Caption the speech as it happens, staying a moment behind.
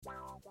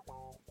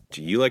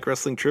Do you like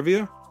wrestling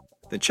trivia?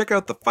 Then check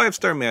out the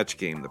 5-Star Match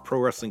Game, the Pro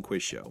Wrestling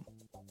Quiz Show.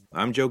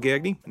 I'm Joe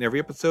Gagney, and every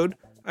episode,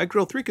 I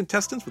grill 3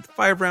 contestants with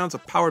 5 rounds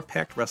of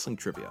power-packed wrestling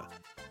trivia.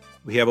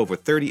 We have over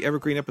 30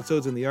 evergreen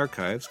episodes in the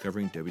archives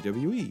covering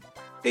WWE,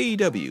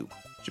 AEW,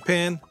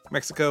 Japan,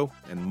 Mexico,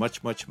 and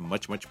much, much,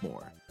 much, much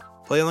more.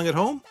 Play along at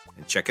home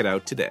and check it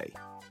out today.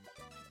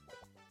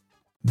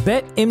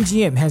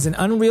 BetMGM has an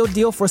unreal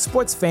deal for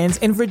sports fans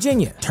in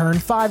Virginia. Turn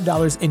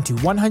 $5 into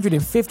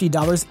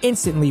 $150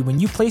 instantly when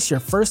you place your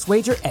first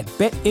wager at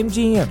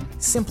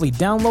BetMGM. Simply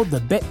download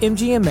the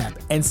BetMGM app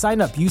and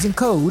sign up using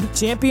code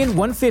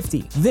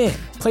Champion150. Then,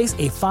 place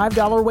a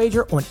 $5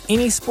 wager on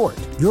any sport.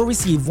 You'll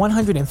receive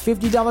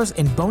 $150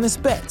 in bonus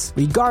bets,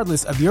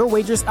 regardless of your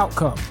wager's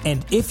outcome.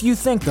 And if you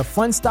think the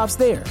fun stops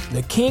there,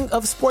 the King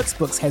of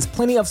Sportsbooks has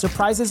plenty of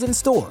surprises in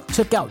store.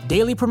 Check out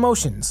daily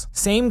promotions,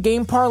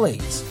 same-game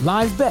parlays,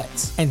 live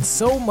bets, and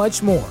so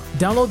much more.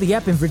 Download the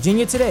app in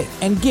Virginia today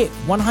and get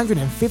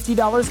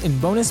 $150 in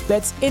bonus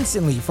bets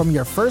instantly from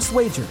your first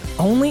wager.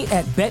 Only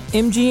at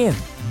BetMGM.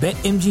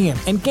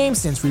 BetMGM and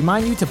GameSense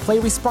remind you to play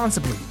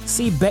responsibly.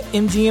 See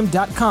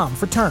BetMGM.com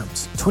for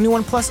terms.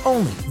 21 plus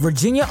only.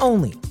 Virginia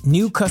only.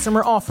 New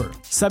customer offer.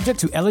 Subject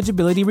to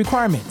eligibility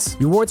requirements.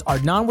 Rewards are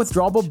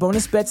non-withdrawable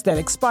bonus bets that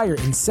expire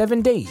in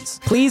 7 days.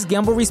 Please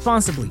gamble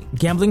responsibly.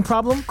 Gambling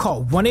problem?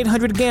 Call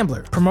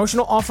 1-800-GAMBLER.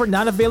 Promotional offer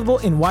not available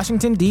in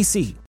Washington,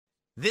 D.C.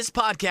 This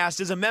podcast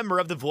is a member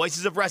of the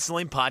Voices of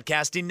Wrestling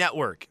Podcasting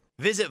Network.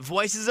 Visit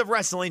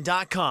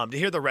voicesofwrestling.com to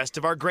hear the rest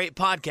of our great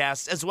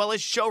podcasts, as well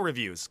as show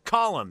reviews,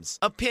 columns,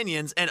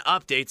 opinions, and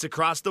updates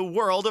across the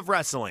world of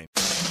wrestling.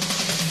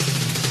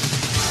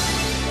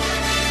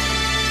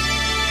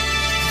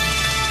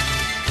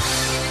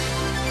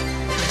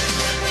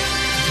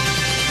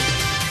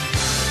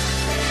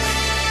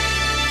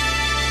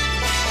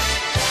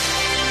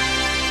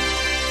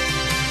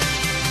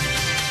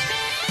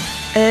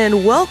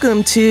 And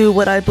welcome to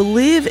what I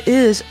believe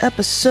is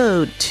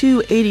episode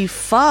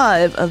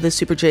 285 of the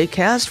Super J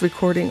Cast,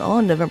 recording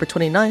on November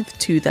 29th,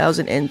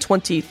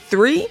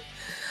 2023.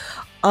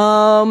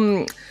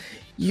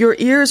 Your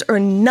ears are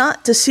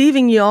not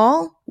deceiving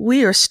y'all.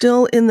 We are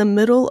still in the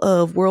middle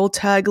of World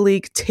Tag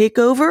League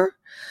Takeover.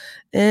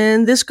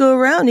 And this go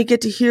around, you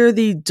get to hear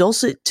the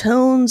dulcet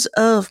tones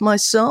of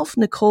myself,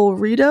 Nicole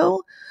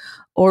Rito,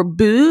 or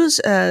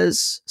Booze,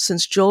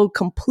 since Joel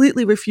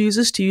completely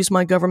refuses to use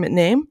my government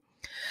name.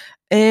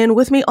 And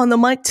with me on the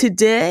mic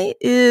today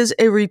is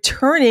a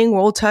returning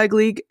World Tag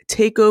League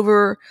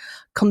Takeover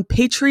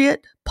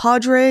compatriot,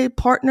 padre,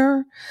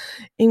 partner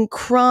in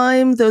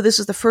crime, though this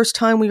is the first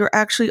time we were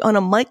actually on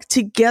a mic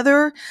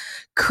together,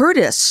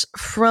 Curtis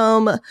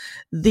from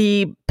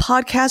the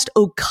podcast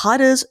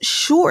Okada's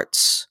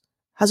Shorts.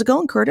 How's it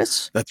going,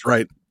 Curtis? That's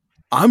right.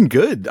 I'm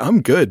good,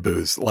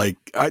 Booze. Like,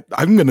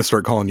 I'm going to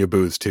start calling you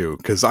Booze, too,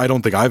 because I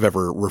don't think I've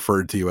ever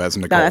referred to you as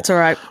Nicole. No, that's all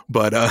right.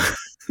 But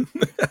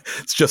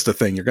it's just a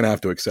thing. You're going to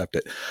have to accept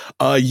it.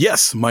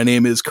 Yes, my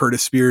name is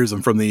Curtis Spears.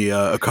 I'm from the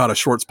Okada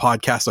Shorts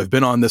podcast. I've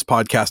been on this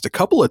podcast a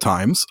couple of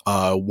times,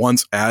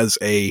 once as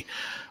a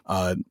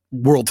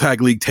World Tag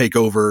League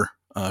Takeover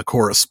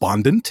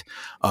correspondent.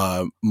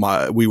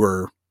 We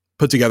were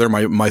put together,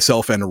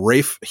 myself and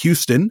Rafe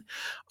Houston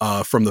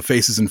from the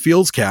Faces and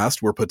Fields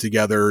cast were put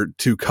together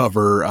to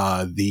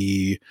cover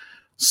the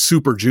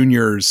Super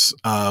Juniors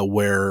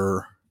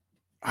where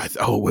it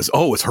was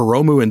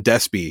Hiromu and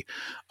Despy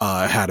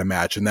had a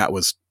match, and that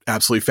was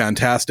absolutely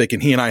fantastic.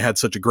 And he and I had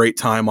such a great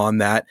time on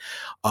that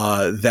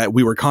that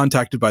we were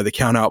contacted by the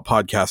Count Out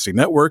Podcasting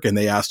Network, and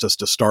they asked us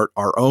to start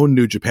our own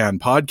New Japan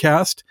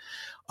podcast.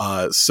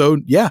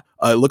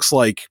 It looks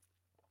like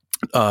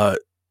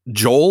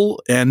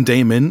Joel and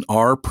Damon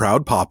are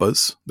proud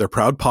papas. They're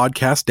proud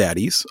podcast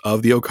daddies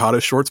of the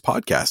Okada Shorts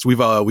podcast.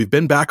 We've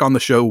been back on the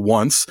show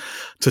once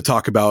to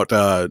talk about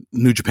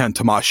New Japan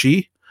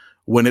Tamashii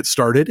when it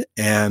started,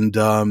 and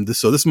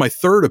this is my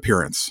third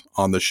appearance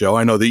on the show.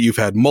 I know that you've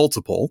had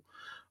multiple.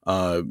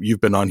 You've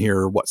been on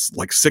here,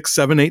 like 6,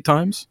 7, 8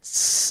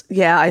 times?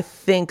 Yeah, I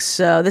think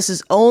so. This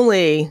is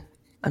only,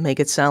 I make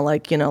it sound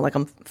like, like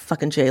I'm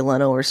fucking Jay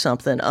Leno or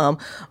something. I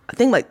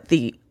think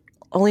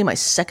only my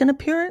second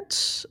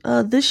appearance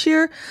this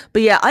year.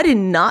 But yeah, I did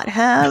not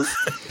have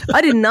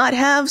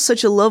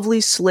such a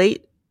lovely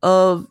slate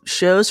of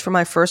shows for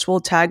my first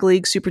World Tag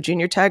League, Super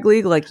Junior Tag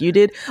League, like you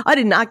did. I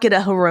did not get a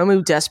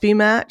Hiromu Despy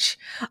match.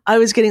 I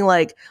was getting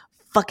like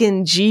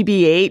fucking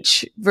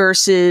GBH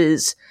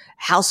versus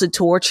House of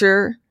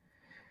Torture.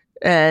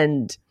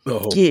 And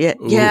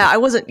I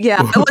wasn't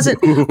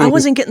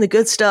getting the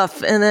good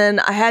stuff. And then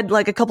I had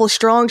like a couple of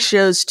strong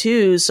shows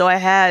too. So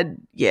I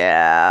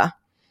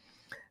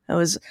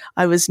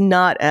was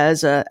not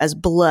as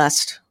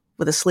blessed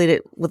with a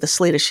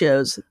slate of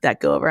shows that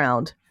go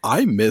around.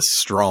 I miss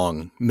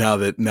Strong now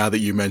that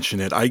you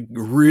mention it. I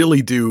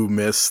really do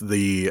miss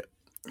the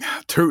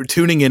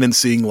tuning in and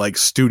seeing like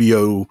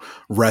studio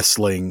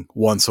wrestling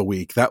once a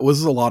week. That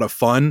was a lot of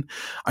fun.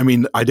 I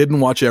mean, I didn't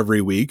watch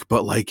every week,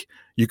 but like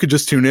you could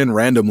just tune in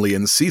randomly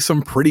and see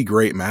some pretty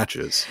great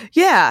matches.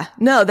 Yeah,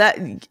 no, that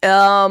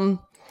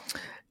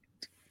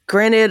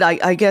Granted,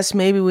 I guess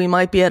maybe we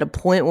might be at a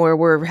point where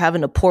we're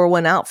having to pour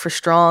one out for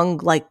Strong,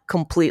 like,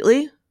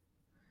 completely.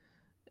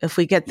 If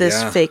we get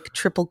this fake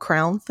Triple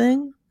Crown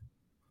thing.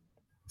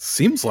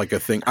 Seems like a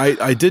thing.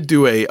 I did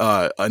do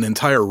an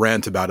entire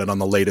rant about it on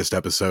the latest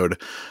episode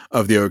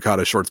of the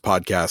Okada Shorts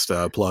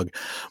podcast plug,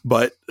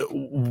 but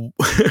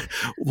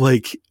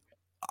like,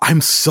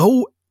 I'm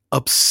so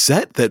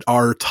upset that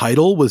our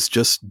title was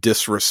just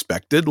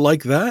disrespected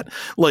like that.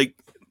 Like,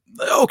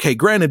 okay,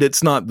 granted,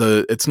 it's not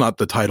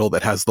the title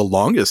that has the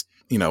longest,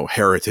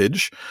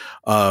 heritage,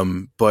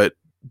 but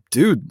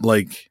dude,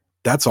 like,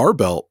 that's our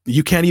belt.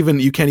 You can't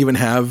even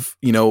have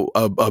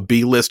a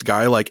B-list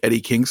guy like Eddie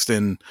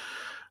Kingston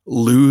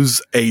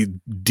lose a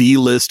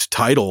D-list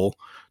title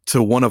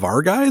to one of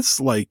our guys.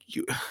 Like,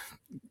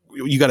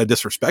 you got to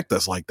disrespect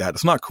us like that.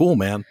 It's not cool,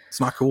 man.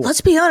 It's not cool.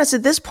 Let's be honest.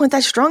 At this point,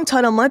 that Strong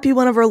title might be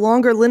one of our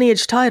longer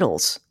lineage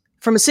titles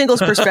from a singles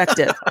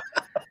perspective.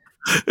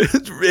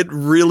 It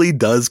really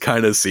does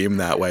kind of seem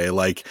that way.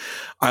 Like,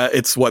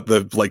 it's what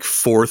the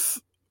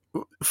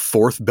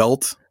fourth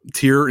belt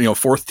tier,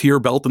 fourth tier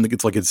belt, and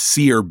it's like it's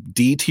C or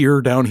D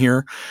tier down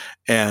here,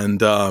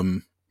 and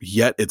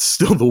yet it's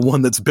still the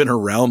one that's been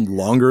around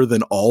longer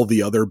than all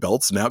the other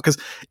belts now. Because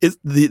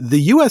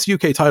the US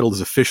UK title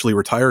is officially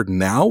retired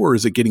now, or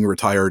is it getting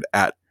retired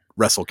at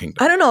Wrestle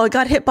Kingdom? I don't know. It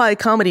got hit by a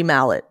comedy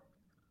mallet.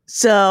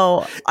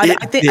 So I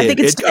think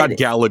it got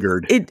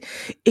Gallaghered.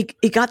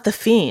 It got the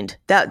Fiend.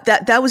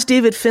 That was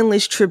David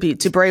Finlay's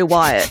tribute to Bray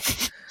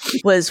Wyatt.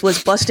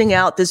 was busting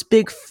out this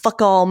big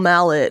fuck all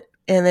mallet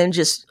and then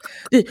just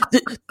this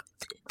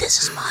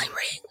is my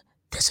ring.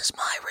 This is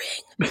my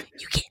ring.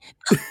 You can't.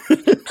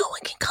 No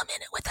one can come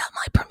in it without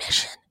my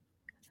permission.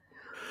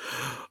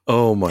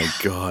 Oh my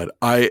God.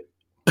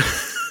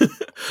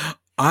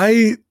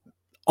 I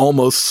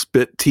almost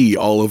spit tea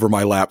all over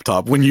my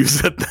laptop when you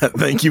said that.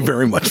 Thank you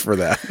very much for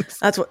that.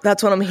 That's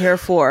what I'm here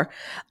for.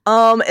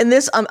 And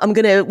this,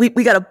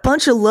 we got a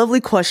bunch of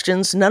lovely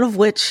questions, none of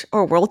which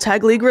are World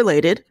Tag League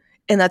related,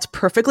 and that's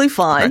perfectly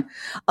fine.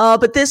 Okay.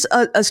 But this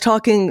is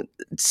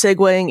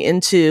segueing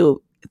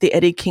into the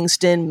Eddie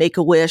Kingston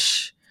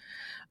Make-A-Wish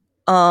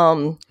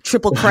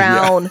Triple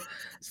Crown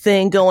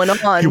thing going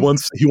on. He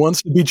wants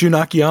to be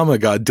Junakiyama,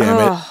 God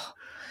damn it.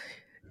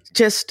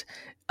 Just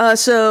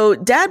so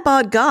Dad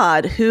Bod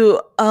God, who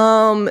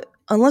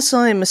unless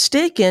I'm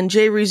mistaken,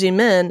 Jay Reezy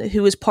Min,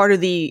 who is part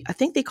of the, I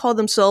think they call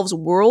themselves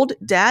World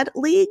Dad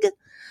League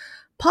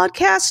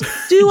podcast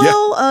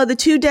duo. The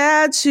two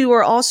dads who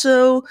are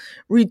also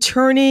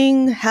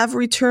have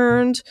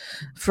returned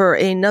for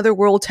another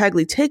World Tag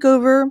League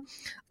Takeover.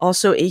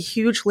 Also a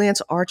huge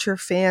Lance Archer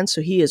fan,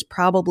 so he is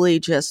probably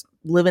just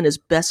living his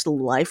best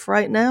life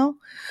right now.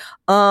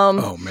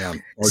 Oh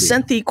man!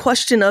 Sent the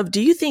question of,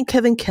 do you think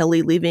Kevin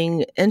Kelly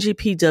leaving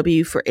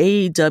NJPW for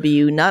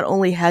AEW not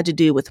only had to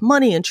do with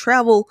money and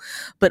travel,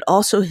 but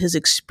also his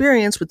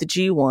experience with the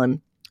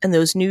G1 and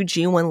those new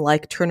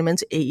G1-like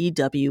tournaments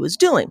AEW is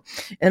doing,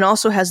 and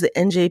also has the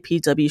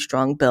NJPW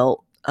Strong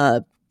Belt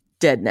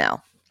dead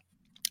now?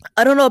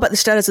 I don't know about the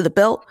status of the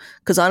belt,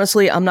 because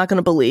honestly, I'm not going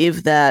to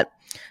believe that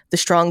the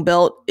Strong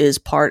Belt is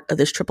part of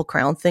this Triple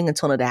Crown thing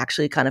until it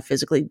actually kind of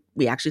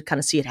we actually kind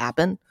of see it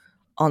happen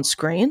on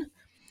screen,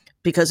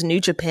 because New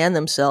Japan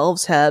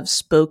themselves have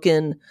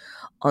spoken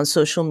on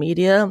social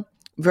media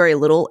very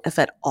little, if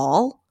at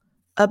all,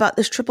 about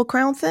this Triple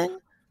Crown thing.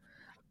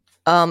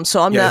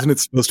 So I'm not. Isn't it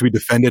supposed to be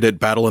defended at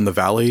Battle in the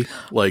Valley,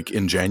 like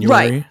in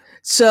January? Right.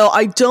 So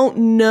I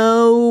don't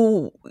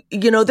know.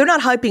 They're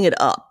not hyping it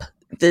up.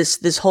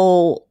 This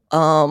whole.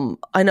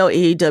 I know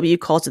AEW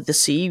calls it the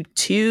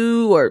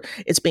C2, or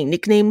it's being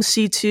nicknamed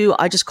C2.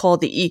 I just call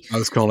it the E. I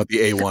was calling it the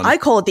A1. I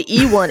call it the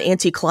E1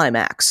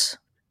 anticlimax.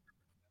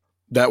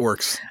 That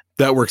works.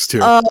 That works too.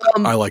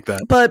 I like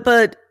that.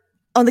 But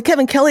on the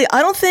Kevin Kelly,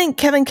 I don't think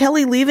Kevin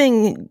Kelly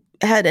leaving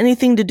had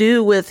anything to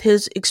do with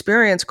his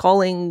experience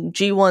calling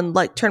G1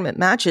 like tournament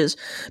matches.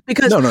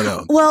 Because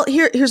no. Well,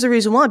 here's the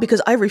reason why.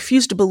 Because I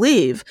refuse to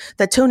believe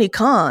that Tony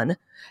Khan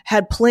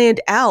had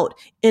planned out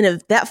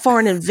that far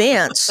in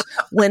advance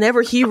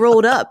whenever he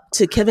rolled up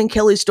to Kevin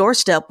Kelly's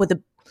doorstep with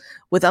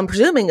I'm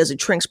presuming is a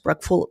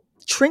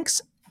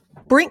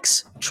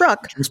Brinks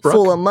truck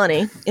full of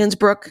money,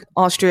 Innsbruck,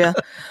 Austria,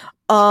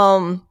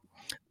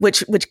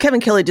 which Kevin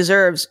Kelly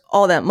deserves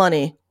all that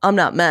money. I'm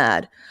not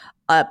mad,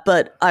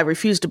 but I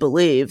refuse to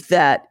believe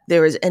that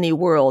there is any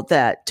world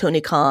that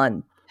Tony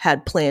Khan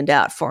had planned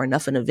out far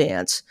enough in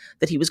advance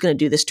that he was going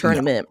to do this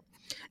tournament,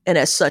 and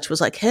as such was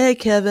like, "Hey,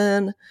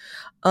 Kevin,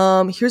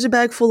 here's a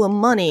bag full of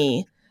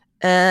money,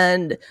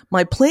 and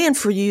my plan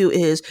for you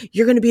is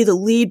you're going to be the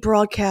lead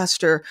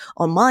broadcaster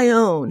on my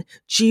own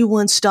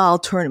G1 style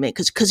tournament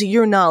because of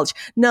your knowledge."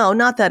 No,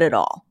 not that at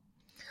all.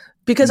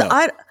 Because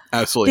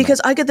absolutely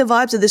I get the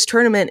vibes of this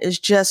tournament is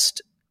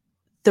just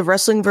the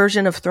wrestling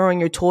version of throwing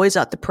your toys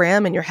out the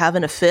pram and you're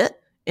having a fit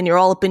and you're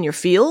all up in your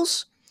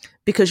feels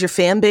because your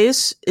fan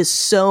base is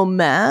so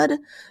mad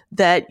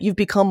that you've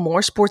become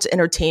more sports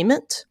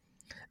entertainment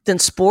than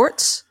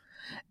sports.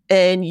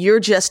 And you're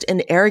just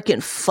an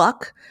arrogant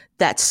fuck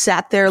that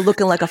sat there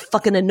looking like a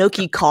fucking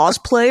Inoki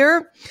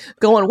cosplayer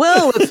going,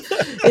 well,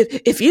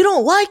 if you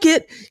don't like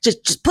it,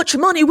 just put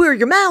your money where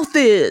your mouth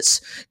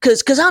is.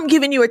 Cause I'm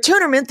giving you a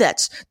tournament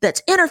that's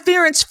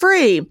interference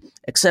free.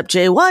 Except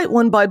Jay White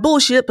won by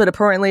bullshit, but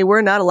apparently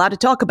we're not allowed to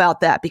talk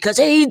about that because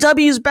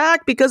AEW's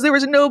back because there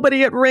was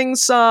nobody at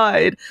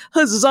ringside.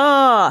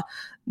 Huzzah.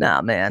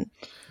 Nah, man.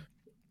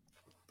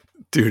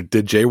 Dude,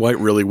 did Jay White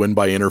really win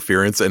by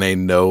interference in a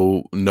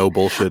no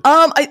bullshit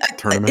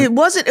tournament? It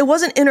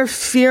wasn't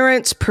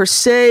interference per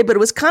se, but it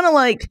was kind of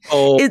like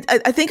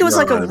I think it was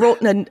like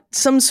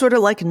some sort of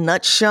like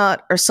nut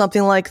shot or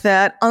something like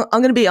that. I'm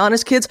going to be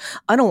honest, kids.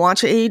 I don't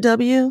watch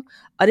AEW.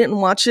 I didn't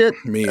watch it.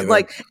 Me either.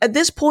 Like at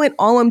this point,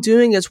 all I'm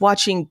doing is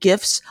watching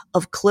GIFs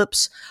of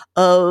clips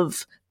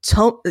of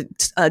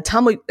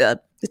Takoyaki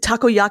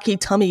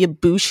Tami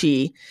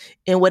Ibushi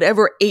in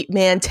whatever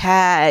 8-man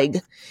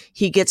tag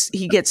he gets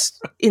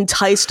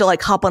enticed to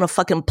like hop on a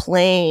fucking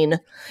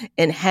plane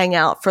and hang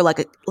out for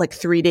like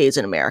 3 days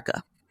in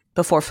America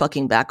before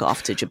fucking back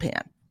off to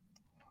Japan.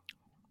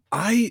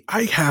 I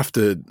have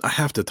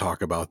to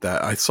talk about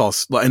that. I saw,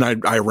 and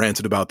I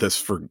ranted about this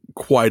for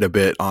quite a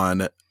bit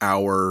on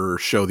our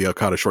show, the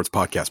Okada Shorts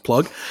podcast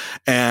plug.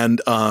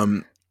 And,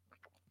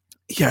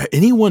 yeah,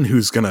 anyone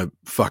who's gonna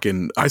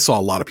I saw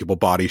a lot of people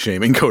body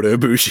shaming Kota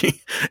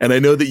Ibushi, and I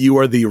know that you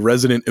are the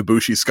resident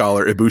Ibushi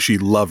scholar, Ibushi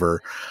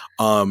lover.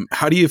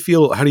 How do you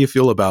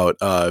feel about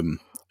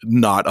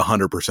not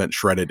 100%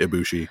 shredded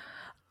Ibushi?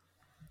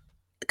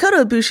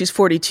 Kota Ibushi's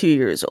 42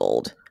 years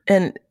old,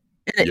 and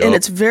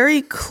it's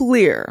very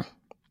clear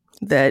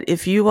that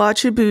if you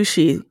watch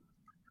Ibushi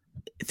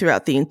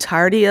throughout the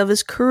entirety of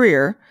his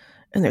career,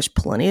 and there's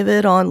plenty of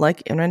it on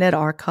like Internet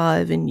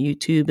Archive and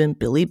YouTube and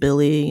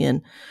Bilibili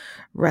and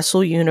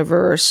Wrestle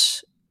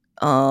Universe,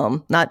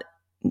 not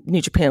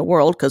New Japan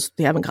World because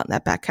they haven't gotten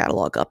that back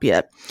catalog up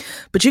yet.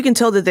 But you can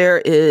tell that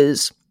there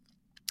is,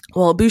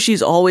 well,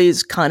 Ibushi's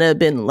always kind of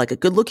been like a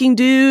good looking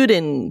dude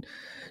and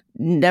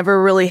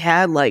never really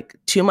had like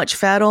too much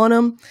fat on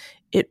him.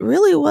 It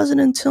really wasn't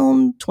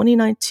until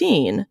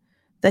 2019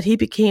 that he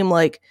became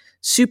like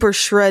super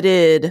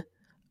shredded.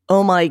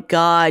 Oh my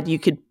God, you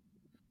could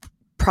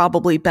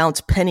probably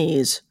bounce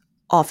pennies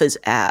off his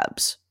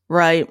abs,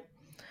 right?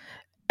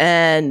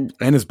 And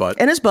his butt.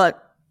 And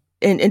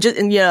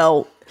you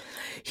know,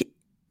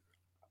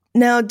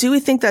 now, do we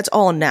think that's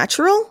all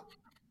natural?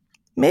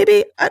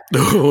 Maybe. Right?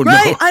 No.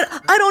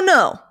 I don't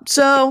know.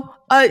 So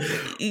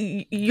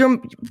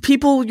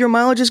your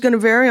mileage is going to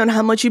vary on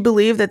how much you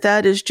believe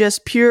that is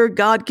just pure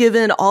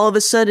God-given. All of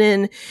a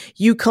sudden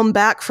you come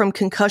back from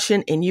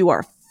concussion and you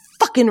are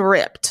fucking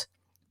ripped.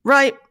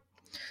 Right?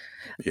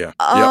 Yeah.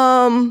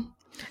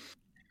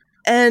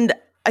 And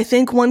I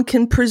think one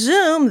can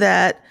presume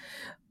that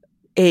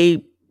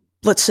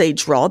let's say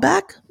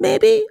drawback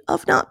maybe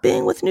of not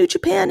being with New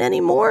Japan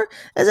anymore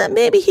is that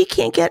maybe he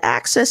can't get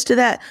access to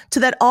that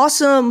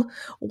awesome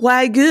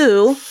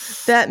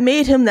wagyu that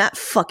made him that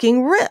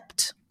fucking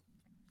ripped.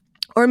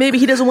 Or maybe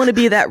he doesn't want to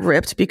be that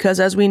ripped because,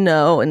 as we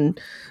know, and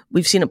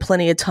we've seen it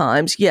plenty of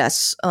times,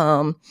 yes,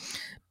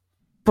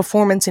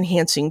 performance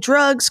enhancing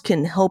drugs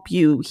can help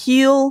you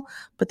heal,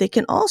 but they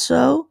can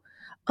also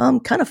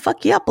kind of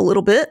fuck you up a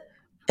little bit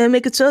and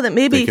make it so that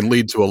maybe they can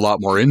lead to a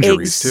lot more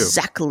injuries too.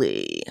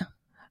 Exactly.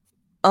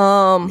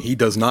 He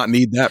does not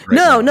need that right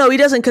now. No, he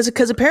doesn't,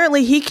 because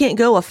apparently he can't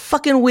go a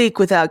fucking week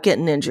without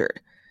getting injured.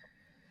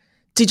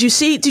 Did you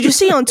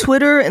see on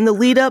Twitter in the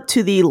lead up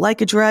to the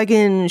Like a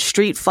Dragon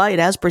street fight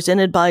as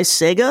presented by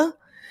Sega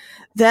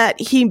that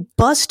he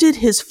busted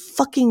his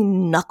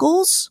fucking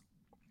knuckles?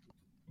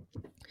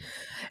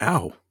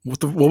 Ow.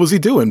 What was he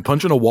doing?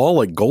 Punching a wall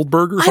like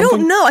Goldberg or something? I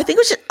don't know. I think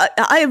we should.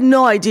 I have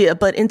no idea.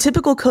 But in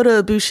typical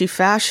Kota Ibushi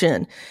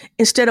fashion,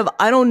 instead of,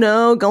 I don't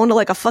know, going to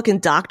like a fucking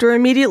doctor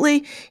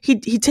immediately, he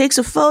takes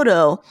a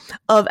photo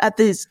of, at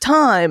this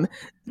time,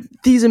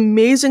 these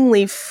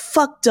amazingly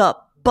fucked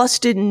up,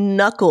 busted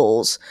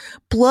knuckles.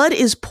 Blood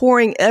is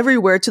pouring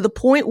everywhere to the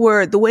point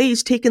where the way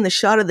he's taking the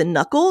shot of the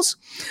knuckles,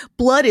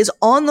 blood is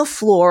on the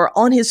floor,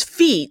 on his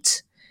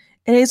feet.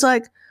 And he's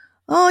like,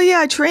 oh yeah,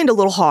 I trained a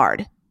little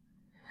hard.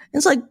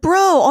 It's like, bro,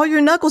 all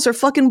your knuckles are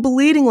fucking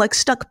bleeding like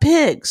stuck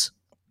pigs.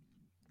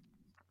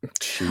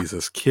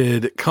 Jesus,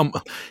 kid, come.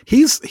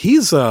 He's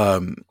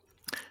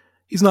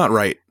not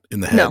right in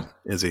the head,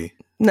 is he?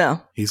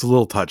 No, he's a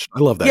little touched.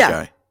 I love that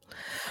guy.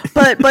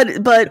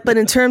 but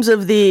in terms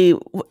of the,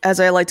 as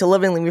I like to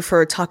lovingly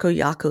refer,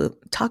 Takoyaki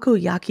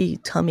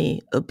Tami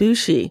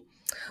Ibushi.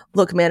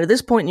 Look, man, at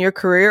this point in your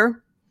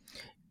career,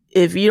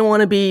 if you don't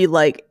want to be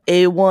like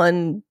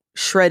A1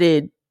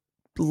 shredded,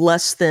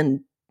 less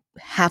than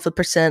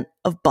 0.5%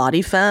 of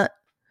body fat,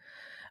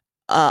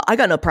 I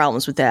got no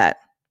problems with that.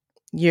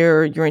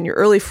 You're in your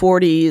early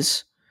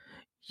 40s.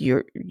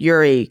 You're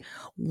a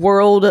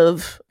world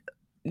of,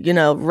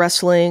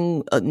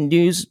 wrestling, a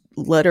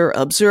newsletter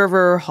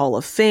observer, Hall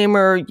of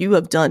Famer. You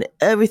have done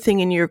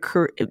everything in your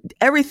career.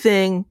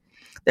 Everything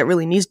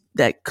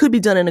that could be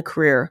done in a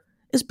career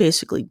is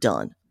basically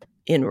done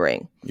in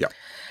ring. Yeah.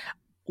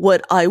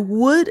 What I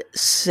would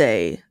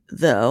say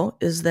though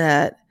is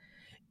that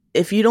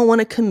if you don't want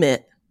to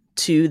commit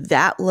to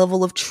that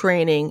level of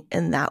training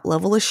and that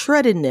level of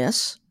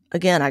shreddedness,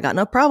 again, I got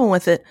no problem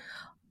with it.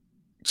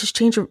 Just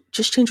change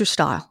your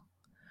style.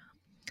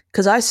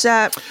 Because I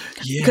sat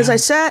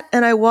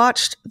and I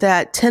watched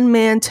that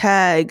 10-man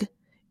tag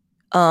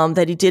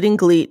that he did in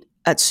GLEAT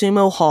at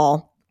Sumo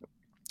Hall,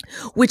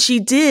 which he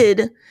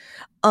did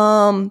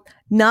not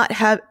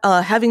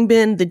having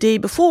been the day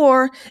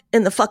before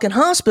in the fucking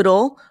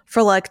hospital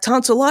for like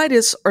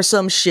tonsillitis or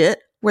some shit,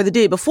 where the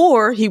day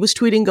before he was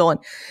tweeting going,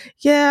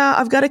 yeah,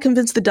 I've got to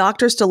convince the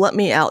doctors to let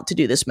me out to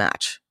do this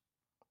match.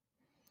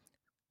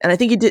 And I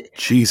think he did.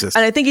 Jesus.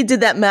 And I think he did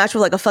that match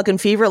with like a fucking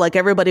fever. Like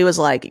everybody was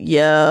like,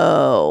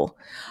 yo.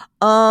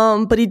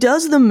 But he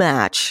does the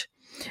match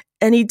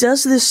and he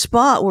does this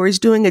spot where he's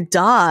doing a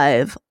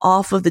dive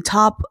off of the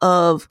top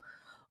of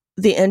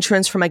the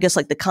entrance from, I guess,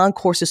 like the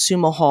concourse of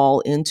Sumo Hall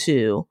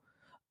into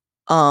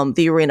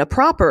the arena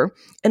proper.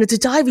 And it's a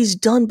dive he's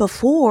done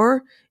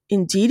before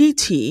in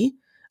DDT,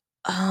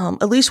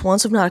 at least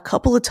once, if not a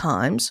couple of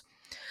times.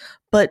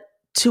 But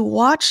to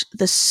watch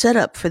the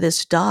setup for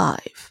this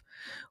dive,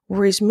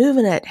 where he's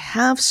moving at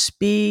half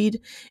speed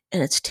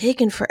and it's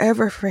taken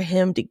forever for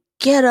him to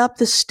get up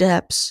the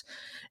steps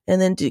and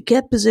then to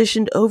get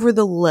positioned over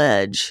the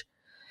ledge.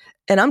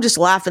 And I'm just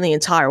laughing the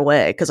entire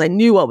way because I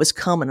knew what was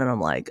coming. And I'm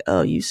like,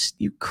 oh, you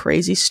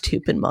crazy,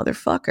 stupid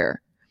motherfucker.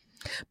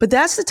 But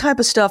that's the type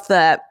of stuff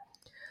that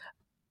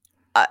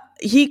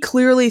he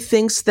clearly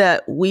thinks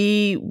that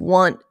we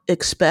want,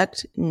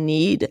 expect,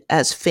 need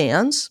as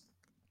fans.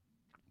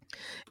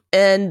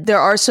 And there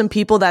are some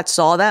people that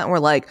saw that and were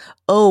like,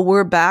 oh,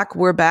 we're back.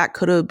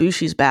 Kota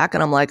Ibushi's back.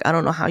 And I'm like, I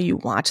don't know how you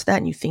watch that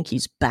and you think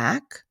he's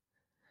back.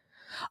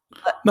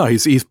 No,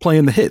 he's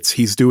playing the hits.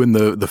 He's doing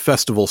the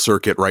festival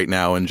circuit right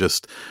now and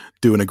just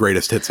doing a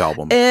greatest hits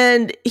album.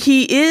 And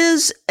he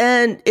is,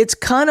 and it's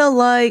kind of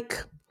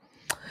like,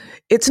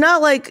 it's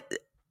not like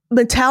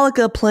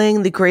Metallica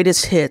playing the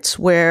greatest hits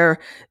where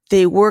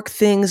they work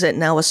things at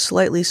now a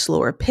slightly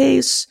slower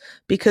pace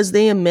because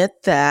they admit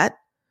that,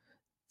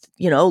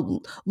 you know,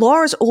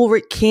 Lars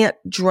Ulrich can't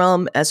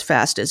drum as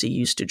fast as he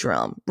used to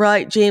drum,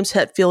 right? James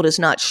Hetfield is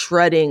not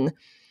shredding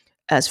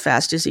as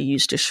fast as he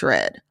used to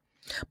shred.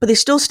 But they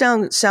still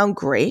sound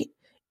great.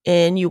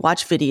 And you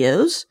watch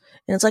videos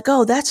and it's like,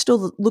 oh, that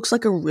still looks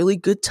like a really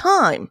good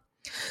time.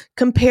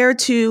 Compared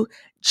to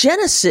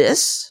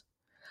Genesis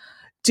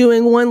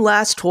doing one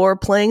last tour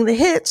playing the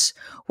hits,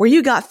 where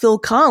you got Phil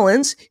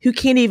Collins, who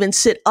can't even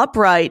sit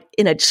upright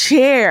in a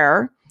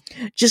chair,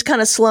 just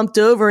kind of slumped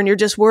over, and you're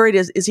just worried,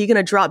 is he going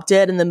to drop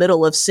dead in the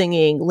middle of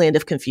singing Land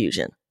of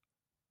Confusion?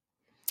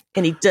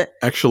 And he did.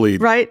 Actually,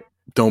 right?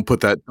 Don't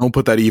put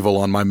that evil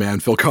on my man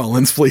Phil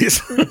Collins,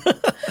 please.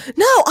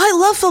 No, I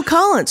love Phil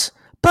Collins,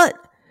 but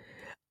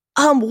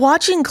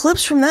watching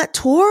clips from that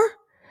tour,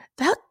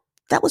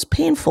 that was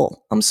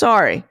painful. I'm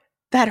sorry.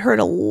 That hurt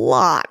a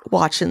lot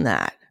watching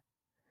that.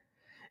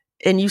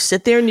 And you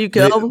sit there and you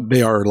go,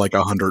 they are like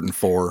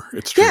 104.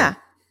 It's true. Yeah.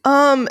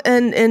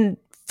 And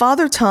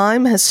Father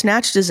Time has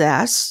snatched his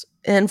ass,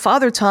 and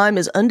Father Time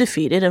is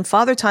undefeated, and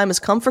Father Time has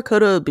come for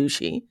Kota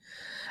Ibushi.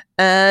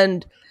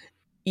 And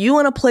you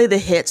want to play the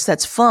hits,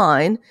 that's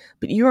fine,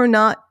 but you are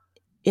not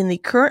in the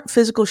current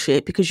physical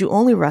shape, because you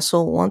only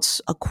wrestle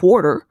once a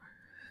quarter,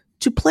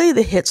 to play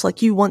the hits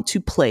like you want to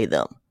play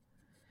them.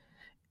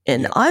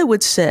 And yeah. I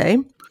would say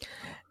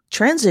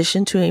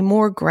transition to a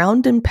more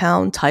ground and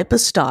pound type of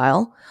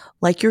style,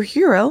 like your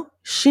hero,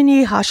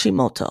 Shinya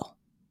Hashimoto.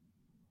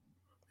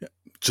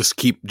 Just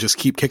keep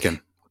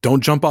kicking.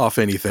 Don't jump off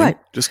anything. Right.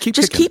 Just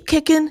keep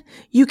kicking.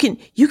 You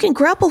can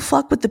grapple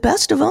fuck with the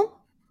best of them.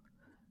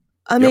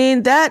 I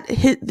mean, that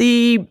hit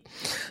the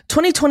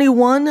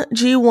 2021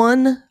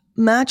 G1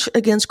 match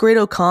against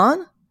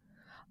Great-O-Khan.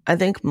 I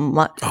think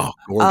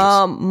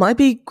might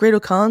be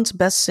Great-O-Khan's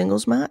best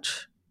singles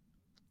match.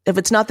 If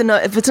it's not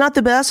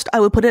the best, I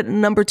would put it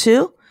in number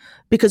 2,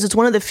 because it's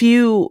one of the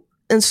few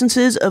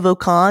instances of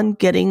Okan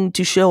getting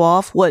to show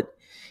off what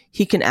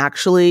he can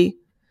actually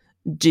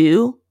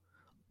do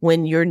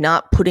when you're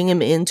not putting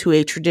him into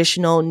a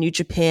traditional New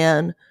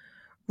Japan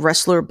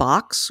wrestler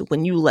box,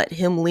 when you let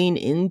him lean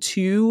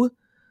into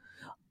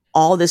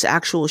all this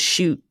actual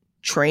shoot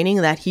training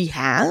that he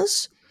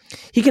has.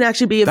 He can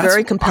actually be a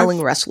very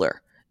compelling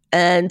wrestler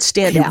and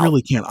stand out. He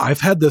really can.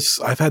 I've had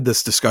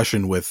this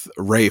discussion with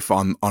Rafe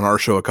on our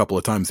show a couple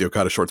of times, the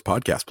Okada Shorts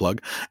podcast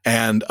plug.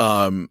 And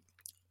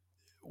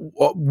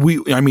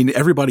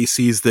everybody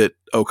sees that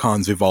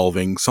Okan's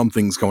evolving.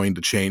 Something's going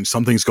to change.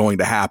 Something's going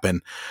to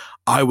happen.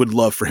 I would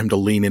love for him to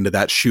lean into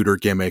that shooter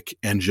gimmick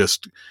and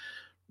just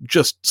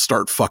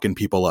start fucking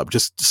people up.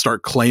 Just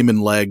start claiming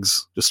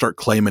legs. Just start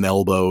claiming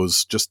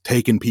elbows. Just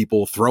taking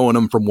people, throwing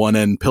them from one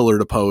end, pillar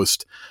to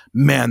post.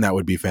 Man, that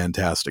would be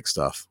fantastic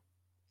stuff.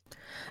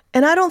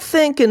 And I don't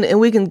think, and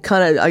we can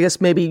kind of, I guess,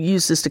 maybe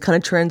use this to kind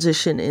of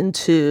transition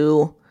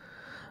into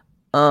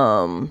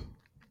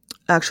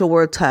actual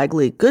World Tag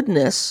League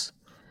goodness.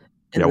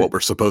 Yeah, what we're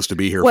supposed to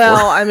be here for.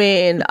 Well, I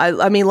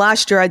mean,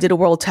 last year I did a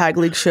World Tag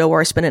League show where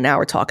I spent an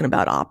hour talking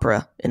about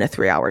opera in a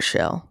 3-hour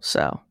show.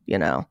 So, you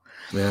know.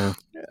 Yeah.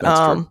 That's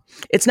true.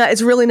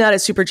 It's really not a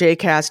Super J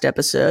Cast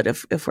episode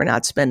if we're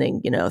not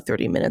spending,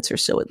 30 minutes or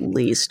so at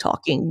least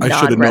talking I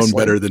should have known non-wrestling.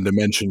 better than to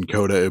mention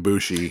Kota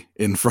Ibushi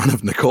in front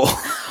of Nicole,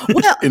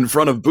 Well, in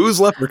front of Booze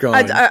Leprechaun.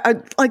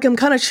 I'm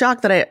kind of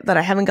shocked that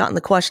I haven't gotten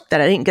the question, that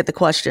I didn't get the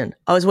question.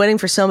 I was waiting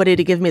for somebody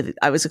to give me,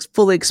 I was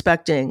fully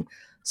expecting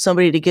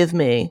somebody to give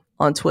me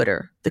on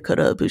Twitter the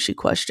Kota Ibushi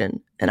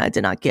question, and I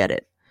did not get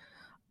it.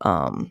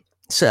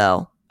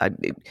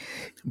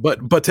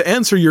 But to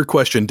answer your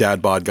question,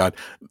 Dad Bod God,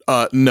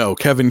 no,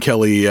 Kevin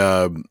Kelly,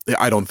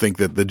 I don't think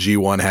that the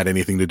G1 had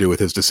anything to do with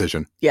his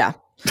decision. Yeah.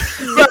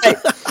 Right.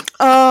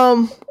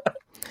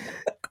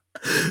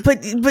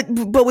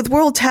 But with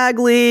World Tag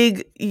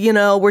League,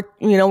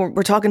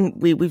 we're talking,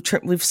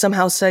 we've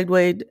somehow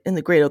segued in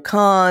the Great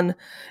Khan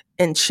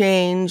and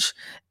change.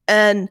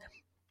 And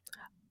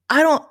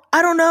I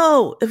don't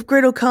know if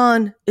Great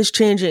Khan is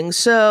changing.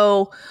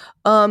 So,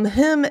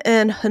 him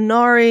and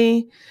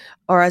Hanari,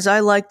 or as I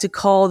like to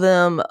call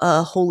them,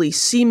 Holy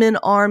Seaman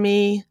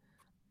Army.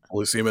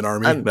 Holy Seaman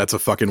Army, that's a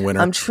fucking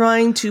winner. I'm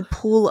trying to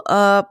pull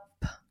up.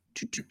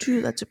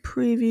 That's a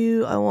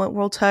preview. I want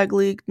World Tag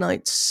League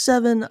Night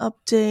 7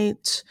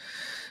 update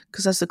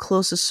because that's the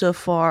closest so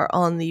far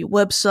on the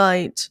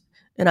website.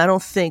 And I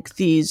don't think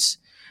these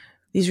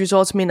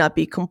results may not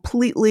be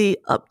completely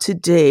up to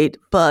date,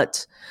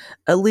 but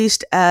at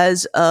least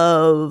as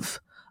of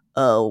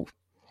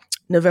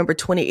November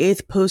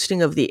 28th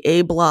posting of the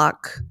A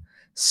block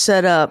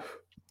setup,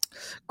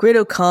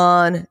 Great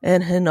Khan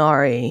and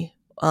Hanari,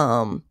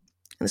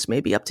 this may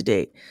be up to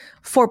date,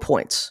 4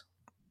 points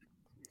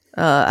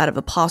out of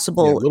a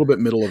possible, a little bit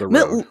middle of the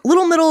road,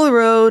 little middle of the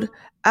road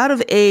out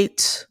of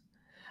 8.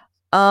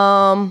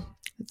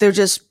 They're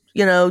just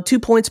 2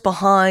 points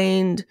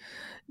behind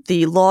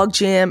the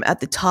logjam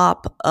at the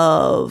top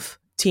of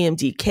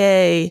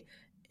TMDK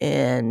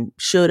and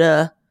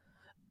Shota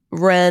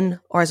Ren,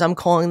 or as I'm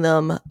calling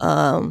them,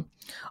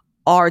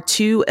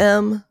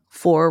 R2M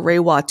for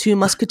Reiwa 2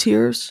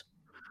 Musketeers.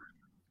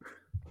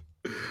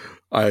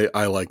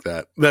 I like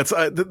that. That's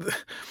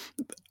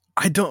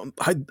I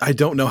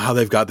don't know how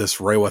they've got this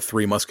Reiwa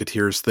 3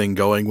 Musketeers thing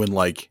going when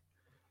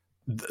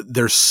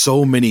there's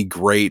so many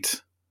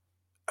great.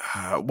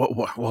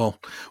 Well,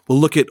 we'll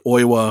look at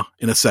Oiwa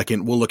in a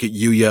second. We'll look at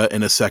Yuya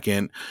in a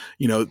second.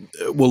 We'll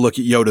look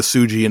at Yoda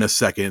Tsuji in a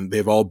second.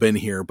 They've all been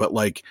here, but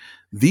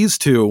these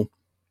two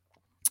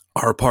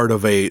are part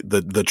of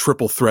the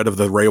triple threat of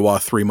the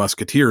Reiwa 3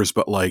 Musketeers.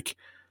 But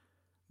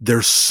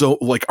there's so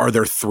are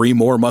there 3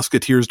 more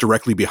Musketeers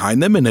directly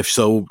behind them? And if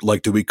so,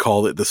 do we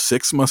call it the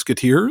 6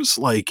 Musketeers?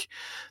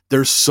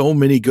 There's so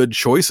many good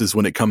choices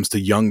when it comes to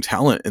young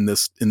talent in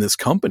this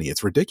company.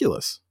 It's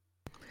ridiculous.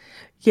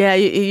 Yeah,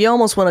 you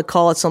almost want to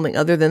call it something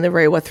other than the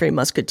Reiwa 3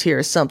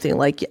 Musketeers, something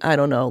like, I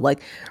don't know,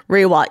 like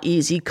Reiwa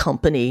Easy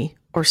Company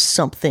or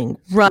something,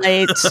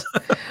 right?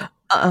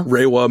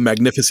 Reiwa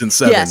Magnificent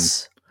 7.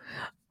 Yes.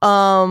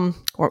 Or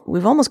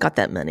we've almost got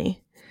that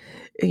many.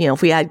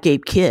 If we add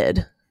Gabe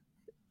Kidd.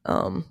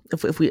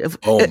 If we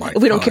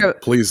don't care,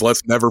 please,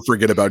 let's never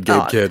forget about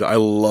Gabe Kidd. I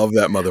love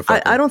that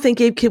motherfucker. I don't think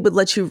Gabe Kidd would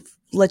let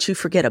you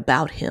forget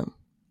about him.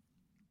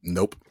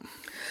 Nope.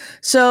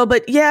 So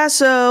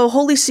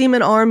Holy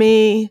Seaman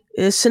Army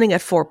is sitting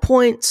at 4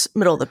 points,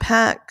 middle of the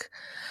pack.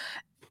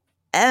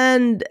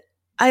 And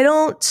I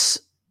don't,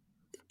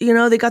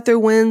 they got their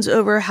wins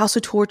over House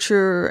of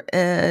Torture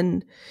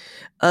and,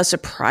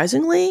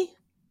 surprisingly,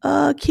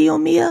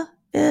 Kiyomiya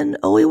and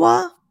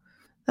Oiwa.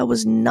 That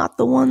was not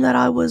the one that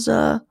I was,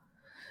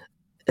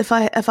 if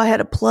I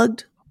had it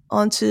plugged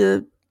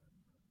onto,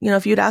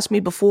 if you'd asked me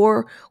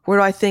before, where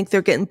do I think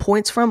they're getting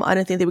points from? I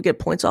didn't think they would get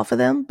points off of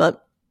them,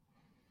 but.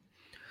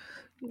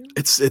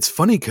 It's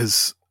funny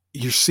because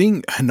you're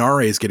seeing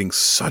Hanare is getting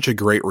such a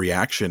great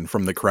reaction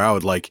from the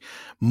crowd,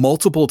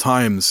 multiple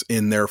times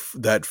in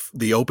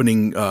the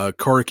opening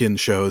Korakuen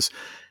shows,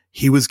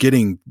 he was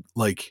getting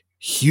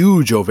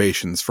huge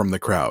ovations from the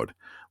crowd.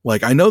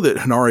 I know that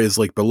Hanare is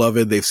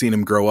beloved. They've seen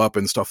him grow up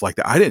and stuff like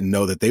that. I didn't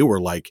know that they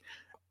were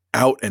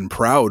out and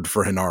proud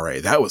for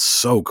Hanare. That was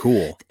so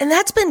cool. And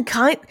that's been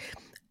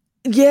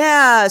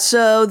yeah,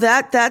 so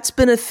that's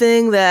been a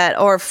thing that,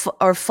 or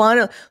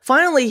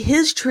finally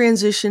his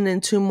transition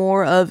into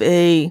more of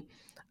the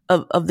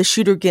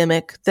shooter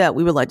gimmick that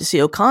we would like to see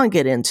Okan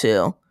get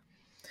into.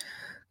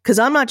 Because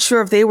I'm not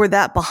sure if they were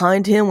that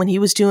behind him when he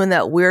was doing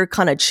that weird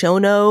kind of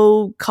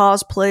Chono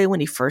cosplay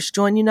when he first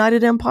joined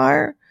United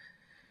Empire.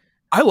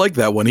 I like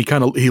that one.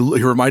 He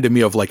reminded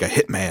me of a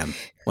hitman,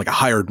 a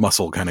hired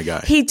muscle kind of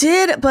guy. He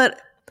did, but.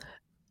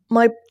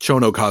 My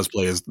Chono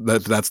cosplay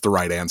that's the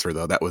right answer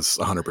though. That was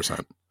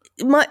 100%.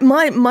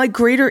 My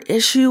greater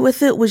issue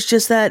with it was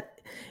just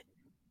that,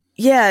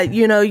 you're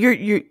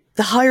the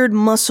hired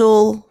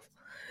muscle.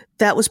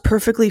 That was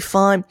perfectly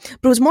fine,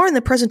 but it was more in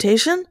the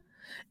presentation.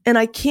 And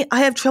I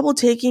have trouble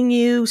taking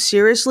you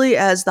seriously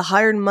as the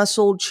hired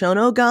muscle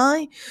Chono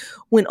guy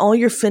when all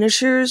your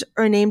finishers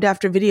are named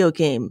after video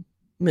game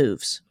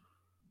moves.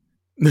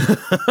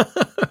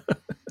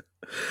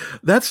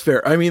 That's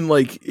fair. I mean,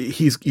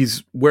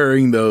 he's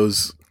wearing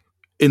those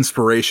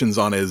inspirations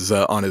on his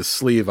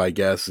sleeve, I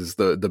guess, is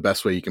the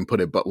best way you can put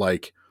it. But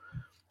like,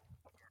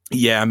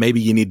 yeah, maybe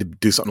you need to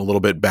do something a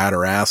little bit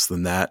badder ass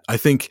than that. I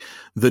think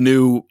the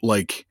new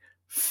like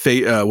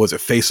was it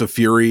Face of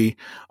Fury,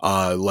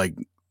 Thai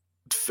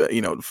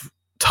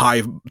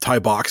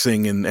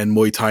boxing and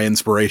Muay Thai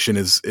inspiration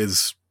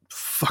is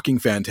fucking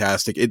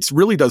fantastic. It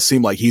really does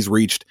seem like he's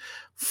reached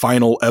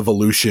final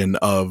evolution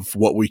of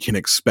what we can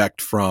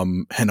expect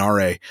from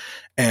Henare.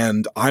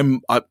 And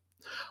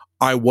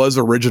I was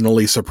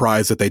originally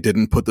surprised that they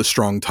didn't put the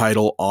strong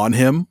title on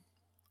him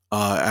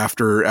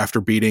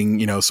after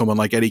beating, someone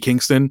like Eddie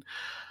Kingston.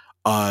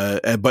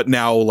 But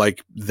now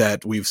like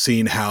that we've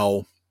seen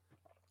how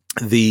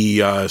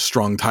the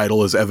strong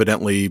title is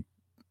evidently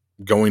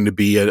going to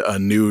be a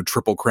new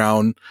Triple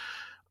Crown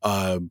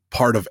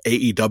part of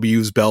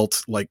AEW's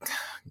belt. Like,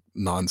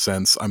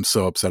 nonsense. I'm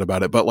so upset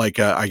about it. But like,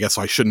 I guess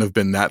I shouldn't have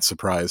been that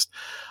surprised.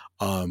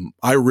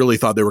 I really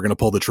thought they were going to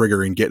pull the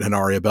trigger and get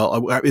Henare a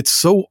belt. It's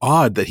so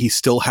odd that he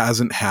still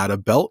hasn't had a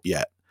belt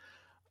yet.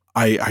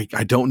 I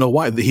don't know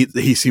why.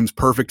 He seems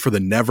perfect for the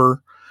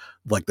never,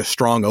 like the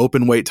strong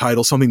open weight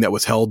title, something that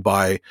was held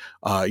by,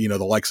 the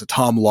likes of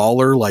Tom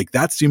Lawler. Like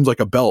that seems like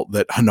a belt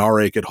that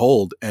Henare could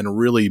hold and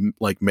really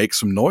like make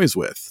some noise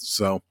with.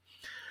 So,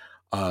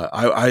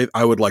 I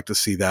would like to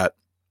see that.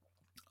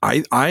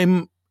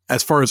 I'm,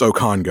 as far as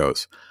Okan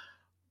goes,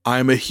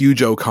 I'm a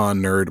huge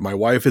Okan nerd. My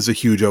wife is a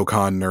huge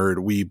Okan nerd.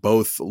 We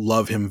both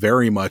love him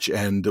very much,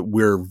 and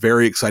we're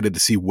very excited to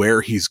see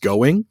where he's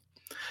going.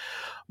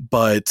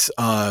 But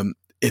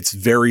it's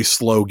very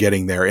slow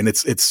getting there, and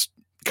it's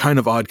kind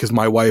of odd because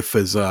my wife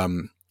is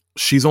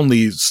she's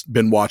only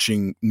been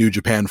watching New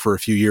Japan for a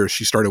few years.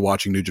 She started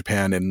watching New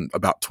Japan in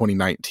about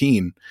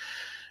 2019,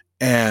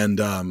 and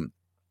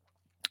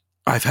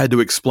I've had to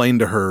explain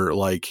to her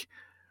like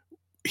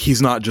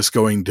he's not just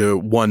going to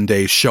one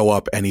day show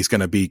up and he's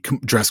going to be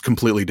dressed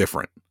completely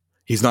different.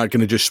 He's not going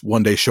to just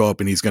one day show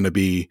up and he's going to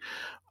be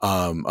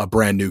a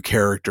brand new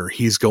character.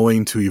 He's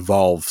going to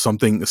evolve.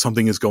 Something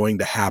is going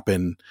to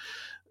happen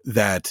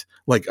that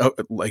like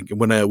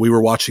when we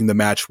were watching the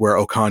match where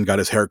Okan got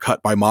his hair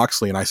cut by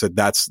Moxley, and I said,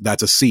 that's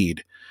a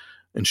seed.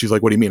 And she's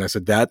like, what do you mean? I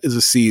said, that is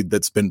a seed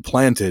that's been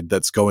planted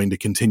that's going to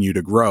continue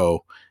to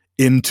grow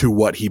into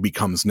what he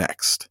becomes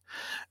next.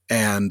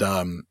 And,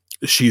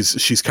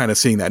 she's kind of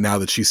seeing that now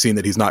that she's seen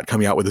that he's not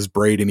coming out with his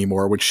braid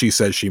anymore, which she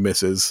says she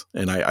misses.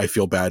 And I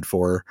feel bad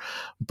for her,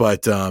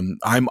 but,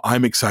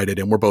 I'm excited,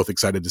 and we're both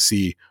excited to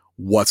see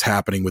what's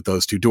happening with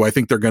those two. Do I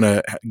think they're going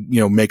to,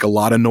 make a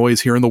lot of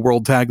noise here in the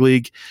World Tag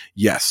League?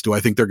 Yes. Do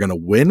I think they're going to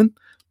win?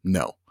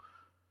 No.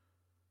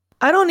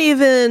 I don't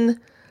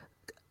even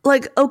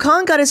like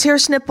Okan got his hair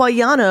snipped by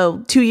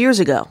Yano 2 years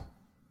ago.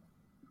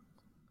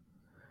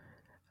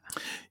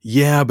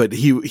 Yeah, but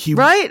he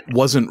right?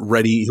 wasn't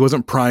ready. He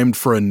wasn't primed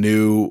for a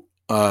new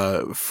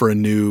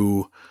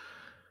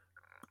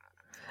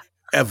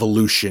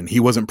evolution.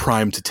 He wasn't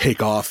primed to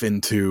take off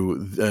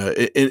into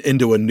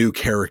a new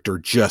character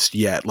just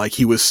yet. Like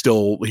he was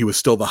still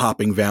the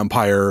hopping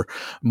vampire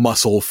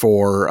muscle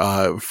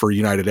for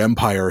United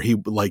Empire.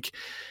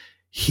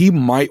 He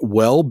might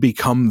well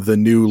become the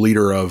new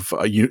leader of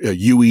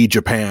UE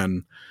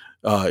Japan,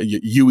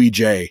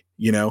 UEJ.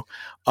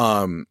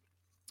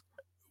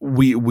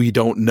 We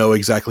don't know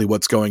exactly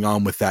what's going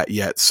on with that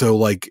yet. So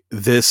like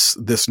this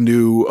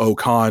new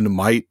Okan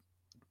might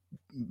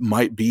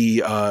be,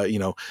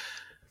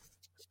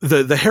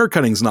 the hair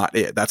cutting's not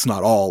it. That's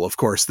not all. Of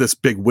course, this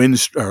big win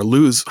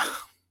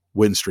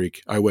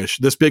streak. I wish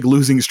this big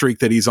losing streak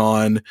that he's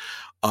on,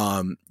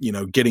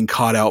 getting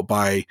caught out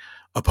by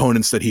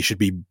opponents that he should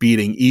be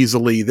beating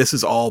easily. This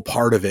is all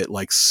part of it.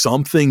 Like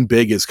something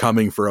big is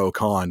coming for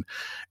Okan,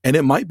 and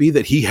it might be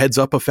that he heads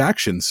up a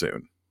faction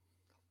soon.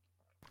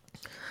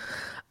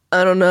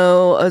 I don't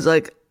know. I was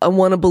like, I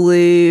want to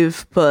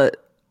believe,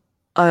 but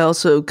I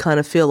also kind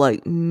of feel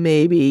like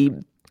maybe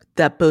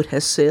that boat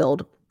has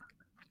sailed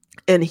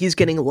and he's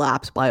getting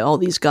lapped by all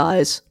these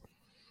guys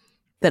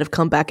that have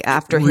come back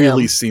after him. It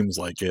really seems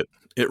like it.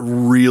 It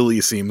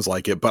really seems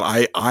like it,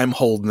 but I'm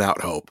holding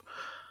out hope.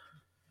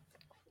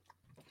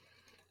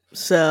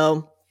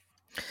 So,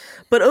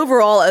 but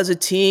overall as a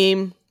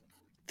team,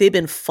 they've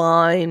been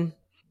fine.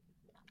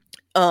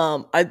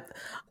 I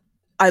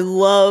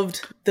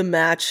loved the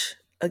match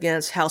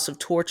against House of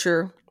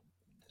Torture.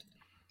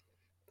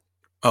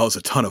 Oh, it was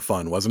a ton of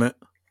fun, wasn't it?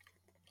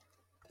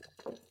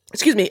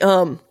 Excuse me.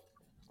 Yeah.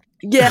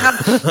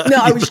 No,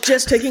 I was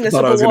just taking a sip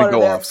of water. I was going to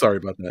go off. Sorry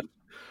about that.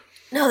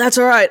 No, that's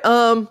all right.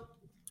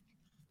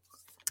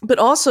 But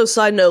also,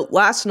 side note,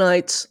 last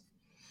night's,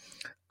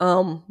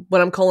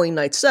 what I'm calling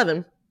Night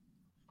 7,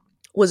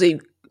 was a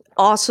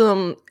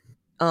awesome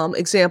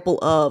example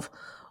of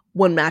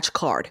one match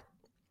card.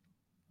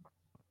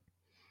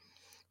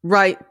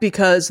 Right,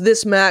 because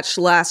this match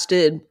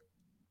lasted,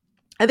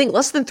 I think,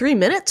 less than 3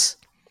 minutes.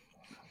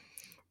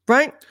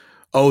 Right?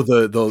 Oh,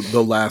 the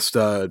last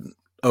Okan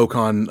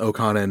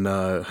and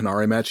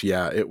Henare match.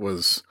 Yeah, it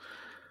was.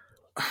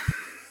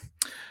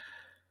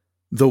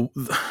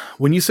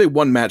 When you say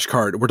one match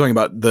card, we're talking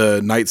about the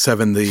Night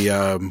 7,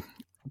 the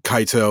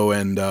Kaito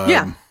and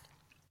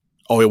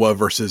Oiwa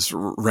versus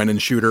Ren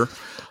and Shooter.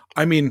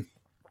 I mean,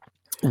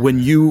 when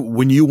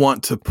you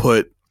want to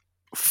put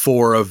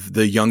 4 of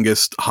the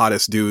youngest,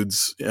 hottest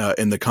dudes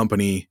in the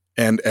company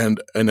and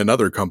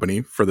another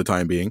company for the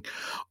time being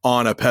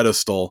on a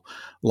pedestal,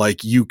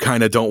 like, you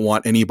kind of don't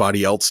want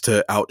anybody else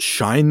to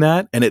outshine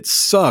that, and it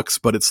sucks.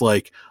 But it's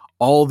like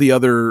all the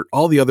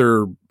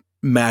other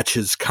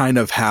matches kind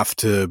of have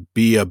to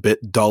be a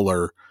bit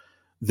duller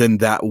than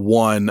that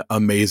one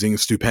amazing,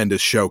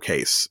 stupendous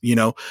showcase. You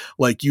know,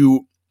 like,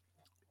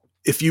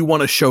 if you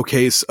want to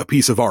showcase a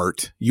piece of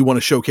art, you want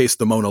to showcase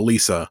the Mona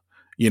Lisa,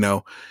 you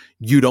know,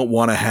 you don't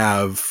want to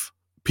have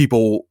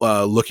people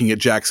looking at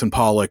Jackson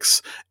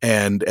Pollocks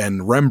and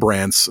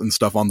Rembrandts and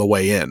stuff on the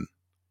way in.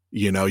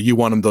 You know, you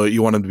want them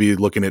to be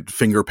looking at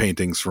finger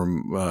paintings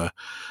from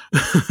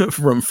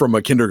from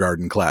a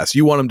kindergarten class.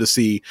 You want them to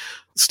see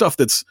stuff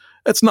that's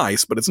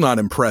nice, but it's not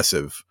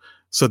impressive,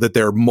 so that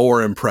they're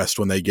more impressed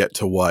when they get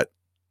to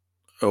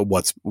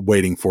what's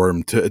waiting for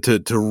them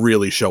to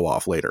really show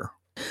off later.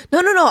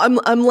 No.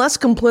 I'm less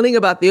complaining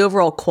about the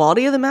overall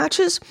quality of the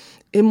matches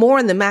and more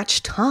in the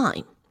match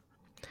time.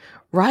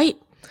 Right?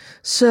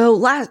 So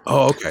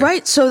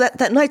right. So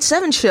that night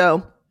 7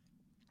 show.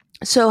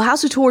 So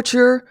House of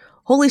Torture,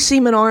 Holy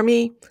Seaman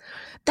Army,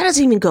 that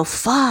doesn't even go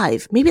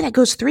 5. Maybe that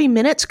goes 3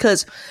 minutes,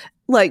 because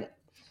like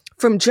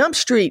from Jump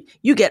Street,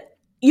 you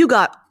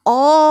got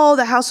all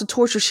the House of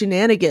Torture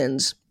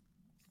shenanigans.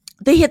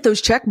 They hit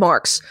those check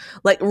marks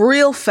like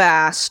real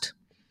fast.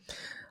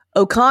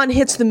 Okan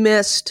hits the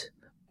mist.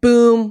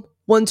 Boom.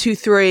 1, 2,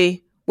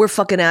 3. We're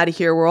fucking out of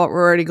here. We're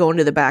already going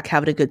to the back,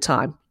 having a good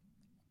time.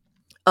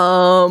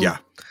 Yeah.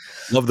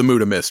 Love the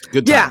Muda Mist.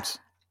 Good times.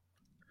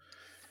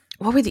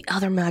 What were the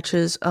other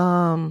matches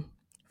from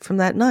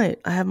that night?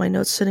 I have my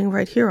notes sitting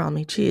right here on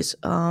me. Jeez.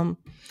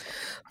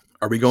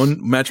 Are we going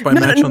match by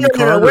match on the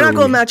card? No, we're not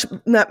going match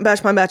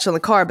by match on the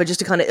card, but just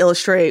to kind of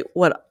illustrate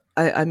what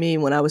I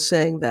mean when I was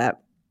saying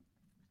that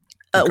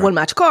one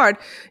match card,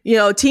 you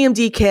know,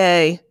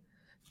 TMDK,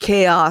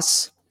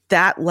 Chaos,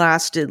 that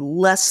lasted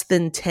less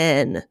than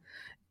 10.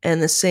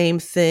 And the same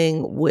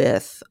thing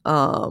with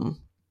War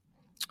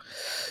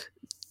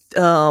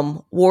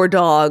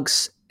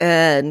Dogs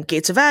and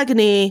Gates of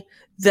Agony.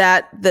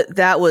 That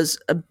was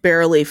a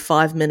barely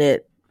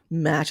 5-minute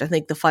match. I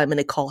think the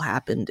 5-minute call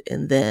happened,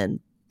 and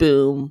then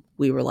boom,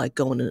 we were like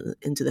going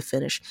into the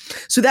finish.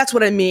 So that's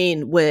what I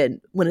mean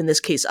when in this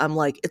case I'm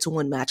like, it's a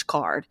 1-match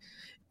card.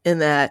 In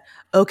that,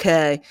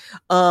 okay,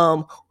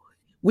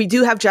 we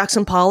do have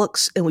Jackson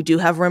Pollocks, and we do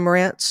have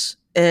Rembrandts,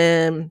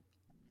 and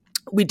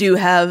we do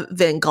have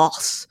Van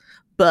Goghs,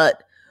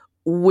 but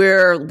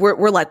we're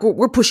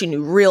pushing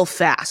you real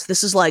fast.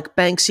 This is like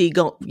Banksy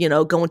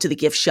going to the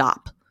gift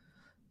shop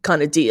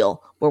kind of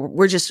deal, where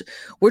we're just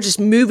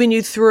moving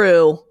you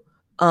through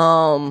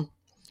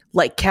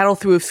like cattle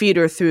through a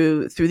feeder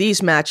through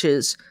these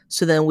matches,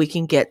 so then we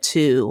can get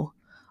to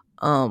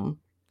the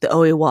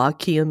Oiwa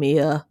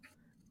Kiyomiya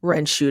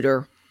Ren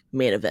Shooter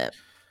main event.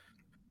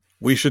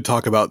 We should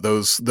talk about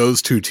those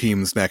 2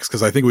 teams next,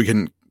 because I think we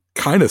can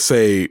kind of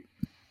say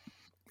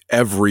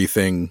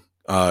everything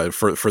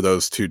for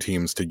those 2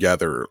 teams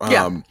together.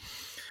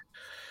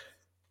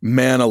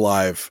 Man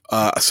alive.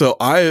 So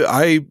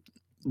I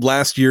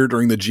last year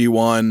during the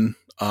G1,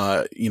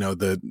 you know,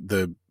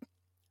 the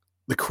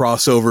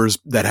crossovers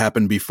that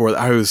happened before,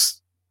 I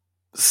was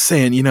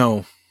saying, you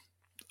know,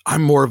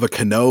 I'm more of a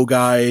Kano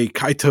guy.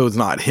 Kaito's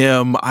not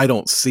him. I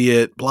don't see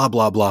it. Blah,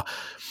 blah, blah.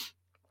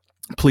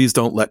 Please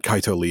don't let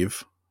Kaito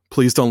leave.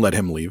 Please don't let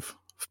him leave.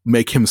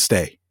 Make him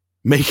stay.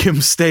 Make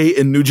him stay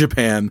in New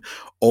Japan.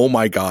 Oh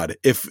my God.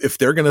 If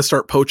they're going to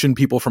start poaching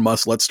people from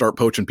us, let's start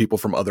poaching people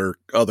from other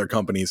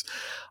companies.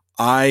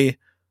 I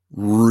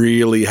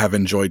really have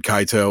enjoyed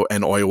Kaito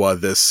and Oiwa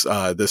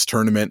this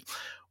tournament.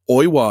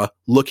 Oiwa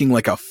looking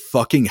like a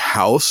fucking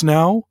house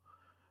now.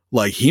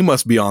 Like, he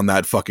must be on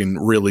that fucking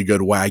really good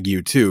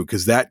Wagyu too,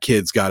 because that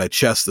kid's got a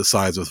chest the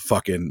size of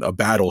fucking a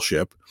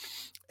battleship.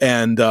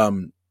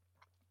 And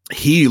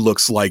he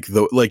looks like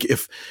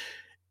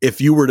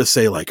if you were to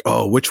say like,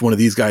 oh, which one of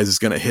these guys is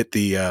going to hit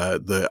the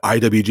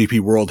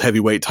IWGP World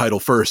Heavyweight title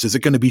first? Is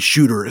it going to be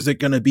Shooter? Is it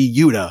going to be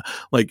Yuta?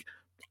 Like,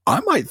 I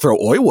might throw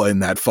Oiwa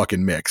in that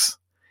fucking mix.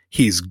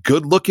 He's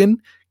good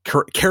looking,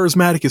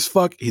 charismatic as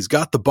fuck. He's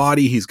got the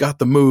body. He's got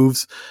the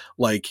moves.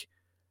 Like,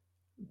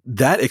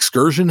 that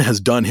excursion has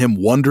done him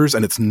wonders,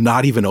 and it's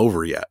not even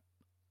over yet.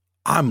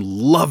 I'm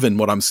loving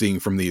what I'm seeing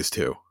from these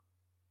 2.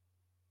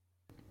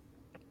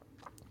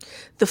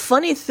 The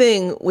funny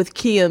thing with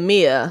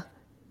Kiyomiya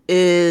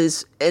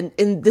is, and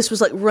this was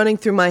like running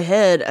through my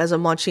head as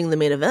I'm watching the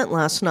main event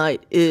last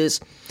night, is,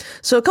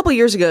 so a couple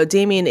years ago,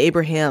 Damian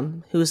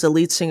Abraham, who was the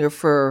lead singer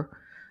for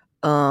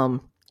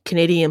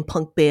Canadian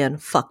punk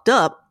band Fucked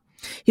Up,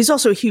 he's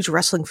also a huge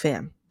wrestling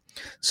fan.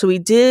 So he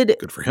did,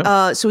 good for him.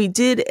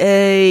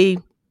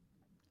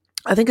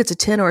 I think it's a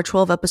 10 or a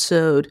 12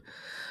 episode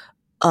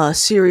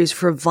series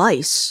for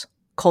Vice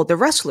called The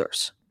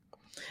Wrestlers.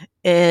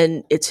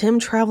 And it's him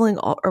traveling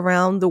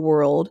around the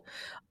world,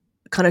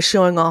 kind of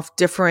showing off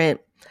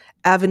different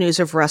avenues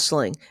of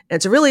wrestling. And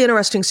it's a really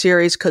interesting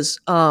series because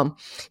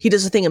he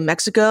does a thing in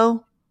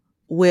Mexico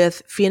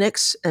with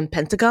Phoenix and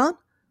Pentagon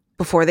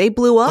before they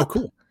blew up. Oh,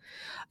 cool.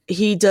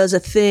 He does a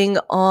thing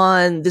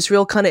on this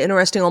real kind of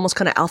interesting, almost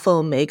kind of alpha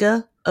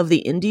omega of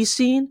the indie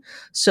scene.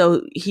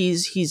 So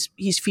he's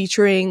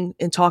featuring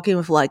and talking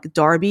with like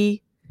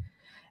Darby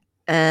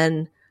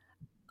and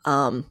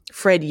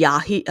Fred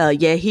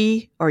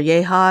Yehi or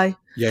Yehi.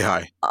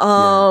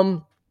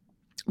 Yehi.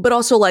 But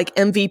also like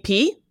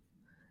MVP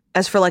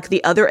as for like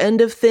the other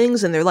end of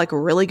things, and they're like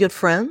really good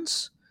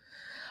friends.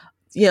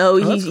 You know,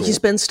 he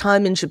spends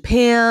time in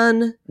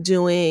Japan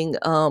doing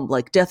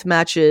like death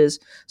matches.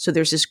 So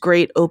there's this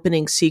great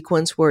opening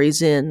sequence where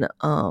he's in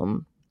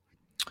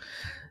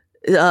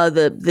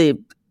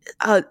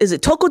is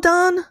it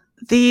Tokodan?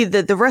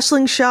 The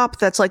wrestling shop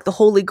that's like the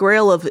holy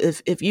grail of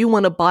if you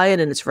want to buy it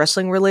and it's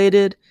wrestling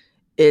related,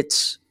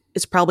 it's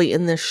probably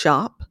in this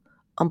shop.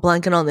 I'm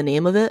blanking on the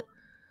name of it.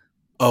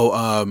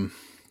 Oh,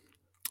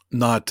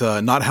 not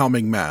Hao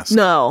Ming Mask.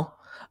 No.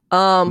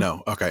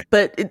 No. Okay.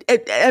 But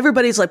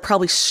everybody's like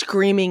probably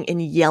screaming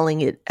and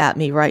yelling it at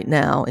me right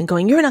now and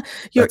going,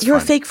 you're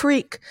a fake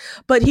freak.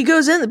 But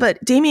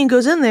Damien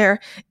goes in there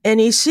and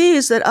he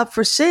sees that up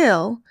for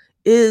sale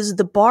is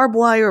the barbed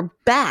wire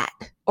bat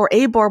or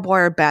a barbed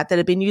wire bat that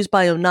had been used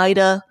by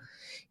Oneida.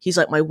 He's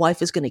like, my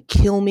wife is going to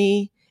kill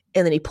me.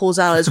 And then he pulls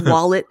out his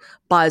wallet,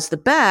 buys the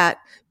bat,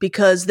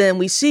 because then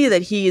we see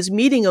that he is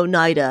meeting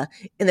Oneida.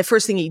 And the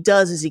first thing he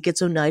does is he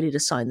gets Oneida to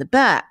sign the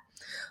bat.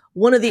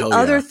 One of the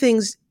other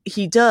things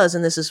he does,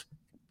 and this is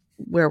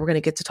where we're going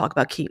to get to talk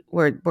about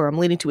where I'm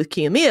leading to with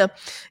Kiyomiya,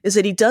 is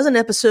that he does an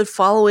episode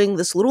following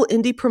this little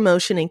indie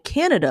promotion in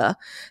Canada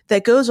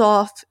that goes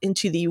off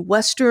into the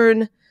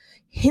western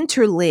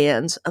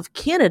hinterlands of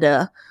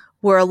Canada,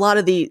 where a lot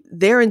of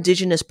their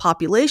indigenous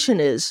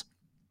population is,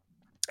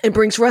 and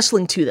brings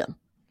wrestling to them.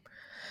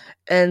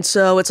 And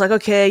so it's like,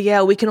 okay,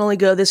 yeah, we can only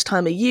go this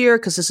time of year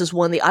because this is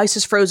when the ice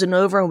is frozen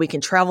over and we can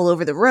travel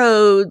over the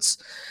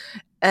roads.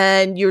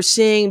 And you're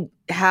seeing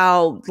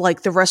how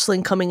like the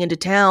wrestling coming into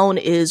town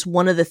is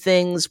one of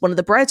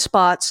the bright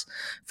spots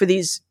for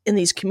in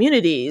these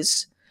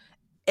communities.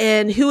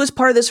 And who is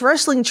part of this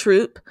wrestling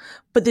troupe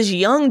but this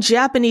young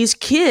Japanese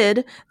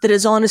kid that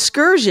is on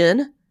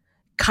excursion,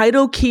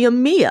 Kaito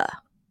Kiyomiya.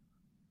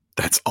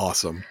 That's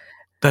awesome.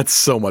 That's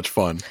so much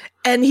fun.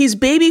 And he's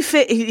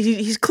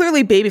he's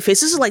clearly babyface.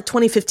 This is like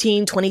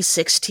 2015,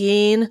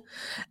 2016.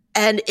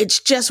 And it's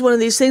just one of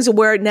these things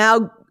where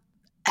now,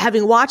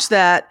 having watched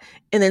that,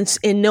 and then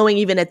in knowing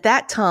even at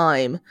that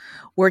time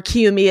where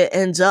Kiyomiya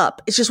ends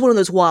up, it's just one of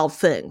those wild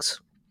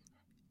things.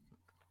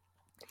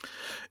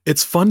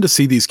 It's fun to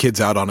see these kids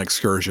out on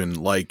excursion.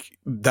 Like,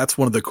 that's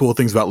one of the cool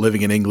things about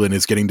living in England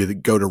is getting to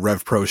go to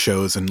Rev Pro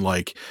shows and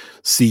like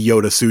see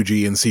Yota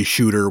Tsuji and see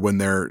Shooter when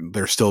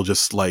they're still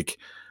just like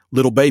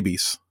little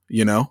babies,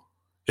 you know?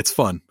 It's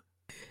fun.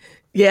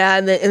 Yeah,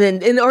 and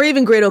then or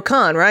even Great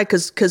Okan, right?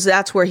 Because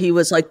that's where he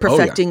was like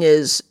perfecting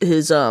his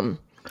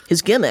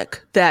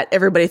gimmick that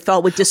everybody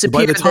thought would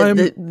disappear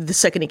the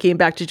second he came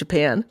back to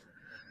Japan.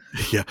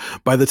 Yeah.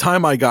 By the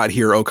time I got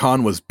here,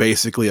 Okan was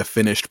basically a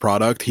finished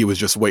product. He was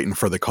just waiting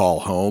for the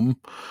call home.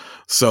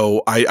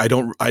 So I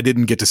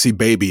didn't get to see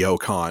baby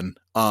Okan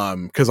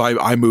because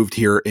I moved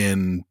here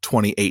in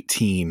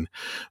 2018.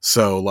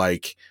 So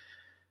like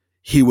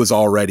he was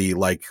already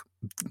like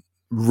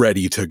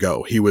ready to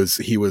go. He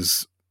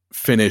was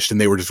finished and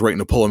they were just waiting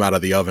to pull him out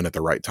of the oven at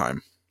the right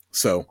time.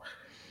 So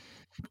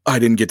I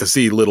didn't get to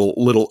see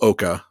little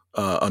Oka,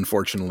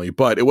 unfortunately,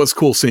 but it was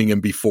cool seeing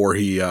him before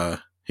he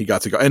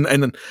got to go,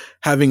 and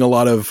having a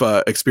lot of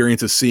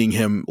experiences seeing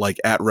him like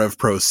at Rev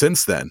Pro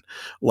since then.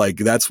 Like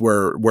that's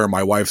where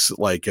my wife's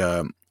like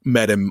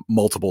met him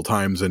multiple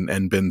times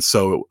and been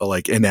so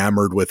like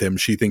enamored with him.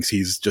 She thinks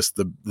he's just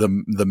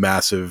the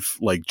massive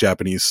like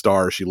Japanese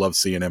star. She loves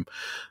seeing him.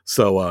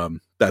 So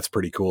that's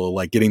pretty cool.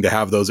 Like getting to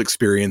have those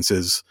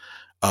experiences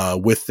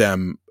with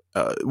them.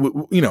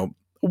 You know,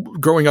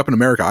 growing up in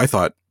America, I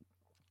thought,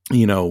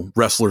 you know,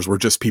 wrestlers were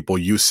just people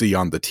you see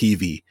on the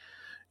TV,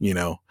 you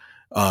know.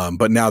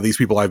 But now these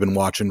people I've been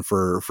watching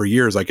for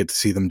years, I get to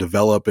see them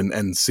develop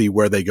and see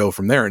where they go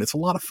from there. And it's a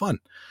lot of fun.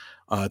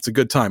 It's a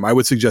good time. I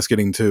would suggest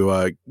getting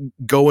to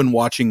go and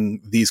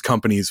watching these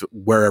companies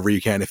wherever you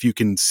can. If you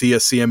can see a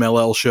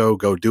CMLL show,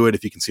 go do it.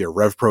 If you can see a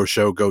Rev Pro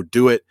show, go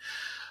do it.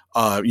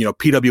 You know,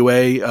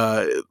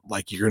 PWA,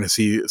 like you're going to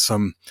see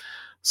some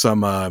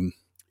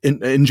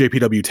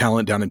NJPW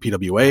talent down in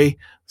PWA.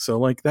 So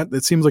like that,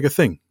 it seems like a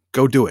thing.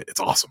 Go do it. It's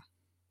awesome.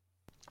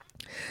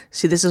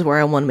 See, this is where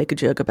I want to make a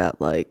joke about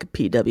like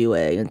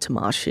PWA and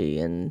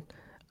Tamashi, and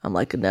I'm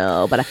like,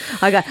 no, but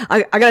I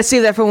got to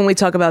save that for when we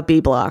talk about B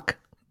Block.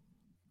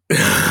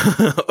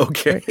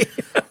 Okay.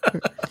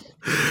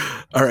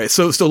 All right.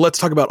 So let's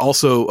talk about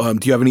also,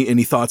 do you have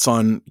any thoughts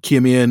on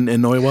Kiyomiya and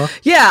Noiwa?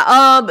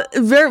 Yeah.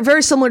 Very,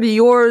 very similar to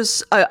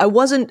yours. I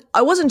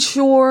wasn't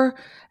sure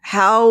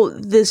how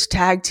this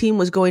tag team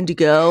was going to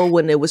go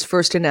when it was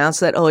first announced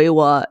that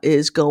Oiwa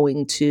is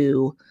going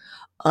to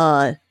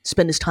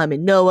spend his time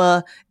in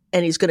Noah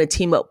and he's going to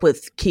team up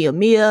with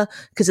Kiyomiya,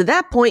 because at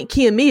that point,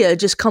 Kiyomiya had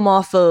just come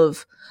off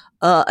of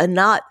a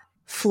not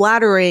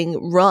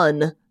flattering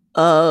run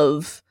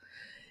of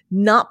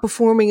not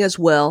performing as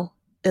well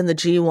in the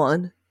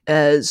G1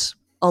 as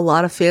a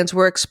lot of fans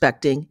were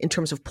expecting in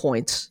terms of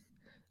points.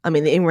 I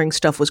mean, the in-ring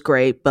stuff was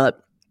great,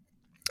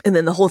 and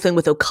then the whole thing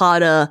with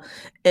Okada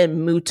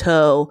and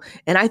Muto.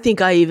 And I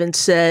think I even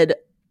said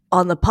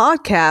on the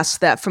podcast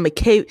that from a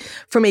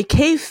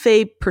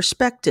kayfabe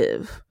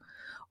perspective,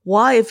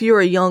 why, if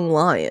you're a young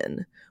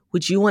lion,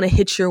 would you want to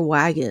hitch your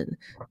wagon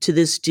to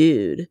this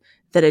dude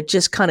that had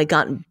just kind of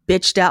gotten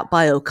bitched out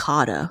by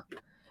Okada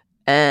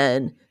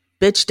and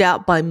bitched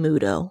out by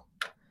Muto,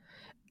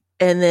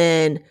 and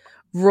then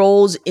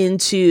rolls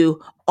into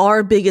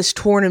our biggest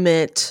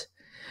tournament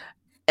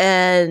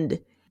and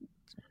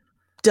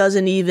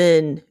doesn't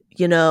even,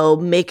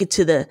 make it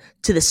to the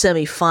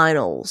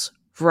semifinals,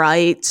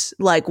 right?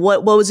 Like,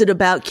 what was it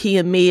about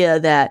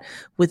Kiyomiya that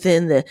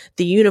within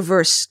the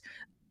universe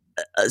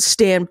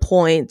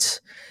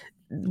standpoint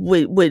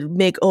would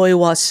make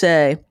Oiwa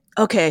say,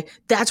 okay,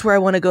 that's where I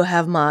want to go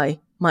have my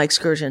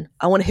excursion.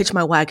 I want to hitch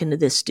my wagon to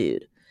this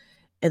dude.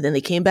 And then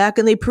they came back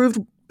and they proved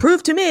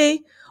to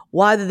me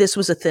why this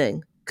was a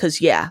thing. Because,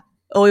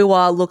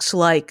 Oiwa looks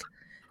like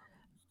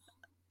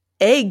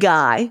a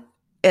guy,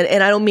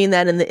 and I don't mean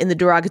that in the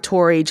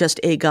derogatory, just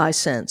a guy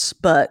sense,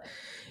 but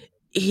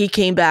he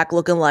came back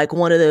looking like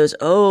one of those,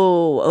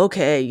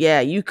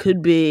 you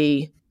could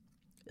be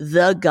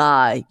the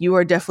guy. You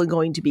are definitely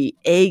going to be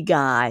a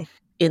guy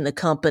in the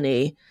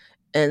company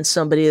and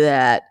somebody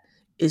that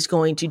is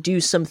going to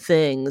do some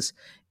things,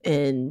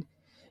 and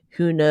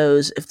who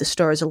knows if the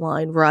stars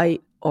align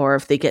right, or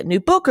if they get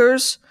new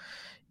bookers,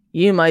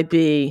 you might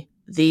be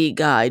the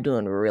guy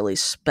doing really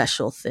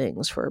special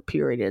things for a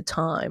period of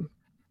time.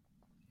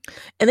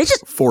 And they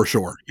just, for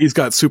sure, he's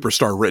got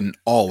superstar written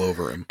all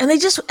over him. And they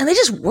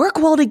just work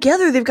well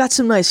together. They've got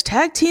some nice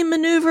tag team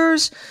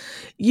maneuvers.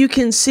 You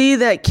can see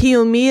that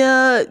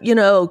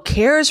Kiyomiya,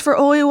 cares for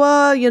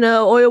Oiwa.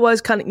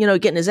 Oiwa's kind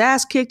of, getting his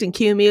ass kicked, and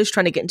Kiyomiya's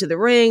trying to get into the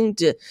ring.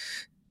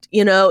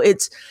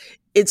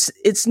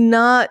 It's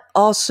not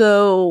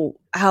also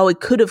how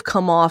it could have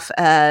come off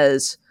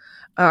as,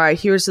 all right,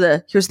 here's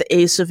the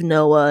ace of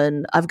Noah,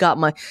 and I've got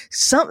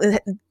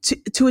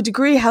to a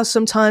degree how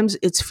sometimes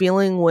it's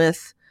feeling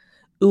with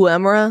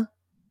Uemura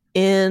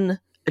in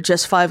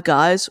Just Five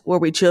Guys, where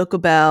we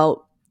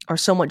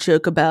somewhat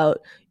joke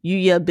about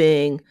Yuya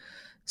being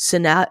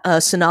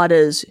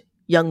Sonata's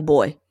young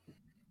boy,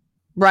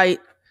 right?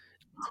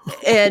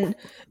 And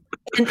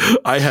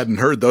I hadn't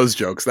heard those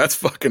jokes.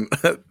 That's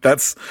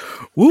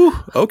woo.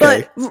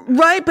 Okay.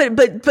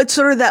 But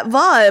sort of that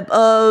vibe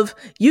of,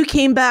 you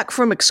came back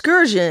from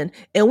excursion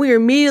and we are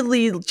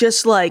immediately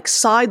just like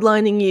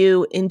sidelining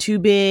you into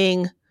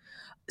being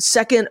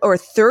second or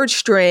third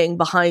string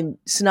behind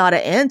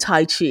Sonata and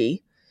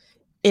Taichi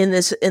in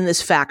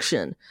this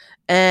faction.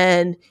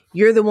 And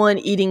you're the one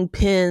eating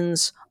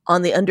pins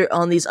on these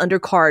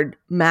undercard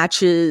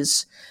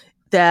matches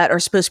that are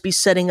supposed to be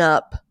setting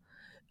up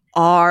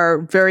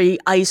our very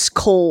ice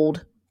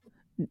cold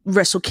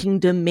Wrestle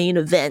Kingdom main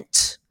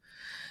event.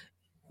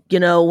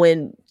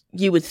 When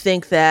you would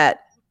think that,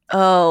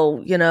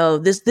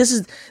 this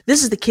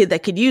is the kid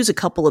that could use a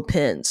couple of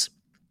pins.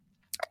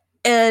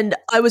 And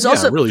I was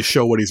also really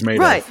show what he's made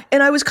right. of.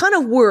 And I was kind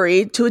of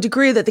worried to a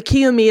degree that the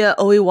Kiyomiya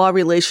Oiwa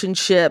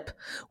relationship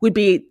would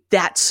be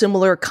that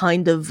similar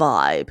kind of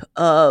vibe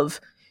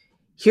of,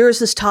 here's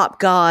this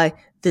top guy,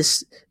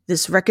 this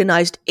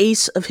recognized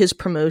ace of his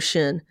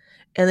promotion,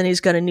 and then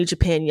he's got a New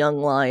Japan young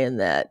lion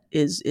that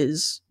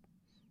is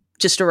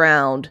just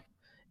around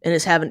and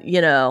is having,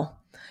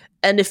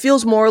 and it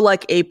feels more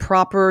like a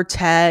proper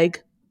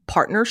tag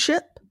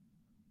partnership.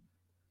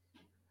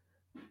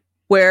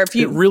 Where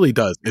it really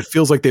does. It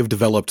feels like they've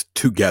developed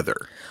together.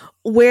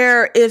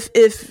 Where if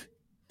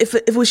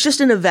it was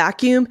just in a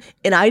vacuum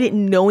and I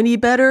didn't know any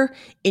better,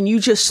 and you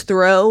just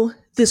throw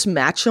this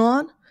match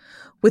on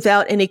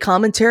without any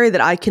commentary that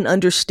I can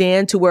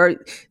understand, to where it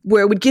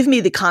would give me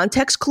the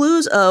context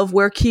clues of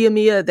where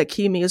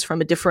Kiyomiya is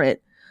from a different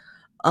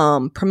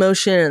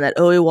promotion, and that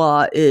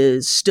Oiwa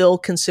is still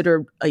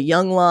considered a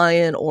young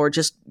lion, or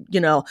just,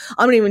 I'm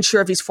not even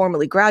sure if he's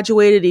formally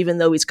graduated, even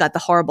though he's got the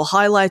horrible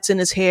highlights in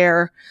his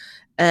hair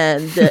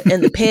and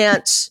the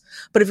pants.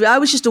 But if I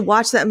was just to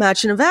watch that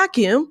match in a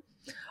vacuum,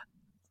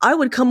 I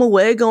would come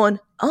away going,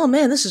 oh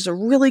man, this is a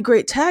really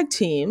great tag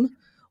team.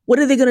 What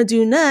are they going to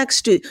do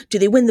next? Do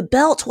they win the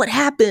belt? What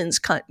happens?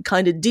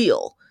 Kind of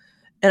deal.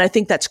 And I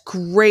think that's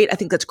great. I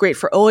think that's great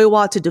for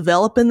Oiwa to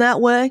develop in that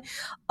way.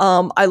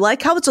 I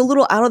like how it's a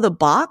little out of the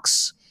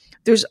box.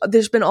 There's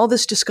been all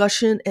this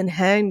discussion and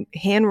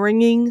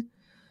hand-wringing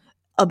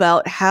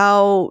about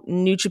how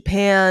New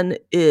Japan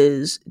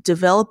is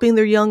developing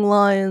their young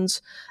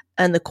lions,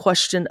 and the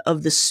question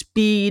of the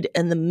speed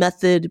and the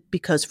method,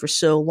 because for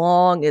so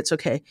long it's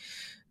okay,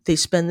 they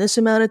spend this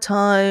amount of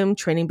time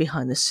training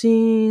behind the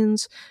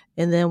scenes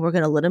and then we're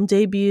going to let them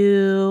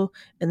debut,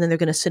 and then they're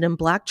going to sit in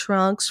black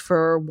trunks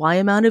for Y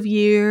amount of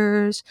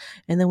years,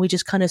 and then we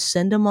just kind of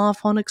send them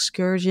off on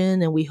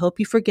excursion, and we hope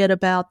you forget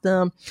about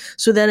them.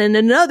 So then in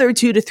another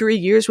 2 to 3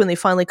 years, when they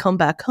finally come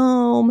back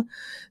home,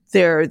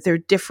 they're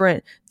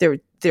different,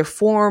 they're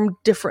formed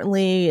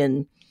differently,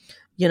 and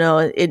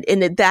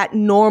in that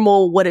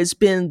normal, what has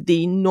been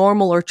the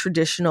normal or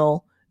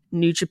traditional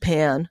New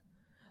Japan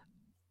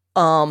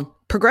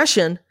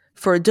progression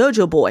for a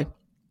dojo boy.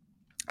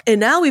 And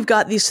now we've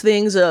got these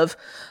things of,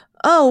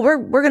 oh,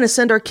 we're going to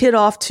send our kid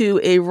off to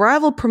a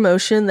rival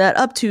promotion that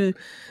up to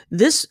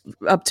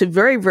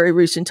very, very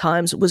recent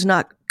times was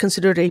not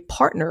considered a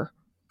partner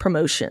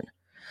promotion,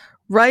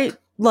 right?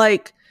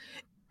 Like,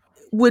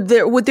 would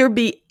there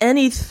be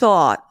any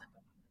thought,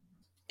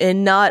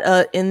 and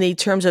not in the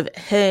terms of,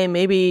 hey,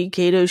 maybe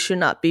Kato should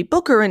not be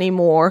Booker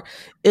anymore,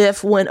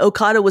 if when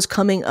Okada was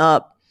coming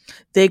up,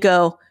 they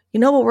go, you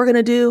know what we're going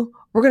to do?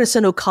 We're going to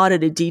send Okada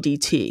to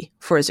DDT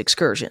for his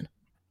excursion.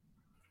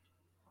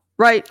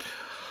 Right?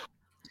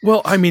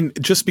 Well, I mean,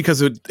 just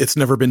because it's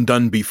never been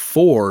done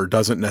before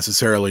doesn't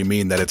necessarily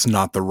mean that it's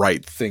not the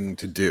right thing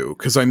to do.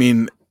 Because, I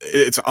mean,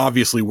 it's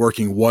obviously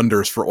working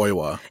wonders for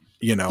Oiwa,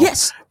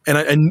 Yes.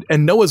 And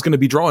Noah's going to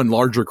be drawing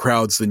larger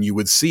crowds than you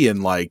would see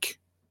in, like,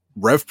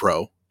 Rev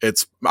Pro.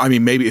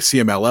 Maybe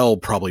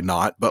CMLL, probably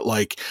not, but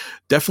like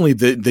definitely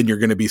then you're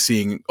going to be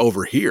seeing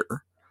over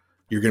here.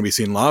 You're going to be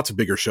seeing lots of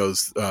bigger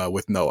shows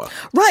with Noah.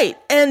 Right.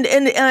 And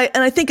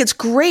I think it's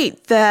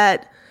great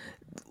that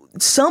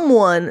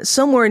someone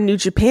somewhere in New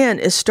Japan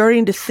is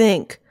starting to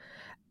think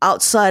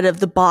outside of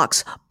the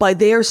box by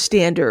their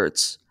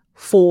standards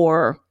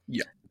for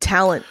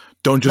talent.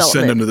 Don't just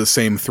send them to the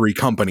same 3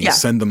 companies. Yeah.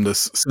 Send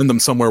them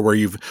somewhere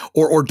where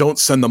or don't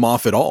send them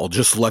off at all.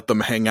 Just let them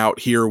hang out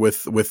here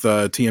with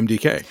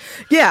TMDK.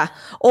 Yeah.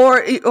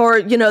 Or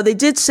they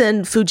did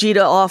send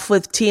Fujita off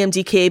with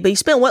TMDK, but he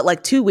spent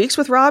like 2 weeks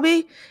with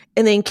Robbie,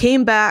 and then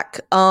came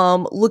back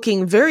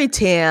looking very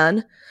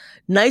tan,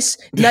 nice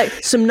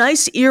some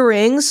nice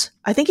earrings.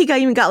 I think he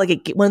even got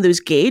like one of those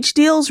gauge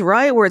deals,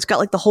 right, where it's got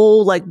like the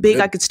whole like big.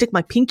 I could stick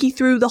my pinky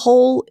through the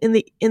hole in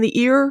the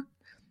ear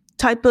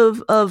type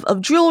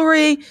of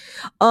jewelry.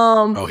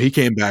 He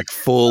came back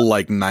full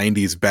like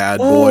 90s bad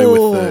boy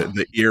with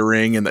the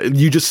earring, and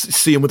you just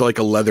see him with like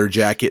a leather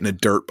jacket and a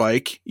dirt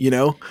bike,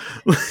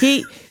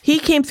 he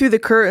came through the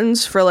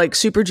curtains for like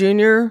Super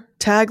Junior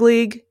Tag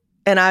League,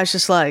 and I was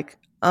just like,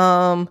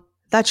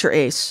 that's your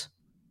ace.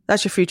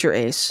 That's your future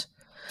ace.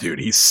 Dude,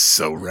 he's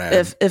so rad.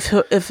 If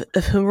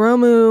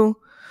Hiromu,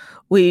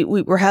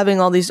 we're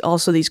having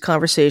these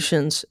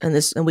conversations,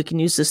 and we can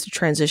use this to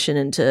transition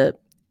into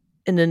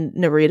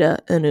Narita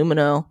and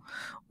Umino.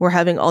 We're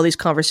having all these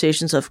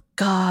conversations of,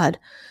 God,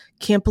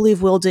 can't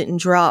believe Will didn't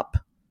drop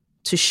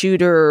to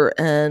Shooter,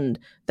 and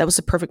that was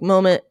the perfect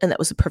moment, and that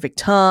was the perfect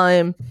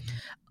time.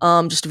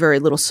 Just a very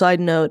little side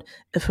note,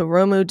 if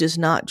Hiromu does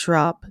not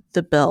drop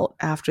the belt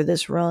after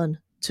this run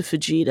to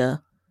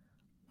Fujita,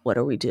 what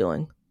are we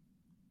doing?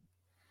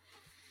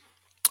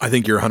 I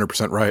think you're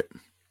 100% right.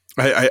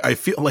 I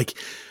feel like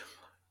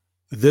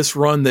this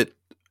run that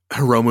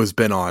Hiromu's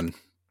been on,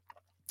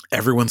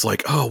 everyone's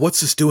like, oh,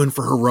 what's this doing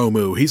for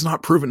Hiromu? He's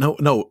not proven.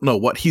 No.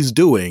 What he's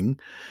doing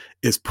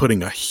is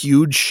putting a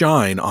huge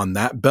shine on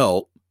that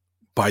belt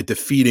by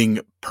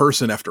defeating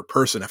person after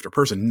person after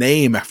person,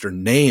 name after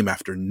name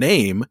after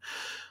name,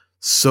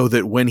 so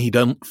that when he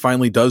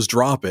finally does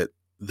drop it,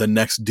 the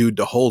next dude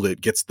to hold it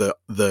gets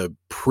the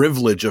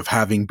privilege of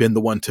having been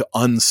the one to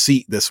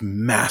unseat this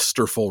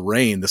masterful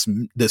reign,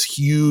 this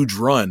huge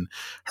run.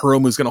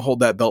 Hiromu's going to hold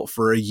that belt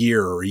for a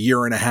year or a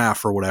year and a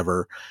half or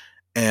whatever,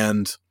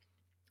 and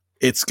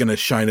it's going to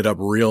shine it up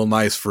real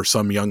nice for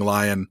some young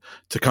lion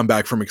to come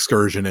back from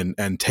excursion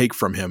and take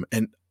from him.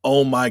 And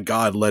oh my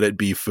God, let it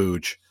be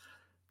Fuji.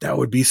 That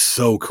would be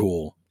so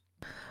cool.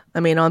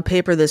 I mean, on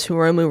paper, this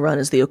Hiromu run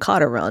is the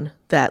Okada run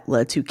that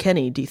led to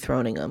Kenny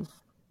dethroning him.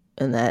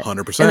 And that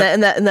 100%.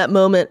 In that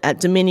moment at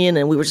Dominion,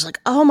 and we were just like,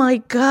 oh my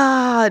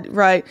God,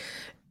 right?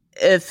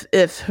 If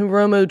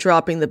Hiromu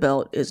dropping the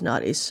belt is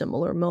not a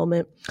similar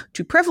moment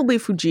to preferably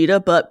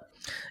Fujita, but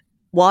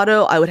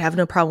Wado, I would have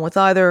no problem with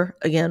either.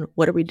 Again,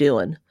 what are we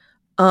doing?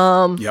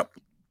 Yep.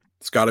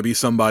 It's got to be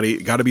somebody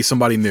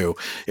new.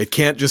 It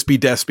can't just be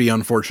Despy,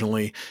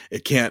 unfortunately.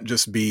 It can't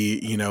just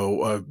be,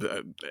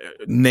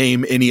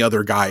 name any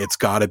other guy. It's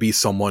got to be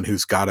someone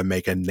who's got to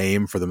make a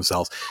name for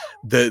themselves.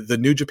 The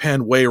New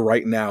Japan way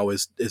right now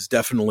is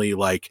definitely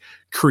like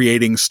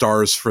creating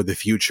stars for the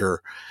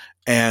future.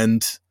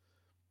 And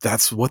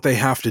that's what they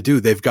have to do.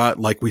 They've got,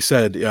 like we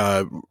said,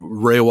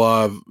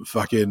 Reiwa,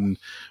 fucking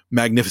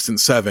Magnificent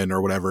Seven or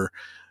whatever.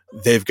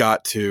 They've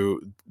got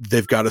to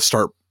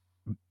start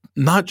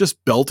not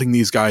just belting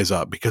these guys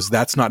up, because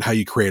that's not how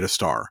you create a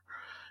star.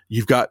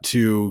 You've got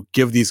to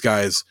give these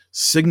guys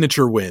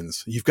signature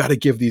wins. You've got to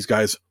give these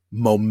guys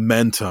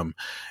momentum.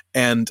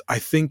 And I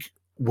think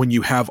when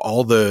you have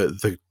all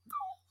the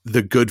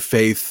good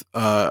faith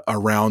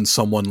around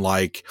someone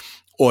like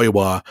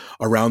Oiwa,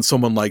 around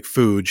someone like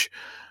Fuji,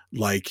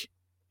 like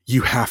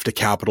you have to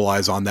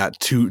capitalize on that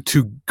to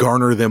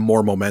garner them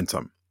more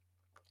momentum.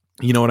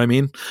 You know what I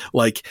mean?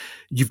 Like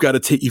you've got to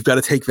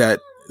take that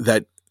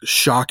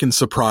shock and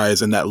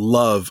surprise and that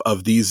love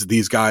of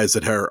these guys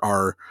that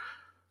are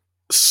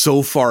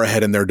so far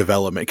ahead in their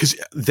development, because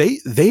they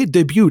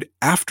debuted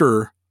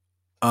after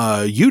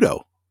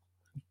Yudo,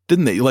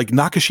 didn't they? Like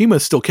Nakashima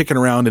is still kicking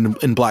around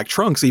in black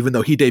trunks, even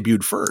though he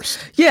debuted first.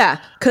 Yeah,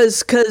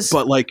 because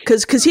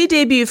he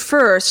debuted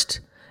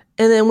first,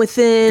 and then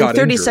within 30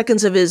 injured.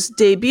 seconds of his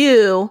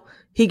debut,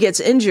 he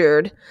gets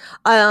injured.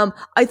 I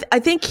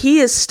think he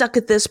is stuck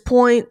at this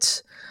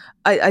point.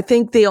 I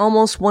think they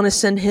almost want to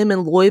send him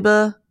and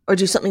Loiba or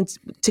do something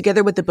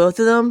together with the both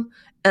of them.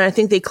 And I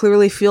think they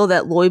clearly feel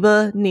that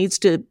Loiba needs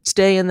to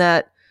stay in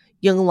that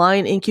young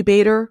lion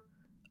incubator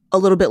a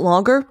little bit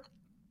longer.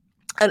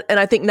 And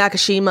I think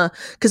Nakashima,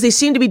 because they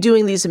seem to be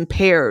doing these in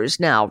pairs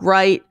now,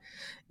 right?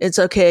 It's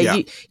okay.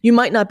 Yeah. You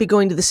might not be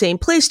going to the same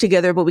place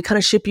together, but we kind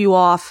of ship you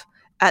off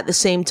at the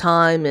same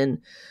time and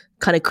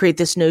kind of create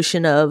this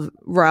notion of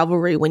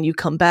rivalry when you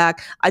come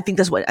back. I think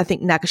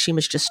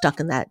Nakashima's just stuck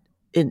in that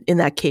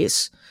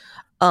case.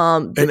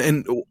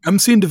 And I'm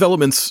seeing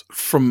developments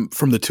from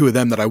the two of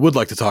them that I would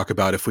like to talk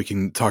about if we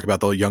can talk about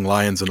the Young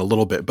Lions in a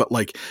little bit. But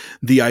like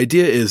the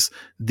idea is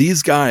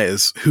these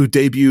guys who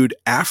debuted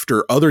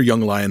after other Young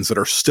Lions that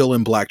are still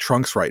in black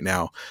trunks right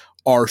now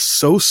are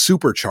so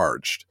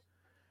supercharged,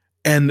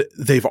 and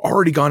they've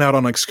already gone out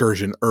on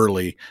excursion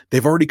early.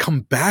 They've already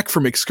come back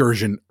from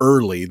excursion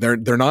early. They're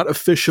not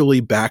officially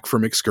back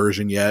from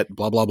excursion yet,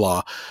 blah, blah,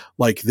 blah.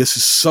 Like this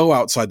is so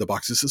outside the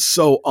box. This is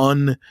so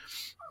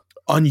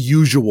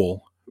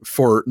unusual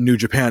for New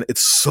Japan.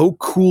 It's so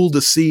cool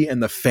to see,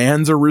 and the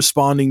fans are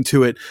responding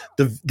to it.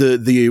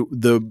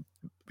 The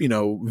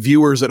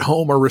viewers at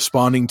home are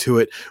responding to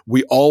it.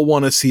 We all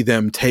want to see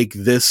them take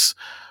this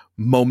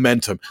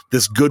momentum,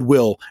 this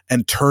goodwill,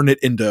 and turn it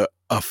into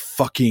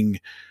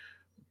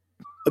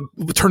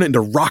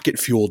rocket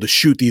fuel to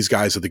shoot these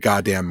guys at the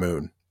goddamn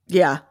moon.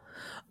 Yeah.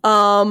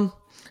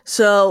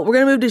 So we're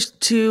gonna move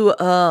to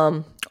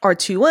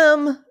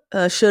R2M.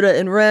 Shota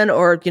and Ren,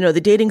 or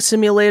the dating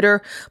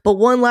simulator. But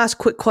one last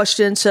quick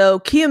question. So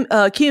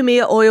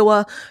Kiyomiya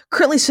Oiwa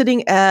currently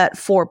sitting at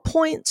 4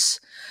 points.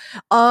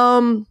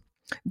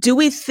 Do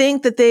we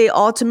think that they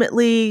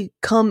ultimately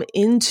come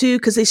into,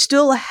 because they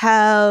still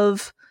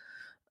have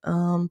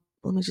let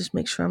me just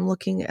make sure I'm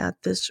looking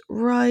at this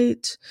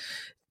right.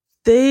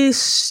 They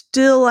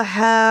still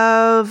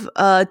have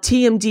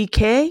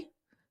TMDK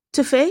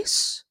to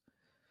face,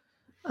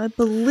 I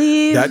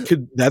believe.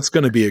 That's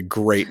going to be a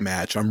great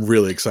match. I'm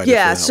really excited.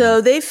 Yeah, for that so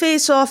one. they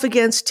face off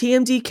against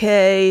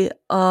TMDK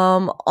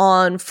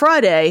on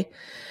Friday.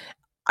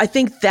 I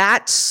think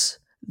that's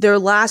their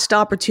last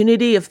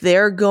opportunity if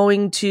they're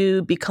going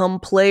to become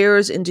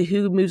players into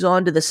who moves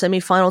on to the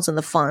semifinals and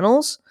the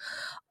finals.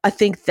 I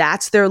think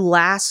that's their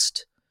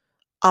last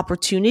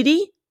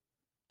opportunity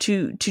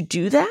to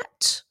do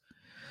that.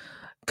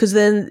 Because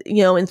then,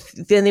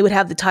 then they would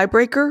have the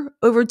tiebreaker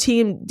over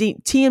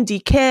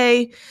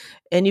TMDK.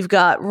 And you've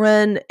got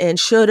Ren and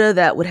Shota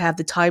that would have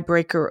the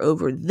tiebreaker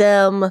over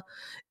them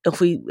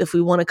if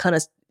we want to kind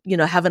of,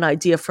 have an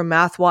idea from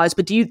math wise.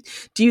 But do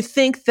you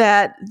think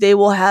that they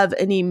will have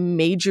any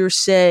major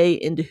say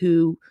into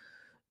who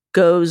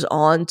goes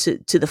on to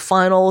the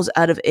finals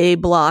out of A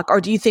block? Or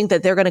do you think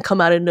that they're going to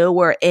come out of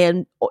nowhere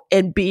and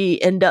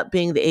end up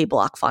being the A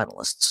block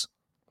finalists?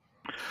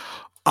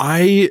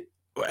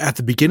 At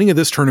the beginning of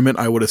this tournament,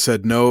 I would have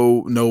said,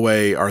 no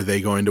way are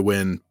they going to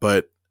win.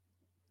 But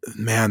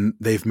man,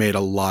 they've made a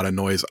lot of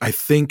noise. I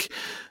think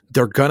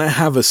they're going to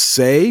have a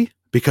say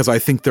because I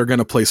think they're going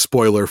to play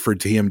spoiler for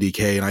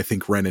TMDK. And I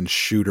think Ren and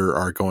Shooter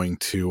are going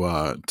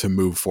to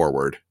move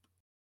forward.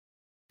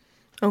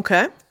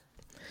 Okay.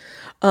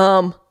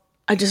 I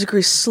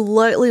disagree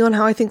slightly on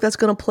how I think that's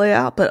going to play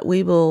out, but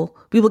we will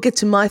get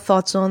to my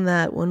thoughts on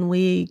that when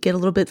we get a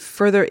little bit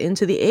further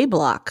into the A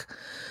block.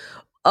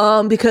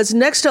 Because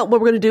next up,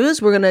 what we're going to do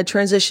is we're going to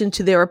transition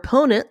to their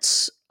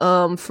opponents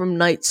from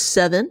night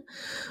 7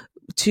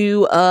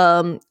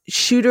 to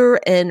Shooter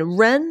and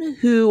Ren,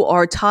 who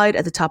are tied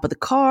at the top of the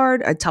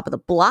card, at top of the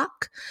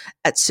block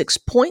at 6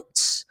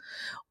 points,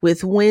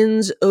 with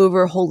wins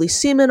over Holy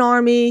Seaman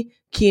Army,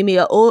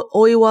 Kiyomiya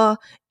Oiwa,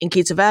 and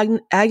Gates of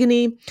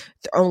Agony.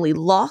 Their only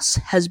loss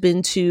has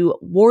been to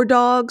War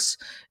Dogs,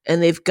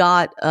 and they've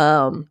got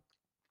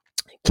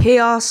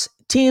Chaos,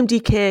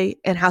 TMDK,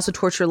 and House of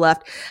Torture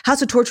left.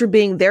 House of Torture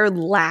being their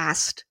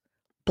last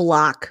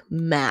block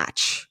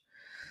match.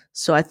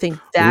 So I think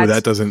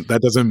that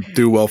doesn't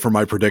do well for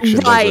my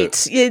prediction,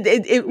 right?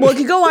 It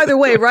can go either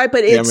way, right?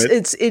 But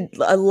it's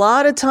a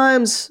lot of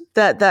times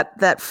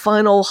that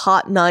final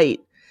hot night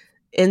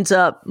ends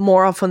up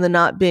more often than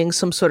not being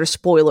some sort of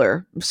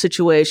spoiler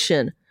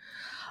situation.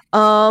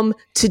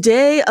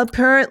 Today,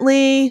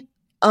 apparently,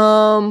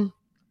 on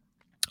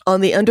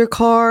the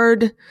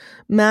undercard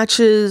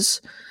matches,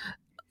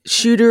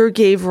 Shooter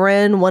gave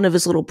Ren one of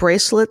his little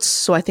bracelets,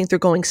 so I think they're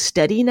going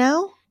steady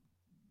now.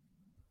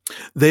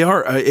 They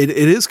are. It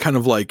is kind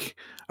of like,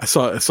 I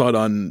saw it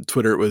on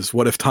Twitter. It was,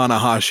 what if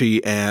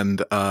Tanahashi and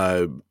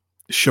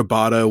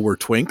Shibata were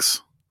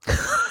twinks?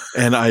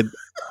 And I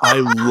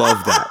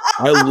love that.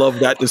 I love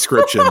that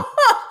description.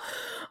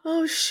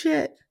 Oh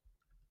shit.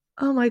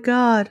 Oh my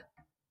God.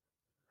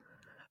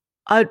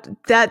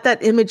 That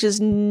image is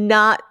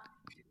not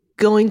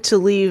going to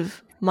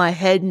leave my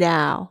head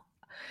now.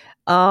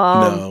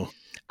 No.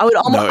 I would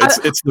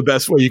almost, it's the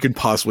best way you can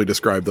possibly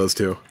describe those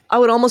two. I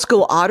would almost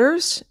go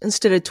otters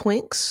instead of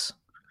twinks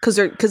because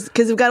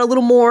they've got a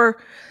little more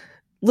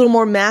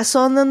mass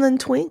on them than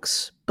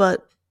twinks,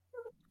 but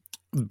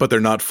they're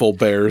not full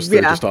bears.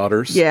 They're just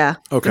otters. Yeah.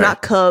 Okay. They're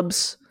not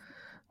cubs,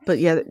 but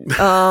yeah.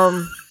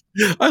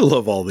 I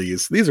love all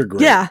these. These are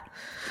great. Yeah.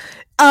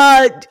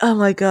 Oh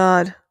my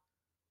God.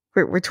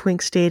 We're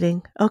twinks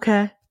dating.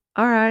 Okay.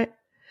 All right.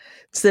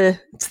 It's the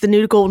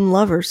new Golden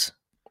Lovers.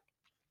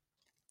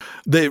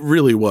 It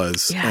really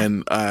was. Yeah.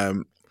 And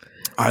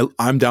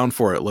I'm down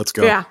for it. Let's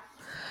go. Yeah.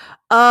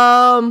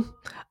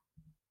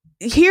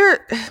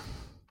 Here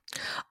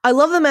I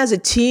love them as a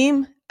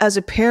team, as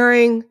a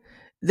pairing.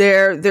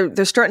 They're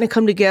starting to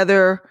come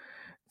together.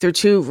 They're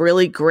two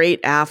really great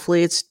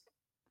athletes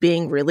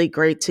being really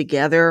great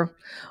together.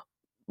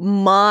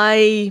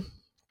 I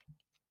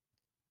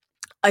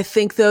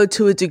think though,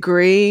 to a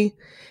degree,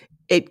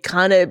 it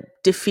kind of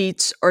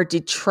defeats or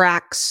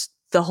detracts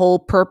the whole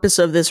purpose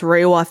of this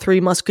Reiwa Three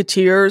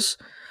Musketeers.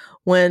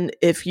 When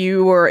if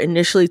you were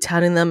initially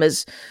touting them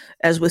as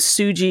with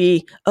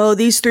Tsuji, oh,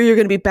 these three are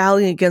going to be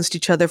battling against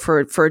each other for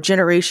a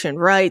generation,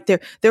 right?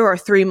 There are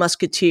three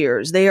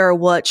musketeers. They are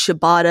what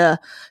Shibata,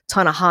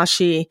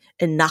 Tanahashi,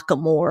 and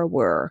Nakamura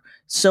were,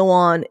 so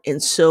on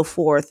and so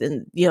forth.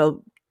 And,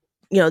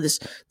 this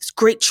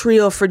great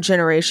trio for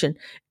generation.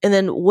 And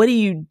then what do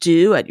you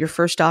do at your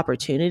first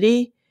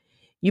opportunity?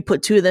 You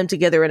put two of them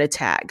together in a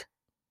tag.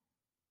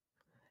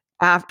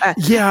 It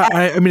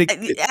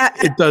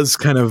does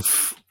kind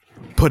of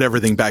put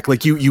everything back.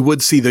 Like you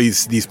would see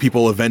these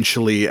people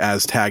eventually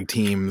as tag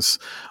teams.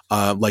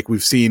 Like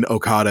we've seen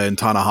Okada and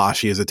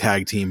Tanahashi as a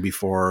tag team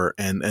before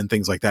and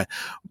things like that.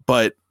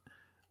 But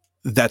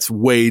that's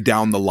way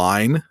down the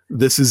line.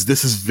 This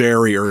is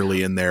very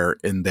early in their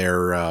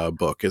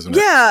book, isn't it?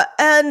 Yeah,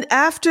 and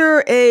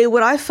after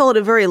what I felt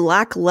a very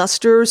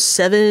lackluster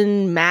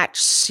 7-match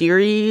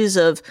series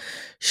of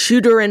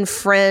Shooter and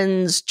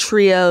Friends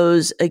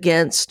trios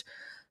against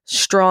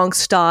Strong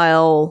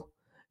Style,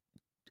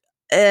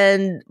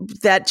 and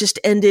that just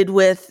ended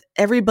with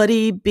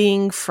everybody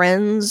being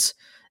friends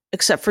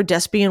except for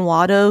Despy and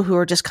Wado, who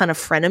are just kind of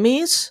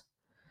frenemies.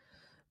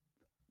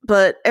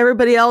 But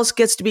everybody else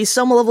gets to be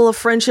some level of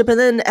friendship. And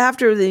then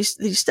after these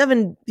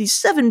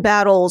seven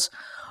battles,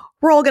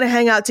 we're all going to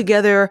hang out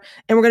together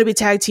and we're going to be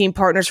tag team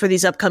partners for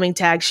these upcoming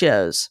tag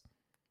shows.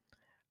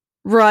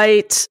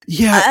 Right.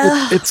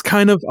 Yeah, it's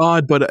kind of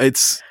odd, but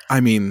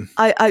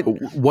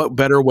what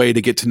better way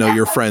to get to know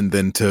your friend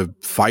than to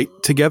fight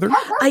together?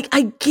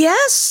 I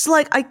guess,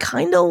 I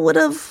kind of would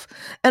have,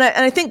 and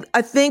I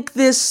think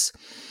this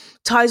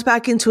ties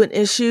back into an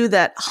issue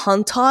that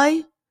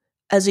Hantai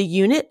as a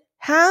unit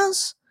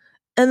has,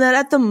 and that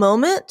at the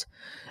moment,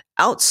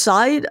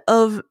 outside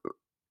of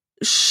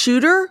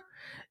Shooter,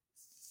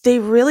 they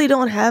really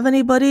don't have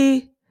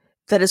anybody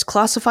that is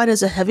classified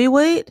as a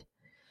heavyweight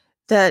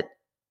that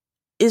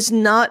is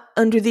not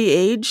under the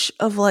age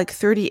of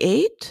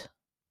 38,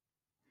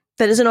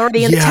 that isn't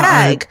already in the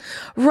tag,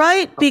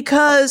 right?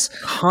 Because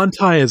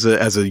Hantai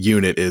as a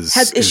unit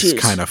has issues.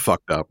 Kind of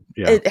fucked up.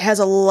 Yeah. It has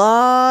a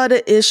lot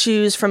of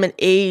issues from an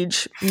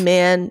age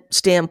man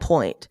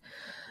standpoint,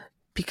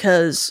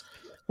 because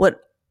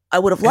what I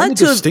would have liked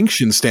to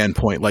distinction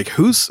standpoint,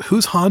 who's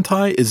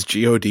Hantai? Is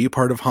GOD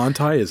part of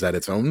Hantai? Is that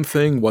its own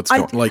thing?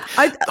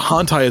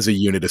 Hantai as a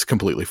unit is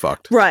completely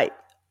fucked. Right.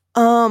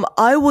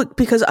 I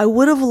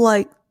would have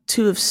liked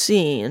to have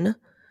seen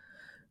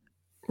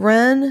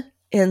Ren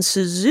and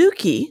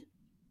Suzuki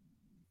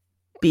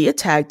be a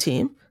tag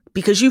team,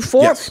 because you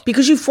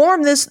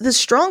form this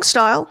Strong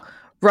Style,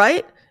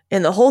 right?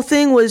 And the whole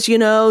thing was,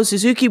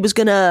 Suzuki was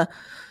gonna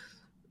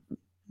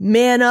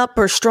man up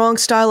or Strong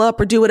Style up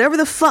or do whatever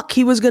the fuck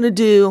he was gonna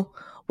do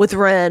with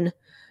Ren,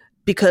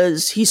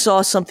 because he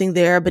saw something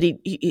there, but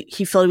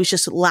he felt he was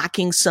just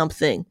lacking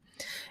something.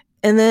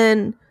 And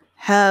then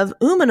have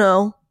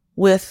Umino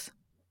with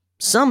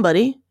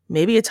somebody,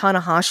 maybe a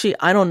Tanahashi,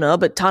 I don't know,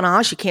 but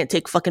Tanahashi can't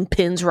take fucking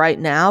pins right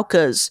now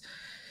because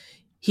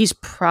he's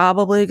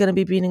probably going to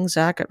be beating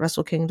Zack at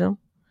Wrestle Kingdom.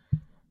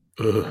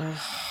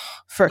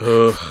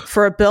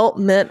 For a belt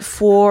meant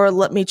for,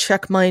 let me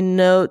check my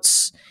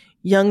notes,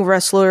 young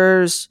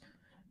wrestlers,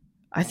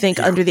 I think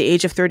under the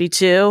age of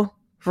 32,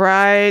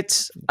 right?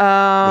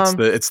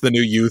 It's the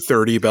new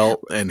U30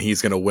 belt, and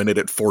he's going to win it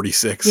at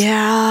 46.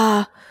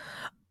 Yeah.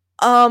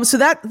 So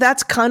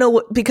that's kind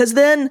of because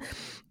then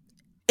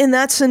in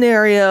that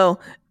scenario,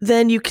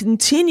 then you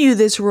continue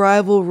this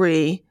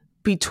rivalry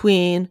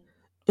between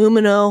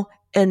Umino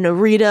and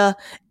Narita,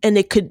 and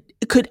it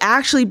could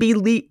actually be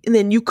and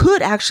then you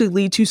could actually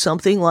lead to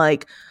something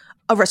like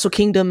a Wrestle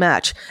Kingdom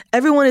match.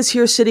 Everyone is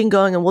here sitting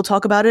going, and we'll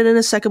talk about it in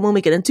a second when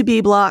we get into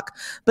B block,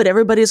 but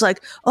everybody's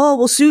like, oh,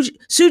 well,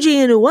 Suji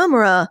and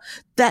Uemura,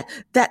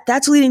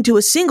 that's leading to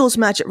a singles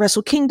match at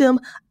Wrestle Kingdom.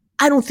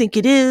 I don't think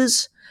it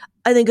is.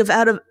 I think if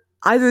out of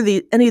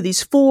any of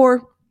these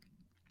four,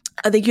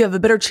 I think you have a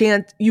better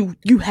chance.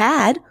 You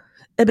had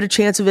a better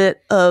chance of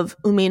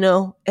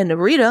Umino and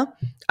Narita.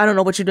 I don't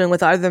know what you're doing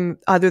with either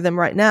of them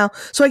right now.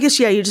 So I guess,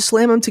 yeah, you just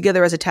slam them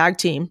together as a tag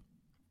team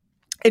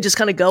and just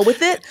kind of go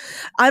with it.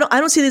 I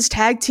don't see this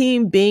tag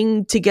team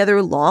being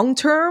together long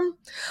term.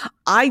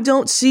 I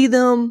don't see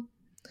them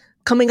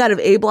coming out of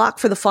A block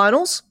for the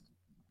finals.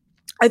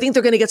 I think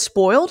they're going to get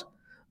spoiled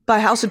by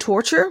House of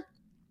Torture.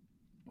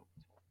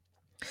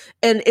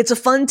 And it's a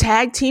fun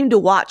tag team to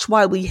watch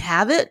while we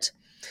have it.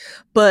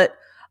 But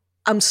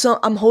I'm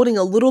holding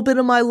a little bit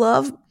of my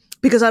love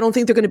because I don't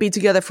think they're going to be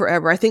together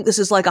forever. I think this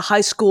is like a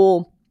high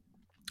school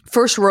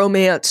first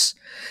romance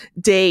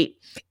date,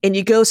 and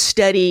you go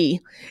steady,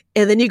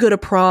 and then you go to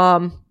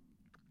prom,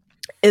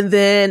 and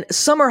then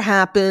summer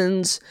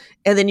happens,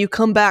 and then you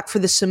come back for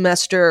the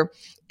semester,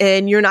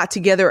 and you're not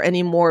together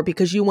anymore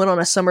because you went on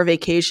a summer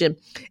vacation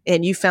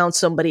and you found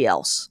somebody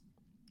else.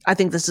 I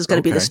think this is going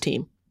to be this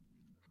team.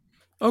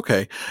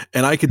 Okay.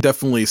 And I could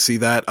definitely see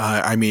that.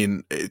 I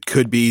mean, it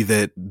could be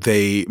that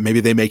they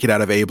make it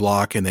out of A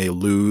block and they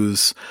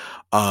lose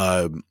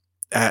the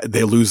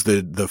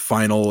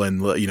final,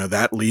 and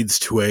that leads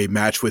to a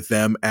match with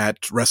them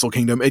at Wrestle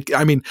Kingdom.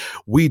 I mean,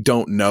 we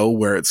don't know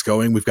where it's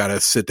going. We've got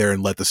to sit there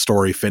and let the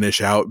story finish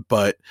out,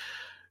 but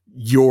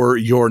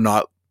you're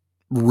not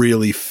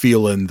really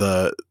feeling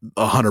the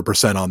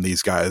 100% on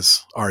these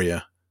guys, are you?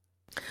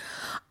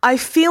 I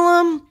feel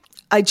them.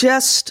 I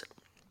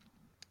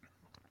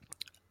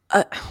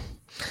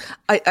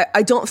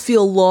don't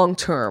feel long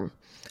term.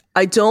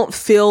 I don't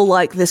feel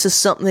like this is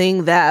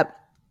something that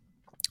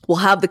will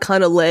have the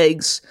kind of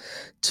legs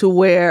to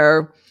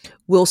where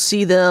we'll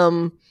see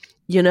them,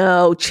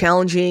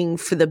 challenging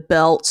for the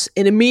belts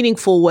in a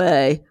meaningful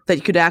way that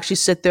you could actually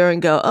sit there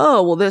and go,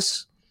 oh, well,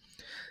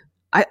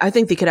 I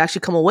think they could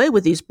actually come away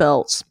with these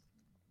belts.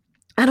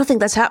 I don't think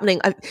that's happening.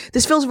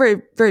 This feels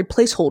very, very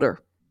placeholder.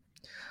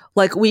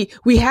 Like we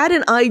had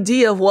an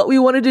idea of what we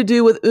wanted to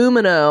do with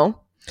Umino,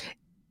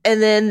 and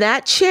then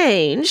that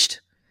changed,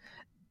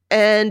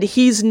 and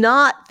he's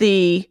not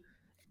the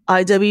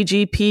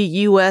IWGP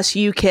US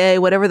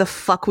UK, whatever the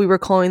fuck we were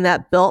calling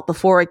that belt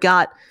before it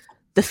got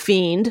The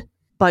Fiend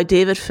by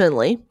David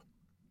Finlay.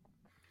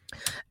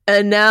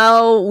 And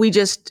now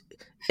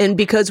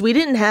because we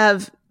didn't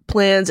have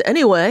plans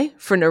anyway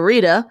for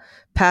Narita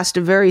past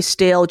a very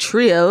stale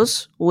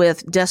trios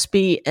with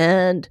Despy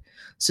and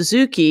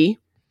Suzuki.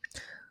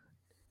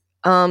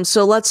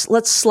 So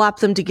let's slap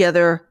them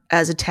together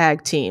as a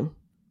tag team.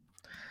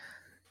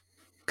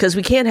 Because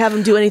we can't have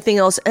him do anything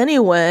else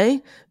anyway,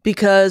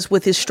 because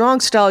with his strong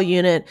style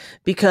unit,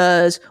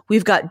 because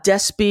we've got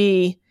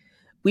Despy,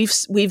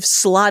 we've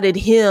slotted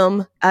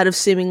him out of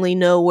seemingly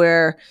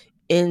nowhere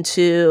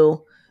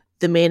into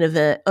the main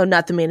event. Oh,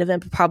 not the main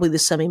event, but probably the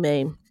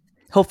semi-main.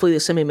 Hopefully the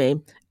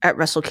semi-main at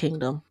Wrestle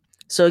Kingdom.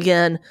 So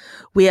again,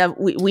 we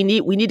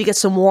need to get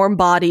some warm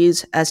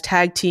bodies as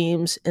tag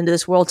teams into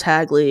this World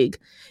Tag League.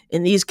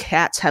 And these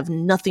cats have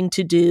nothing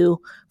to do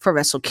for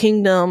Wrestle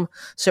Kingdom,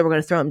 so we're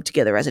going to throw them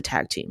together as a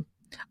tag team.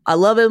 I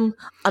love him.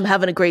 I'm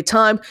having a great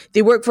time.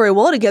 They work very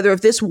well together.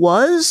 If this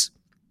was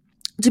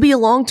to be a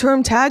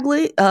long-term tag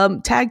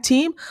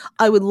team,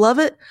 I would love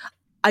it.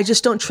 I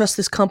just don't trust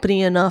this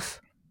company enough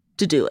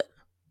to do it.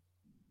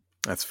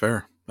 That's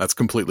fair. That's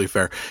completely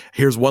fair.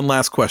 Here's one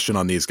last question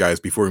on these guys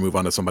before we move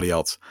on to somebody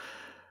else.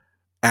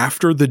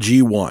 After the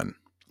G1,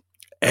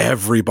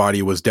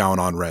 everybody was down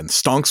on Ren.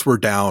 Stonks were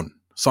down.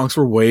 Stonks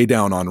were way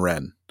down on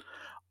Ren.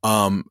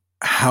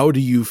 How do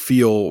you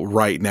feel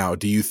right now?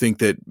 Do you think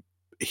that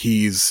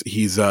he's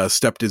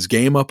stepped his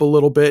game up a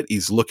little bit?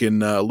 He's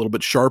looking a little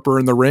bit sharper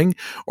in the ring,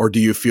 or do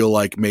you feel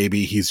like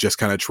maybe he's just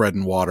kind of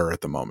treading water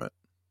at the moment?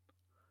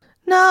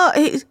 No,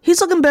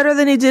 he's looking better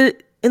than he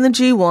did in the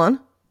G1.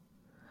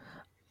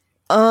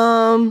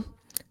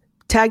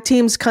 Tag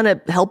teams kind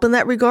of help in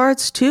that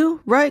regards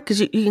too, right?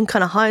 Because you can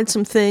kind of hide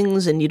some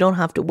things and you don't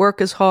have to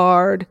work as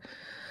hard.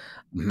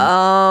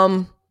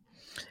 Mm-hmm.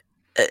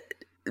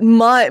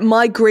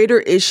 My greater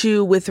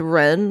issue with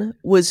Ren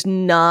was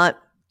not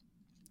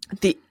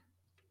the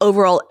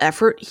overall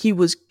effort he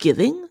was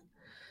giving,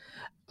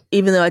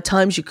 even though at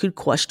times you could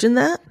question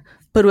that,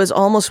 but it was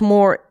almost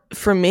more,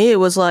 for me, it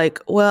was like,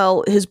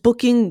 well, his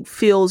booking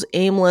feels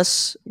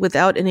aimless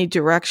without any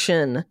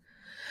direction,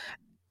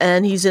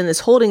 and he's in this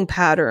holding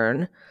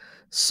pattern,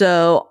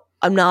 so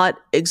I'm not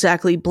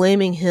exactly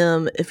blaming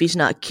him if he's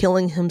not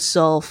killing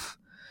himself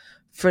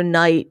for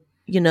night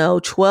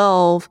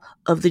 12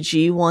 of the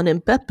G1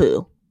 in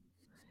Beppu.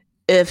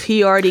 If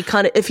he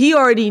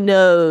already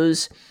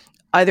knows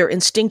either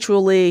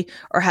instinctually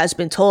or has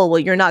been told, well,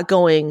 you're not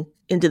going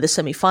into the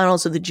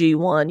semifinals of the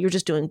G1, you're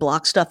just doing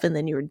block stuff and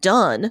then you're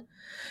done.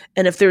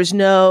 And if there's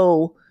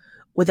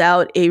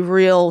without a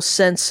real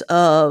sense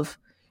of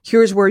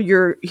here's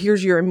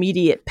your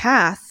immediate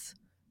path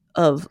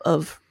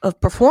of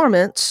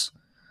performance,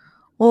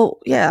 well,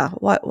 yeah,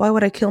 why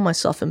would I kill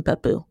myself in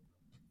Beppu?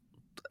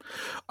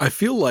 I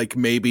feel like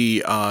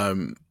maybe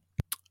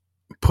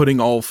putting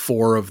all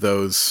four of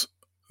those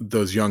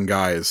young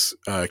guys,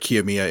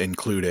 Kiyomiya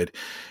included,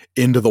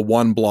 into the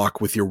one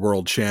block with your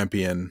world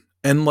champion,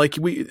 and like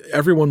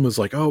everyone was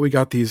like, oh, we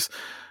got these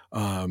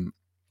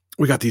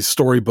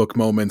storybook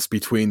moments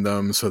between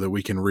them so that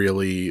we can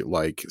really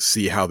like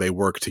see how they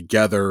work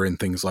together and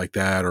things like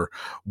that. Or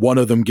one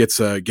of them gets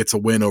a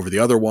win over the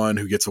other one,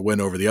 who gets a win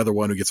over the other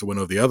one, who gets a win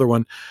over the other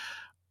one.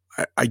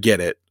 I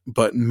get it,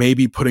 but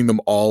maybe putting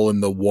them all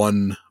in the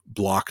one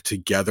block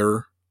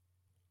together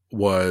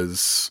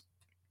was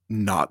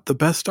not the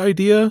best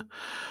idea.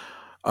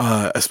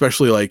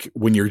 Especially like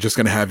when you're just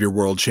going to have your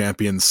world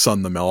champions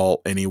sun them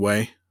all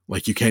anyway.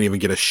 Like you can't even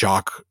get a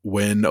shock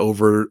win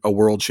over a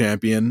world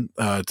champion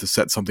to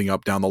set something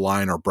up down the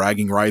line, or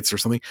bragging rights or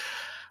something.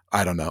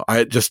 I don't know.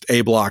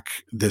 A block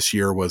this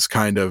year was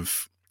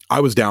I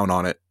was down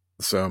on it.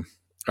 So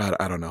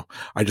I don't know.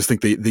 I just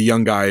think the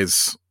young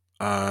guys,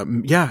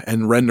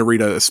 and Ren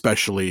Narita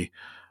especially,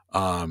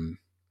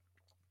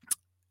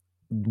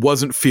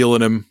 wasn't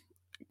feeling him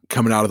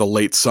coming out of the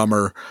late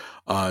summer.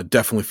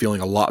 Definitely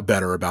feeling a lot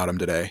better about him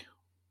today.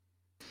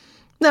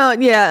 No,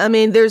 yeah, I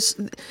mean, there's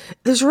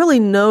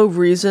really no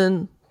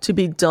reason to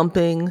be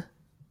dumping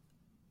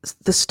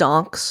the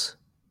stonks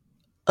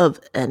of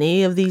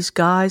any of these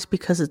guys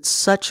because it's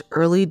such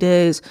early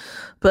days.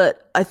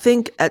 But I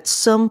think at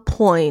some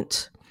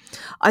point,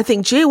 I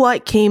think Jay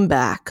White came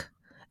back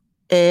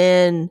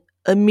and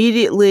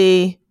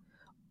immediately,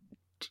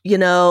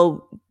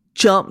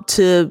 jumped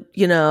to,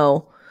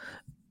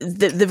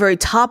 the very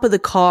top of the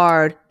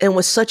card and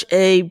was such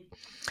a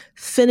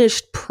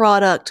finished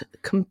product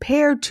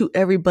compared to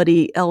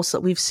everybody else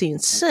that we've seen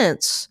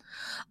since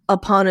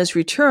upon his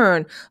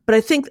return. But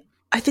I think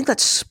that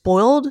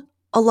spoiled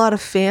a lot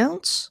of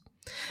fans.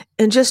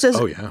 And just as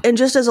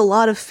a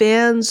lot of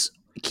fans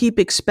keep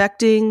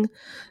expecting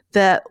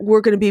that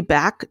we're going to be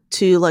back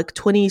to like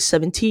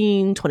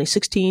 2017,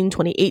 2016,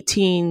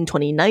 2018,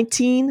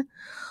 2019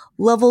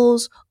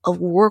 levels of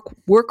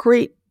work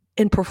rate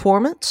and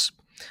performance,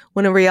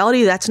 when in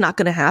reality that's not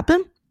going to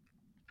happen.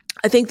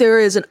 I think there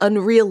is an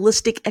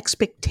unrealistic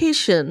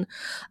expectation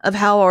of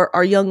how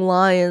our young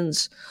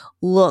Lions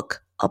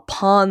look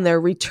upon their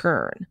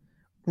return,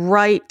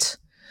 right?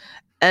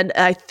 And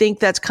I think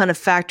that's kind of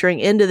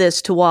factoring into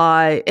this to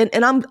why, and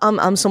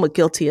I'm somewhat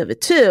guilty of it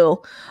too,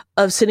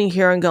 of sitting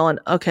here and going,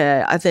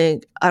 okay,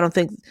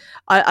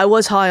 I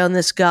was high on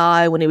this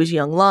guy when he was a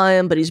young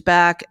Lion, but he's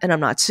back and I'm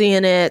not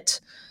seeing it.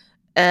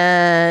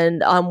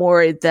 And I'm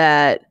worried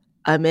that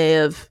I may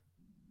have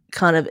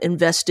kind of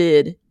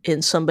invested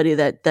in somebody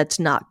that's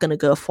not going to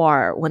go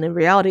far, when in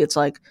reality it's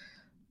like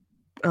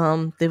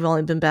they've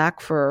only been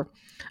back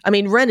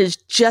Ren has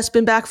just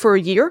been back for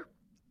a year.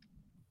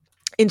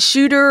 In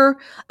Shooter,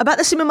 about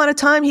the same amount of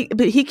time,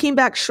 but he came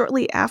back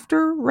shortly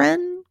after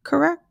Ren,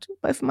 correct?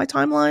 If my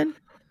timeline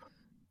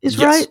is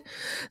right.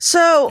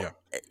 So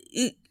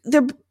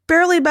they're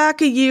barely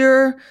back a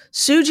year.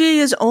 Suji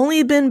has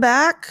only been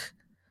back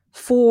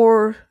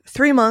for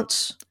 3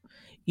 months.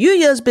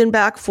 Yuya's been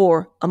back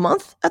for a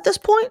month at this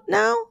point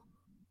now,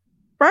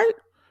 right?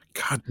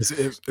 God,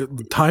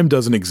 time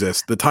doesn't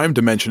exist. The time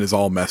dimension is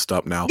all messed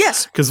up now.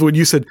 Yes. Because when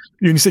you said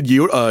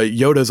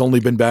Yoda's only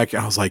been back,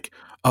 I was like,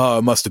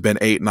 it must have been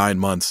 8-9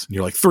 months. And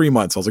you're like, 3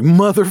 months. I was like,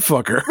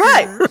 motherfucker.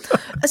 Right.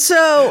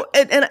 So,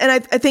 and I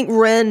think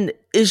Ren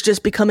is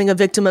just becoming a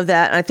victim of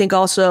that. And I think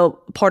also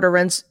part of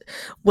Ren's,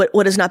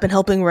 what has not been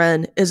helping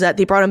Ren is that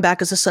they brought him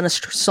back as a son of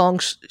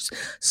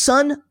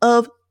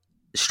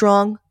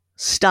strong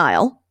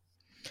style.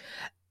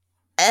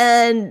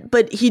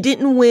 But he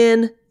didn't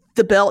win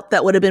the belt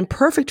that would have been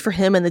perfect for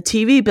him, and the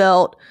TV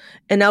belt.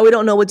 And now we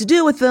don't know what to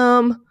do with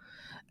them.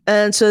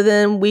 And so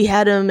then we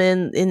had him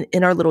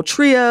in our little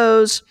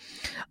trios.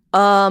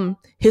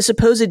 His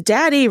supposed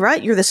daddy,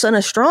 right? You're the son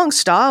of strong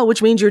style,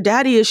 which means your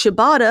daddy is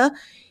Shibata.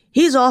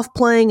 He's off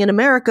playing in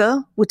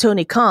America with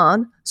Tony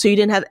Khan. So you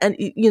didn't have,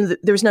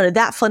 there was none of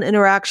that fun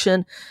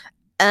interaction.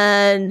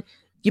 And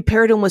you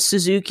paired him with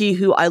Suzuki,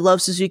 who I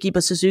love Suzuki,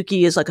 but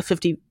Suzuki is like a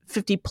 50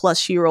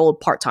 plus year old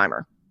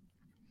part-timer.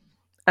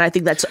 And I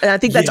think that's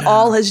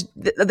all has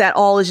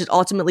just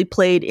ultimately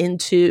played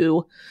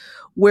into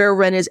where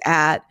Ren is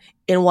at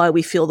and why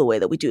we feel the way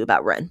that we do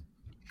about Ren.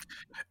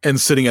 And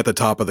sitting at the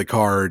top of the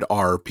card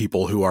are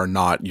people who are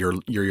not your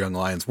young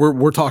Lions.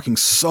 We're talking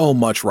so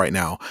much right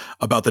now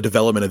about the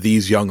development of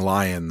these young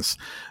Lions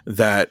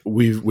that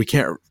we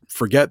can't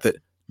forget that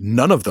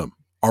none of them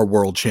are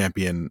world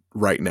champion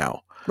right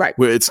now. Right.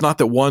 It's not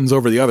that one's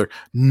over the other.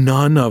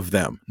 None of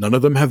them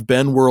have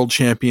been world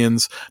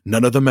champions.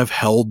 None of them have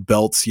held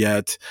belts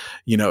yet.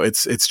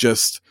 It's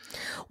just.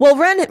 Well,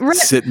 Ren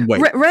sit and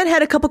wait. Ren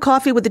had a cup of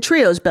coffee with the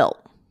trios belt.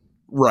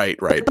 Right.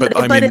 But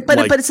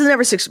it's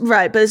never six.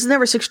 Right, but it's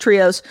never six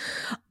trios.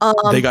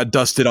 They got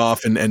dusted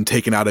off and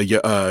taken out of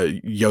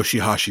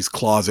Yoshihashi's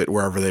closet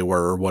wherever they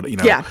were, or what.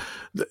 Yeah.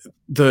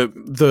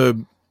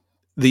 The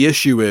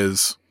issue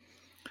is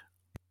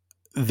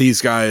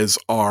these guys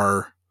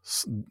are,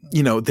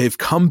 they've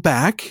come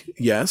back,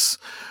 yes,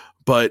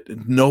 but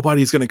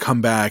nobody's going to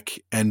come back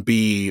and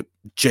be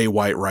Jay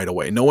White right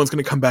away. No one's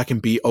going to come back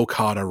and be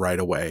Okada right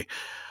away.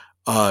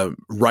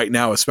 Right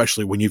now,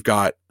 especially when you've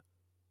got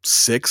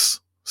 6,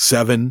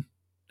 7,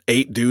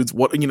 8 dudes,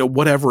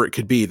 whatever it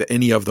could be, that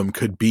any of them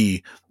could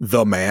be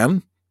the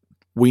man.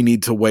 We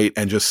need to wait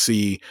and just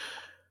see,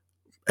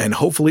 and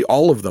hopefully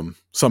all of them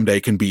someday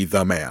can be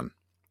the man.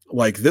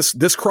 Like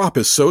this crop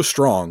is so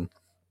strong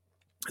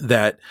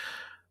that,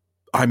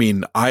 I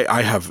mean,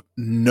 I have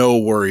no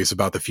worries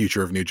about the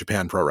future of New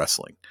Japan Pro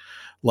Wrestling.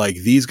 Like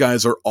these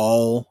guys are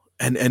all,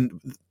 and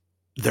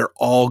they're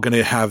all going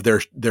to have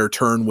their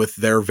turn with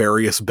their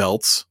various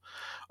belts.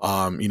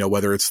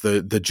 Whether it's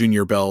the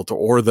junior belt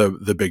or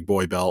the big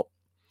boy belt,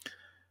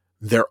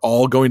 they're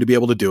all going to be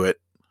able to do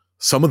it.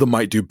 Some of them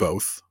might do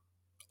both.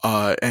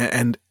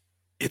 And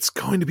it's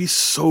going to be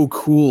so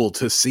cool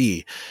to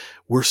see.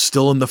 We're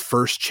still in the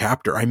first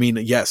chapter. I mean,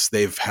 yes,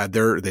 they've had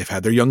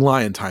their young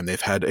lion time.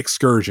 They've had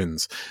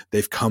excursions.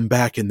 They've come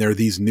back and they're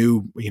these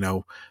new,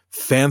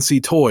 fancy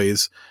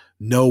toys.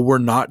 No, we're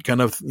not going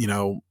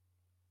to,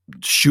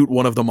 shoot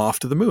one of them off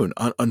to the moon.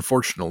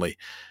 Unfortunately,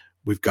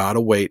 we've got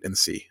to wait and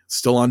see.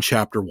 Still on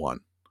chapter 1.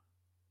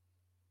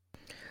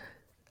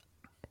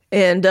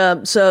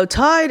 And so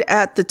tied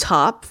at the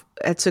top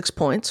at 6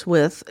 points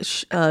with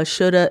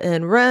Shota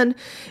and Ren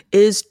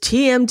is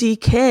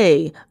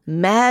TMDK,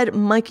 Mad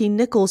Mikey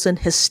Nichols, and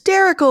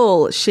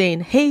hysterical Shane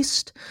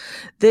Haste.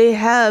 They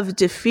have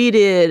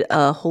defeated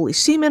Holy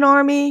Seaman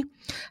Army,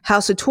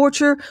 House of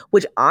Torture,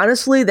 which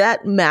honestly,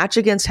 that match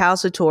against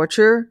House of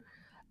Torture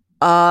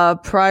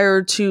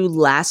prior to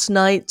last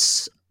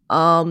night's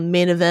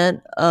main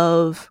event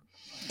of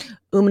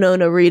Umino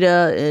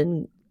Narita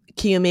and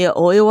Kiyomiya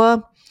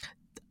Oiwa,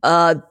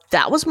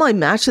 that was my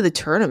match of the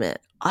tournament.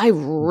 I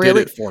really did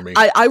it for me.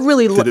 I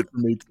really did it for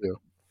me too.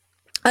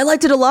 I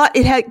liked it a lot.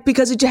 It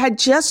had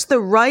just the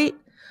right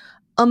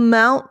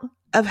amount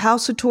of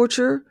House of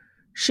Torture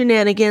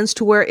shenanigans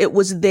to where it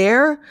was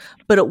there,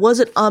 but it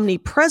wasn't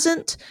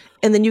omnipresent.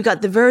 And then you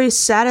got the very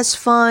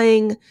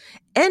satisfying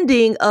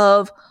ending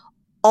of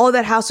all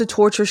that House of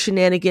Torture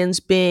shenanigans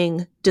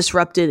being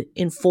disrupted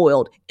and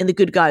foiled, and the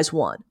good guys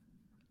won.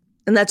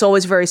 And that's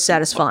always very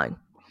satisfying.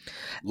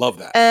 Love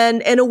that.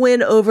 And a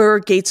win over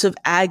Gates of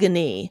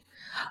Agony.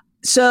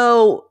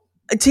 So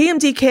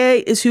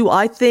TMDK is who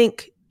I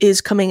think is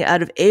coming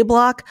out of A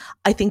Block.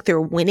 I think they're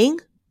winning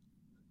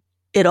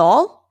it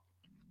all.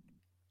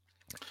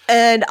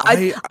 And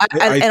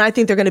I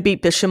think they're going to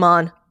beat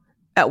Bishamon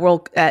at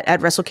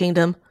Wrestle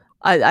Kingdom.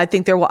 I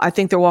think they're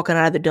walking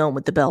out of the dome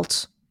with the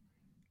belts.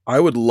 I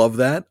would love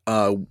that.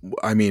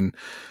 I mean,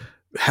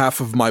 half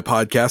of my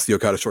podcast, the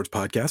Okada Shorts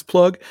podcast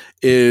plug,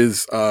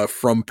 is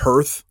from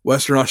Perth,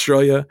 Western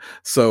Australia.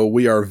 So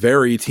we are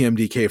very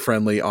TMDK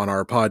friendly on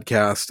our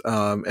podcast.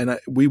 And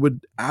we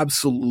would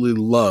absolutely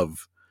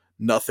love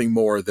nothing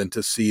more than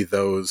to see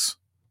those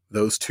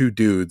two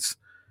dudes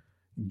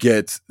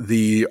get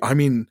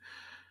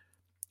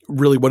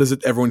really, what is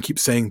it everyone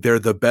keeps saying? They're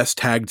the best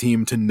tag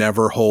team to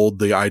never hold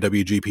the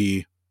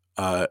IWGP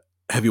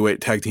heavyweight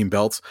tag team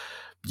belts.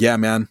 Yeah,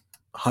 man,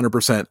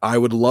 100%. I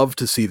would love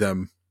to see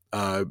them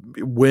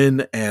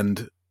win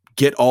and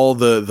get all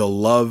the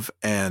love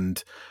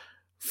and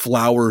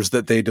flowers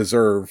that they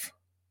deserve,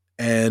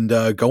 and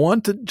go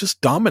on to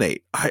just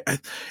dominate.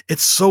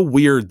 It's so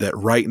weird that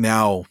right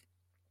now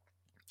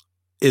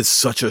is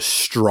such a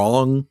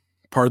strong,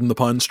 pardon the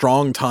pun,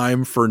 strong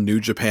time for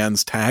New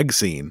Japan's tag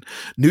scene.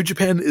 New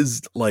Japan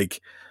is like,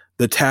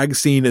 the tag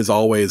scene is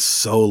always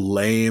so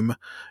lame.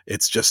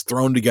 It's just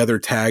thrown together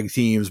tag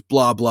teams,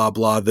 blah, blah,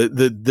 blah.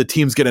 The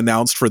teams get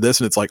announced for this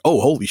and it's like,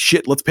 oh, holy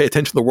shit, let's pay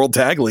attention to the World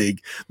Tag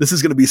League. This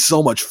is going to be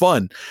so much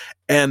fun.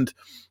 And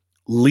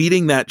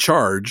leading that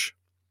charge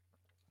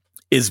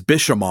is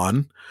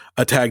Bishamon,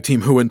 a tag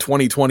team who in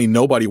 2020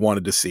 nobody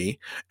wanted to see.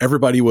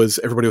 Everybody was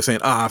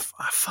saying,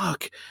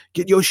 fuck,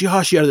 get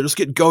Yoshihashi out of there. Let's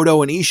get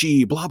Goto and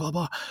Ishii, blah, blah,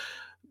 blah.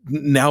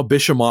 Now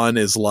Bishamon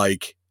is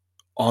like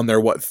on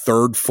their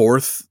third,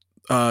 fourth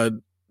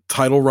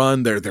title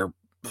run. They're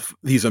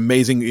these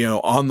amazing,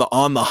 on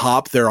the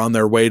hop. They're on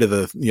their way to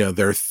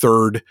their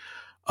third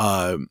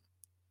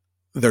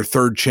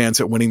chance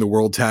at winning the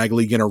World Tag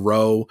League in a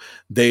row.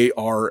 They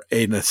are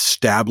an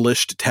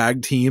established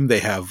tag team. They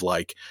have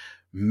like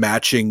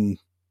matching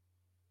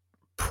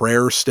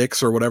prayer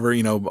sticks or whatever,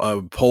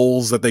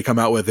 poles that they come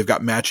out with. They've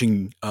got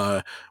matching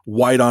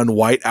white on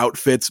white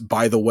outfits,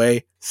 by the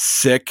way.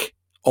 Sick.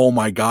 Oh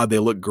my God, they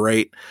look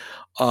great.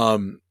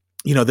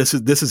 This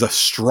is a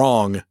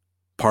strong,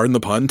 pardon the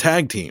pun,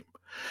 tag team.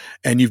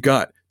 And you've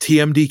got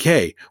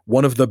TMDK,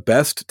 one of the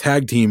best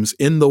tag teams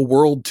in the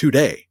world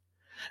today.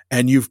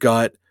 And you've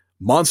got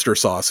Monster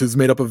Sauce, who's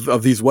made up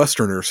of these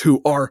Westerners who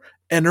are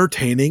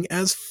entertaining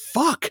as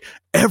fuck.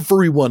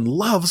 Everyone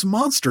loves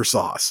Monster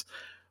Sauce.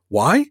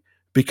 Why?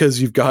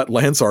 Because you've got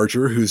Lance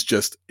Archer, who's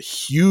just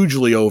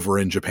hugely over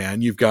in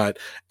Japan. You've got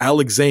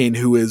Alex Zane,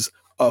 who is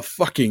a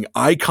fucking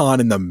icon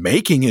in the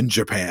making in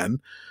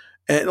Japan.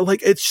 And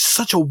like, it's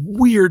such a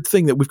weird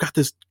thing that we've got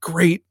this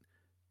great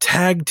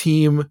tag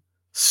team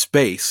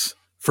space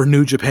for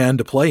New Japan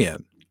to play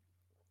in.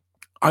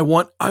 I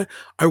want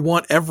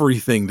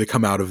everything to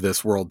come out of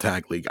this World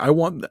Tag League.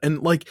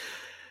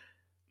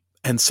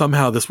 And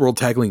somehow this World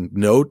Tag League,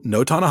 no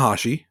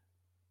Tanahashi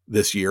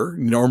this year.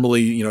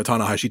 Normally,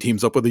 Tanahashi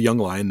teams up with a young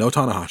lion, no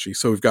Tanahashi.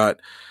 So we've got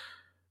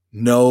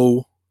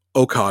no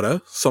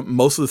Okada.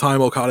 Most of the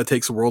time Okada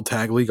takes the World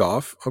Tag League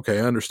off. Okay,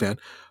 I understand.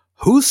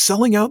 Who's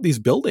selling out these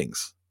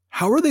buildings?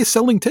 How are they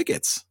selling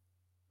tickets?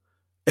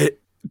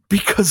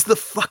 Because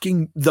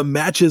the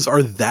matches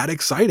are that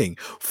exciting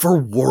for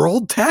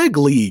World Tag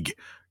League ?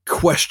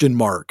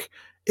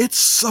 It's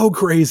so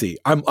crazy.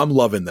 I'm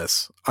loving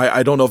this.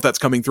 I don't know if that's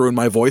coming through in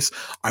my voice.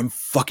 I'm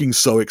fucking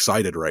so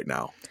excited right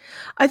now.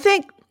 I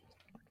think,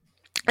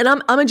 and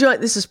I'm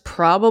enjoying, this is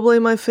probably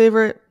my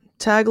favorite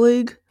tag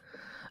league.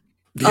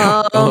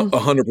 Yeah,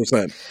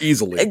 100%.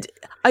 Easily.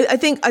 I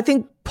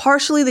think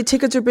partially the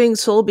tickets are being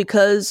sold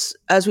because,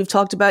 as we've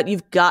talked about,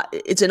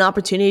 it's an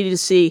opportunity to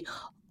see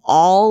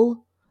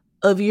all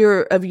of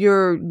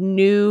your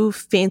new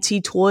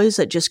fancy toys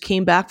that just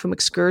came back from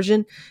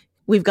excursion.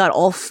 We've got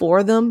all 4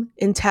 of them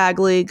in tag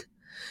league.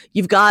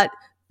 You've got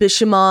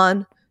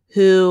Bishamon,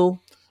 who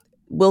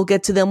we'll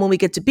get to them when we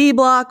get to B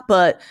block,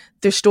 but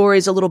their story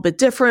is a little bit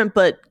different,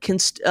 but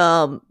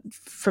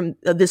from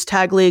this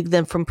tag league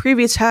than from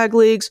previous tag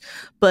leagues,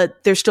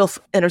 but they're still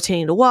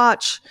entertaining to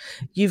watch.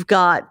 You've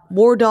got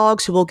War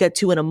Dogs, who we'll get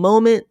to in a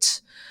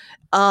moment.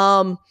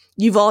 And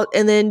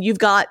then you've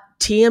got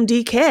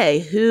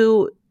TMDK,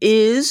 who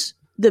is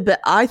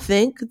I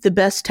think the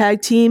best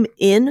tag team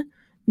in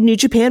New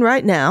Japan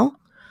right now.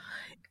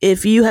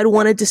 If you had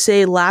wanted to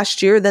say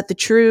last year that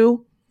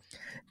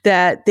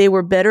they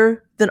were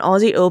better than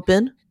Aussie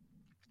Open,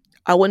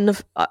 I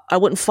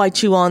wouldn't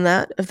fight you on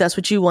that if that's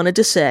what you wanted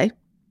to say.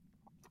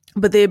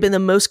 But they have been the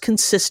most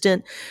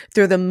consistent.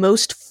 They're the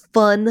most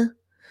fun,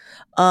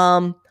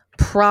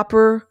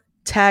 proper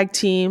tag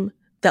team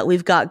that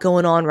we've got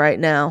going on right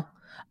now,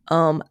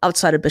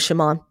 outside of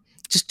Bishamon.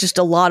 Just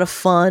a lot of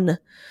fun.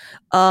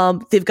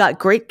 They've got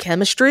great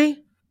chemistry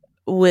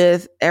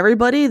with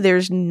everybody.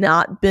 There's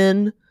not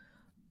been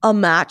a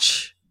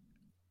match,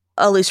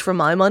 at least for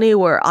my money,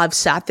 where I've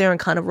sat there and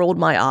kind of rolled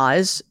my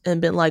eyes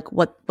and been like,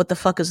 what the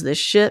fuck is this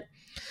shit?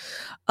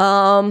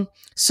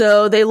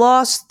 So they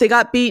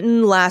got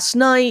beaten last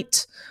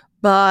night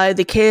by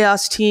the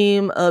Chaos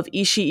team of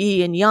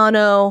Ishii and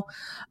Yano.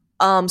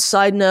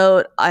 Side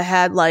note, I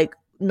had like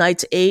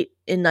nights 8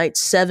 and night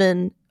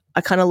 7.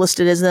 I kind of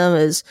listed as them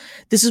as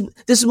this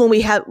is when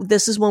we got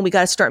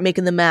to start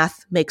making the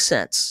math make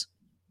sense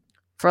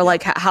for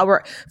like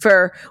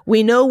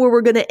we know where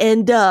we're going to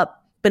end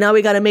up, but now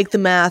we got to make the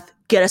math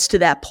get us to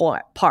that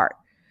part.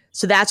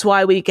 So that's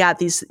why we got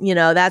these,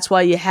 that's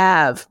why you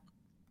have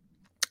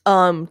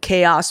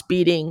Chaos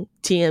beating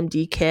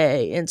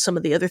TMDK and some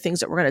of the other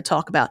things that we're going to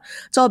talk about.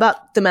 It's all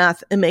about the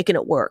math and making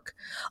it work.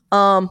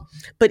 But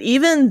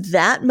even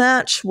that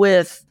match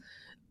with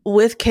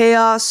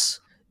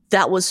Chaos,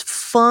 that was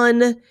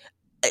fun.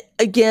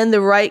 Again, the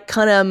right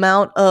kind of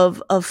amount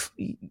of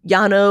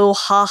Yano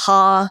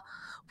haha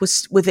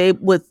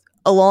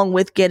along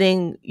with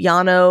getting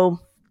Yano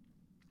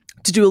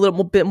to do a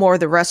little bit more of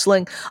the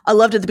wrestling. I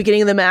loved at the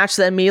beginning of the match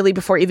that immediately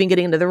before even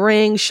getting into the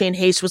ring, Shane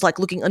Hayes was like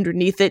looking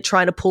underneath it,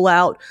 trying to pull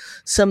out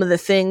some of the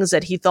things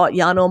that he thought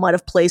Yano might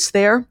have placed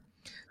there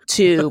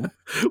to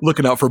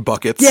looking out for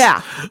buckets.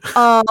 Yeah.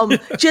 But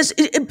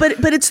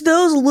it's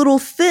those little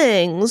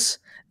things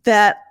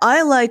that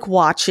I like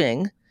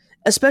watching,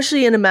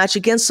 especially in a match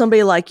against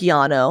somebody like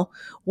Yano,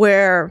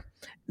 where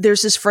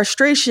there's this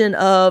frustration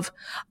of,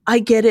 I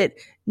get it,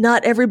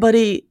 not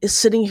everybody is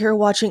sitting here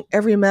watching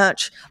every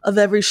match of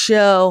every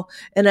show,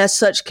 and as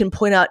such can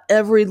point out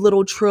every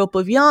little trope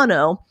of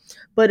Yano,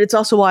 but it's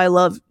also why I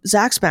love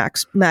Zach's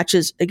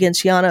matches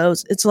against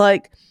Yano's. It's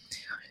like,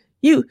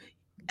 you,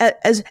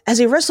 as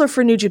a wrestler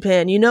for New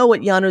Japan, you know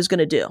what Yano's going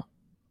to do.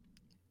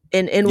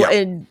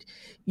 And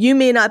you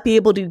may not be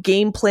able to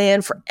game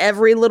plan for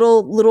every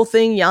little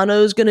thing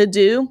Yano's going to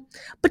do,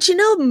 but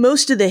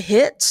most of the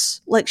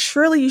hits, like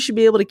surely you should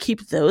be able to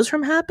keep those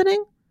from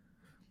happening.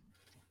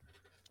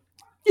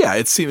 Yeah,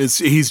 it seems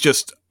he's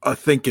just a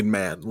thinking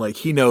man. Like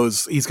he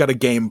knows he's got a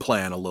game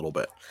plan a little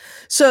bit.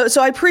 So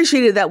I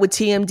appreciated that with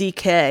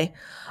TMDK.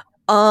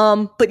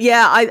 But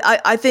yeah,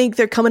 I think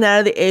they're coming out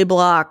of the A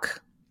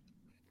block.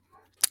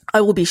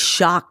 I will be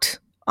shocked,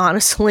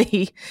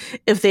 honestly,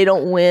 if they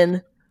don't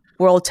win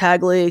World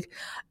Tag League.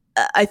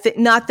 I think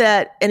not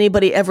that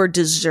anybody ever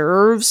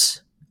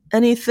deserves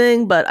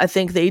anything, but I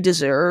think they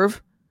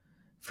deserve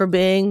for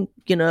being,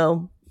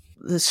 the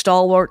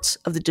stalwarts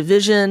of the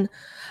division.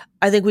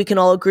 I think we can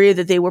all agree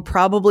that they were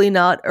probably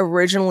not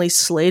originally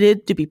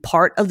slated to be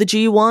part of the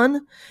G1.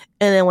 And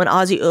then when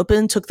Aussie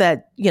Open took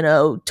that,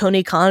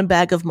 Tony Khan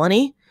bag of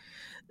money,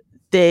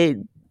 they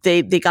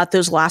got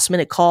those last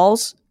minute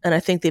calls, and I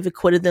think they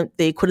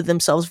acquitted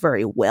themselves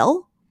very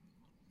well.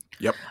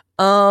 Yep.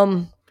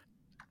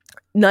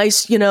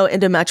 Nice,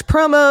 end of match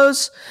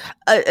promos.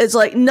 It's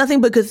like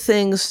nothing but good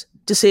things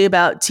to say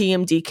about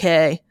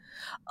TMDK.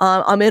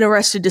 I'm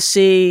interested to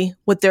see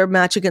what their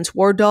match against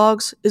War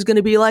Dogs is going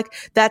to be like.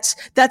 That's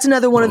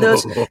another one of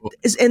those,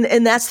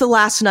 and that's the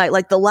last night.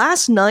 Like the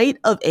last night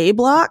of A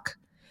Block,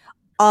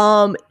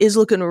 is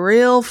looking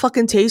real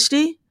fucking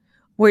tasty.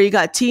 Where you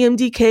got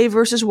TMDK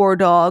versus War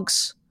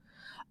Dogs.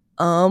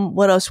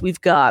 What else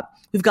we've got?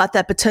 We've got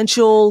that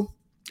potential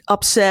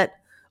upset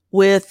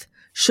with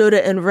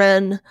Shota and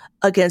Ren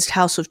against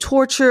House of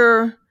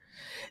Torture.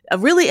 A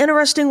really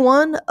interesting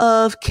one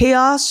of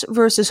Chaos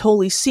versus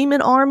Holy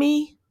Seaman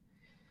Army.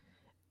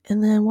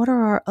 And then what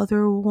are our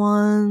other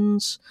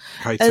ones?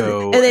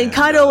 Kaito and then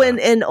Kaito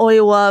and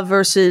Oiwa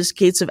versus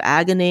Gates of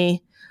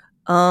Agony.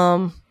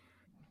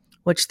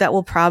 Which that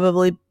will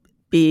probably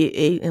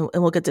be and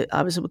we'll get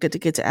to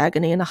Gates of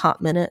Agony in a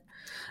hot minute.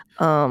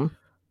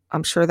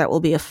 I'm sure that will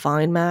be a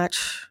fine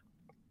match.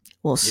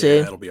 We'll see.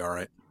 Yeah, it'll be all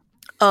right.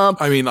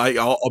 I mean,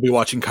 I'll be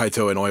watching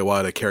Kaito and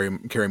Oiwa to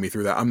carry me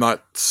through that. I'm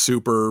not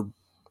super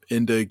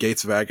into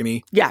Gates of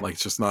Agony. Yeah, like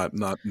it's just not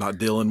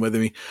dealing with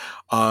me.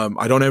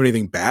 I don't have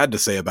anything bad to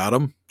say about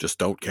them. Just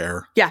don't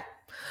care. Yeah.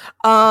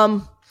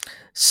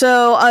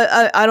 So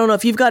I don't know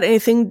if you've got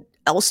anything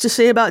else to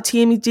say about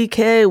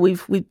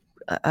TMDK.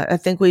 I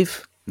think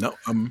we've. No.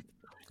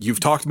 You've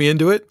talked me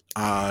into it.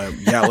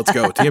 Yeah, let's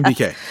go.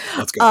 TMDK.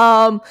 Let's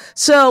go.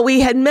 So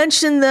we had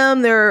mentioned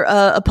them. They're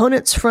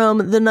opponents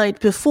from the night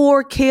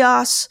before,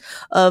 Chaos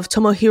of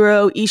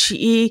Tomohiro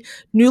Ishii,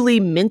 newly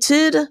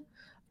minted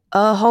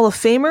Hall of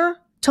Famer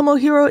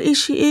Tomohiro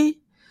Ishii,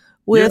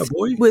 with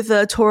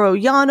Toru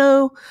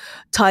Yano,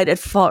 tied at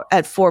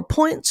 4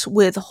 points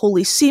with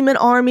Holy Seaman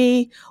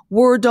Army,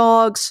 War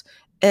Dogs,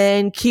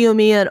 and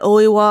Kiyomiya and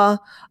Oiwa.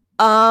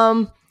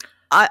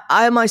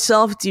 I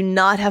myself do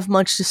not have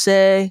much to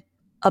say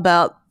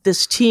about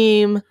this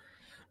team.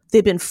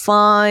 They've been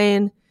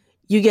fine.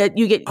 You get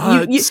your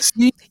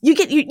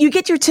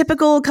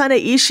typical kind of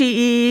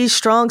Ishii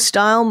strong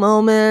style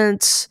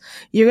moments.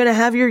 You're gonna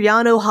have your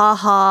Yano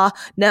haha.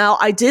 Now,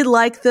 I did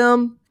like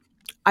them.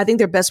 I think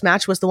their best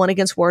match was the one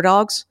against War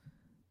Dogs.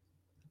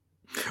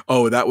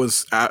 Oh, that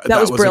was a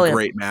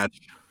great match.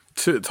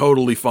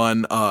 Totally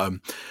fun.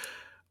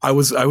 I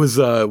was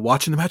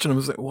watching the match and I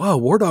was like, "Wow,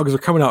 War Dogs are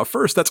coming out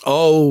first."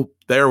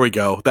 There we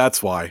go.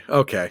 That's why.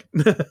 Okay,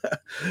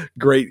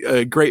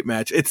 great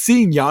match. It's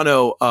seeing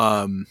Yano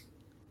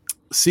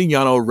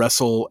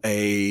wrestle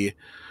a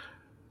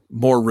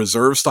more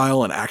reserve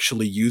style and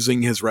actually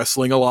using his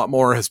wrestling a lot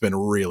more has been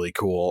really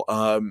cool.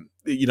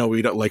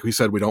 We don't, like we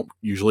said, we don't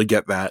usually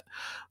get that,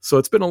 so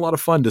it's been a lot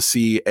of fun to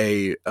see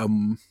a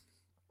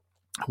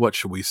what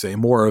should we say,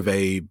 more of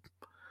a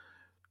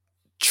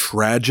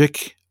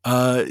tragic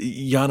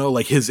Yano.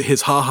 Like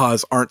his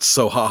ha-has aren't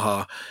so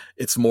ha-ha.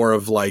 It's more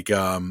of like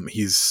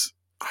he's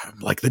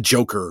like the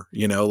Joker,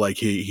 like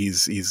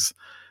he's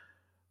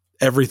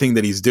everything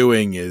that he's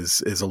doing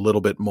is a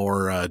little bit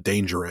more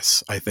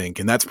dangerous, I think,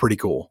 and that's pretty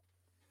cool.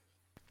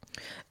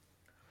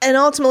 And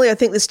ultimately, I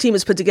think this team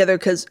is put together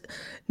because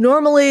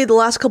normally the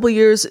last couple of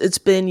years it's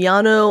been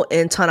Yano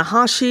and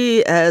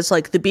Tanahashi as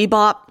like the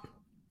bebop,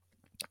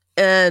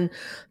 and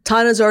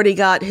Tana's already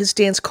got his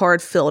dance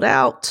card filled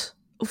out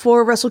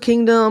for Wrestle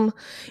Kingdom.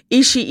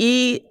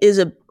 Ishii is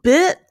a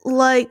bit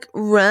like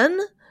Ren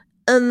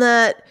in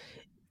that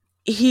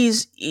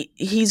he's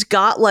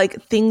got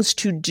like things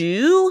to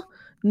do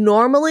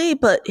normally,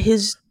 but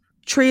his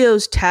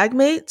trio's tag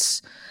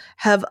mates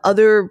have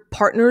other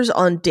partners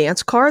on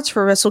dance cards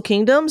for Wrestle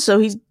Kingdom, so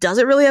he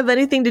doesn't really have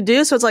anything to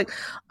do. So it's like,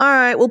 all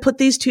right, we'll put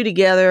these two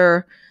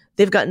together.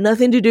 They've got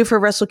nothing to do for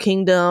Wrestle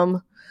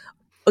Kingdom.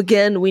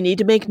 Again, we need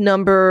to make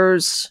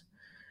numbers.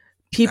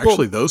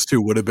 Actually, those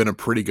two would have been a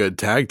pretty good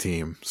tag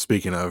team.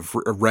 Speaking of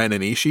Ren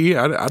and Ishii,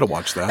 I'd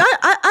watch that.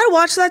 I'd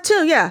watch that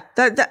too. Yeah,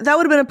 that would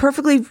have been a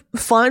perfectly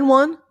fine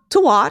one to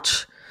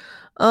watch.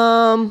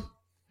 Same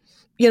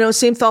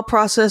thought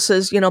process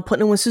as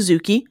putting in with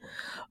Suzuki,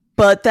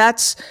 but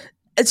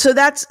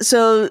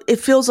so it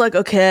feels like,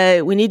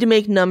 okay, we need to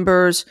make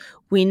numbers.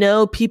 We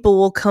know people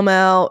will come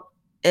out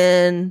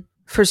and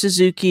for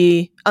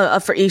Suzuki,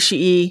 for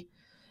Ishii,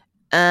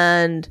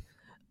 and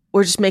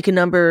we're just making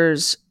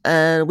numbers,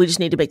 and we just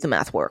need to make the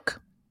math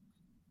work.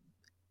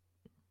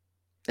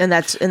 And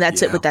that's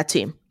it with that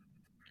team.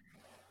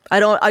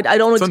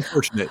 It's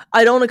unfortunate.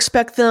 I don't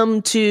expect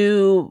them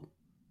to,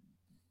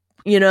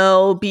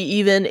 be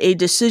even a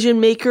decision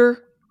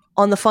maker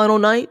on the final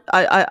night.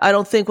 I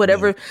don't think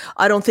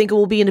I don't think it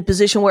will be in a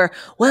position where,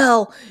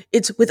 well,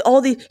 it's with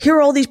here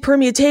are all these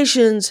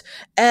permutations,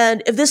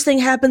 and if this thing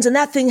happens and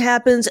that thing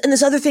happens and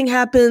this other thing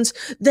happens,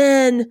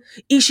 then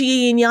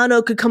Ishii and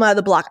Yano could come out of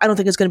the block. I don't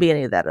think it's going to be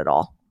any of that at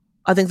all.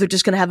 I think they're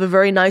just going to have a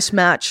very nice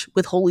match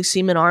with Holy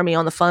Seaman Army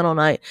on the final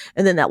night,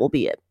 and then that will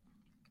be it.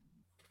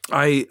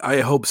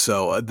 I hope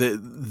so.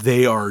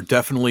 They are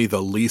definitely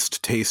the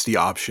least tasty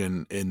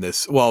option in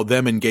this. Well,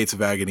 them and Gates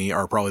of Agony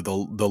are probably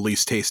the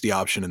least tasty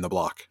option in the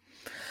block.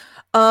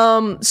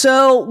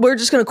 So we're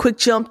just going to quick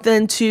jump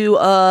then to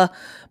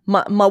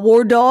my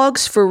War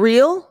Dogs for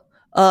real.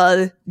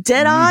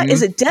 Deadeye,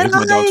 is it There's my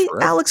dogs Deadeye?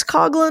 forever. Alex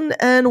Coughlin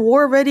and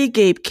War Ready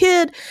Gabe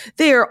Kidd.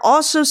 They are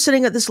also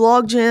sitting at this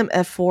logjam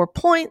at 4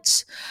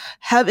 points,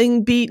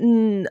 having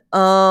beaten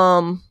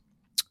having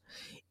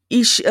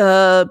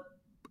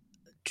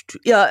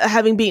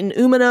beaten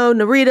Umino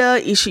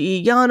Narita,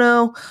 Ishii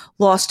Yano,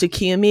 lost to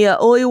Kiyomiya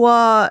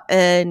Oiwa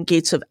and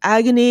Gates of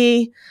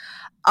Agony.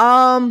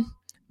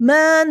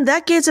 Man,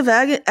 that Gates of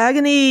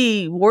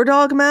Agony War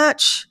Dog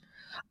match,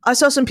 I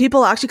saw some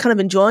people actually kind of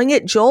enjoying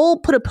it. Joel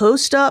put a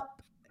post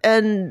up,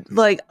 and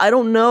I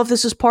don't know if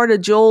this is part of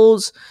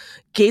Joel's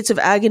Gates of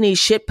Agony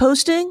shit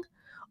posting,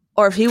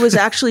 or if he was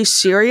actually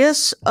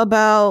serious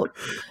about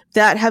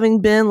that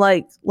having been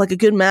like a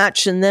good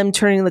match and them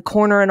turning the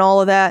corner and all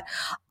of that.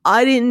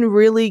 I didn't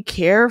really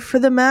care for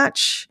the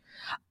match.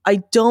 I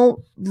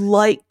don't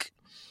like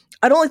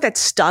that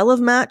style of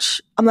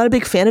match. I'm not a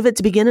big fan of it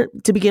to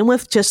begin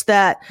with. Just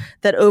that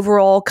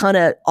overall kind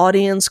of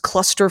audience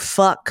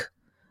clusterfuck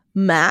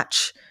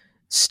match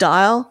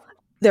style.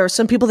 There are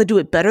some people that do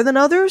it better than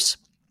others,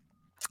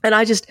 and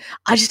I just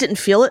didn't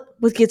feel it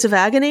with Gates of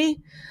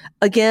Agony.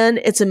 Again,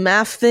 it's a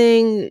math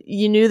thing.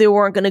 You knew they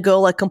weren't going to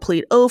go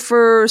complete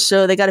offer,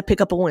 so they got to pick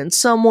up a win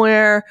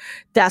somewhere.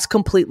 That's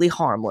completely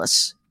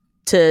harmless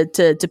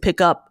to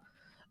pick up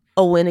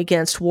a win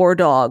against War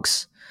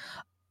Dogs.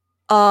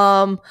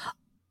 I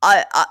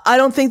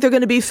don't think they're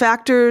going to be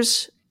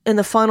factors in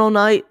the final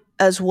night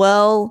as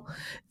well.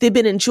 They've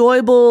been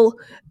enjoyable.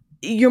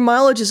 Your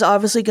mileage is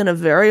obviously going to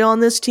vary on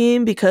this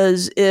team,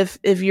 because if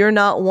you're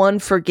not one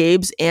for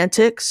Gabe's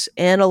antics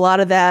and a lot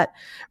of that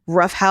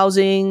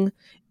roughhousing,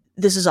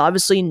 this is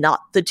obviously not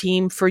the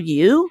team for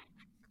you.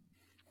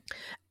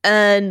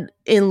 And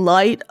in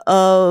light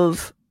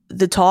of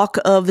the talk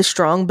of the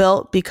strong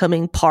belt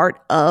becoming part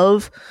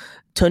of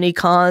Tony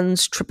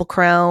Khan's Triple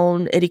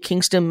Crown, Eddie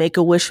Kingston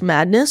Make-A-Wish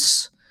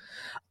madness,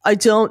 I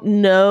don't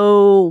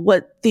know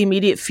what the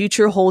immediate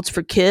future holds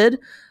for Kidd.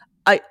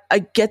 I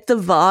get the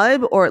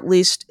vibe, or at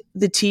least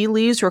the tea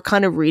leaves were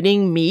kind of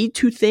reading me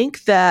to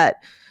think that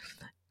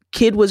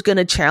Kidd was going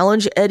to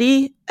challenge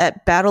Eddie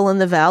at Battle in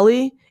the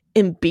Valley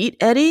and beat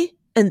Eddie.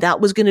 And that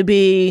was going to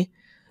be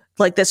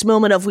this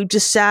moment of we've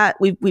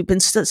been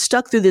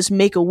stuck through this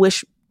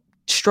Make-A-Wish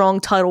strong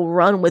title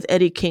run with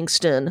Eddie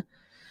Kingston,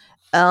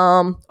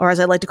 or as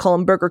I like to call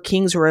him, Burger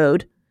King's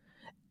Road.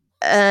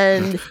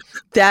 And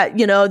that,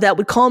 that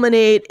would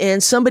culminate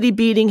in somebody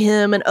beating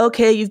him, and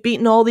okay, you've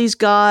beaten all these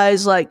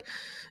guys, and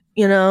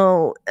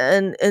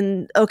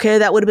okay,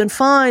 that would have been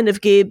fine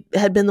if Gabe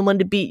had been the one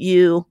to beat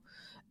you.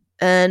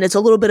 And it's a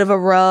little bit of a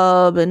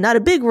rub, and not a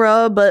big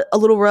rub, but a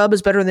little rub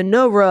is better than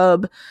no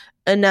rub.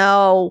 And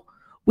now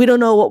we don't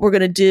know what we're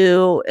going to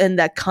do. And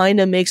that kind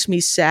of makes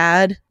me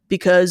sad,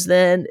 because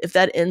then if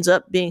that ends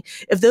up being,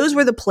 if those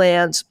were the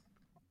plans,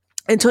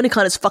 and Tony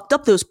Khan has fucked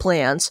up those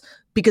plans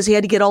because he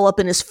had to get all up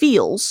in his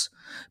feels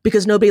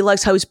because nobody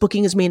likes how he's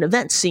booking his main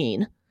event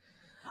scene,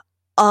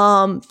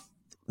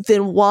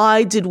 then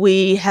why did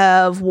we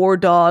have War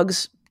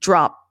Dogs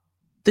drop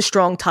the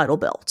strong title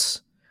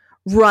belts?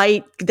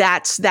 Right?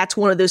 That's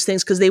one of those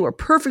things, because they were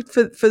perfect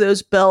for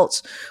those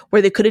belts,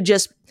 where they could have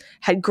just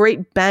had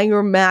great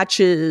banger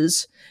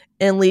matches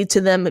and lead to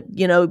them,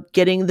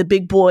 getting the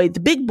big boy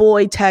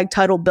tag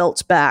title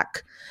belts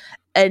back.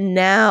 And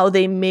now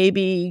they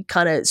maybe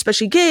kind of,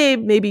 especially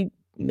Gabe, maybe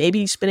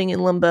spinning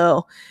in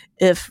limbo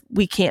if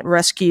we can't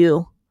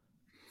rescue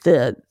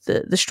the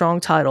strong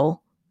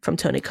title from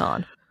Tony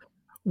Khan.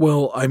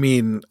 Well, I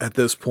mean, at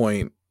this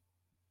point,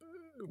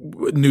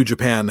 New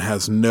Japan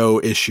has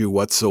no issue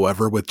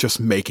whatsoever with just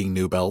making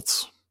new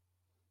belts.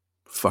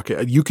 Fuck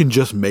it. You can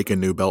just make a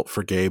new belt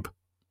for Gabe.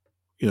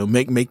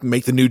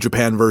 Make the New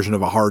Japan version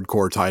of a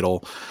hardcore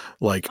title.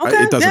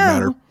 It doesn't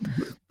matter.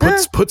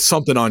 Put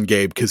something on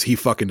Gabe, because he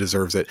fucking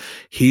deserves it.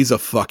 He's a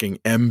fucking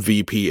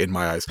MVP in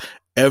my eyes.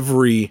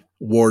 Every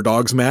War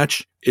Dogs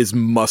match is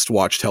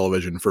must-watch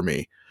television for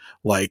me.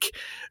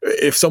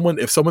 If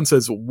someone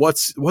says,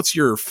 what's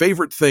your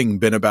favorite thing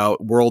been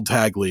about World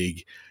Tag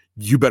League,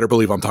 you better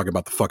believe I'm talking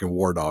about the fucking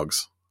War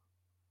Dogs.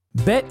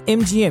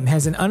 BetMGM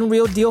has an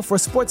unreal deal for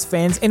sports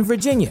fans in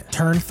Virginia.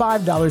 Turn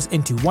 $5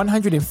 into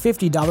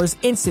 $150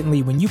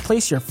 instantly when you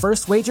place your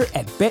first wager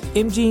at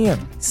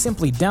BetMGM.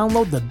 Simply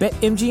download the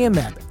BetMGM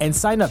app and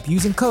sign up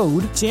using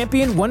code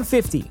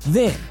Champion150.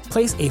 Then,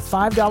 place a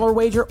 $5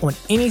 wager on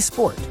any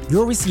sport.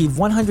 You'll receive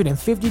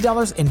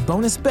 $150 in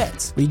bonus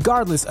bets,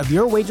 regardless of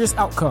your wager's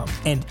outcome.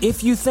 And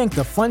if you think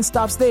the fun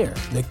stops there,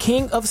 the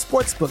king of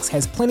sportsbooks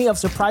has plenty of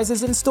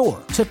surprises in store.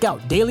 Check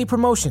out daily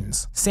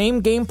promotions,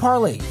 same-game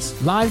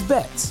parlays, live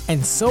bets,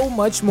 and so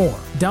much more.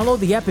 Download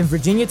the app in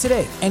Virginia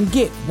today and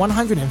get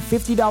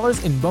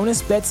 $150 in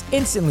bonus bets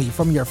instantly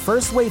from your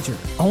first wager.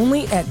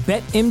 Only at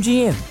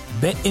BetMGM.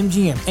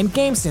 BetMGM and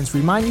GameSense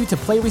remind you to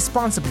play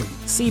responsibly.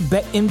 See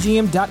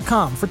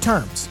BetMGM.com for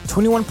terms.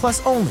 21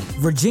 plus only.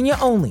 Virginia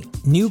only.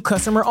 New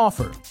customer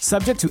offer.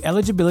 Subject to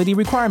eligibility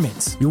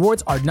requirements.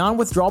 Rewards are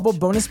non-withdrawable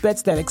bonus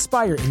bets that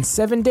expire in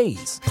 7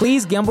 days.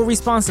 Please gamble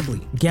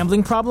responsibly.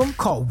 Gambling problem?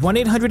 Call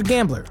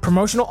 1-800-GAMBLER.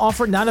 Promotional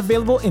offer not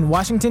available in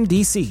Washington,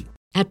 D.C.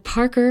 At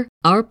Parker,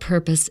 our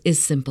purpose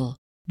is simple.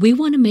 We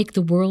want to make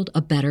the world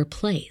a better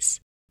place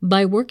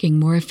by working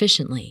more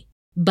efficiently,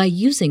 by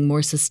using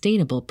more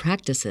sustainable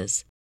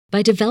practices,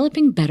 by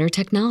developing better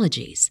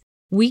technologies.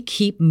 We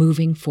keep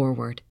moving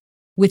forward.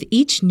 With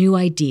each new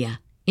idea,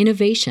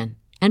 innovation,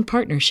 and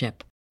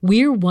partnership,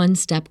 we're one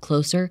step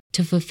closer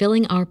to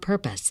fulfilling our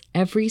purpose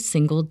every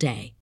single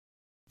day.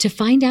 To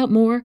find out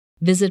more,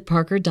 visit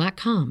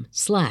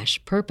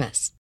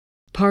parker.com/purpose.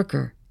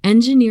 Parker,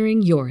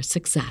 engineering your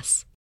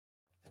success.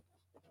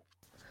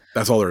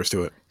 That's all there is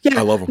to it. Yeah,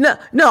 I love them.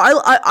 No,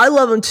 I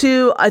love them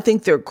too. I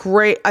think they're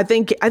great. I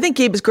think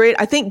Gabe is great.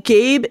 I think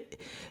Gabe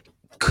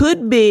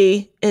could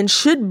be and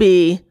should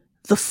be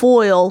the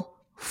foil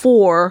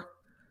for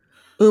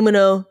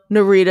Umino,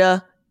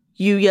 Narita,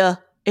 Yuya,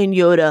 and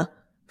Yoda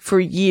for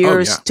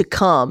years to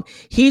come.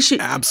 He should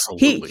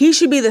absolutely. He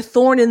should be the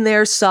thorn in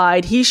their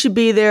side. He should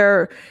be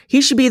their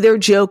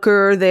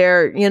Joker,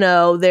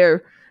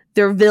 their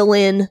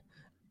villain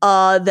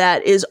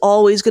that is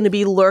always going to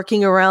be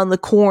lurking around the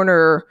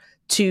corner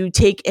to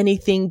take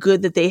anything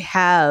good that they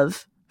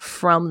have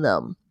from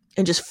them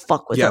and just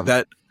fuck with them. Yeah,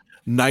 that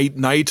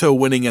Naito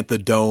winning at the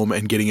Dome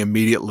and getting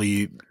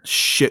immediately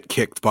shit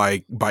kicked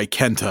by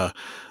Kenta,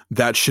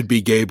 that should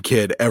be Gabe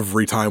Kidd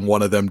every time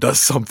one of them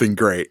does something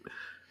great.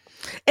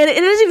 And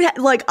it doesn't even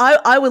like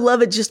I would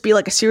love it just be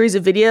like a series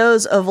of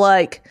videos of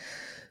like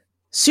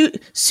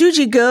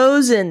Suji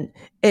goes and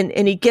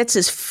he gets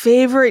his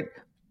favorite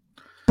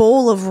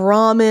bowl of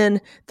ramen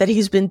that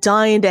he's been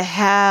dying to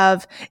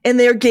have, and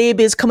there Gabe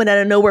is coming out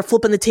of nowhere,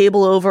 flipping the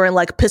table over and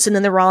like pissing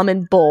in the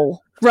ramen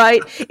bowl.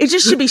 Right? It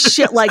just should be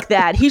shit like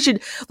that. He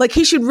should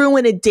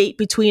ruin a date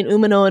between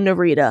Umino and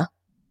Narita.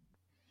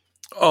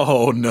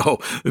 Oh no,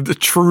 the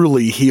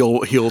truly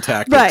heel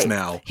tactics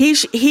now. He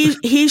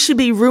should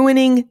be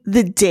ruining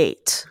the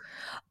date.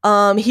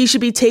 He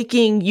should be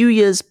taking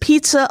Yuya's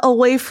pizza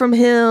away from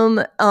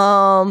him.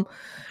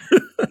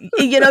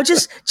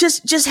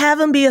 Just have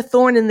him be a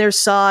thorn in their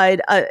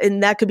side,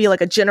 and that could be like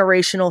a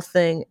generational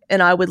thing,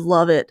 and I would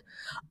love it.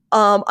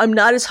 I'm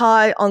not as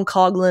high on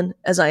Coughlin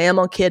as I am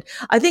on Kidd.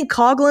 I think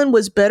Coughlin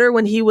was better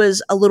when he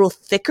was a little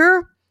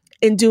thicker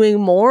and doing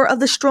more of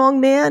the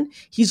strongman.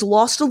 He's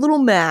lost a little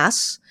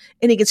mass,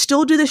 and he can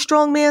still do the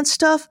strongman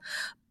stuff,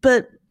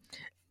 but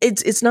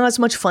it's not as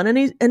much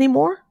fun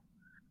anymore.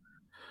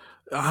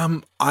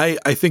 I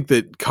think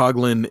that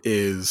Coughlin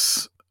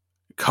is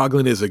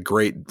a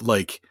great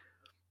like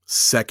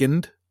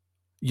second.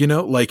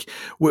 Like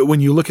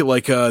when you look at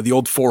like the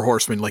old Four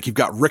Horsemen, like you've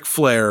got Ric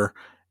Flair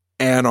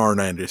and Arn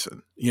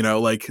Anderson,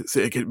 like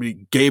it could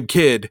be Gabe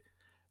Kidd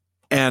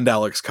and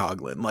Alex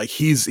Coughlin. Like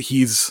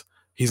he's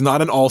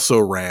not an also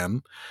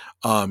ran.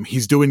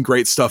 He's doing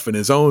great stuff in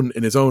his own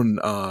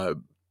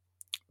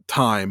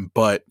time,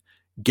 but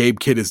Gabe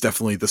Kidd is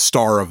definitely the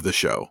star of the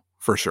show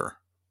for sure.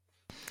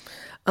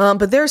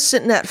 But they're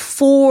sitting at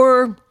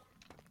 4,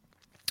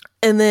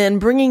 and then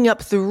bringing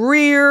up the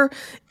rear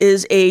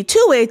is a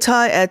 2-way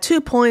tie at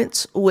 2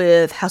 points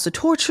with House of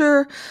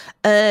Torture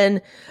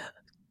and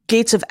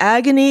Gates of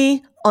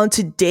Agony. On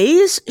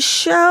today's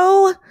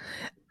show,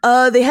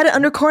 they had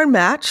an undercard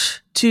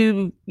match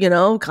to,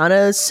 kind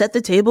of set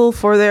the table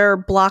for their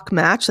block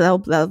match.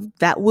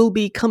 That will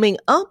be coming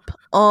up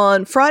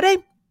on Friday.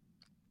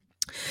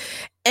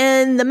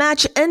 And the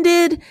match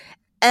ended,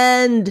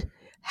 and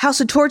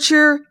House of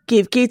Torture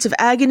gave Gates of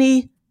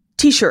Agony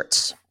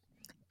t-shirts.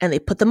 And they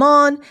put them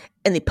on,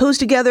 and they posed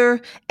together,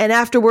 and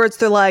afterwards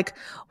they're like,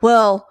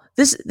 well,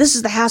 this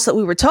is the house that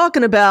we were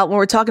talking about when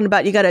we're talking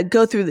about you got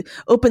to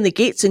open the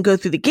gates and go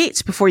through the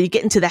gates before you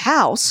get into the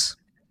house.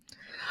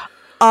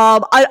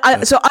 So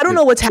I don't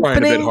know what's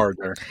happening. A bit hard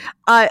there.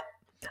 I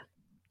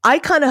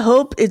kind of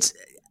hope it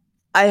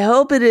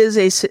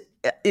is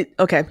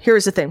okay.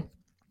 Here's the thing.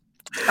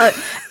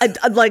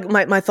 I'd like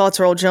my thoughts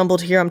are all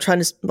jumbled here. I'm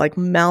trying to like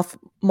mouth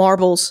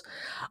marbles.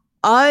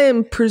 I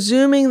am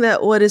presuming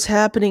that what is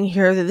happening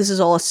here, that this is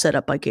all a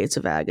setup by Gates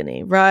of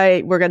Agony,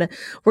 right? We're gonna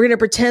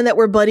pretend that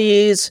we're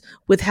buddies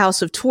with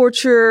House of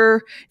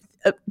Torture.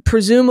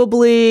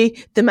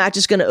 Presumably, the match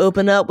is gonna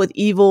open up with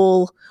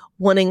Evil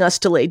wanting us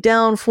to lay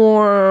down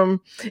for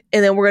him,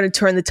 and then we're gonna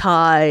turn the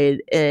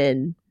tide,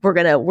 and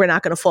we're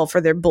not gonna fall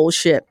for their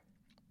bullshit,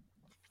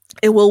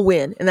 and we'll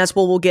win, and that's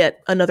where we'll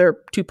get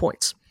another 2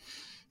 points,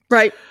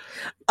 right?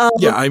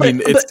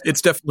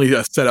 It's definitely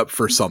a setup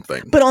for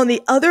something. But on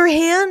the other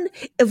hand,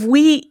 if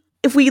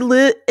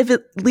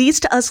it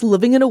leads to us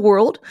living in a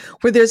world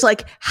where there's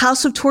like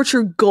House of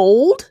Torture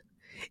Gold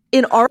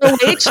in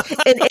ROH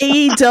and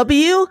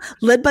AEW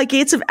led by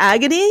Gates of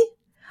Agony,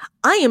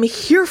 I am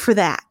here for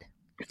that.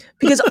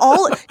 Because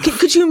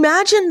could you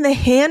imagine the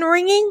hand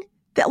wringing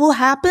that will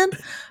happen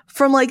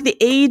from like the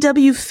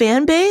AEW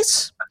fan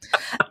base,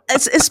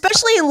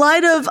 especially in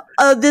light of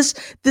this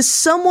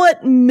somewhat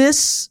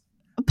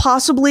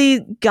possibly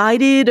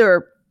guided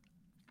or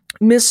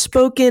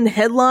misspoken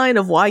headline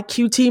of why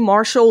QT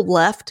Marshall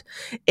left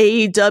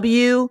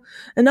AEW,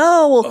 and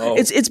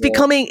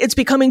it's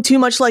becoming too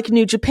much like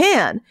New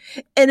Japan.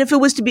 And if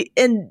it was to be,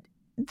 and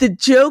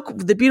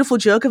the beautiful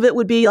joke of it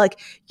would be like,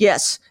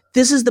 yes,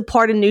 this is the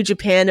part of New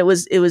Japan it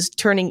was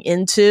turning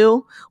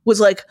into, was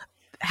like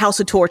House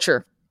of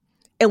Torture.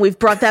 And we've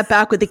brought that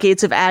back with the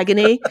Gates of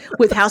Agony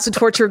with House of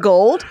Torture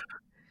Gold.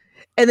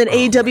 And then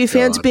AEW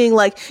fans being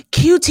like,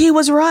 QT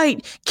was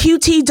right.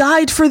 QT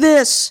died for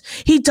this.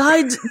 He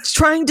died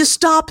trying to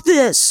stop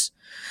this.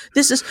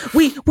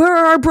 Where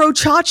are our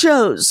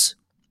brochachos?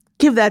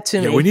 Give that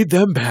to me. We need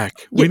them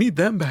back. We need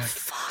them back.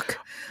 Fuck.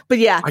 But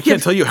yeah. I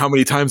can't tell you how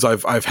many times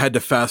I've had to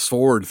fast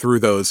forward through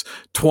those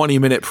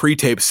 20-minute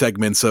pre-tape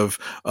segments of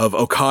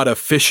Okada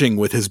fishing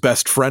with his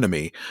best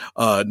frenemy,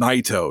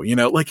 Naito. You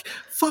know, like,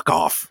 fuck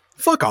off.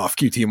 Fuck off,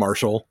 QT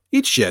Marshall.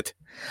 Eat shit.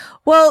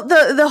 Well,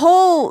 the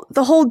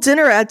whole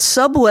dinner at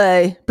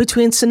Subway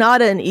between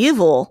Sonata and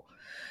Evil,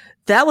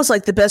 that was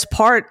like the best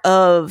part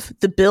of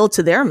the build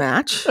to their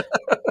match.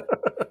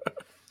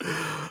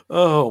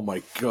 Oh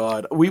my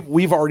God.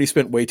 We've already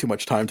spent way too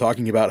much time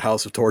talking about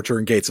House of Torture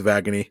and Gates of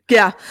Agony.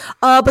 Yeah.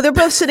 But they're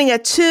both sitting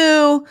at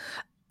 2.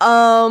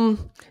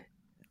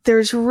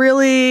 There's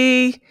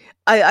really,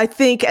 I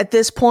think at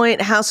this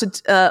point,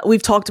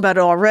 we've talked about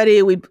it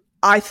already.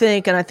 I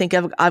think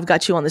I've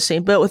got you on the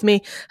same boat with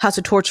me. House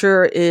of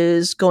Torture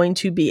is going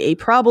to be a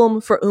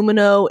problem for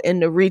Umino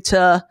and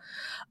Narita.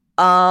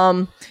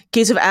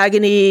 Gates of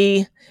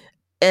Agony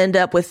end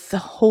up with the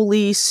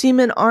Holy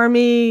Seaman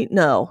Army.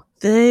 No,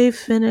 they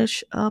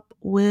finish up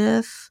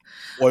with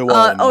like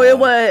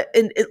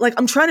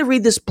I'm trying to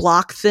read this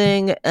block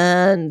thing,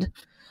 and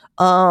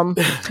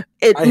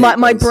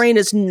my brain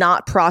is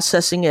not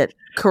processing it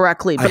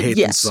correctly. But I hate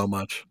them so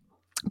much.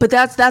 But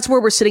that's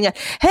where we're sitting at.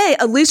 Hey,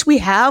 at least we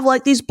have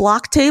like these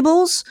block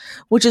tables,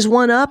 which is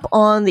one up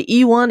on the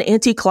E1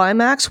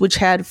 Anticlimax, which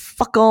had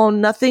fuck all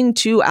nothing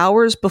 2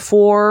 hours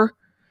before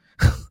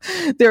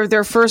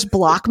their first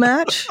block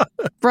match,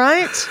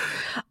 right?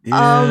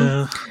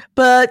 Yeah.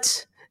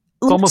 But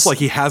it's almost like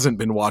he hasn't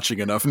been watching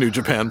enough New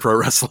Japan Pro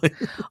Wrestling.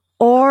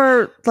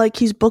 Or like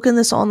he's booking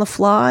this on the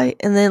fly,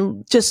 and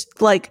then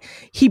just like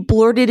he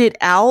blurted it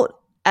out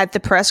at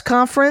the press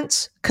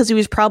conference because he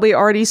was probably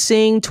already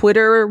seeing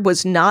Twitter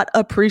was not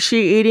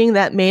appreciating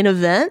that main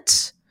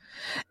event.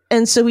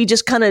 And so he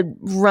just kind of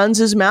runs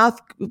his mouth.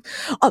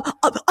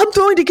 I'm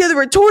throwing together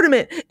a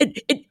tournament.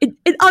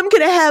 I'm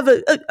going to have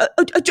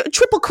a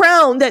triple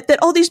crown that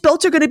all these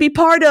belts are going to be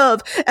part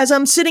of, as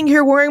I'm sitting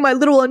here wearing my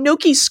little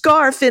Inoki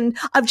scarf, and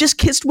I've just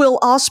kissed Will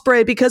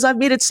Ospreay because I've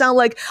made it sound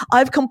like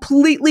I've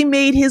completely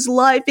made his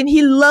life and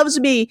he loves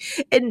me.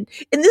 And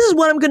this is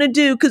what I'm going to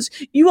do because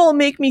you all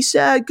make me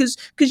sad because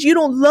you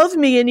don't love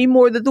me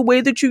anymore the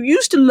way that you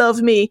used to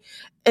love me.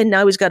 And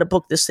now he's got to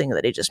book this thing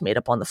that he just made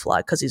up on the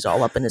fly because he's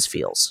all up in his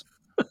feels.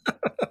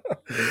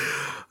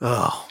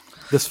 Oh,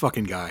 this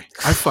fucking guy.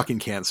 I fucking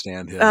can't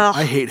stand him.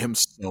 I hate him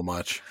so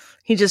much.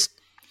 He just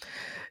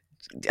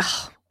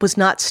was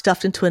not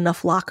stuffed into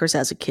enough lockers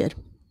as a kid.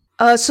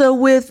 So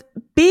with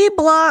B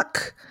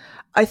Block,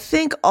 I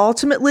think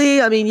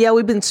ultimately, I mean, yeah,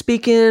 we've been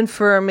speaking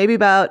for maybe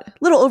about a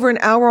little over an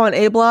hour on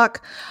A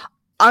Block.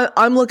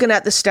 I'm looking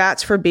at the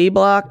stats for B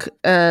Block,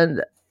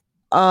 and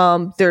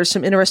there's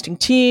some interesting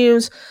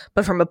teams,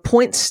 but from a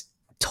points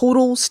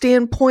total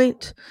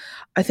standpoint,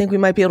 I think we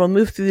might be able to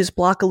move through this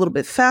block a little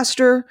bit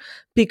faster,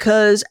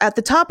 because at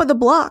the top of the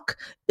block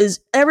is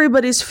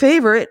everybody's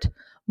favorite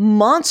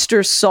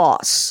Monster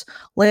Sauce.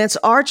 Lance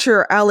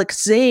Archer,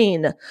 Alex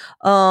Zane,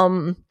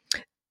 Taco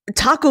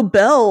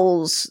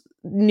Bell's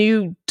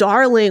new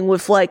darling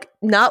with like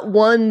not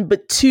one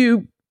but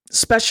 2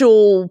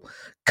 special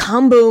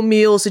combo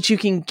meals that you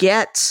can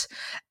get.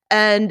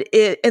 And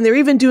they're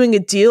even doing a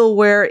deal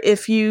where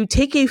if you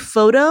take a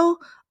photo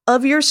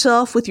of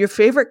yourself with your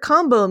favorite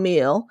combo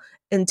meal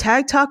and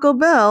tag Taco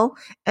Bell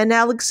and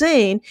Alex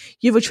Zane,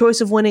 you have a choice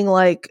of winning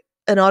like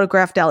an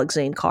autographed Alex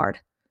Zane card.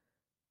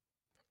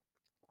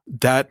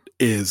 That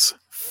is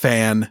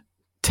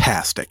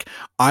fantastic.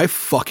 I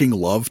fucking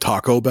love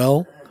Taco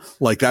Bell.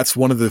 Like, that's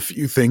one of the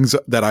few things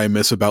that I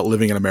miss about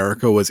living in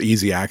America was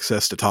easy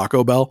access to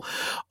Taco Bell.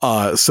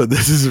 So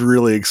this is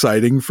really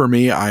exciting for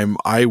me.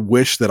 I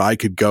wish that I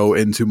could go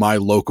into my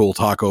local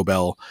Taco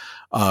Bell,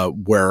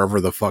 wherever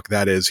the fuck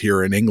that is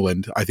here in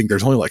England. I think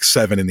there's only like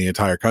 7 in the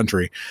entire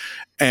country,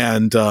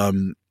 and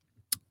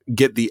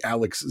get the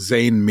Alex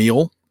Zane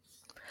meal.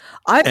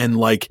 And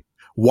like,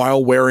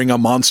 while wearing a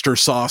Monster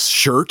Sauce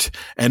shirt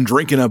and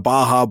drinking a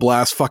Baja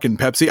Blast fucking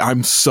Pepsi.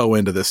 I'm so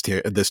into this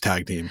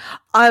tag team.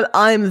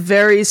 I'm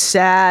very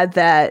sad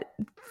that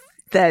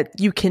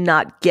you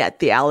cannot get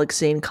the Alex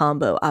Zane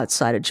combo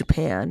outside of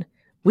Japan.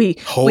 They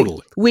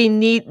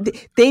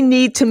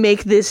need to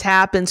make this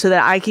happen so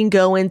that I can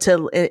go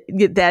into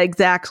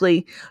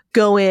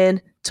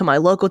my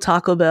local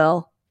Taco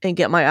Bell and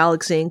get my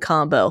Alex Zane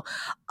combo.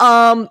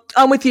 I'm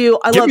with you.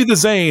 Give me the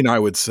Zane, I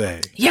would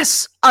say.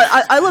 Yes.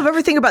 I love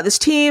everything about this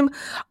team.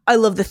 I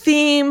love the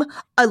theme.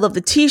 I love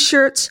the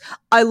t-shirts.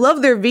 I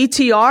love their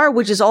VTR,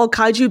 which is all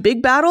Kaiju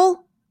Big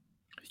Battle.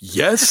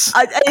 Yes,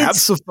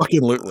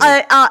 absolutely.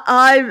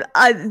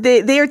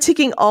 They are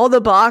ticking all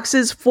the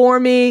boxes for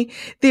me.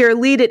 They are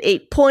lead at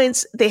 8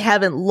 points. They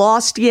haven't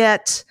lost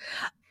yet.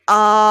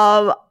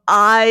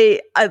 I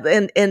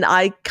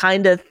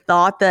kind of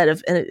thought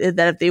that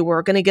if they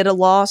were going to get a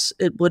loss,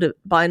 it would have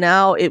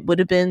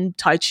been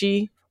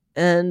Taichi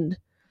and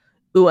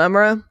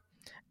Uemura,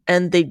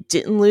 and they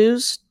didn't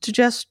lose to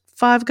just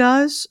 5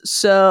 guys.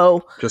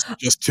 So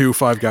just 2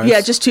 5 guys.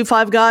 Yeah, just 2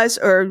 5 guys,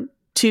 or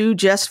 2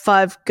 just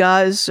 5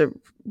 guys, or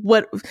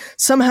what?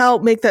 Somehow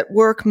make that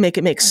work. Make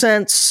it make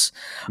sense.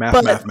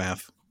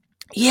 Math.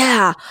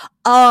 Yeah.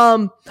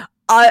 I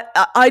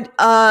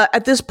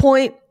at this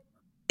point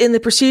in the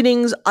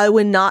proceedings, I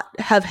would not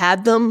have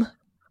had them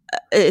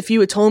if you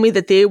had told me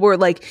that they were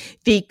like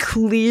the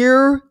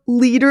clear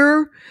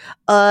leader.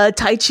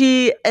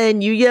 Taichi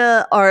and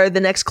Yuya are the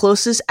next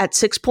closest at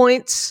 6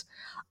 points.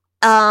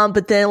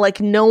 But then like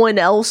no one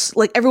else,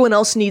 like everyone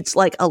else needs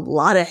like a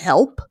lot of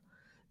help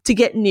to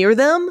get near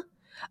them.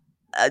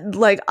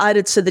 Like I'd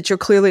have said that you're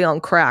clearly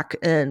on crack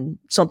and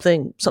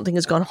something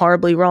has gone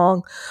horribly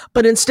wrong.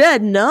 But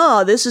instead,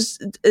 no,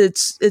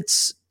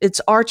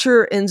 it's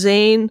Archer and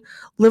Zayn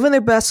living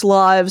their best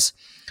lives.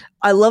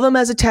 I love them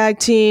as a tag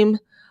team.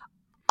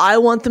 I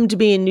want them to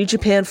be in New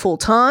Japan full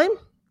time.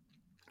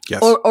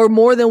 Yes. Or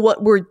more than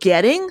what we're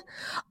getting.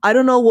 I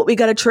don't know what we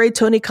got to trade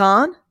Tony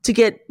Khan to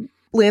get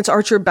Lance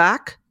Archer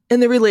back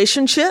in the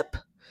relationship.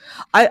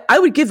 I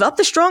would give up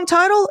the strong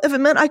title if it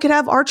meant I could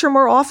have Archer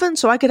more often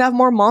so I could have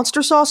more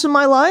monster sauce in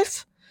my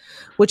life,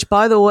 which,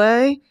 by the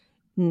way,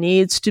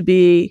 needs to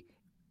be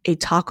a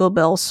Taco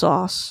Bell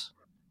sauce.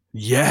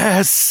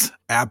 Yes,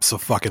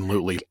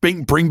 abso-fucking-lutely.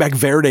 Bring back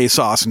Verde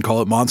sauce and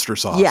call it monster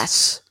sauce.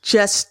 Yes,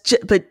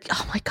 but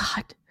oh my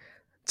God,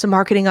 it's a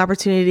marketing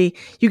opportunity.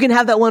 You can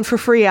have that one for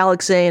free,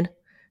 Alex Zane.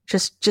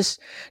 Just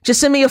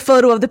send me a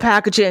photo of the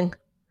packaging.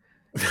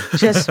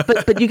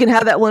 But you can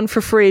have that one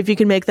for free if you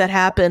can make that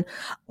happen.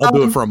 I'll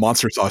do it for a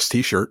monster sauce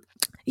t-shirt.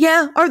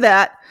 Yeah, or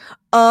that.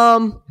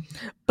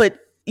 But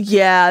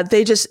yeah,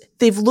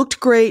 they've looked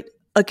great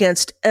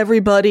against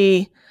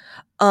everybody.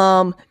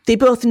 They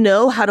both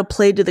know how to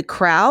play to the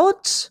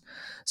crowds.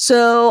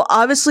 So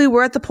obviously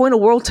we're at the point of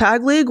World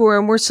Tag League where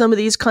we're some of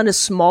these kind of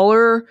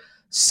smaller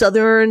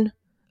southern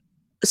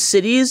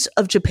cities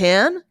of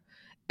Japan,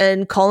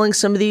 and calling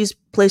some of these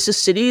places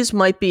cities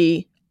might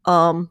be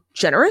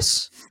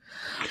generous.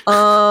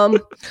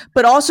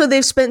 But also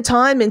they've spent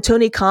time in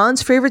Tony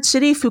Khan's favorite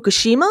city,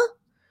 Fukushima.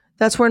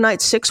 That's where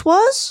Night 6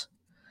 was.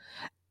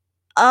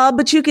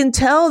 But you can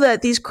tell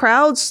that these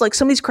crowds, like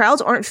some of these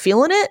crowds aren't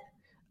feeling it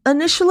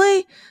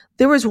initially.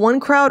 There was one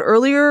crowd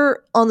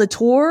earlier on the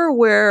tour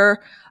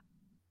where,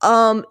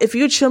 if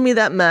you had shown me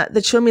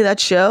that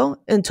show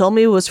and told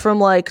me it was from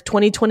like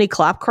 2020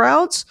 clap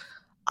crowds,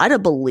 I'd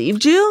have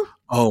believed you.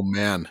 Oh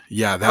man.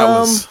 Yeah, that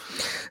was.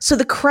 So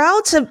the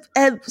crowds have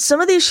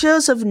some of these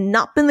shows have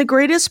not been the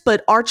greatest,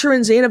 but Archer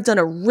and Zayn have done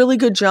a really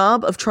good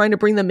job of trying to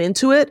bring them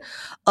into it.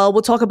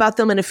 We'll talk about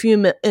them in a few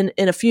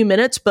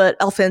minutes, but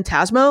El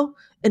Phantasmo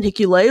and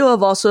Hikuleo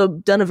have also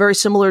done a very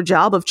similar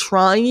job of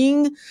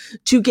trying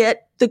to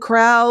get the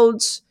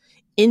crowds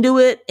into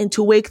it and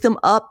to wake them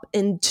up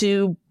and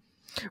to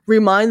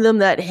remind them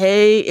that,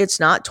 hey, it's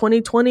not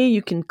 2020.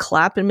 You can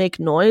clap and make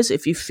noise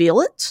if you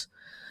feel it.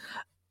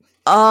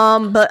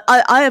 But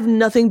I have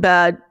nothing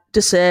bad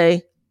to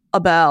say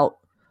about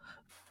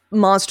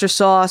Monster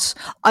Sauce.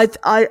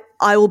 I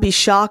will be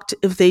shocked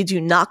if they do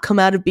not come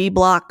out of B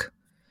block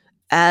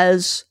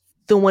as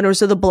the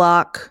winners of the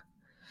block.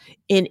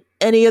 In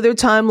any other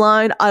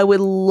timeline, I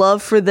would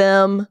love for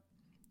them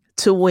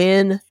to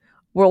win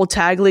World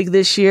Tag League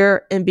this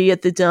year and be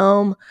at the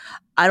Dome.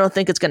 I don't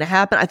think it's going to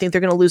happen. I think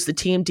they're going to lose the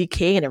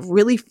TMDK in a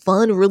really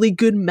fun, really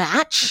good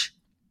match.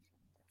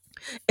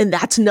 And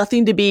that's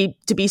nothing to be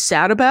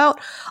sad about.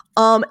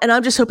 And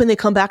I'm just hoping they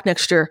come back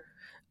next year.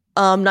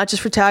 Not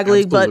just for Tag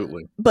League,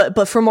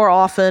 but for more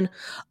often.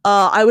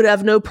 I would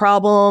have no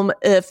problem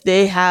if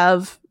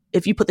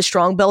you put the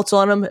strong belts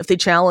on them, if they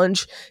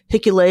challenge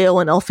Hikuleo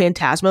and El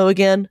Phantasmo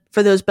again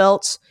for those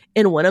belts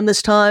and win them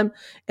this time,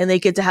 and they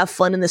get to have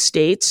fun in the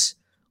States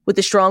with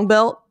the strong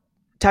belt,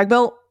 tag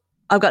belt.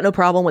 I've got no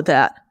problem with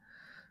that.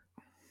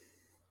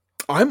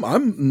 I'm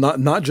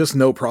not just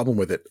no problem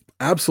with it.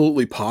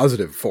 Absolutely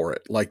positive for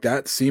it. Like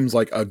that seems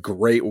like a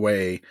great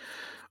way.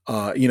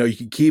 You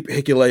can keep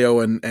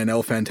Hikuleo and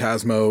El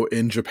Phantasmo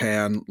in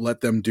Japan,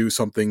 let them do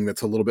something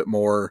that's a little bit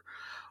more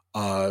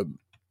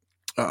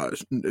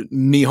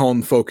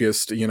Nihon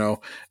focused,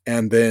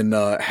 and then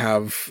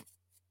have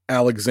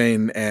Alex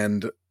Zane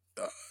and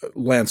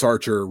Lance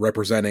Archer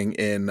representing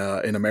in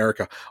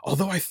America.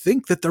 Although I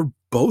think that they're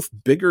both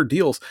bigger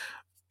deals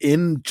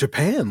in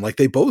Japan. Like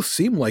they both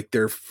seem like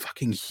they're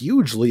fucking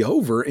hugely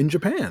over in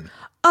Japan.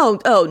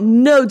 Oh,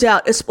 no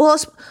doubt.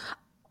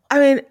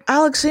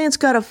 Alex Zane's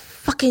got a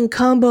fucking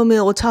combo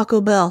meal with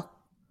Taco Bell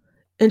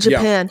in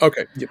Japan. Yeah.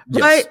 Okay. Yes.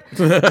 Right?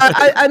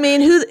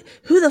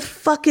 Who the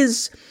fuck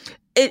is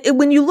it?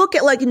 When you look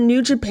at like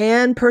New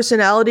Japan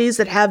personalities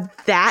that have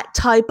that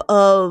type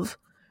of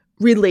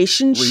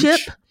relationship,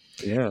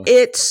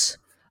 it's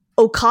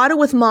Okada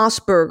with Moss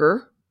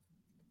Burger.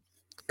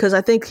 Because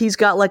I think he's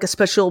got like a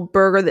special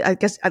burger that I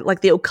guess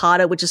like the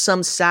Okada, which is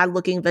some sad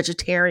looking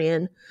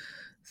vegetarian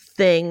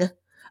thing.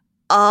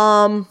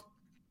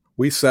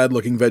 We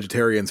sad-looking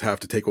vegetarians have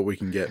to take what we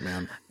can get,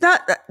 man.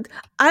 That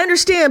I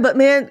understand, but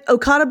man,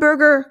 Okada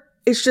burger,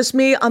 it's just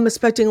me. I'm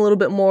expecting a little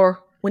bit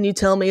more when you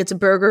tell me it's a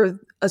burger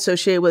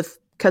associated with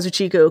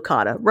Kazuchika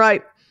Okada,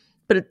 right?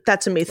 But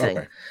that's a me thing.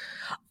 Okay.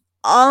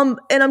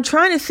 And I'm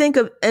trying to think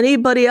of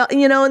anybody else,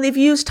 and they've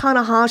used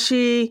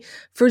Tanahashi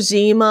for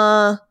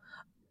Zima,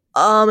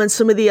 and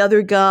some of the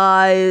other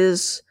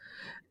guys.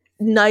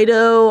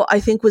 Naito, I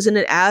think, was in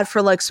an ad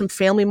for like some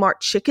Family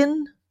Mart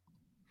chicken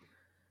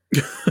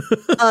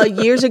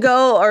years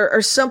ago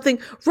or something.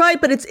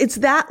 Right, but it's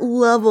that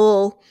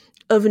level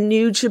of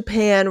New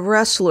Japan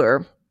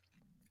wrestler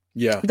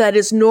that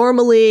is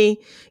normally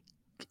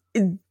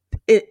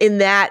in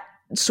that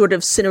sort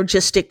of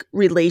synergistic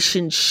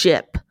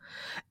relationship.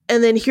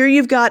 And then here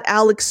you've got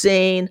Alex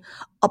Zane,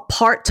 a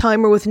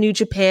part-timer with New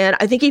Japan.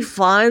 I think he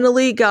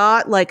finally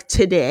got, like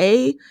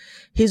today,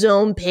 his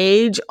own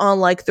page on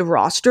like the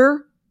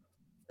roster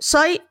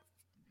site.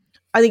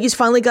 I think he's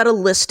finally got a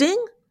listing.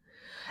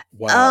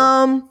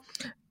 Wow.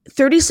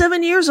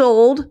 37 years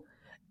old,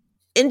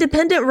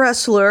 independent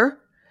wrestler,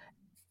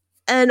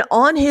 and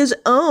on his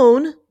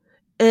own.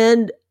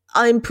 And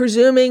I'm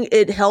presuming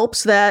it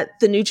helps that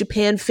the New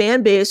Japan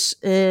fan base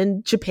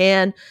in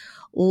Japan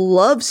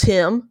loves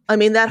him. I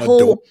mean, that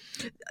whole,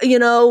 in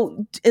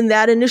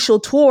that initial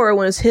tour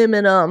when it was him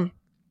and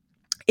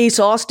Ace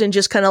Austin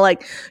just kind of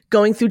like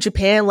going through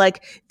Japan,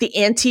 like the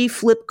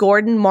anti-Flip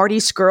Gordon, Marty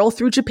Scurll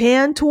through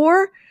Japan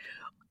tour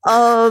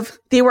of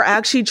they were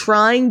actually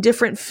trying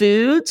different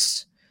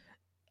foods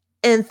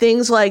and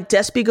things like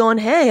Despy going,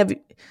 hey,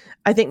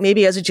 I think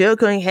maybe as a joke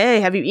going,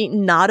 hey, have you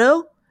eaten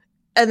natto?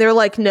 And they're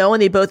like, no,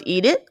 and they both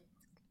eat it.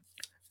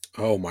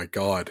 Oh my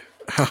God.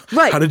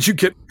 Right. How did you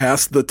get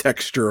past the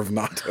texture of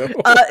natto?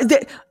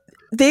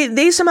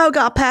 They somehow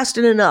got past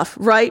it enough,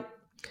 right?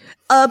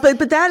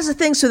 But that is the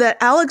thing. So that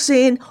Alex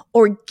Zane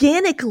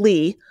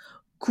organically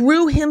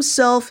grew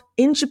himself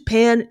in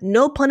Japan,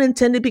 no pun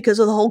intended, because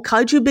of the whole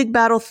Kaiju Big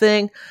Battle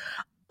thing,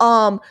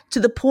 to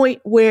the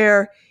point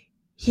where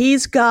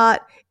he's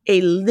got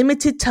a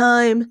limited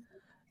time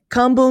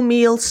combo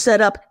meal set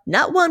up,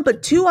 not one,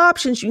 but two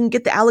options. You can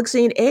get the Alex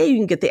Zane A, you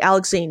can get the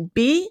Alex Zane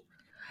B.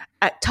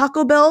 At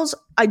Taco Bell's,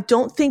 I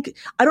don't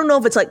know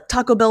if it's like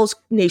Taco Bell's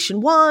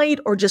nationwide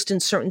or just in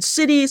certain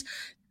cities.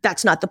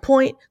 That's not the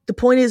point. The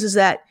point is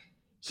that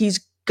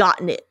he's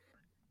gotten it.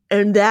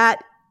 And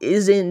that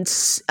is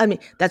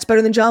that's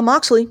better than Jon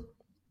Moxley.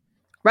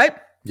 Right?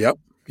 Yep.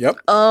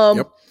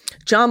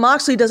 Jon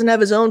Moxley doesn't have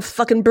his own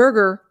fucking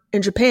burger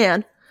in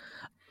Japan.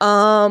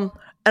 And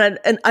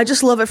I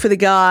just love it for the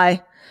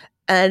guy.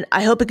 And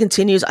I hope it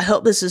continues. I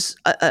hope this is,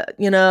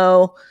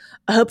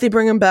 I hope they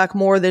bring him back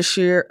more next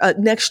year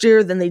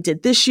than they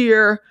did this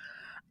year.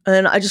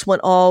 And I just want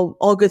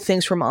all good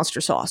things for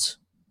Monster Sauce.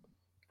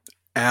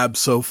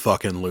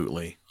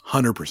 Abso-fucking-lutely.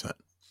 100%.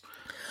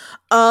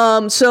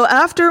 So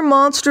after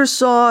Monster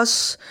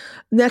Sauce,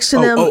 next to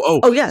them.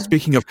 Oh, yeah.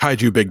 Speaking of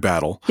Kaiju Big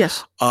Battle.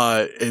 Yes.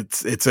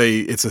 It's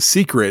a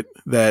secret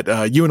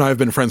that you and I have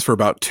been friends for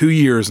about 2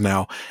 years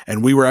now.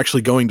 And we were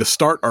actually going to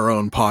start our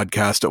own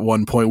podcast at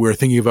one point. We were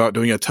thinking about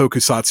doing a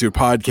tokusatsu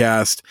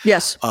podcast.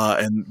 Yes.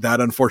 And that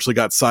unfortunately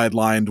got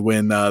sidelined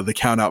when the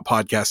Count Out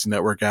Podcasting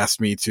Network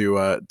asked me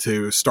to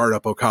start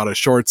up Okada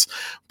Shorts.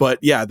 But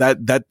yeah,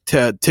 that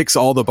ticks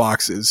all the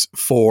boxes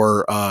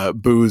for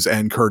Booze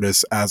and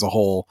Curtis as a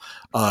whole.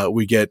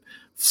 We get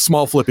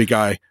small flippy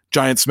guy,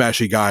 giant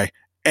smashy guy,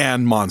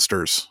 and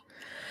monsters.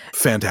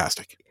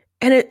 Fantastic.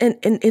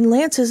 And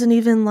Lance isn't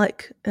even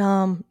like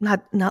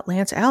not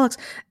Lance, Alex,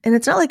 and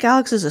it's not like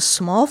Alex is a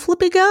small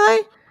flippy guy.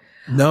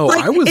 No,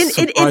 like, I was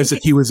surprised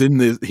that he was in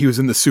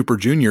the Super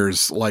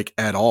Juniors like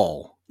at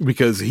all,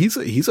 because he's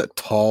a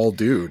tall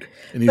dude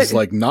and he's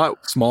like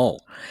not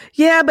small.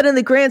 Yeah, but in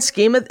the grand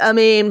scheme of,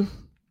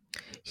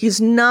 he's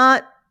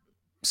not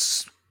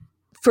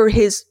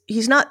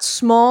he's not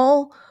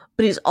small,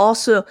 but he's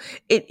also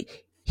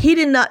He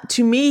did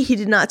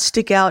not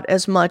stick out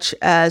as much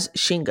as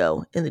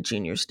Shingo in the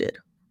juniors did.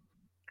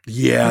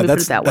 Yeah,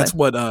 that's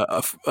what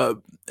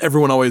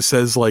everyone always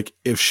says. Like,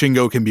 if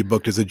Shingo can be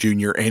booked as a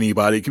junior,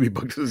 anybody can be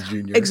booked as a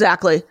junior.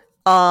 Exactly.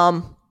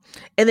 And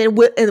then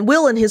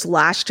Will in his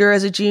last year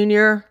as a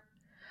junior,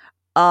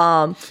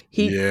 But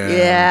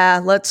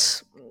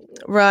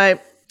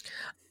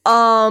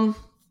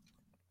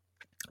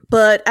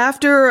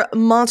after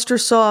Monster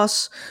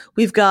Sauce,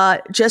 we've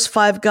got just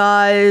 5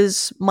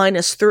 guys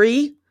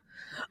 -3.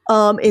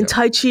 In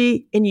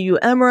Taichi and Yu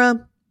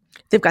Emura,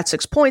 they've got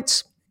 6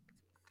 points.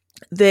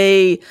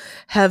 They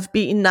have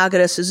beaten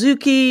Nagata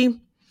Suzuki,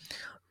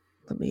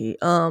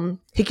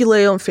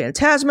 Hikuleo and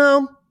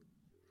Phantasmo,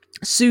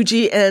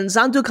 Tsuji and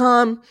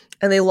Zandukan,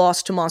 and they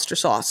lost to Monster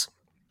Sauce.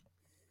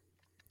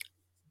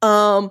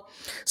 So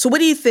what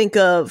do you think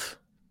of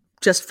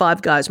just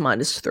 5 guys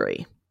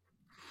 -3?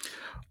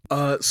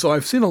 So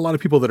I've seen a lot of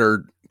people that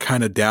are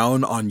kind of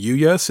down on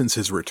Yuya since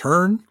his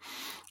return.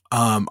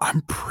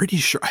 I'm pretty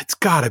sure it's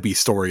gotta be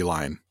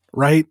storyline,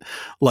 right?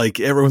 Like,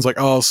 everyone's like,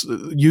 oh,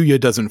 Yuya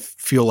doesn't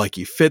feel like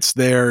he fits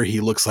there. He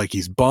looks like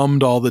he's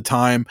bummed all the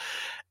time.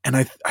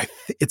 And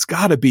it's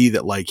got to be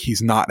that like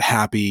he's not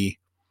happy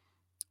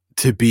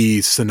to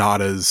be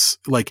Sonata's.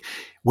 Like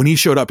when he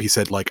showed up, he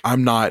said like,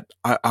 I'm not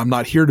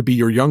here to be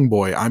your young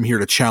boy. I'm here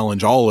to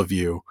challenge all of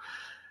you.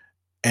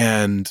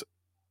 And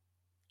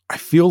I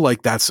feel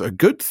like that's a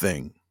good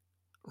thing,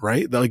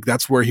 right? Like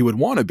that's where he would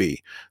want to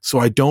be. So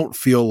I don't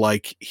feel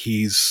like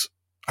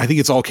I think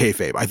it's all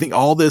kayfabe. I think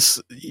all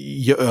this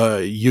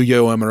Yuya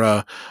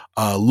Uemura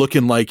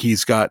looking like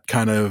he's got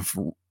kind of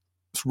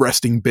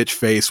resting bitch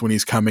face when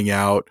he's coming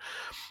out.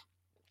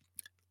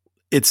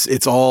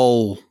 It's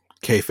all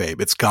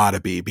kayfabe. It's gotta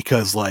be,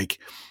 because like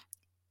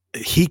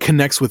he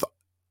connects with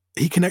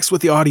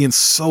the audience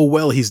so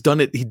well. He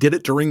did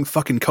it during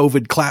fucking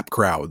COVID clap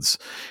crowds.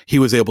 He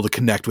was able to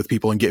connect with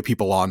people and get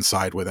people on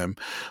side with him.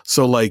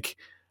 So like,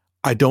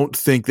 I don't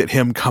think that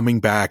him coming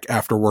back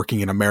after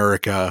working in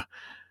America,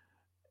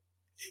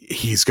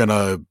 he's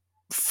gonna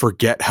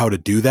forget how to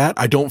do that.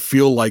 I don't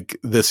feel like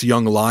this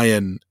young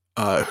lion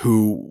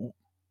who,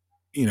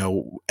 you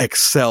know,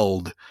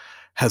 excelled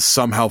has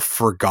somehow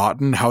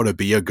forgotten how to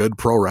be a good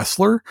pro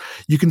wrestler.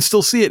 You can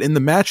still see it in the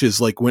matches.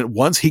 Like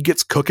once he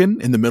gets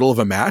cooking in the middle of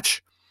a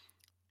match,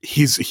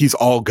 he's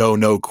all go,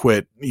 no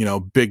quit, you know,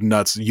 big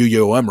nuts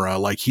Yuya Uemura.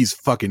 Like he's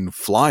fucking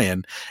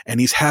flying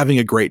and he's having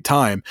a great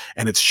time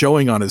and it's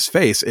showing on his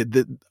face.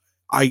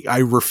 I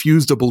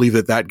refuse to believe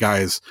that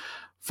guy's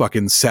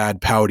fucking sad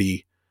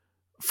pouty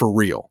for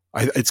real.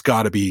 It's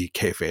got to be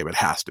kayfabe. It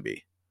has to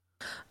be.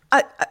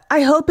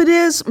 I hope it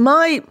is.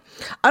 I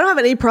don't have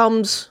any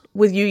problems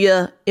with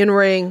Yuya in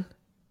ring.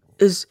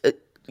 Is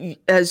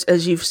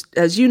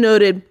as you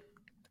noted,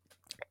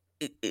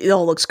 it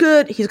all looks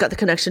good. He's got the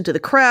connection to the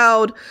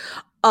crowd.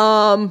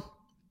 But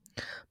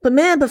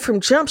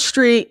from Jump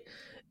Street,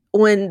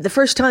 when the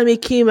first time he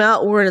came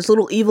out wearing his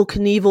little Evel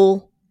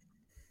Knievel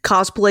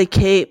cosplay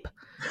cape,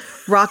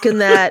 rocking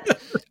that,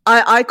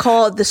 I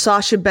call it the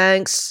Sasha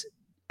Banks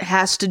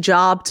has to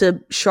job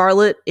to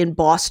Charlotte in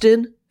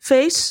Boston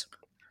face.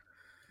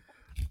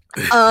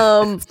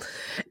 And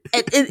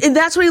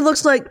that's what he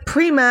looks like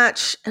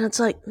pre-match, and it's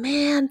like,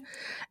 man,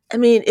 I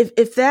mean,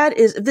 if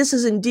this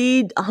is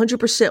indeed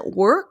 100%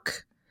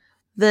 work,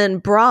 then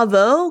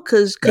bravo,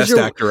 because best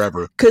actor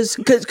ever,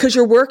 because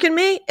you're working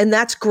me, and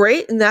that's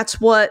great, and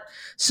that's what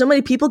so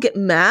many people get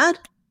mad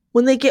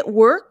when they get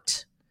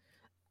worked,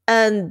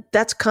 and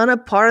that's kind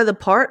of part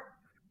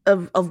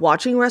of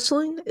watching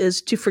wrestling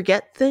is to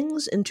forget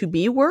things and to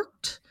be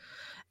worked.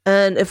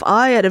 And if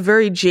I, at a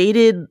very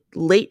jaded,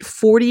 late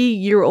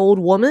 40-year-old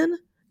woman,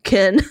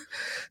 can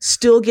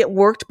still get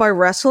worked by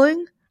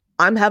wrestling,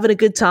 I'm having a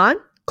good time,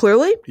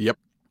 clearly. Yep.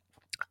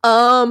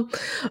 My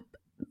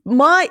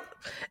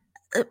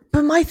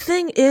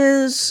thing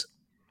is,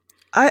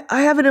 I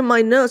have it in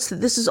my notes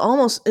that this is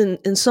almost,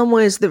 in some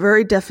ways, the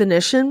very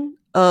definition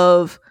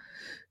of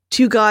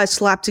two guys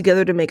slapped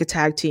together to make a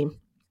tag team.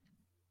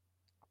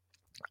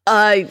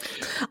 It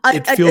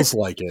feels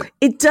like it.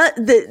 It does.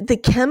 The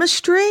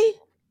chemistry...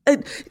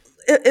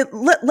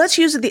 let's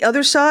use it the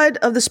other side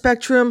of the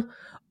spectrum.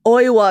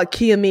 Oiwa,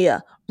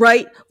 Kiyomiya,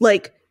 right?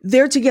 Like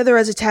they're together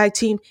as a tag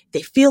team.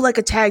 They feel like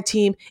a tag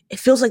team. It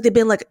feels like they've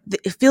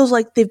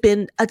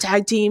been a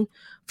tag team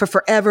for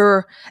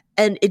forever,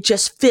 and it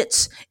just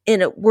fits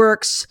and it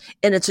works,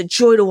 and it's a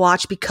joy to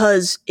watch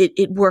because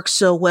it works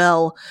so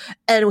well.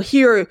 And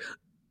here,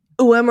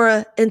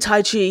 Uemura and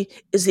Taichi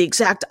is the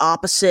exact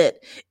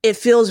opposite. It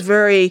feels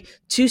very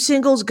two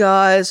singles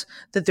guys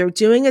that they're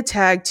doing a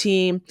tag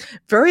team,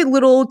 very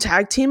little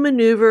tag team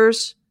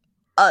maneuvers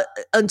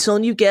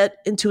until you get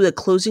into the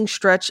closing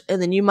stretch,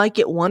 and then you might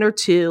get one or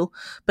two.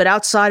 But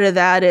outside of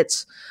that,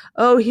 it's,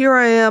 oh, here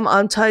I am.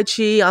 I'm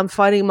Taichi. I'm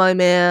fighting my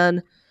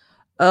man.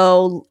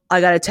 Oh,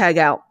 I got to tag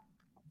out.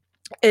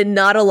 And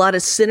not a lot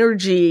of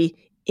synergy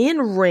in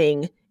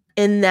ring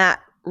in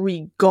that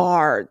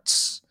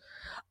regards.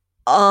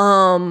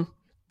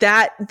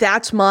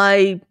 That's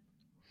my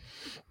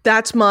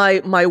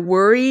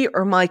worry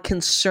or my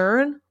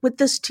concern with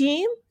this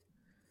team.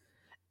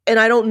 And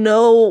I don't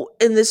know,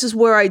 and this is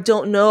where I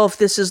don't know if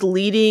this is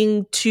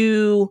leading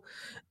to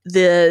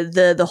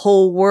the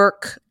whole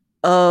work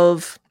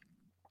of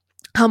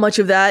how much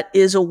of that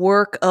is a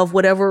work of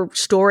whatever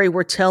story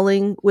we're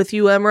telling with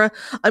Uemura.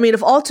 I mean,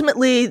 if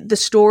ultimately the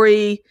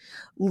story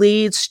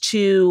leads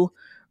to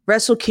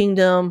Wrestle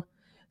Kingdom,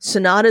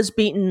 Sonata's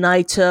beaten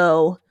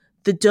Naito,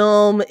 the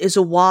Dome is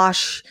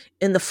awash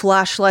in the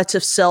flashlights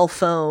of cell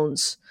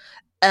phones,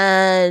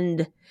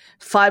 and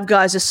Five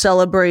Guys is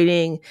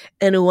celebrating,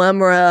 and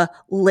Uemura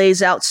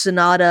lays out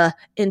Sonata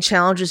and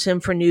challenges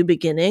him for new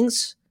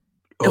beginnings.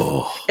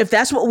 If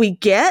that's what we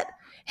get,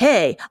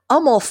 hey,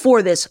 I'm all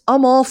for this.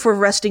 I'm all for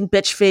resting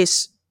bitch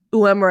face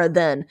Uemura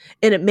then,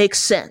 and it makes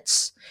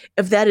sense.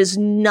 If that is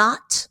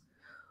not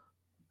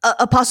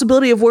a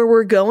possibility of where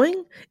we're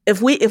going,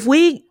 if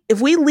we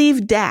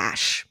leave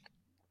Dash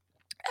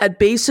at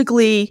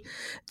basically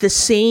the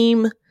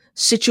same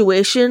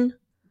situation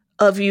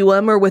of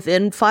Uemura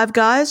within Five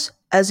Guys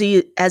as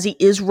he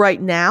is right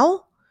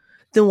now,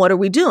 then what are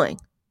we doing?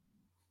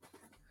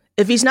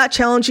 If he's not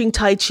challenging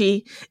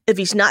Taichi, if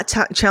he's not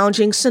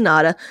challenging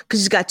Sonata, because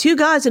he's got 2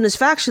 guys in his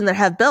faction that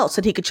have belts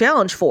that he could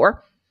challenge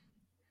for,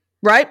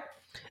 right?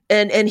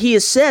 And he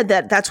has said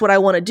that that's what I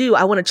want to do.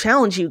 I want to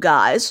challenge you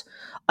guys.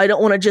 I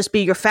don't want to just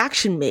be your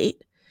faction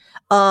mate.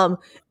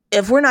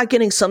 If we're not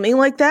getting something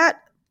like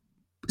that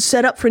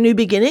set up for New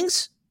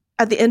Beginnings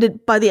by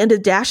the end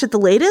of Dash at the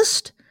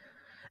latest,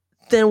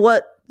 then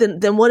what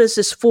is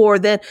this for?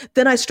 Then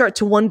I start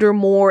to wonder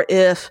more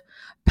if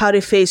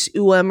Pouty Face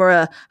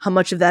Uemura, how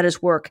much of that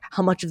is work,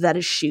 how much of that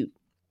is shoot.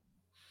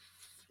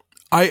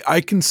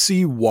 I can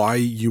see why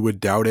you would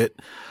doubt it.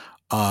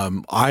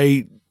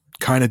 I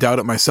kind of doubt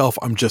it myself.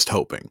 I'm just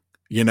hoping,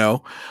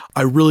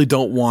 I really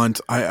don't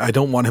want, I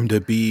don't want him to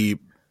be,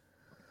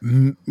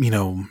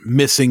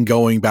 missing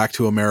going back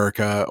to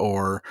America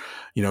or,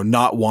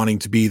 not wanting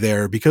to be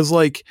there, because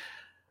like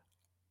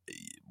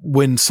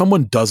when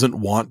someone doesn't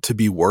want to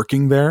be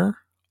working there,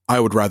 I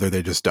would rather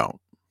they just don't.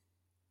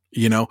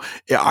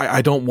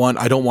 I don't want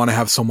to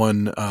have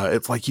someone,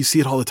 it's like you see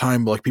it all the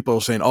time. Like people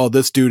are saying, oh,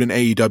 this dude in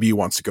AEW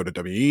wants to go to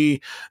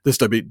WWE. This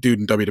dude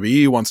in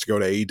WWE wants to go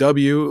to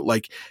AEW.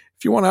 Like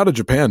if you want out of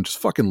Japan, just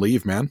fucking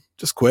leave, man.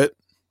 Just quit.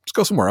 Just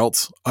go somewhere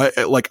else.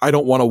 I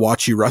don't want to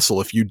watch you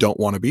wrestle if you don't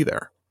want to be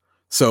there.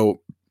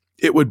 So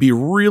it would be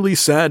really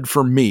sad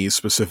for me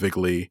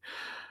specifically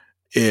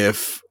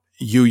if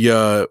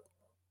Yuya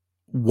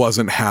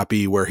wasn't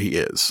happy where he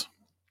is,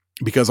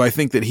 because I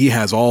think that he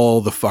has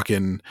all the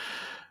fucking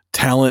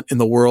talent in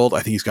the world.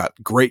 I think he's got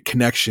great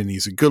connection.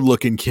 He's a good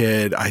looking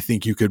kid. I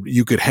think you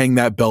could hang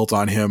that belt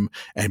on him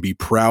and be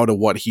proud of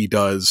what he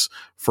does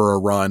for a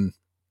run.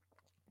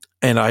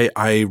 And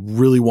I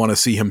really want to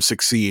see him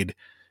succeed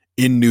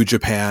in New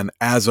Japan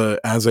as a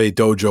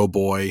dojo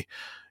boy,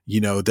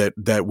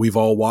 that we've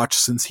all watched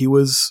since he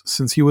was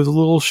a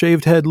little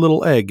shaved head,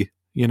 little egg,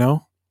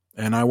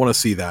 and I want to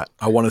see that.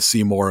 I want to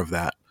see more of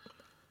that.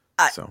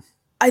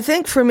 I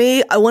think for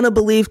me, I want to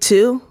believe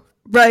too,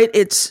 right?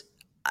 The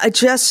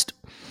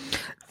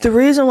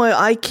reason why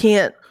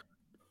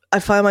I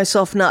find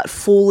myself not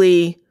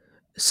fully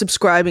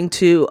subscribing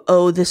to,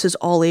 oh, this is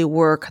all a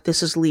work,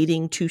 this is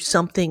leading to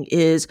something,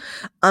 is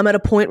I'm at a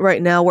point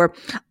right now where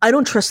I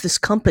don't trust this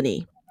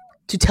company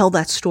to tell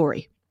that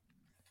story.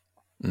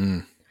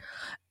 The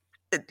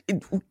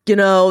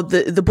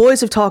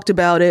boys have talked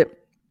about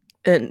it,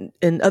 and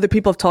other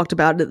people have talked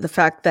about it, the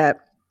fact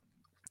that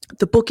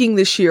the booking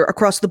this year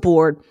across the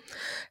board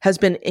has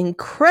been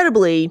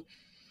incredibly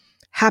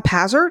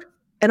haphazard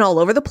and all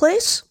over the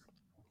place.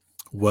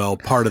 Well,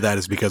 part of that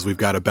is because we've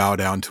got to bow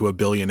down to a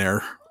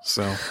billionaire.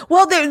 So,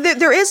 well,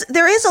 there is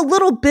a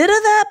little bit of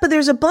that, but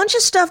there's a bunch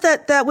of stuff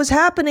that was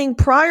happening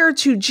prior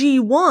to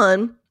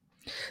G1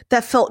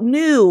 that felt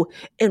new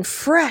and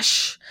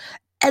fresh.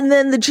 And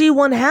then the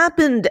G1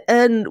 happened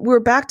and we're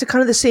back to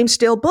kind of the same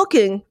stale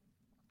booking.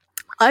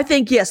 I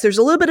think, yes, there's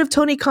a little bit of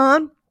Tony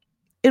Khan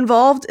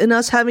involved in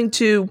us having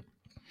to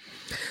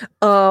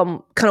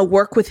kind of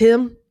work with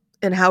him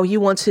and how he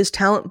wants his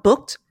talent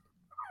booked.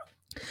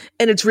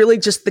 And it's really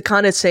just the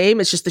kind of same.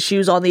 It's just the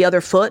shoes on the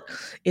other foot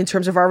in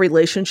terms of our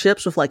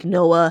relationships with like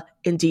Noah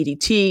and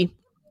DDT.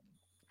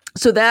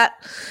 So that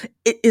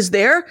is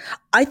there.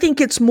 I think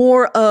it's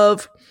more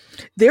of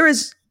there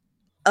is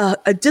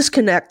a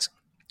disconnect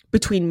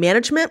between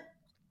management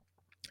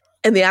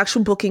and the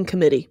actual booking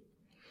committee.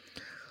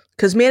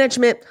 Because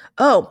management,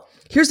 oh,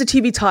 here's the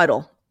TV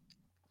title.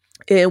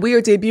 And we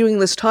are debuting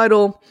this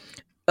title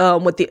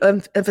with the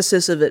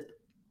emphasis of it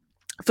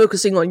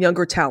focusing on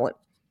younger talent.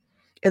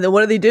 And then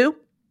what do?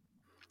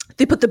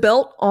 They put the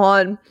belt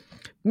on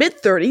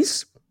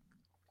mid-30s,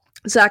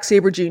 Zack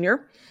Sabre Jr.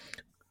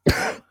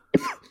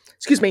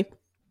 Excuse me.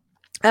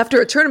 After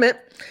a tournament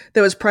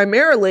that was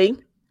primarily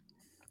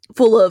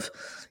full of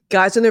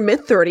guys in their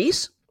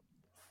mid-30s.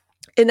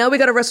 And now we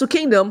got a Wrestle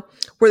Kingdom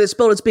where this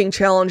belt is being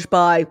challenged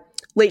by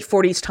late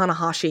 40s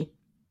Tanahashi.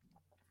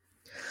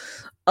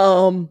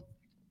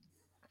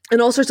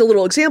 And all sorts of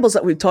little examples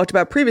that we've talked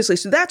about previously.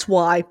 So that's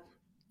why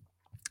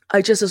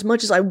I just, as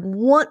much as I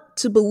want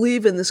to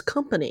believe in this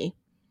company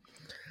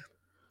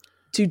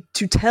to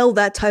tell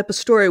that type of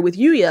story with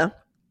Yuya,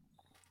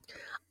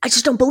 I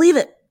just don't believe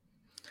it.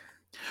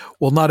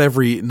 Well, not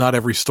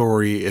every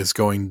story is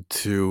going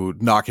to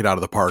knock it out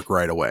of the park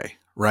right away,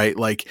 right?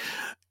 Like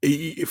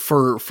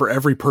for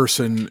every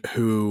person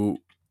who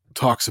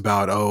talks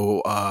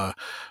about,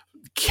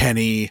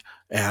 Kenny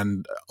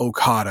and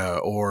Okada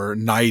or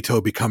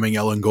Naito becoming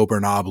El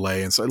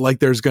Ingobernable. And so like,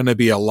 there's going to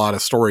be a lot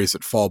of stories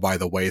that fall by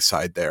the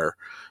wayside there.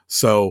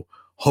 So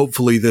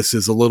hopefully this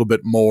is a little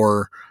bit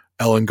more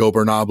El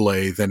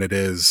Ingobernable than it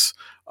is,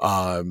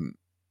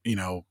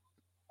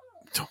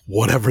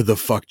 whatever the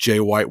fuck Jay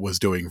White was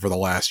doing for the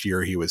last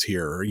year he was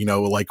here,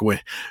 like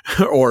when,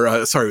 it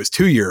was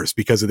 2 years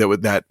because of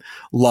that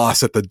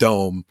loss at the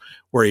Dome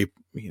where he,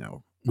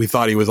 we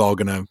thought he was all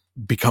going to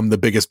become the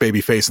biggest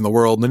baby face in the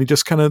world. And then he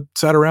just kind of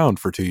sat around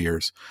for 2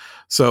 years.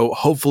 So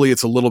hopefully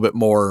it's a little bit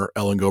more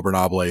El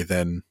Ingobernable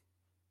than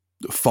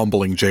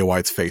fumbling Jay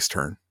White's face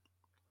turn.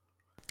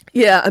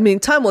 Yeah. I mean,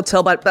 time will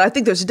tell, but I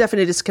think there's a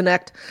definite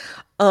disconnect.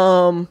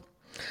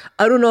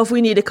 I don't know if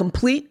we need a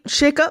complete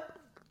shakeup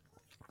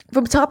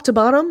from top to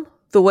bottom,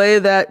 the way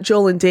that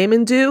Joel and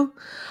Damon do.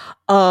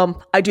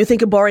 I do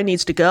think Abari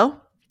needs to go.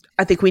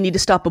 I think we need to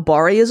stop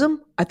Abariism.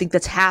 I think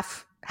that's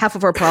half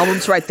of our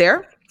problems right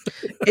there.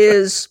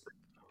 Is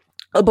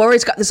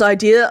Abari's got this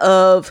idea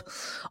of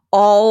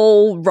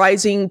all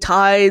rising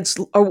tides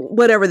or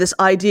whatever, this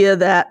idea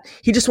that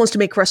he just wants to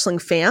make wrestling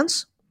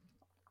fans.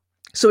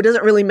 So it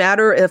doesn't really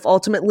matter if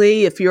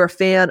ultimately, if you're a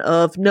fan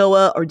of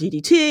Noah or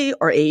DDT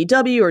or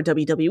AEW or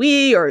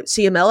WWE or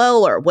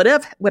CMLL or what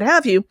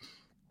have you,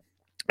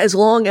 as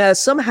long as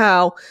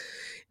somehow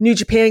New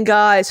Japan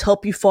guys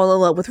help you fall in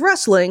love with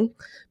wrestling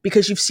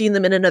because you've seen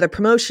them in another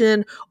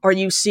promotion, or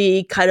you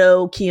see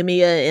Kaito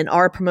Kiyomiya in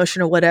our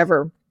promotion or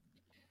whatever.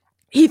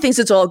 He thinks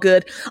it's all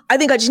good. I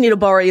think I just need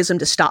Abariism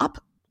to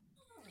stop.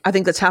 I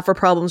think that's half our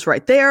problems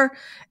right there.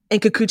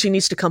 And Kikuchi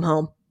needs to come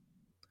home.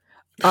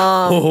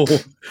 Right.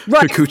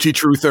 Kikuchi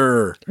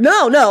truther.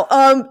 No.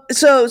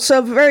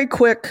 So very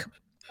quick.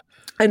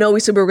 I know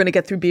we said we were going to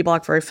get through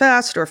B-Block very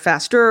fast or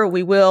faster.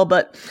 We will,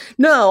 but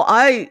no,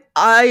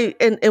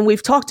 and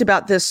we've talked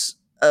about this,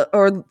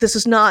 or this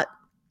is not,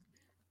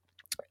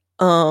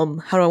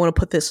 how do I want to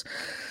put this?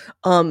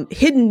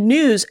 Hidden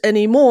news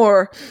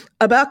anymore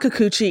about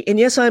Kikuchi. And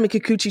yes, I'm a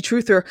Kikuchi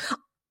truther.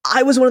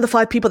 I was one of the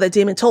 5 people that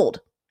Damon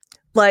told.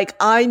 Like,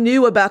 I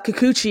knew about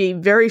Kikuchi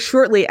very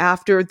shortly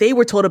after they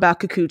were told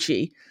about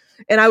Kikuchi.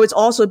 And I was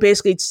also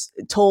basically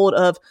told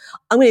of,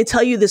 I'm going to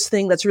tell you this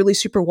thing that's really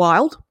super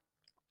wild.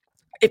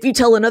 If you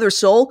tell another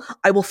soul,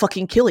 I will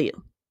fucking kill you.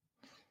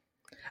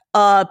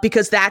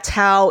 Because that's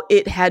how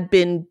it had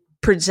been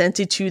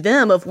presented to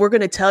them of, we're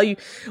going to tell you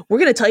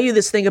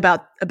this thing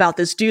about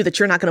this dude that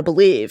you're not going to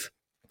believe.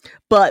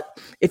 But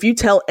if you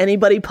tell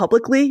anybody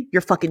publicly,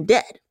 you're fucking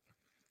dead.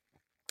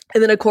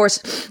 And then, of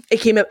course,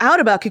 it came out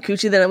about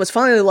Kikuchi. Then it was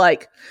finally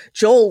like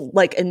Joel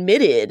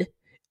admitted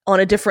on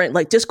a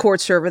different Discord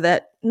server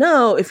that,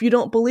 no, if you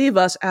don't believe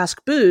us,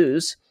 ask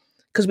Booze,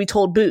 because we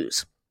told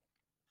Booze.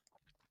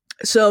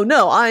 So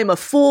no, I am a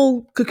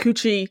full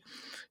Kikuchi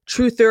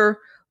truther,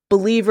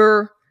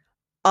 believer.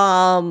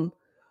 I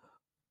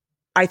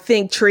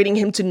think trading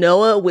him to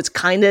Noah was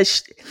kind of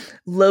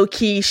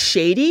low-key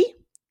shady,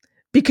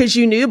 because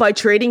you knew by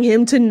trading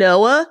him to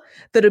Noah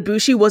that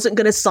Ibushi wasn't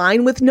going to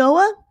sign with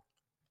Noah.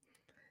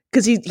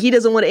 Because he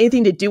doesn't want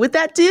anything to do with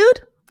that dude,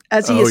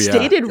 as he has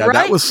stated, right?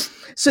 That was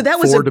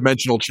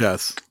four-dimensional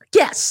chess.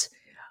 Yes.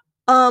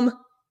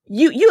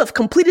 You have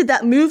completed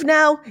that move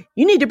now.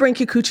 You need to bring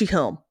Kikuchi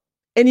home.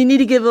 And you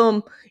need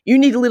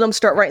to let him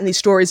start writing these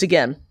stories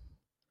again.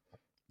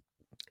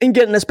 And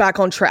getting us back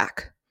on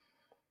track.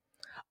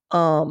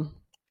 But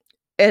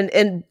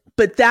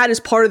that is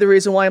part of the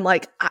reason why I'm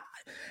like,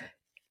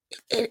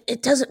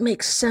 it doesn't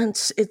make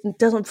sense. It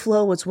doesn't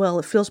flow as well.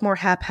 It feels more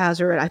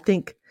haphazard, I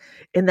think.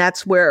 And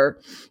that's where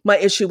my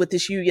issue with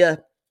this Yuya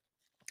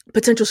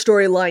potential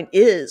storyline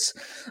is.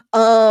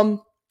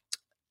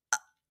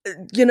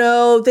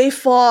 They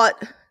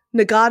fought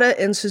Nagata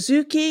and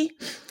Suzuki.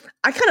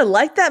 I kind of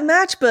liked that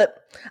match, but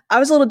I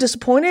was a little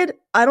disappointed.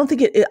 I don't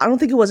think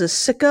it was as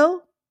sicko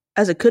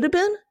as it could have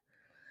been.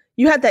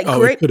 You had that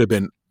great. It could have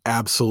been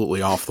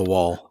absolutely off the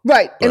wall,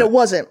 right? But... and it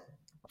wasn't.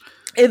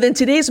 And then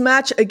today's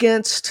match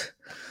against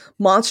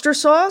Monster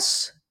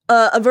Sauce.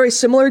 A very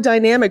similar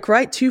dynamic,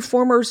 right? 2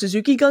 former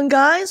Suzuki Gun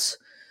guys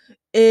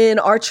in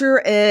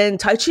Archer and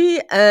Taichi.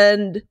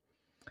 And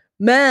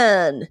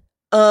man,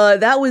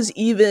 that was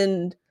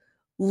even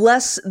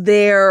less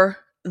there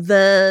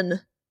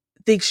than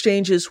the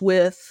exchanges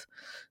with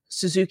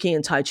Suzuki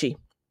and Taichi.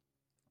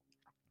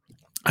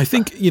 I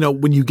think,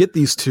 when you get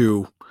these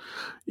two,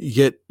 you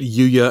get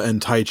Yuya and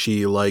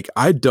Taichi,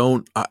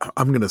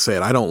 I'm going to say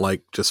it. I don't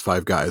like just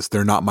 5 guys.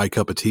 They're not my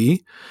cup of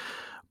tea.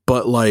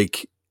 But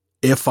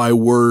if I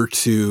were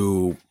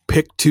to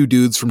pick 2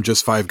 dudes from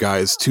just 5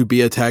 guys to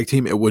be a tag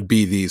team, it would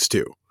be these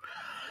 2.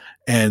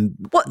 And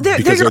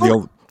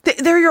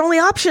they're your only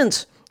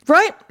options,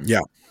 right? Yeah,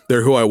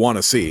 they're who I want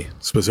to see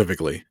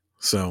specifically.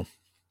 So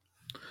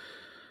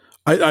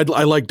I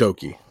like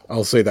Doki.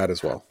 I'll say that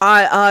as well.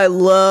 I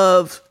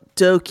love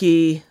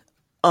Doki.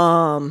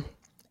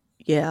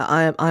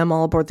 Yeah, I'm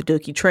all aboard the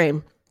Doki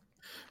train.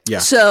 Yeah.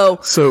 So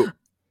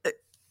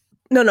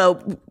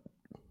no,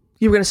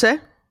 you were gonna say?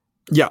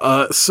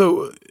 Yeah,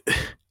 so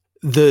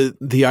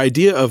the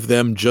idea of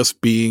them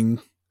just being,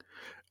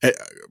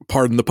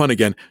 pardon the pun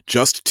again,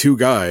 just 2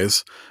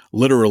 guys,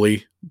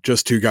 literally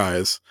just 2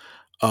 guys,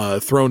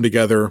 thrown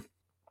together.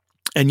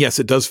 And yes,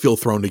 it does feel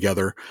thrown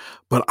together,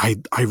 but I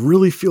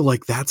really feel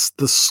like that's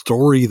the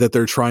story that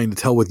they're trying to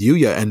tell with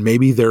Yuya, and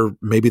maybe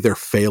they're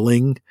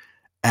failing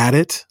at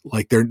it.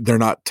 They're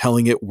not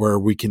telling it where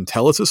we can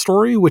tell it's a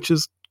story, which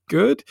is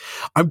good.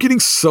 I'm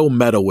getting so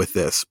meta with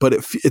this, but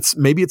it's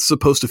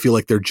supposed to feel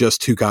like they're just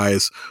 2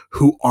 guys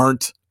who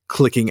aren't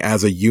clicking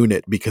as a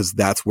unit, because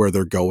that's where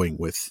they're going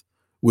with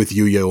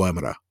Yuya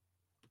Uemura.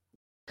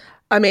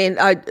 I mean,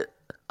 I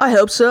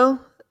hope so.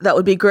 That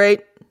would be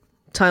great.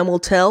 Time will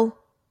tell.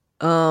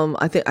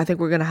 I think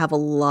we're gonna have a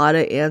lot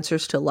of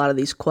answers to a lot of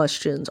these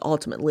questions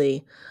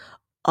ultimately.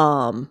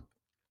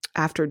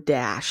 after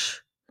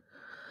Dash.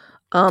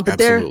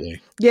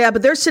 Absolutely.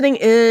 But they're sitting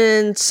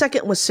in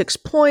second with 6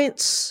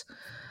 points.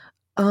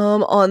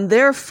 On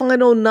their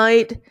final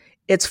night,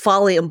 it's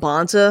Folly and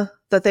Bonza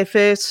that they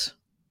face.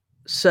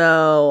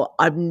 So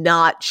I'm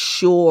not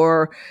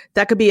sure.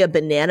 That could be a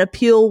banana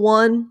peel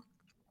one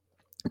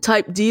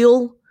type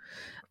deal.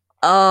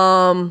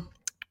 No,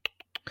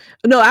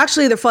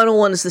 actually, their final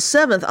one is the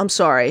 7th. I'm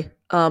sorry.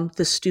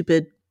 This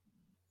stupid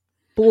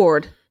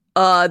board.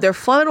 Their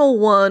final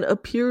one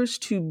appears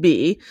to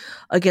be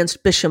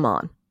against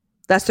Bishamon.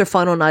 That's their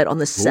final night on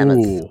the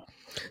 7th. Ooh,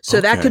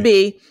 so that could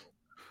be.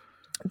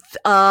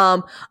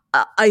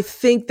 I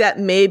think that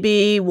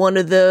maybe one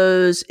of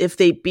those. If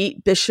they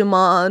beat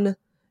Bishamon,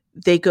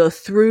 they go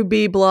through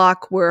B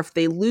block. Where if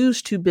they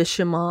lose to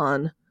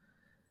Bishamon,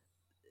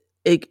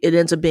 it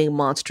ends up being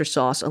Monster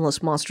Sauce,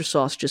 unless Monster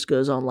Sauce just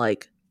goes on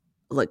like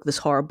this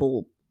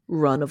horrible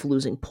run of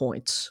losing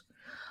points,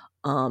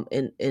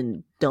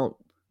 and don't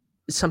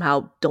come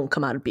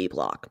out of B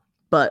block.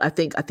 But I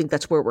think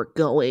that's where we're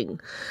going.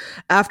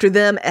 After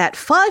them at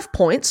 5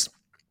 points,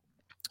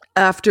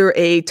 after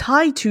a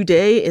tie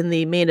today in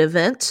the main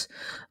event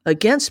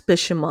against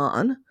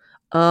Bishamon,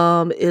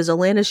 is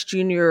Alanis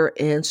Jr.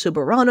 and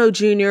Subarano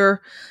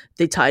Jr.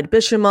 They tied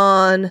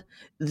Bishamon.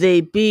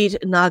 They beat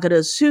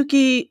Nagata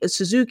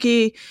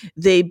Suzuki.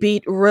 They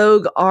beat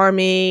Rogue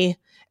Army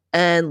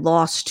and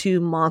lost to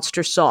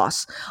Monster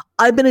Sauce.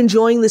 I've been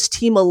enjoying this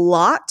team a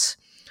lot.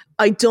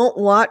 I don't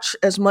watch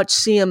as much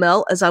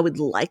CML as I would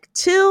like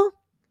to.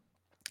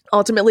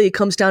 Ultimately, it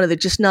comes down to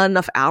just not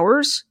enough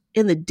hours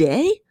in the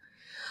day.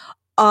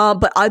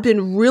 But I've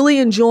been really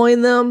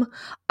enjoying them.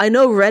 I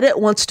know Reddit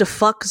wants to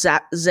fuck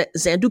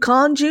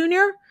Zandukan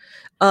Jr.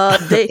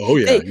 They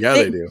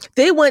do.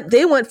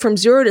 They went from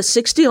 0 to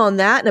 60 on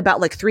that in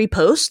about like 3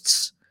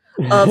 posts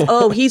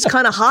of he's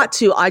kind of hot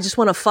too. I just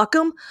want to fuck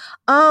him.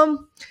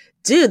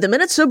 Dude, the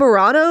minute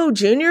Subarano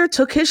Jr.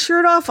 took his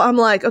shirt off, I'm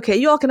like, okay,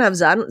 you all can have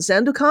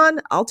Zandukan.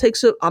 I'll take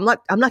I'm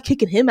not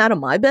kicking him out of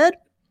my bed.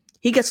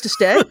 He gets to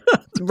stay,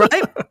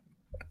 right?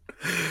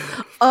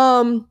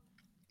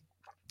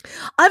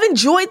 I've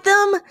enjoyed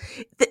them.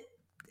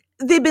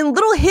 They've been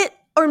little hit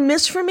or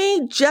miss for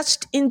me,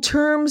 just in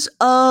terms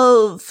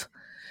of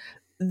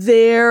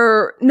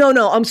their.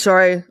 No, I'm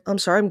sorry.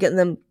 I'm getting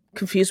them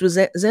confused with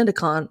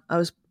Zandukan. I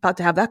was about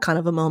to have that kind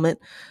of a moment.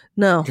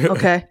 No,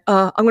 okay.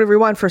 I'm going to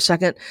rewind for a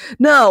second.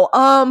 No,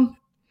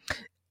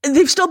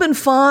 they've still been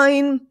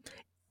fine.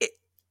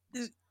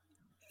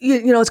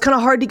 It's kind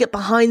of hard to get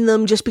behind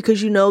them just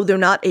because they're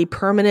not a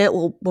permanent.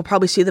 We'll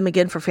probably see them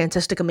again for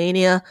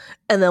Fantasticamania,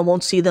 and then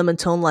won't see them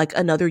until like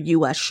another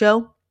US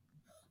show.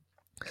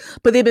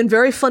 But they've been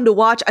very fun to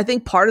watch. I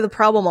think part of the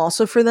problem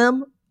also for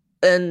them,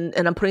 and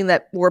I'm putting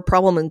that word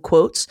problem in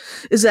quotes,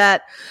 is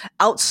that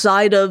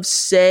outside of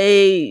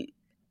somebody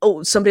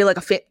like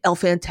El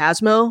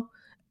Phantasmo,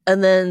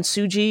 and then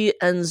Suji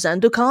and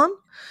Zandukan,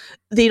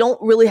 they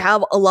don't really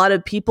have a lot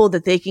of people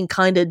that they can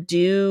kind of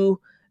do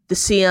the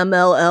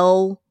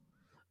CMLL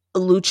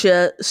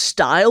lucha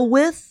style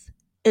with,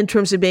 in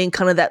terms of being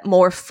kind of that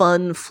more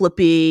fun,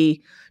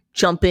 flippy,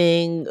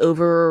 jumping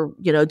over,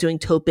 doing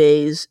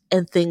topes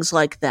and things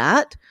like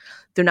that.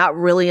 They're not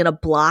really in a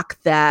block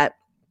that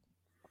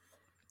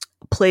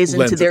plays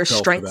into their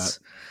strengths.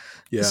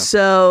 Yeah.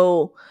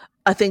 So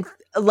I think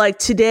like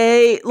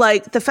today,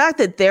 like the fact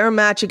that their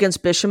match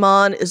against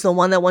Bishamon is the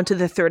one that went to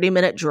the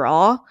 30-minute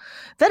draw,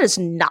 that is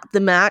not the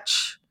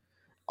match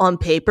on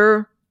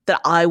paper that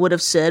I would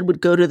have said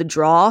would go to the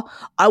draw.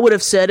 I would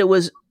have said it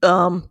was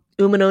Umino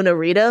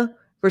Narita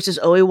versus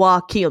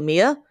Oiwa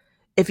Kiyomiya.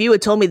 If you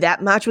had told me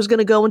that match was going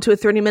to go into a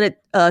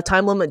 30-minute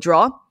time limit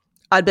draw,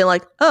 I'd been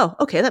like, oh,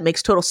 okay, that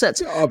makes total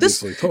sense. Yeah,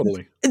 obviously,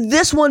 totally.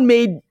 This one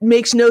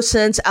makes no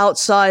sense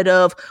outside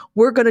of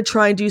we're going to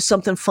try and do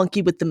something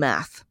funky with the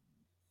math.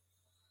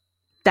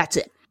 That's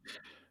it.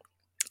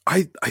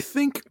 I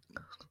think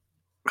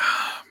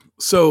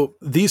so.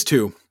 These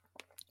two,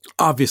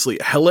 obviously,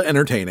 hella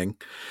entertaining.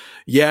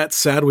 Yeah, it's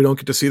sad we don't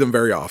get to see them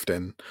very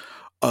often.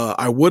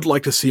 I would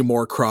like to see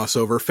more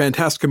crossover.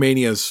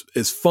 Fantasticamania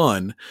is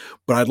fun,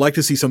 but I'd like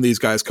to see some of these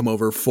guys come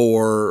over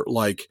for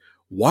like,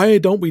 why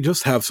don't we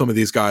just have some of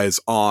these guys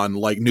on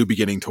like New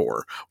Beginning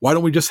Tour? Why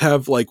don't we just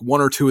have like 1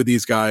 or 2 of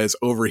these guys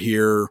over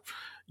here,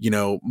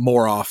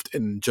 more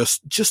often,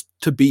 just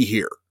to be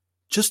here,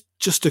 just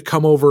to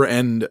come over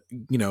and,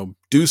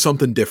 do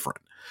something different.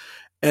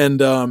 And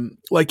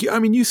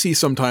you see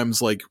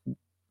sometimes like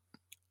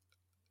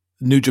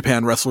New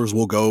Japan wrestlers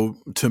will go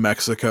to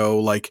Mexico.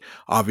 Like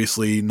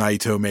obviously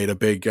Naito made a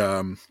big,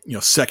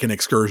 second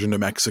excursion to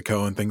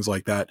Mexico and things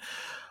like that.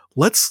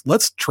 Let's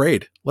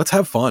trade. Let's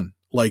have fun.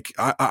 Like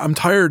I'm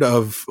tired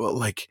of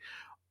like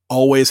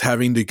always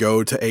having to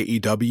go to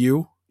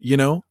AEW,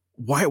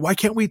 why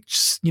can't we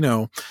just,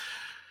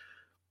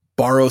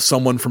 borrow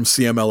someone from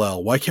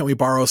CMLL? Why can't we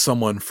borrow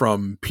someone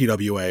from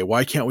PWA?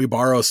 Why can't we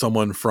borrow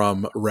someone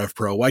from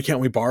RevPro? Why can't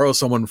we borrow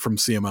someone from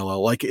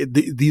CMLL? Like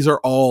these are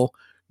all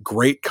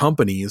great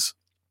companies,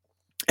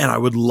 and I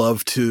would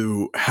love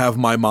to have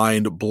my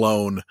mind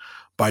blown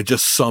by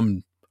just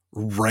some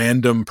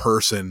random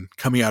person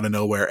coming out of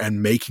nowhere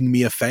and making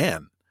me a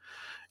fan.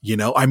 You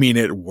know, I mean,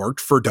 it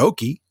worked for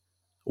Doki.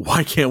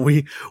 Why can't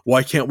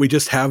we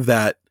just have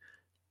that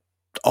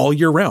all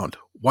year round?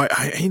 Why?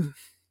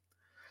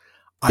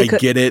 I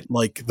get it.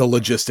 Like, the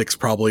logistics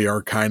probably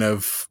are kind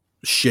of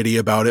shitty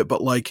about it,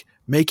 but like,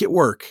 make it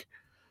work.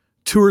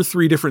 2 or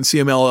 3 different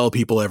CMLL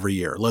people every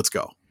year. Let's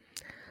go.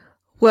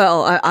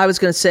 Well, I was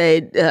going to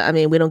say, I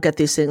mean, we don't get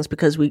these things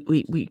because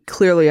we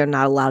clearly are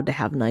not allowed to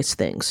have nice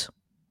things.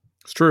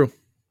 It's true.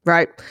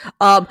 Right.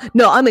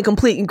 No, I'm in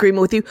complete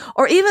agreement with you.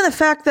 Or even the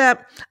fact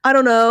that, I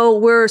don't know,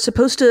 we're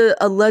supposed to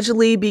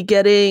allegedly be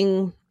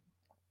getting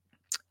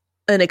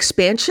an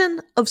expansion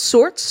of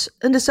sorts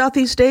into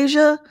Southeast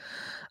Asia.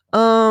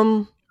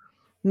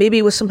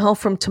 Maybe with some help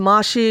from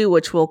Tamashi,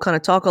 which we'll kind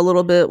of talk a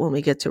little bit when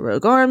we get to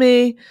Rogue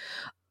Army.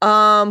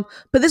 But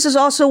this is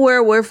also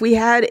where if we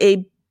had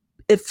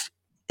if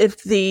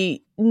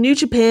the New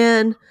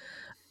Japan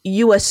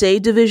USA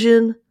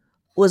division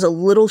was a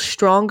little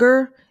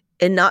stronger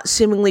and not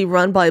seemingly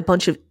run by a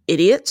bunch of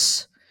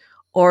idiots,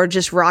 or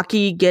just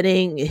Rocky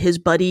getting his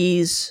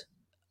buddies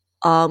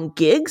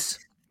gigs.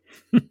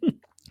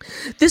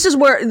 This is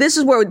where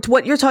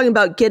what you're talking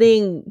about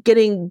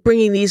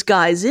bringing these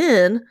guys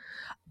in,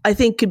 I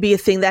think could be a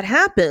thing that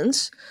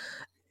happens,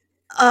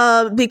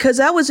 because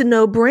that was a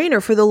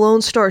no-brainer for the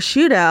Lone Star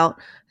Shootout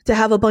to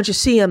have a bunch of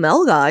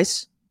CML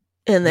guys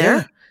in there.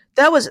 Yeah.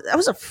 That was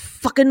a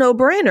fucking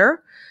no-brainer.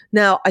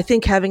 Now, I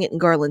think having it in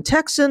Garland,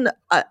 Texas,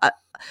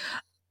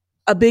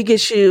 a big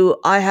issue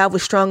I have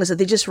with Strong is that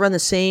they just run the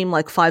same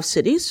like 5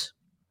 cities.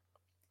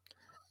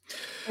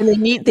 And so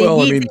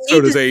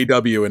does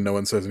AEW, and no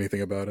one says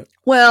anything about it.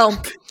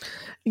 Well,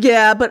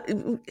 yeah, but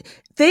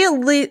they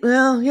elite.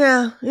 Well,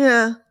 yeah.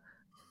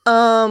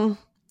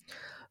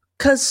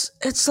 Because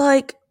it's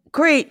like,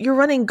 great, you're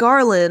running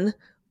Garland.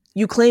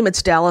 You claim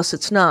it's Dallas,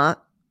 it's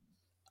not.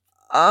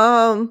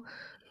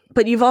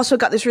 But you've also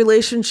got this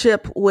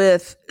relationship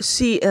with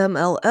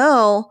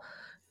CMLL,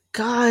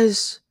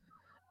 guys.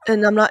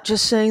 And I'm not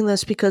just saying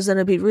this because then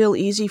it'd be real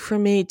easy for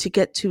me to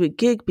get to a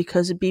gig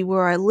because it'd be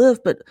where I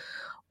live, but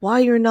why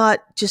you're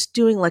not just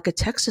doing like a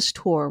Texas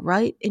tour,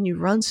 right? And you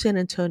run San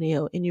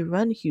Antonio, and you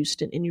run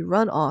Houston, and you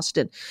run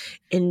Austin,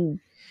 and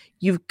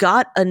you've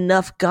got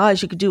enough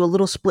guys. You could do a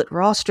little split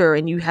roster,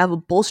 and you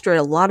have bolstered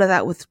a lot of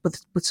that with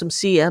some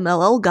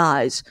CMLL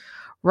guys,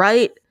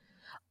 right?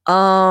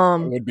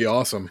 That would be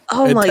awesome.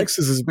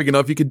 Texas is big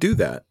enough; you could do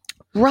that,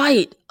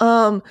 right?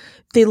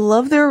 They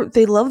love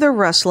their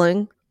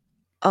wrestling.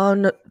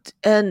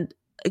 And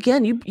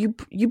again,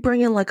 you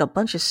bring in like a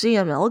bunch of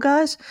CML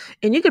guys,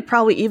 and you could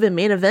probably even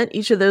main event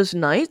each of those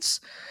nights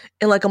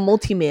in like a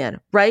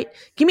multi-man, right?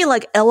 Give me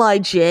like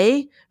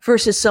LIJ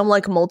versus some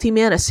like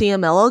multi-man of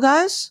CML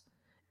guys,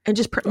 and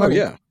just print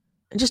money. Oh, yeah.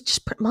 And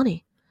just print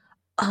money.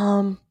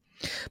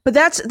 But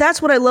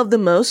that's what I love the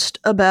most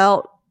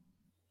about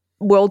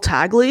World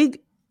Tag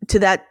League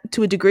to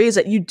a degree, is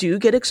that you do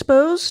get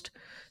exposed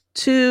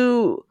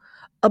to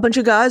a bunch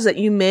of guys that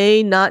you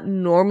may not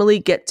normally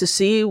get to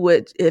see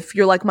if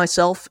you're like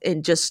myself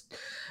and just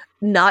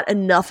not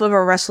enough of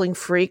a wrestling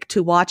freak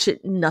to watch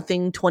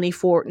nothing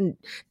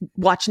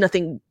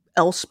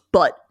else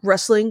but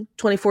wrestling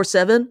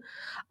 24/7.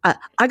 I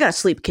gotta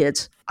sleep,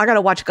 kids. I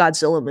gotta watch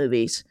Godzilla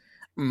movies.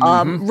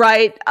 Mm-hmm.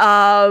 Right.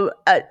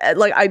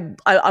 Like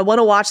I want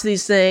to watch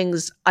these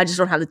things. I just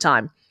don't have the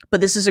time, but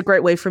this is a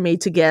great way for me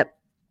to get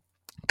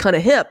kind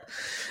of hip.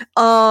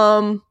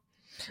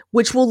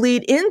 Which will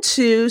lead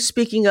into,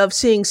 speaking of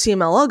seeing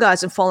CMLL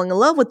guys and falling in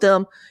love with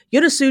them,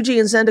 Yota Tsuji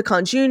and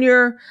Zendekan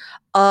Jr.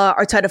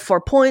 Are tied at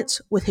 4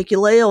 points with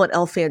Hikuleo and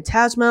El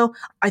Phantasmo.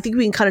 I think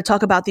we can kind of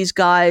talk about these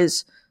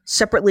guys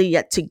separately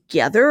yet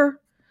together.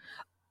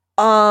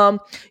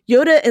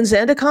 Yota and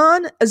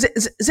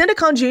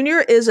Zendekan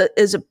Jr. is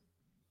a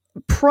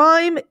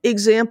prime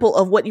example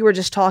of what you were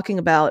just talking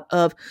about,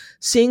 of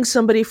seeing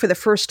somebody for the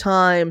first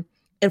time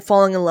and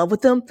falling in love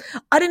with them.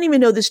 I didn't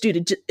even know this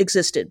dude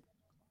existed.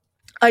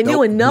 I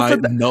knew enough.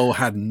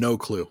 Had no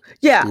clue.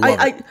 Yeah,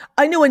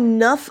 I knew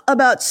enough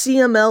about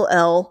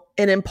CMLL,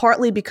 and in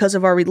partly because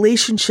of our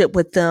relationship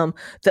with them,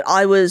 that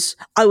I was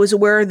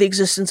aware of the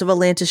existence of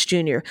Atlantis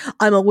Jr.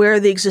 I'm aware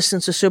of the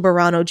existence of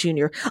Soberano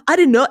Jr. I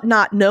did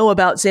not know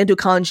about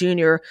Zendekan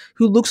Jr.,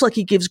 who looks like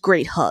he gives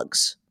great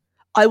hugs.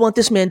 I want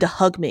this man to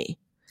hug me.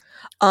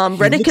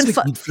 Reddit can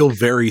you'd feel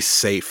very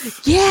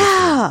safe.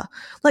 Yeah,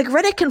 like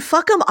Reddit can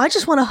fuck him. I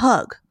just want a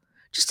hug.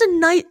 Just a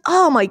night.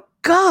 Oh my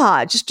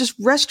God, just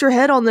rest your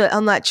head on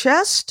that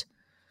chest.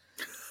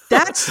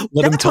 Let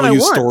him tell you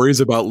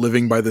stories about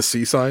living by the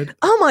seaside.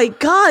 Oh my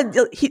God,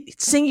 he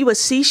sing you a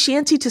sea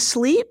shanty to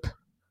sleep.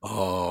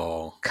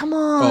 Oh, come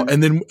on. Oh,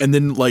 and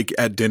then like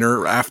at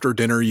dinner, after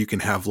dinner, you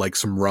can have like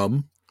some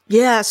rum.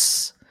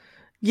 Yes.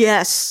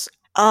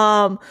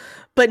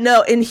 But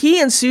no, and he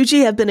and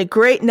Tsuji have been a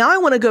great. Now I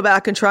want to go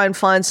back and try and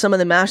find some of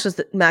the matches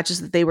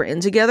that they were in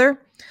together.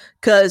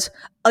 Because,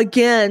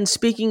 again,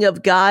 speaking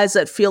of guys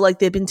that feel like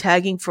they've been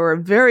tagging for a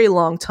very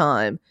long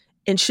time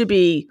and should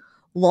be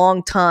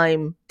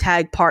long-time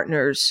tag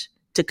partners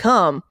to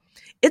come,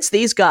 It's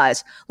these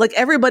guys. Like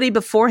everybody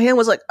beforehand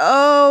was like,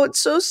 oh, it's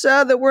so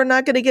sad that we're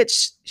not going to get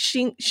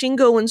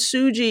Shingo and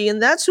Tsuji,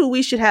 and that's who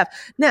we should have.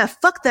 Nah,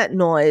 fuck that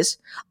noise.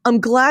 I'm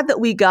glad that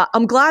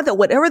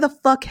whatever the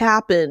fuck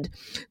happened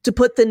to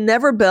put the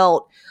Never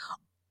belt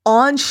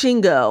on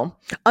Shingo,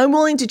 I'm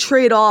willing to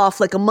trade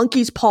off like a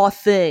monkey's paw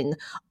thing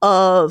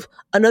of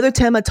another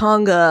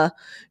Tamatonga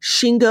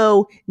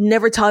Shingo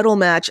Never title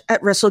match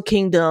at Wrestle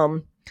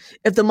Kingdom.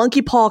 If the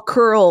monkey paw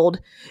curled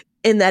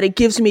in that it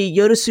gives me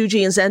Yota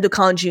Tsuji and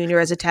Zandokan Jr.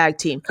 as a tag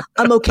team,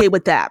 I'm okay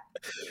with that.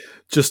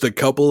 Just a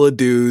couple of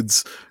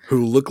dudes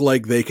who look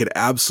like they could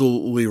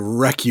absolutely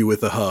wreck you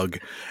with a hug,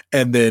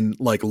 and then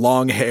like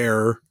long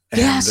hair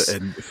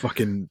and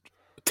fucking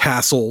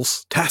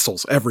tassels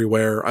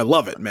everywhere. I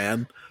love it,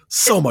 man.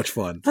 So much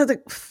fun.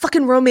 The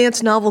fucking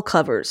romance novel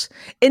covers.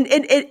 And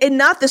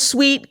not the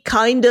sweet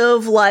kind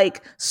of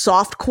like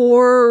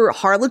softcore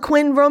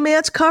Harlequin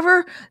romance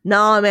cover.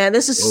 Nah, man,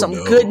 this is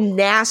good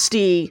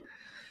nasty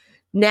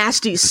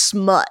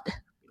smut.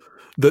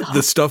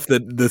 The stuff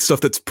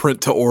that's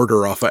print to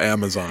order off of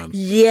Amazon.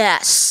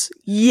 Yes.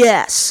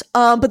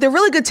 But they're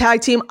really good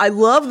tag team. I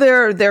love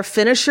their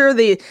finisher.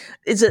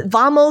 Is it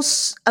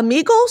Vamos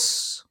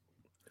Amigos?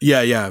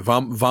 Yeah.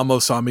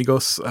 Vamos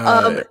amigos.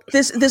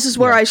 This is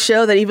where I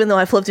show that even though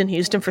I've lived in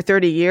Houston for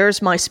 30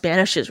 years, my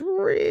Spanish is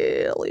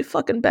really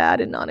fucking bad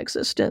and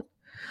non-existent.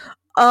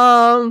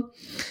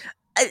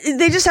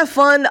 They just have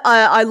fun.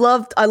 I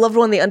loved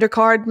one of the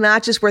undercard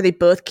matches where they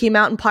both came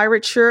out in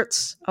pirate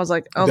shirts. I was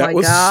like, oh my God. That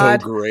was so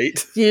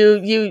great.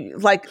 You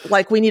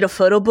like we need a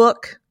photo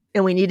book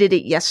and we needed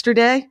it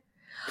yesterday.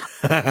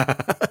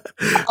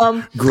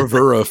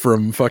 Gravura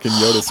from fucking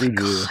Yota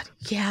Tsuji.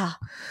 Yeah.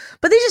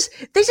 But they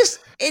just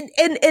and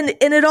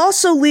it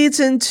also leads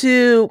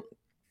into,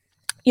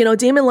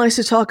 Damon likes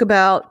to talk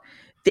about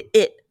the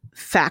it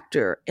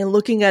factor and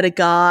looking at a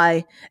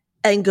guy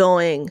and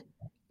going,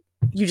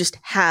 you just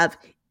have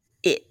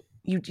it.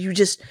 You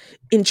just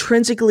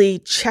intrinsically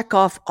check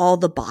off all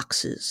the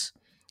boxes.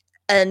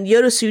 And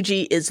Yota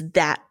Tsuji is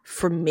that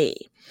for me.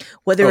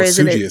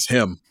 Tsuji is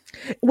him.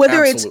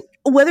 Whether it's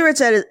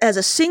as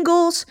a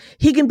singles,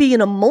 he can be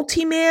in a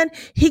multi-man,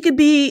 he could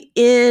be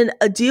in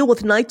a deal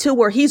with Naito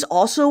where he's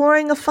also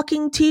wearing a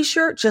fucking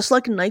t-shirt, just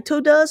like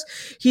Naito does.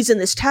 He's in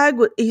this tag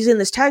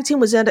team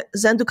with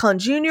Zandokan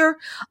Jr.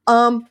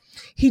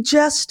 He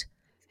just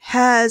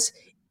has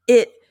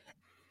it,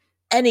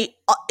 and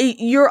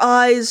your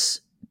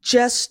eyes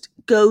just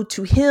go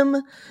to him,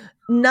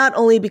 not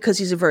only because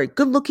he's a very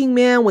good-looking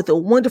man with a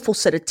wonderful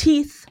set of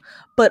teeth,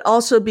 but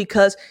also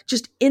because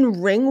just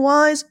in ring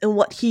wise and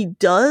what he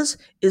does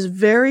is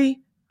very,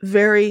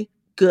 very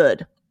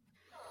good.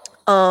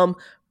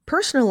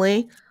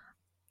 Personally,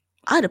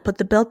 I'd have put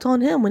the belt on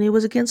him when he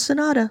was against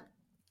Sonata.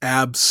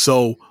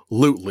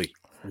 Absolutely.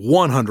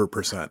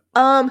 100%.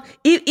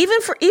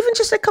 Even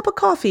just a cup of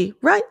coffee,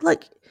 right?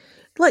 Like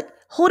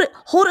hold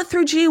it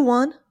through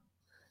G1,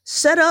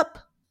 set up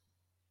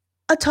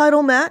a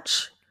title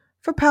match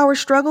for Power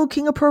Struggle,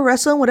 King of Pro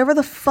Wrestling, whatever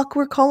the fuck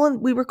we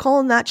were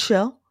calling that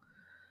show.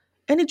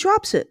 And he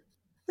drops it.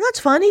 And that's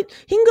fine. He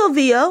can go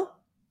VO.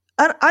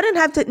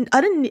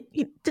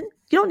 You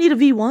don't need a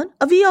V1.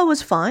 A VO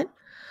is fine.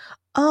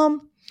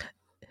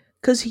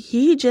 Because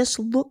he just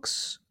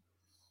looks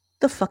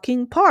the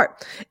fucking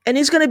part. And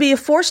he's going to be a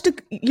force to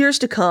years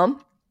to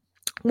come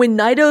when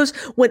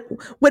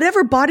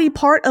whatever body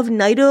part of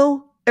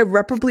Naito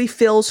irreparably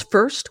fails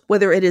first,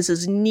 whether it is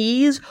his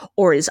knees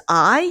or his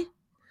eye.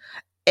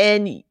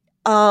 And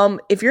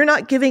if you're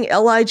not giving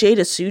LIJ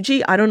to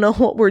Tsuji, I don't know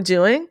what we're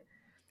doing.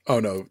 Oh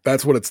no,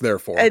 that's what it's there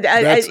for.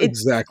 That's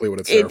exactly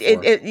what it's there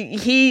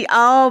for.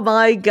 Oh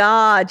my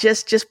God,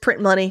 just print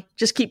money.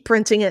 Just keep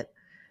printing it.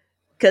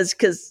 Cause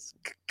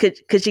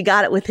you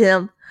got it with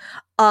him.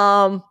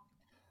 But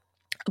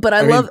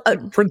I love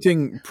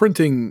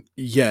printing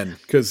yen,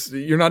 because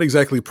you're not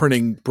exactly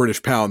printing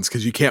British pounds,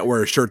 because you can't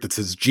wear a shirt that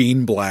says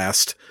Gene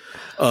Blast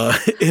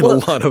in a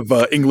lot of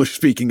English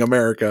speaking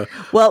America.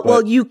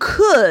 Well, you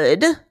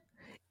could.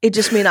 It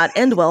just may not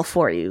end well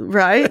for you,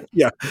 right?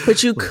 Yeah.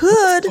 But you could.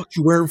 What the fuck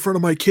you wear in front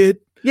of my kid?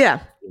 Yeah.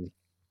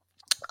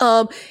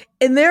 And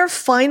their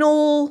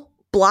final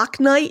block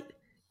night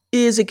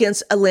is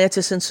against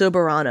Atlantis and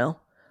Soberano,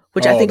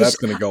 which I think that's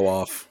going to go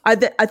off. I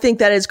think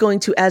that is going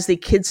to, as the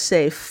kids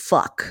say,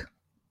 fuck.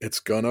 It's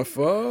gonna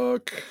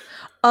fuck.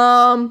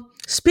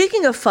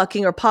 Speaking of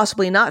fucking or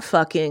possibly not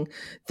fucking,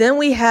 then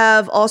we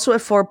have also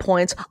at 4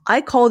 points,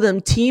 I call them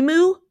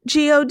Timu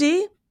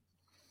GOD.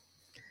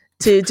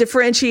 To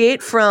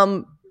differentiate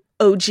from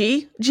OG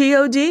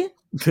GOD.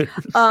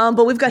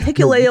 But we've got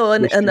Hikuleo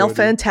and El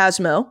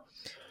Phantasmo,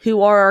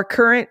 who are our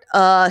current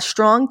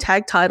strong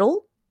tag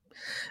title.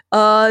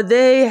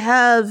 They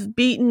have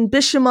beaten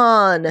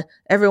Bishamon.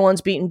 Everyone's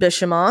beaten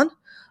Bishamon,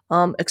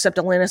 except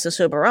Atlantis and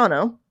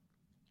Soberano.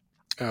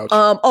 Ouch.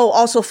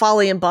 Also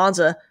Folly and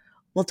Bonza.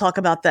 We'll talk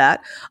about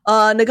that.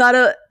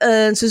 Nagata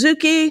and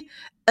Suzuki.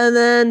 And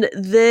then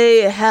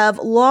they have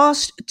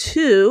lost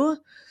to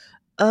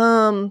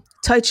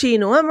Taichi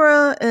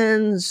Noemura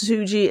and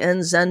Tsuji and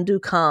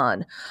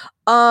Zandokan.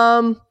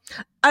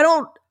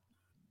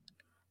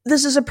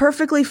 This is a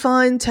perfectly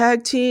fine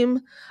tag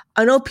team.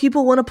 I know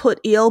people want to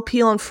put ELP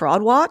on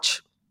Fraud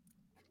Watch,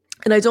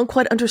 and I don't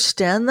quite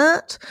understand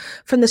that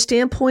from the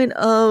standpoint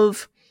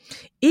of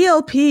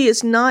ELP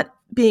is not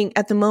being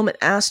at the moment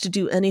asked to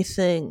do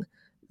anything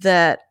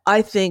that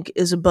I think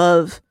is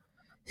above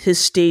his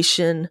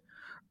station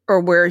or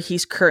where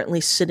he's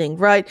currently sitting,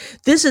 right?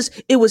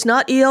 It was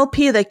not ELP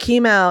that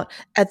came out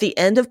at the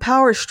end of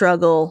Power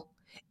Struggle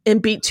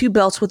and beat 2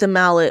 belts with a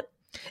mallet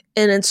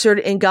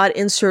and got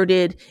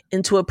inserted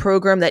into a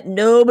program that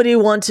nobody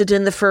wanted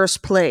in the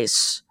first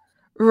place,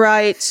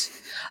 right?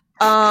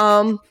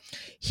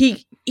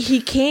 He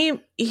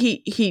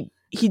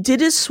did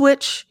his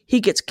switch. He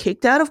gets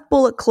kicked out of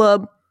Bullet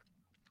Club,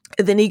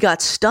 and then he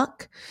got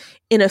stuck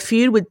in a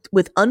feud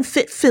with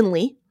Unfit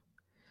Finley.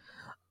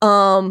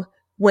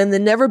 When the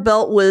Never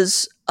Belt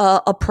was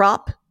a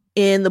prop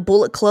in the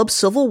Bullet Club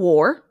Civil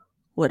War,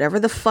 whatever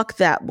the fuck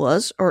that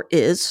was or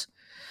is.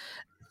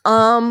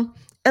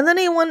 And then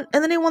he won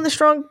the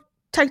strong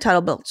tag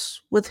title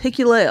belts with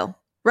Hikuleo,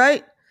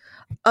 right?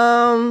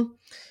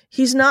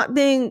 He's not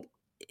being,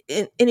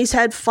 and he's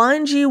had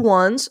fine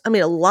G1s. I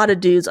mean, a lot of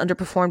dudes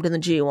underperformed in the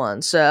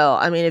G1. So,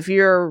 I mean, if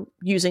you're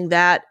using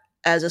that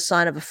as a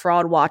sign of a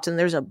fraud watch, then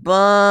there's a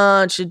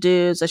bunch of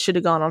dudes that should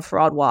have gone on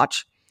fraud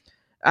watch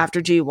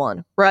after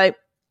G1, right?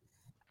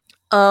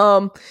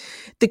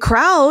 The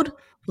crowd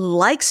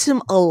likes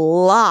him a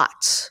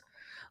lot.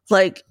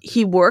 Like,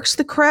 he works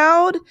the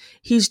crowd.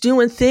 He's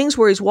doing things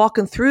where he's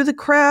walking through the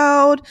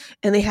crowd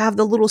and they have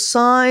the little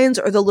signs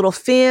or the little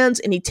fans,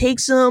 and he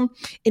takes them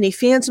and he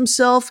fans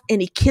himself and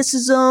he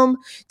kisses them,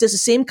 does the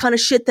same kind of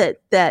shit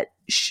that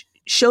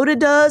Shota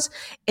does.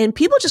 And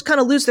people just kind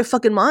of lose their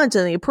fucking minds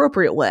in the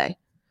appropriate way.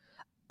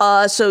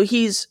 So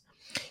he's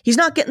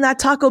not getting that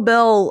Taco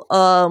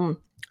Bell,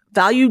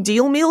 value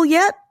deal meal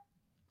yet,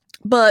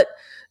 but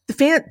the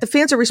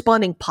fans are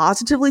responding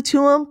positively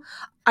to him.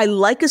 I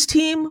like his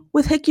team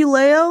with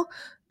Hikuleo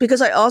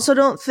because I also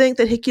don't think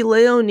that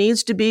Hikuleo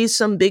needs to be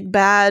some big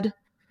bad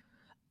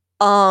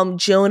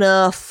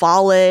Jonah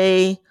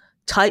Fale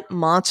type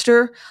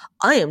monster.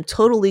 I am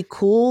totally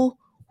cool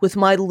with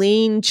my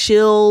lean,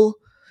 chill,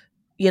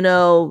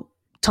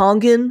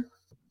 Tongan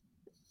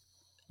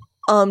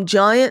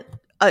giant.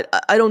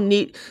 I don't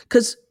need,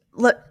 because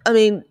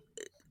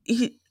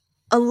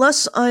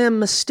unless I am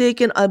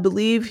mistaken, I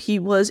believe he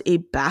was a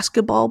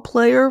basketball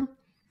player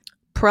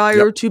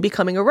prior to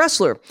becoming a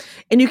wrestler.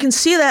 And you can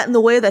see that in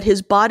the way that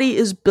his body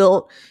is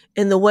built,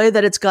 in the way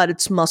that it's got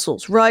its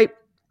muscles, right?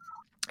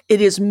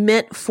 It is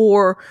meant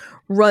for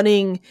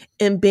running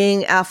and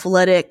being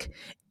athletic.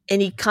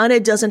 And he kind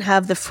of doesn't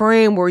have the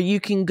frame where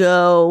you can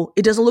go,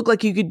 it doesn't look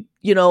like you could,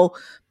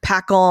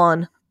 pack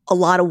on a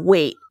lot of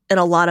weight and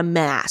a lot of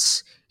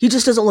mass. He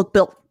just doesn't look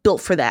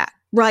built for that,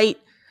 right?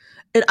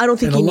 And I don't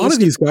think a lot of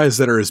these guys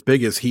that are as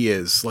big as he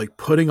is, like,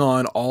 putting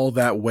on all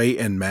that weight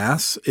and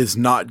mass is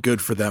not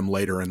good for them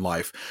later in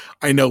life.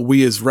 I know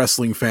we as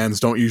wrestling fans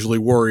don't usually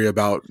worry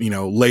about,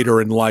 later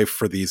in life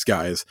for these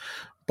guys,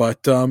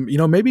 but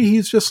maybe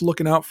he's just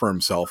looking out for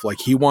himself. Like,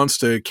 he wants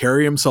to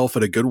carry himself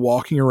at a good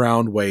walking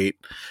around weight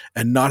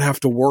and not have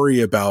to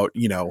worry about,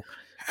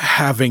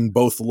 having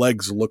both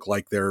legs look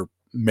like they're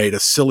made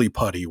of silly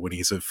putty when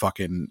he's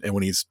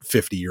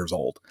 50 years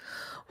old.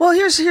 Well,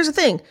 here's the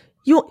thing.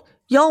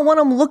 Y'all want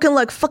him looking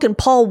like fucking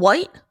Paul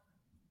White?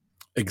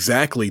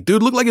 Exactly.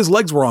 Dude looked like his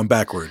legs were on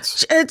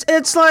backwards.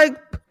 It's like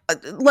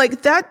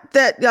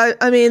that.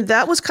 I mean,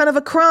 that was kind of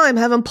a crime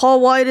having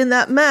Paul White in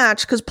that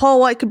match, because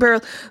Paul White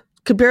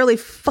could barely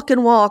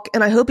fucking walk,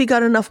 and I hope he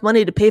got enough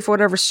money to pay for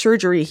whatever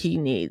surgery he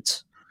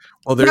needs.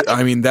 Well,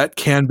 that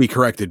can be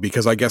corrected,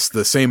 because I guess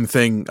the same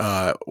thing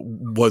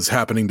was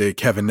happening to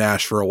Kevin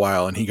Nash for a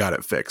while, and he got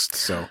it fixed.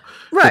 So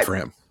good for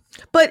him.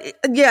 But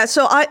yeah,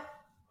 so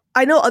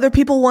I know other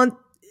people want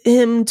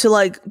him to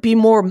like be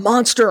more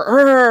monster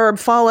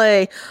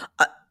Fale.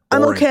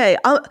 I'm okay.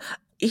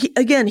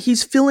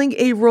 He's filling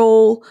a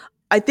role.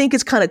 I think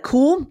it's kind of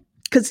cool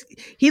because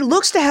he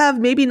looks to have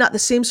maybe not the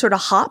same sort of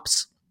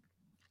hops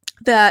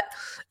that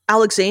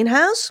Alex Zane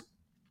has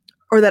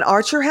or that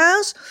Archer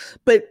has,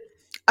 but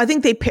I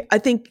think I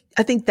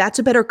think that's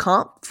a better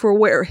comp for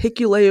where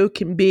Hikuleo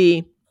can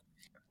be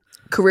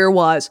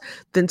career-wise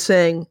than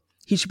saying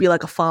he should be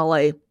like a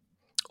Fale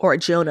or a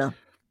Jonah.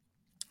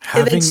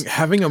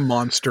 Having a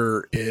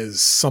monster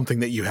is something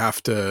that you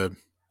have to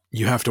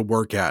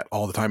work at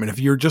all the time. And if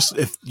you're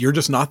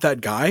just not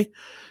that guy,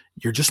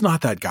 you're just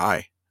not that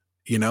guy.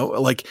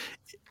 Like,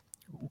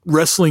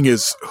 wrestling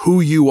is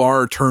who you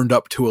are turned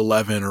up to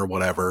 11 or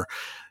whatever.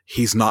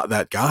 He's not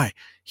that guy.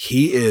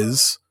 He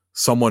is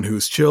someone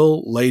who's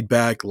chill, laid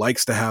back,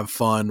 likes to have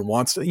fun,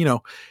 wants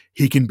to,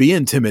 he can be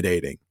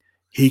intimidating.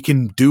 He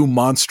can do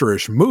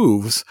monsterish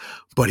moves,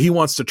 but he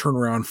wants to turn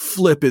around,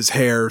 flip his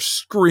hair,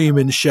 scream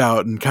and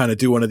shout, and kind of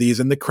do one of these.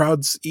 And the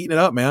crowd's eating it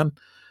up, man.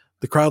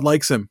 The crowd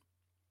likes him.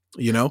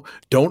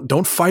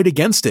 Don't fight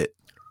against it.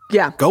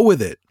 Yeah. Go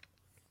with it.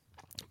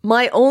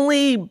 My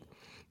only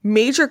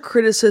major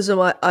criticism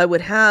I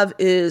would have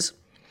is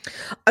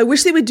I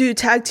wish they would do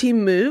tag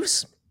team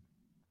moves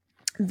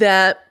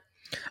that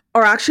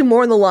are actually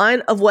more in the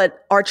line of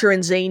what Archer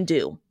and Zayn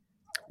do,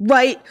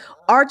 right?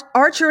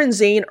 Archer and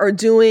Zayn are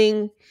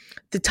doing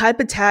the type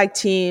of tag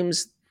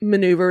teams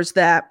maneuvers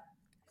that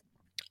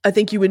I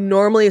think you would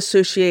normally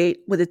associate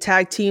with a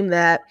tag team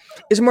that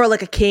is more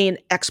like a Kane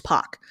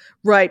X-Pac,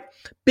 right?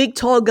 Big,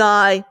 tall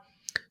guy,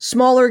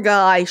 smaller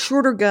guy,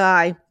 shorter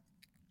guy.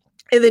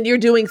 And then you're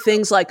doing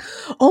things like,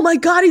 oh my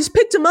God, he's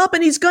picked him up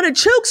and he's going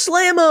to choke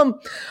slam him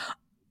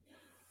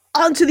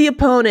onto the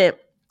opponent.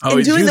 Oh,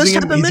 and doing those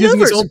type of maneuvers. Using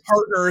his own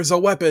partner as a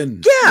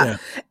weapon. Yeah.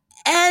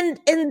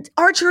 And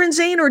Archer and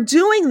Zayn are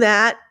doing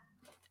that.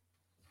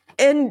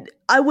 And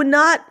I would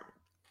not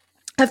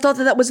have thought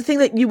that was a thing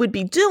that you would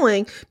be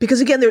doing because,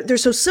 again, they're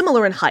so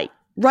similar in height,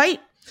 right?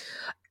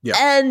 Yeah.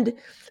 And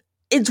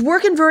it's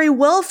working very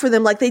well for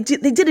them. Like they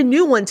did a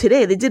new one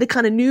today. They did a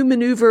kind of new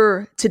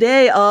maneuver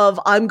today of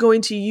I'm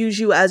going to use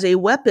you as a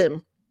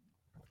weapon.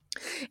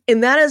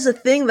 And that is a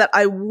thing that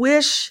I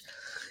wish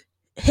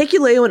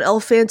Hikuleo and El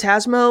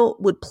Phantasmo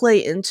would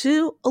play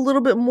into a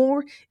little bit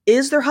more.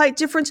 Is their height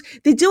difference?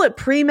 They do it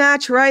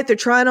pre-match, right? They're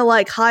trying to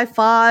like high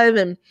five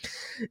and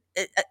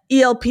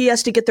ELP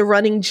has to get the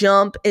running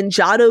jump and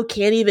Jado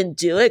can't even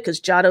do it because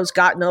Jado's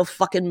got no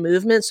fucking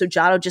movement. So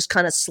Jado just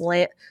kind of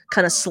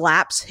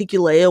slaps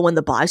Hikuleo in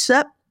the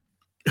bicep.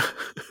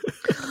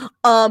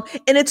 And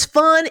it's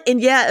fun.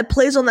 And yeah, it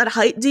plays on that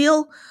height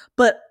deal,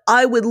 but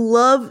I would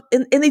love,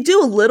 and they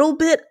do a little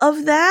bit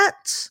of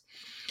that.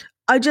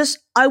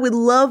 I would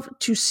love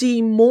to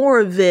see more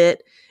of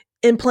it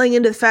in playing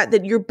into the fact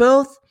that you're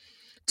both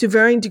to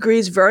varying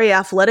degrees very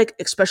athletic,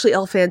 especially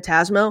El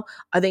Phantasmo.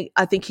 I think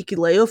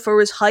Hikuleo for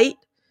his height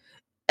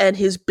and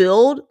his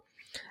build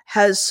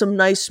has some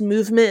nice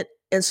movement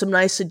and some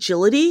nice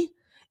agility.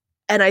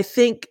 And I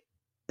think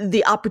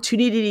the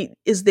opportunity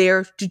is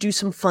there to do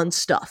some fun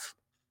stuff.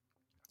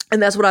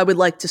 And that's what I would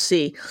like to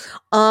see.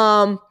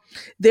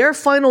 Their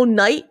final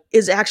night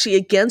is actually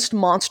against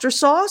Monster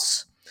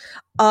Sauce.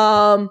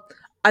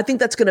 I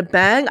think that's going to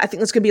bang. I think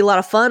that's going to be a lot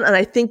of fun. And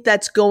I think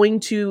that's going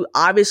to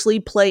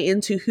obviously play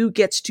into who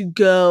gets to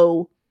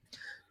go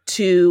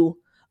to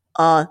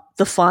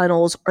the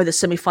finals or the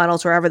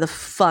semifinals, wherever the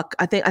fuck.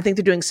 I think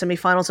they're doing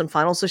semifinals and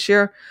finals this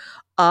year.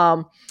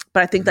 But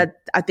I think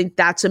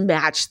that's a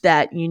match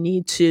that you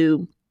need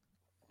to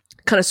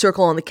kind of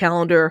circle on the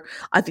calendar.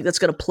 I think that's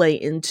going to play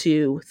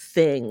into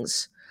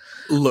things.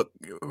 Look,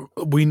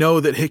 we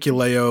know that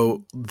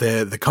Hikuleo,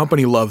 the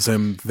company loves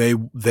him.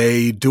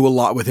 They do a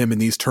lot with him in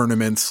these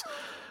tournaments.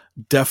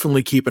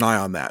 Definitely keep an eye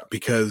on that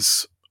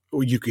because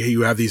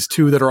you have these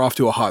two that are off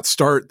to a hot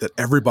start that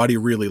everybody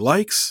really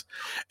likes,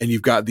 and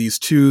you've got these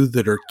two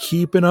that are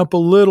keeping up a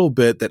little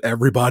bit that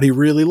everybody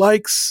really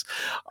likes.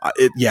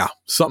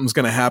 Something's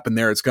going to happen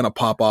there. It's going to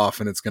pop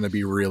off, and it's going to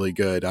be really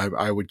good.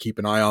 I would keep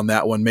an eye on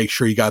that one. Make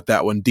sure you got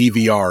that one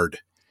DVR'd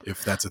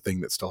if that's a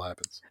thing that still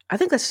happens. I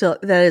think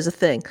that is a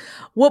thing.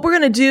 What we're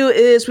going to do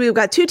is we've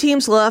got two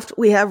teams left.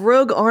 We have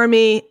Rogue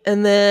Army,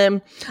 and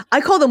then I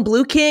call them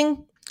Blue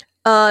King,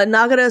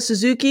 Nagata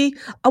Suzuki.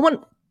 I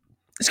want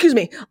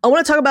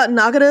to talk about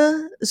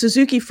Nagata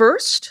Suzuki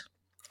first.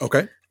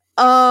 Okay.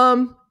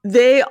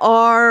 They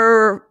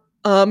are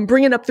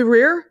bringing up the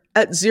rear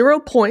at 0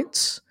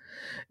 points.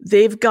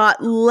 They've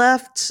got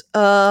left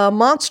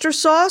Monster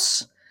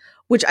Sauce,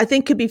 which I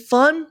think could be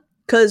fun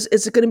because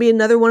it's going to be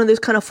another one of those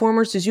kind of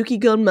former Suzuki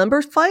Gun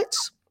member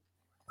fights.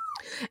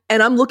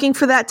 And I'm looking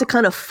for that to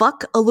kind of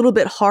fuck a little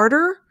bit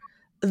harder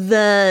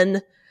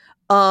than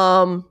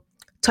Taichi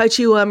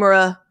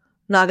Uemura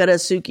Nagata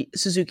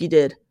Suzuki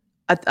did.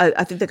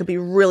 I think that could be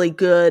really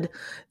good.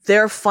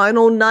 Their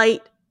final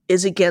night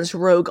is against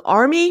Rogue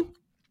Army.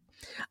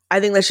 I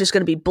think that's just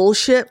going to be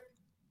bullshit.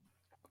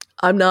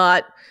 I'm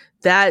not.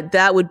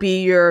 That would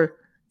be your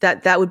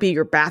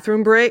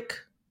bathroom break,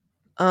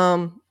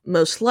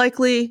 most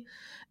likely.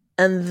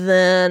 And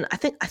then I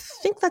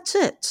think that's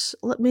it.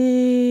 Let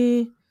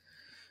me.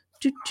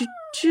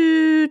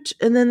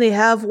 And then they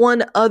have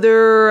one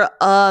other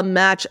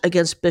match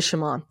against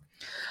Bishamon.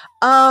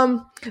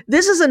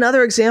 This is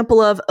another example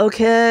of,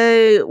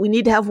 okay, we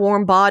need to have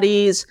warm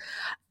bodies.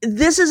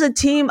 This is a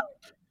team.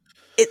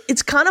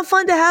 It's kind of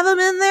fun to have them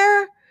in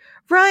there,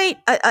 right?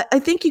 I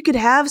think you could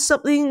have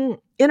something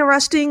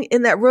interesting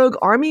in that Rogue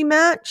Army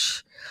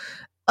match.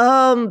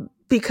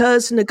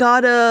 Because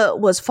Nagata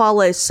was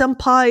Fale's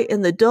senpai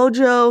in the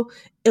dojo,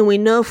 and we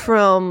know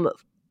from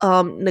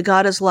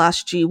Nagata's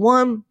last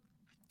G1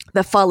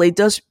 that Fale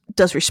does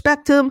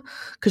respect him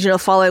because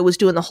Fale was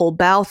doing the whole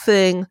bow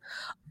thing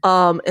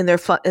in their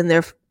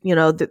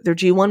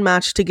G1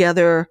 match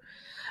together.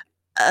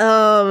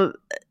 And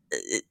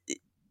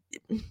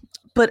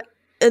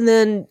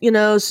then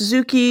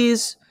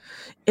Suzuki's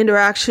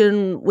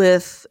interaction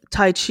with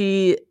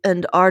Taichi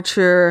and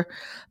Archer.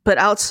 But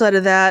outside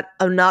of that,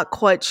 I'm not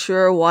quite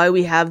sure why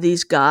we have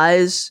these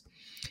guys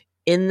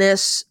in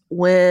this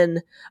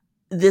when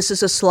this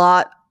is a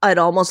slot I'd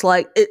almost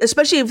like,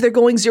 especially if they're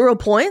going 0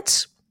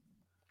 points.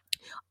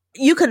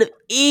 You could have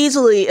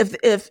easily,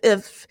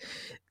 if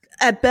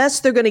at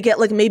best they're going to get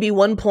like maybe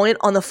 1 point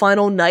on the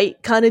final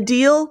night kind of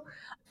deal.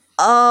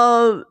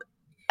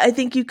 I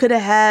think you could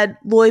have had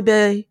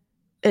Loibe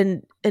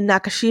and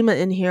Nakashima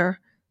in here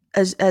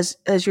as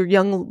your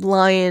young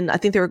lion. I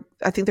think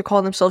they're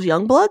calling themselves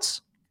young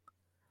bloods.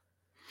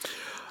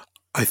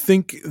 I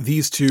think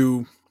these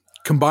two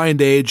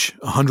combined age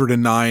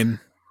 109,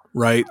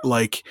 right?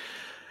 Like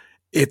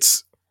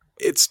it's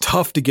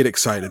tough to get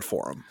excited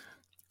for them,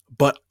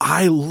 but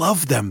I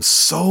love them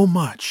so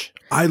much.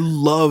 I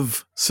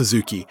love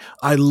Suzuki.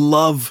 I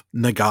love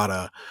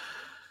Nagata.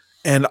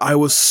 And I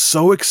was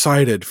so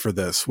excited for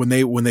this when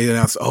they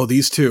announced, oh,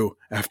 these two,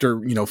 after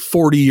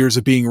 40 years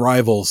of being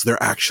rivals,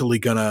 they're actually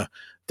gonna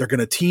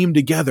team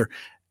together,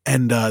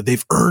 and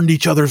they've earned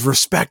each other's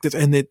respect.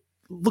 And it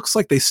looks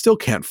like they still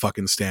can't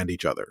fucking stand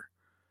each other.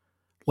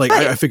 Like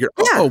I figured,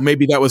 oh,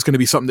 maybe that was going to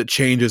be something that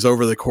changes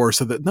over the course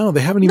of it. No,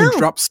 they haven't even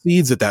dropped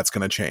seeds that that's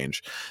going to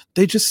change.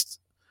 They just,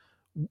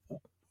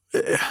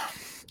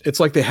 it's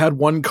like they had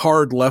one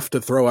card left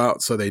to throw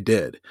out, so they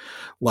did.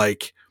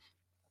 Like.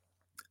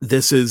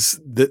 This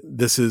is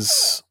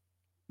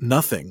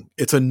nothing.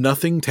 It's a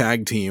nothing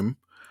tag team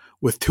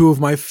with two of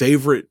my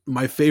favorite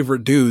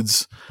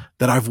dudes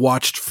that I've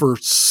watched for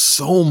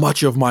so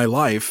much of my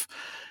life,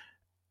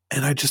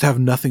 and I just have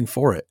nothing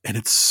for it. And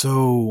it's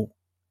so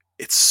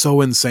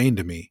insane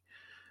to me.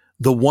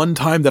 The one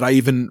time that I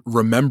even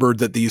remembered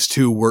that these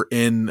two were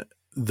in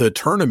the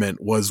tournament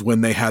was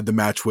when they had the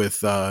match with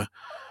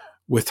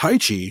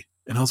Taichi,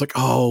 and I was like,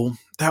 oh,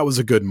 that was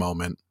a good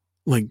moment.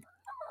 Like.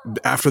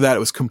 After that, it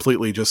was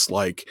completely just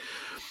like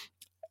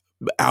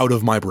out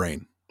of my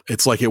brain.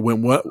 It's like it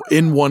went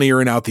in one ear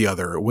and out the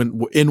other. It went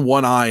in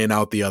one eye and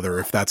out the other,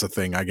 if that's a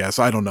thing, I guess.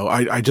 I don't know.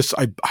 I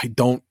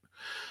don't,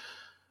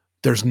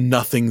 there's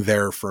nothing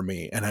there for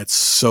me. And it's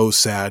so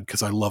sad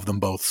because I love them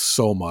both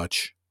so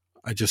much.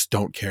 I just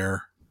don't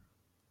care.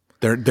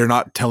 They're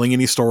not telling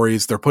any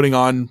stories. They're putting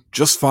on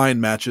just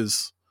fine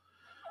matches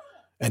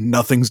and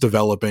nothing's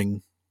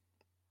developing.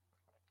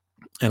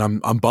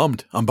 And I'm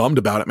bummed. I'm bummed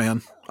about it,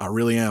 man. I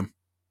really am.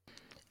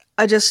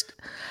 I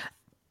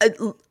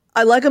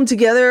like them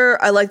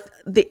together. I like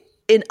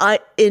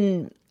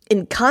in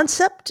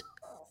concept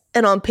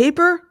and on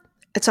paper,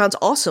 it sounds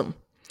awesome.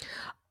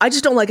 I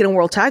just don't like it in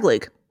World Tag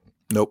League.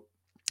 Nope.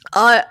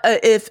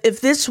 If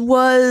this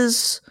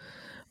was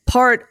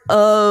part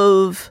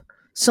of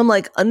some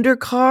like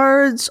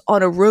undercards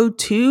on a Road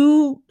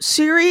 2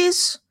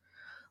 series,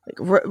 like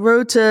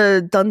Road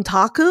to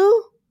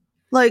Duntaku,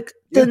 like.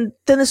 Then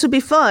this would be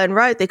fun,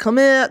 right? They come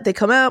out, they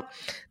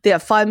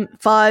have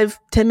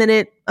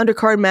 5-10-minute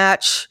undercard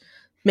match,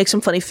 make some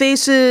funny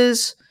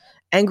faces,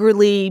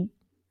 angrily,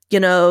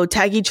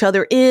 tag each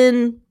other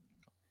in.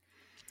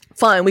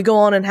 Fine, we go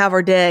on and have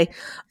our day.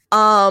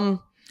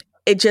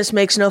 It just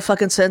makes no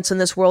fucking sense in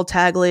this World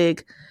Tag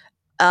League.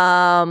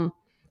 And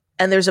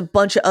there's a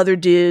bunch of other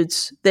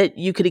dudes that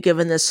you could have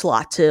given this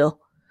slot to.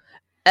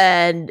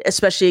 And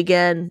especially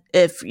again,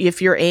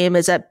 if your aim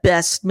is at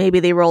best, maybe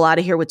they roll out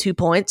of here with 2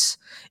 points.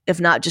 If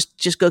not,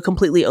 just go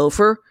completely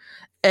over.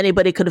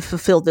 Anybody could have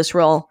fulfilled this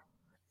role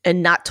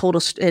and not told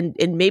us, and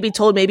maybe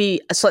told a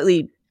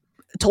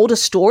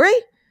story.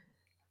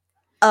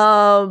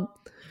 Right?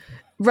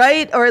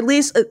 Or at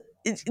least,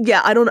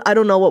 I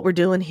don't know what we're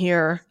doing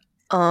here.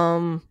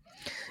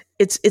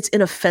 It's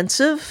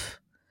inoffensive,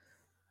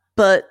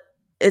 but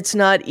it's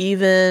not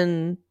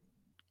even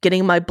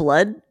getting my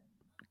blood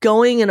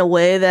going in a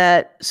way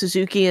that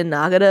Suzuki and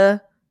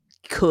Nagata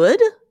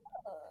could.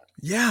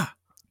 Yeah.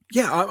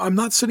 I'm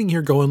not sitting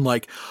here going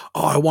like,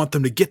 oh, I want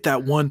them to get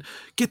that one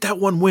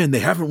win. They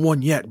haven't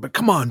won yet, but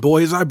come on,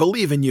 boys, I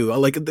believe in you.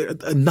 Like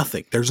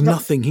nothing. There's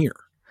nothing here.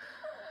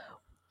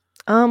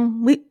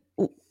 We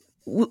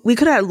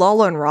could have had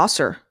Lawler and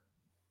Rosser.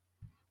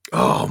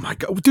 Oh my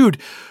God, dude.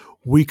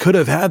 We could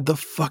have had the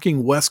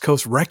fucking West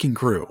Coast Wrecking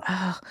Crew.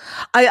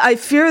 I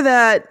fear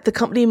that the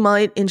company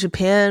might in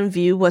Japan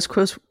view West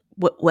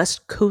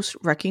Coast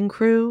Wrecking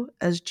Crew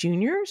as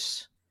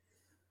juniors.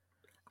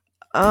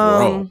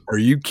 Bro, are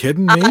you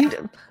kidding me?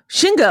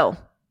 Shingo.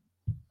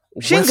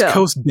 West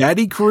Coast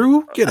Daddy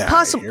Crew? Get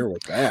out of here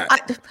with that.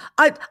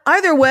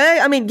 Either way,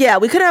 I mean,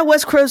 we could have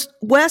West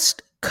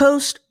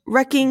Coast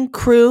Wrecking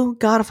Crew.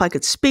 God, if I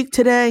could speak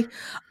today.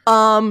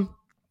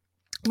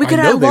 We could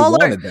have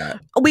Lawler.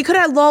 We could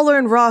have Lawler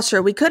and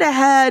Rosser. We could have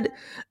had,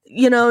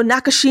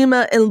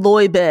 Nakashima and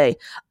Loibe.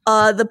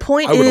 The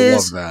point I would have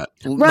is, loved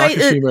that. Right,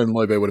 Nakashima and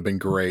Loibe would have been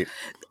great.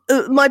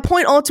 My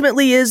point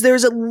ultimately is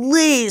there's at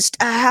least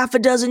a half a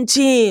dozen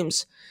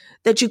teams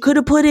that you could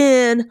have put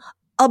in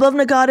above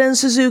Nagata and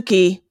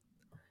Suzuki,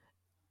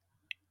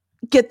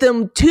 get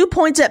them 2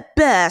 points at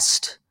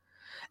best,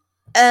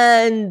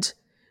 and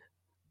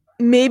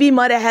maybe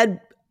might have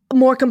had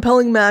more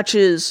compelling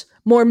matches,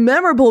 more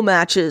memorable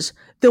matches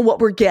than what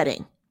we're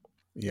getting.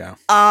 Yeah.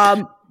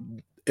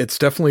 It's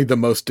definitely the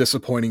most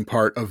disappointing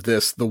part of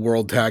this, the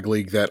World Tag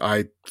League, that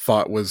I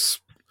thought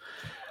was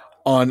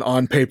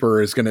on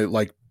paper is going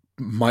to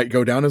might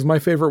go down as my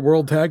favorite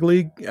World Tag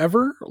League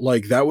ever.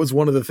 Like that was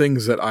one of the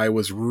things that I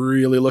was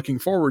really looking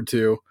forward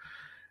to,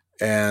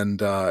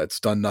 and it's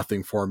done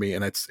nothing for me.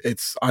 And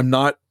it's I'm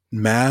not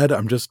mad.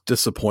 I'm just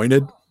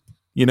disappointed,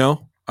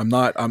 I'm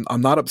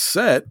not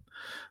upset.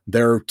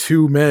 There are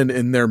two men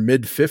in their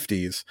mid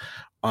 50s.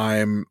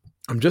 I'm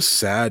just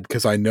sad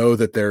because I know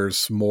that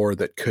there's more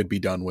that could be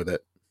done with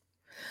it.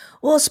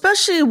 Well,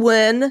 especially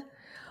when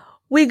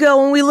we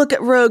go and we look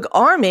at Rogue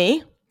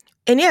Army,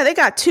 and yeah, they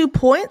got 2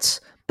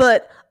 points,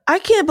 but I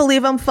can't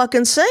believe I'm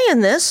fucking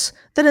saying this,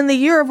 that in the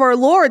year of our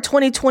Lord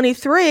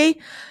 2023,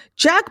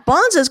 Jack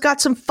Bonza's got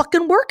some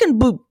fucking working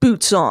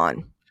boots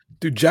on.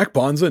 Dude, Jack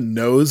Bonza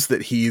knows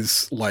that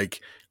he's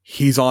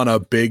on a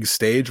big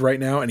stage right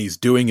now and he's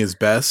doing his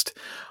best.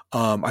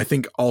 I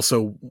think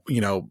also,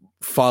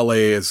 Fale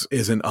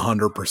isn't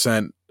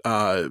 100%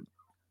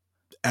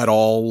 at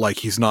all. Like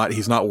he's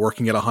not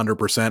working at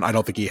 100%. I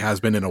don't think he has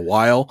been in a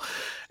while.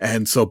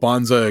 And so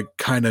Bonza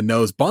kind of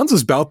knows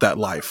Bonza's about that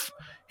life.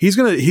 He's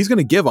going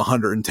to give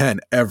 110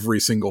 every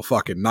single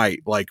fucking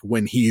night. Like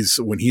when he's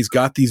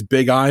got these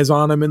big eyes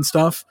on him and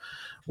stuff.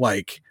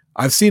 Like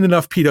I've seen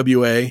enough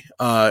PWA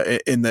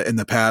in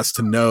the past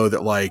to know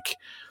that like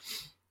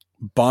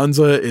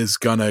Bonza is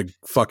gonna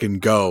fucking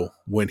go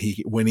when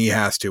he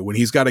has to. When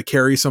he's got to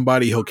carry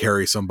somebody, he'll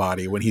carry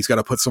somebody. When he's got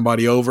to put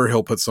somebody over,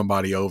 he'll put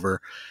somebody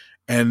over.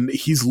 And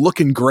he's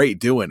looking great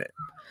doing it.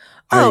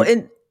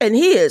 And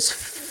he is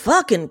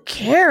fucking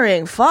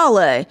carrying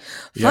Fale.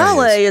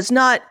 Fale is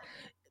not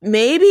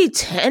maybe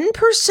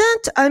 10%.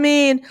 I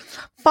mean,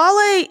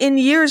 Fale in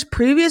years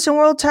previous in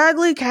World Tag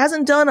League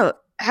hasn't done a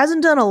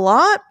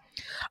lot.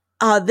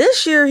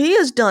 This year he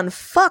has done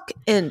fuck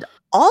and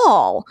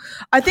all.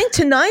 I think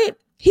tonight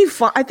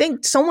I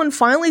think someone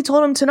finally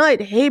told him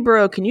tonight, "Hey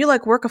bro, can you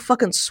like work a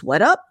fucking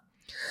sweat up?"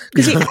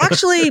 Because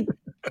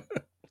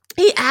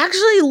he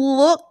actually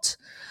looked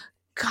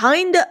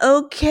kind of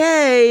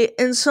okay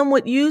and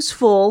somewhat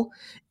useful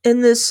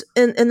in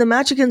the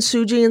match against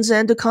Suji and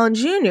Zandakan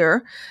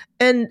Jr.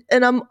 And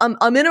I'm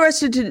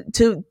interested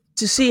to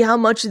see how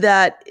much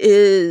that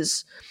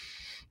is.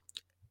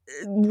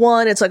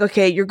 One, it's like,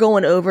 okay, you're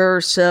going over,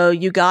 so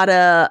you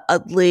gotta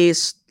at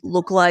least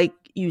look like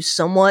you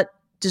somewhat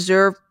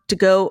deserve to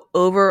go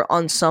over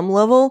on some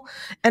level.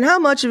 And how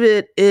much of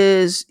it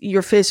is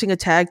you're facing a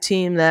tag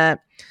team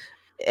that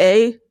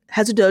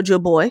has a dojo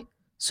boy,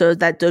 so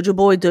that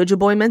dojo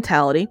boy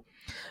mentality,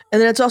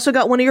 and then it's also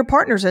got one of your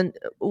partners and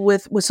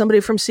with somebody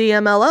from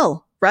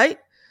CMLL, right?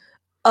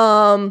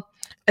 And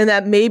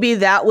that maybe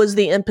that was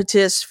the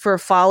impetus for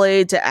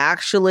Fale to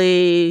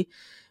actually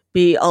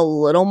be a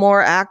little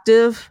more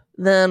active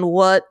than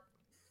what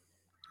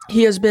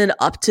he has been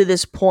up to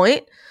this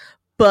point.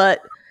 But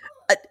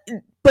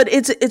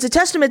it's a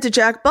testament to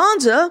Jack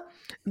Bonza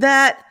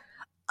that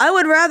I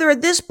would rather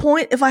at this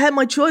point, if I had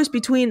my choice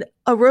between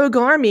a Rogue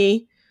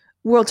Army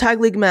World Tag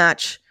League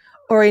match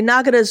or a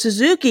Nagata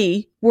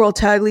Suzuki World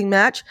Tag League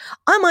match,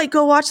 I might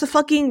go watch the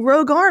fucking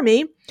Rogue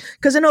Army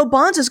because I know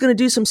Bonza's going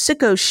to do some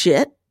sicko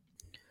shit.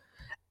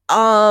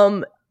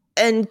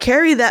 And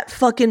carry that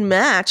fucking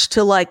match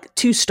to like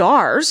 2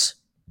 stars.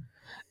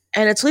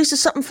 And at least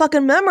it's something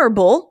fucking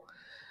memorable.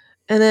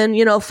 And then,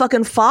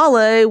 fucking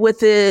Fale with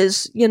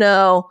his,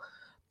 dojo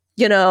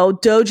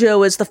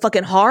is the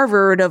fucking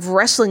Harvard of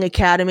wrestling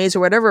academies or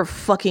whatever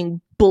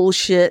fucking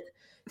bullshit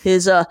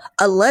his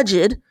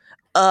alleged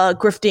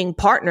grifting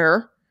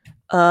partner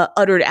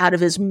uttered out of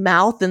his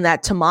mouth in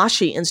that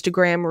Tamashi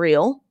Instagram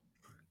reel.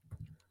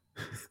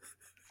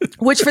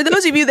 Which, for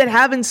those of you that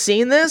haven't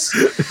seen this,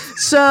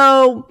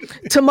 so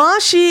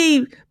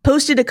Tamashi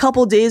posted a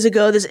couple days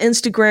ago this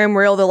Instagram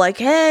reel. They're like,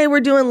 "Hey, we're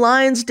doing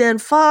Lions Den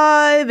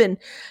 5 and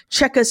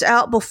check us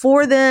out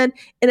before then."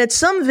 And it's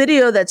some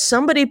video that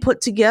somebody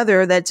put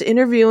together that's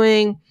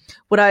interviewing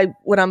what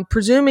I'm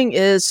presuming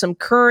is some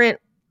current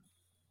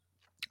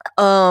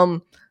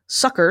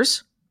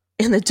suckers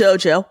in the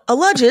dojo,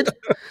 alleged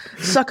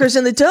suckers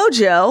in the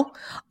dojo.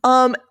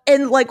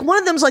 And like one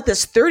of them's like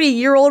this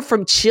 30-year-old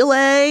from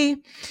Chile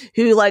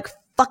who like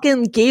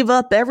fucking gave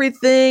up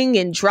everything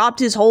and dropped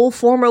his whole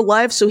former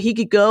life so he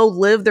could go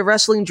live the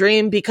wrestling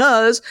dream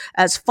because,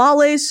 as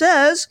Fale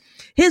says,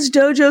 his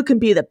dojo can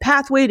be the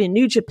pathway to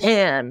New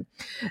Japan.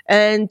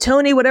 And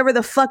Tony, whatever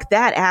the fuck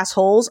that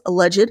asshole's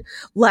alleged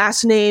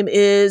last name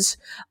is,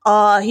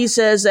 he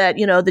says that,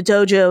 the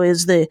dojo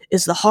is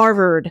the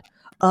Harvard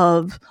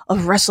of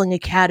wrestling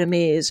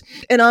academies.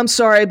 And I'm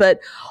sorry, but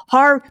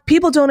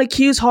people don't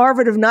accuse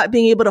Harvard of not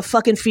being able to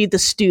fucking feed the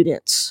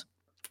students.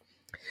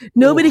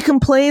 Nobody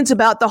complains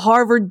about the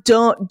Harvard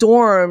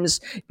dorms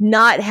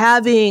not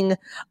having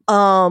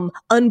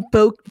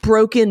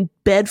unbroken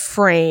bed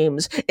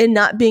frames and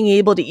not being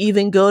able to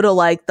even go to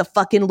like the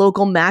fucking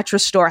local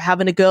mattress store,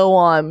 having to go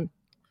on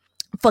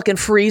fucking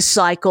Freeze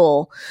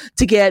Cycle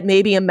to get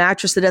maybe a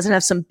mattress that doesn't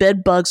have some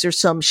bed bugs or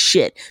some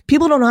shit.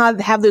 People don't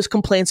have those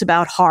complaints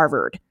about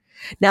Harvard.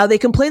 Now they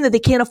complain that they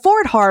can't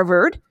afford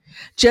Harvard,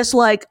 just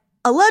like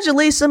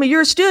allegedly some of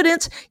your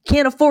students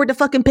can't afford to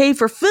fucking pay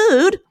for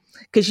food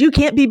because you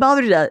can't be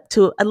bothered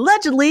to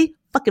allegedly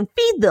fucking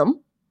feed them.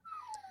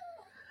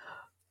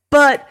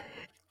 But,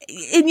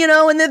 and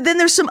then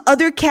there's some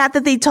other cat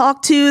that they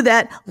talk to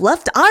that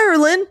left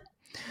Ireland,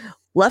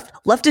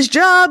 left his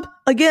job,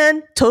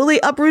 again,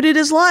 totally uprooted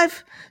his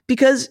life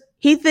because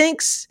he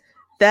thinks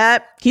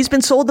that he's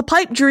been sold the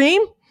pipe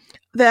dream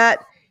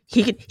that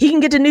he can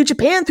get to New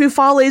Japan through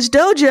Fale's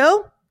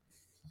dojo.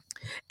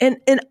 And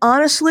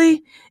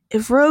honestly,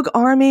 if Rogue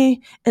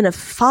Army and a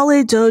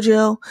Fale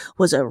dojo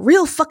was a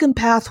real fucking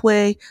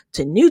pathway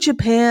to New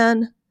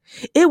Japan,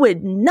 it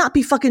would not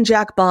be fucking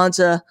Jack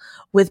Bonza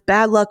with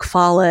Bad Luck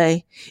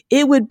Fale.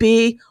 It would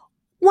be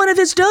one of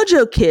his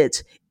dojo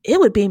kids. It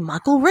would be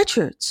Michael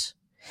Richards.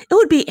 It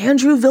would be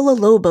Andrew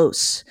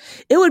Villalobos.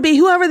 It would be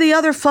whoever the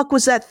other fuck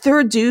was that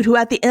third dude who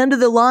at the end of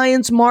the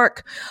Lion's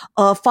Mark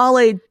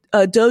Fale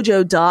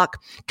dojo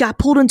doc got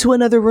pulled into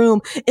another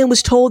room and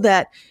was told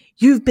that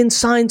you've been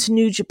signed to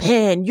New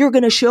Japan. You're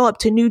going to show up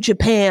to New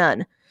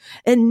Japan.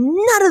 And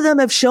none of them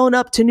have shown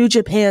up to New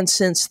Japan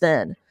since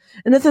then.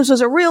 And if this was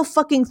a real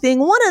fucking thing,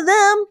 one of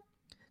them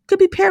could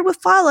be paired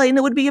with Fale, and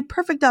it would be a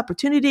perfect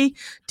opportunity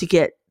to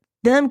get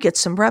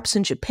some reps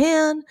in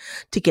Japan,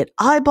 to get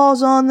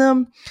eyeballs on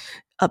them,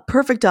 a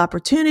perfect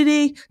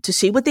opportunity to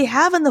see what they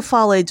have in the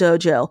Fale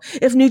dojo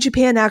if New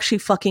Japan actually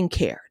fucking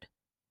cared.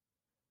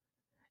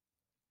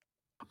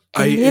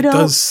 They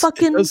don't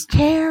fucking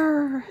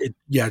care. It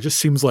just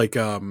seems like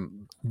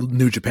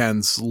New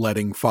Japan's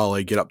letting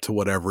Fale get up to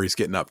whatever he's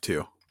getting up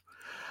to.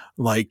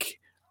 Like,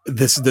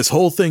 this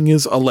whole thing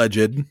is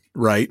alleged,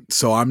 right?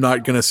 So I'm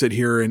not going to sit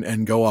here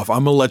and go off.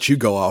 I'm going to let you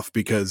go off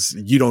because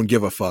you don't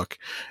give a fuck.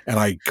 And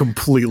I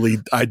completely,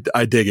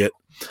 I dig it.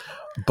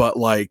 But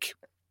like,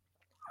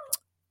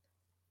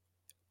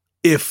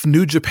 if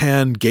New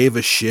Japan gave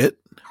a shit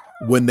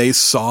when they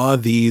saw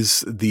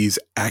these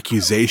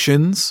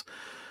accusations,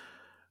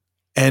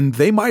 and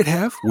they might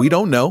have, we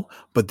don't know,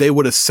 but they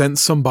would have sent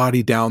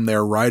somebody down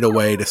there right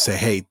away to say,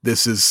 hey,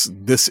 this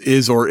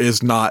is or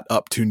is not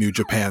up to New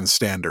Japan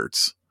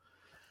standards.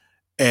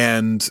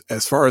 And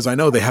as far as I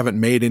know, they haven't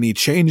made any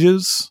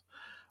changes.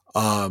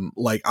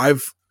 Like I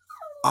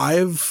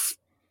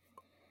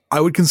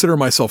would consider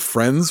myself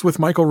friends with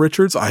Michael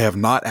Richards. I have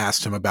not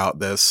asked him about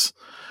this,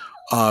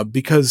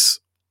 because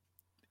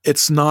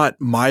it's not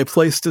my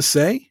place to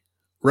say,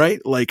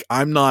 right? Like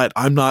I'm not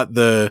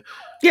the,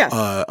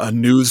 a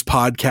news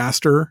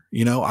podcaster,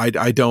 you know,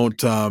 I don't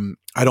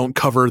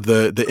cover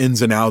the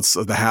ins and outs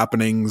of the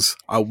happenings.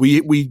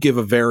 We give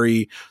a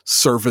very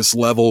surface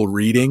level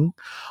reading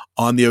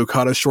on the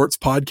Okada Shorts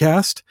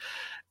podcast.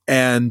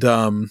 And,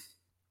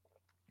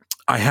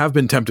 I have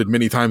been tempted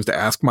many times to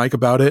ask Mike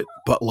about it,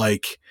 but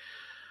like,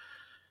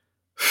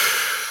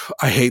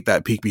 I hate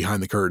that peek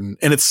behind the curtain,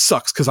 and it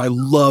sucks because I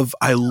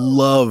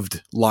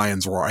loved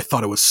Lions Roar. I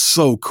thought it was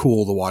so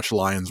cool to watch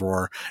Lions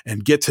Roar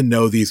and get to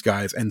know these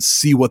guys and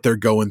see what they're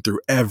going through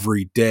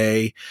every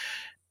day.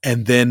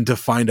 And then to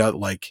find out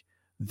like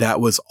that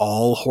was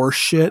all horse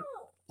shit,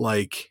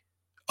 like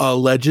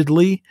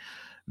allegedly,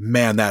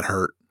 man, that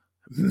hurt.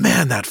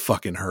 Man, that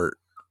fucking hurt.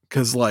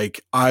 Cause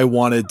like I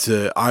wanted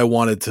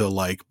to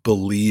like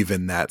believe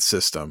in that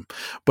system,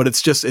 but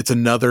it's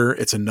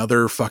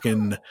another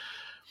fucking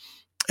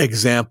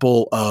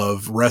example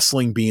of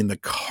wrestling being the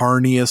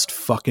carniest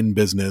fucking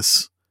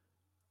business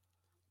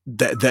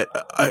that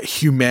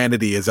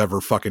humanity has ever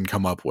fucking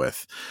come up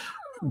with.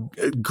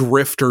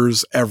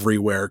 Grifters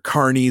everywhere,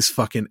 carnies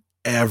fucking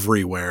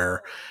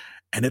everywhere,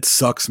 and it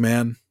sucks,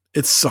 man.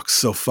 It sucks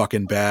so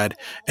fucking bad,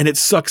 and it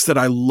sucks that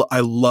I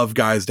love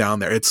guys down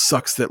there. It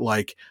sucks that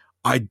like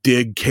I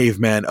dig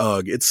Caveman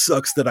Ugg. It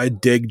sucks that I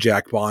dig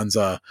Jack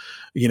Bonza,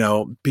 you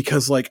know,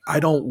 because like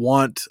I don't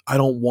want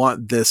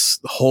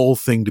this whole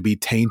thing to be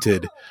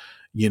tainted,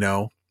 you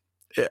know.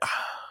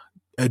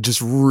 I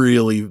just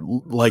really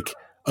like,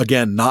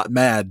 again, not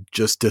mad,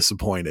 just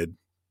disappointed.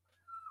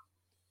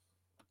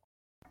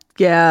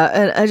 Yeah,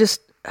 and I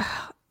just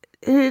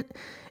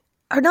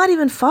are not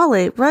even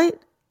Fale, right?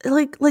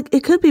 Like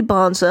it could be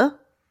Bonza,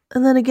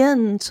 and then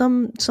again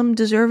some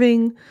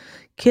deserving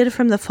kid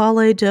from the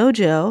Fale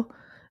dojo.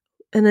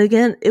 And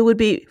again, it would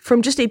be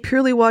from just a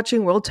purely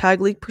watching World Tag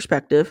League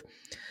perspective,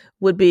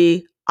 would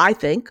be, I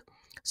think,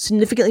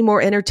 significantly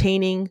more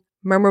entertaining,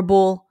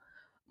 memorable,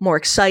 more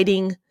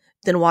exciting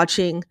than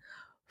watching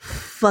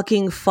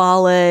fucking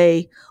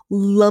Fale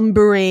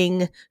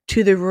lumbering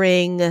to the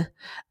ring,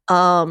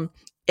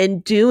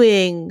 and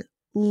doing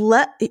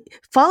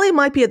Fale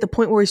might be at the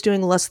point where he's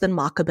doing less than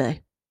Makabe.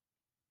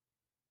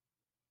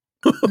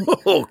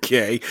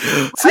 Okay.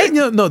 See,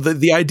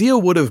 the idea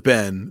would have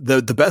been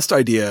the best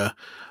idea,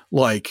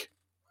 like,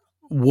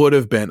 would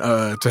have been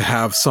to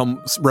have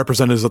some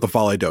representatives of the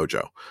Fale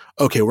Dojo.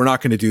 Okay, we're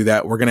not going to do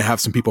that. We're going to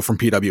have some people from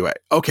PWA.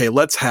 Okay,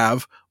 let's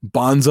have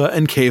Bonza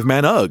and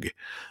Caveman Ugg.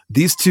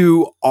 These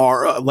two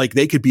are like,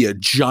 they could be a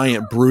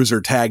giant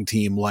bruiser tag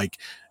team, like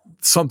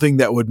something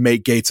that would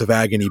make Gates of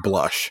Agony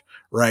blush.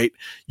 Right?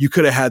 You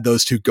could have had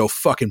those two go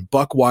fucking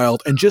buck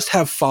wild and just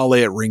have Fale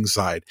at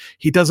ringside.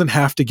 He doesn't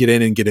have to get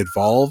in and get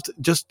involved.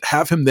 Just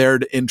have him there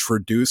to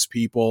introduce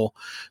people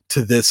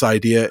to this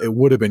idea. It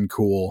would have been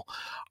cool.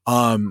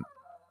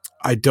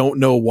 I don't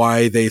know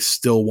why they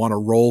still want to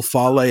roll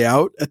Fale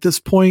out at this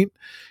point.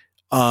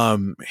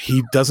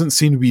 He doesn't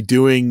seem to be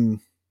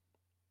doing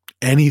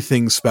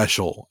anything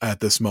special at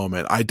this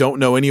moment. I don't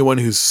know anyone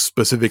who's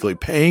specifically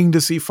paying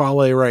to see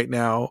Fale right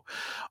now.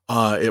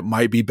 It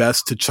might be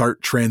best to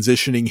start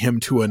transitioning him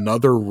to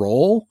another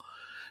role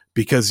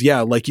because,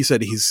 yeah, like you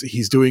said,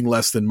 he's doing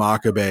less than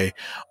Makabe.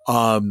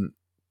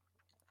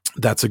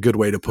 That's a good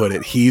way to put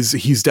it.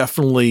 He's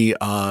definitely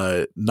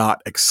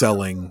not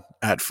excelling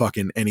at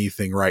fucking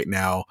anything right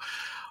now.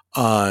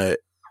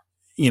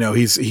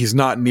 He's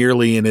not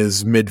nearly in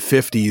his mid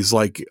 50s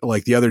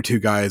like the other two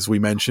guys we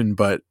mentioned,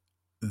 but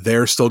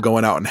they're still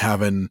going out and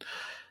having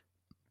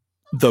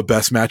the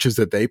best matches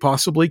that they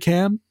possibly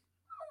can.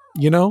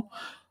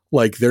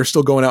 Like they're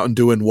still going out and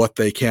doing what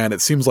they can.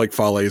 It seems like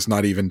Fale is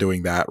not even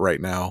doing that right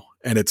now,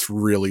 and it's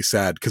really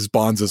sad because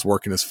Bonds is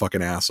working his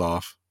fucking ass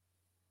off.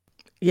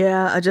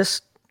 Yeah,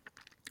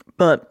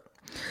 but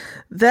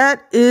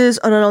that is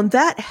on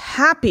that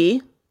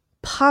happy,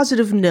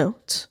 positive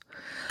note.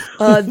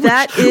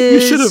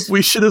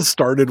 We should have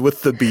started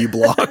with the B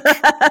block.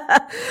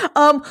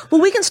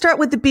 Well, we can start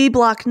with the B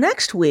block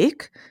next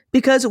week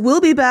because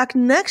we'll be back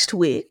next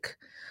week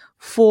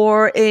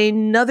for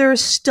another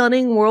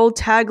stunning World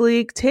Tag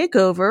League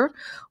takeover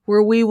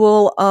where we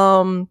will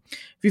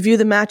review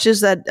the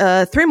matches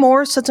that 3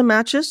 more sets of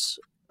matches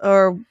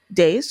or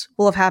days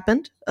will have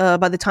happened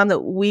by the time that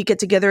we get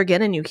together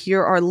again and you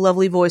hear our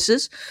lovely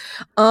voices.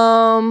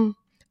 And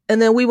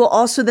then we will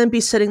also then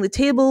be setting the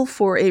table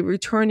for a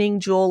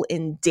returning Joel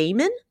and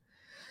Damon.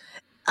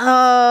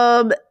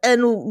 And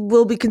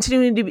we'll be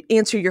continuing to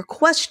answer your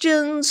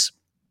questions.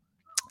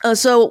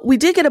 So we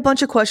did get a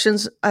bunch of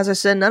questions, as I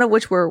said, none of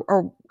which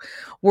are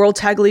World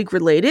Tag League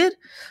related.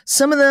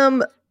 Some of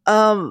them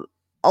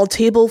I'll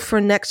table for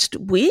next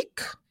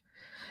week.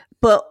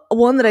 But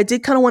one that I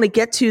did kind of want to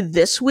get to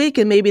this week,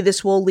 and maybe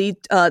this will lead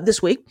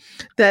this week,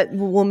 that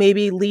will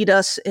maybe lead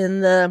us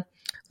in the,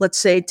 let's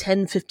say,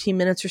 10, 15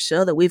 minutes or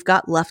so that we've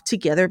got left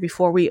together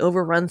before we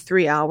overrun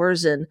 3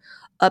 hours and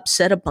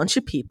upset a bunch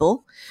of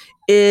people,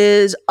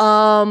 is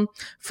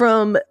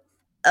from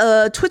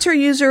a Twitter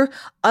user.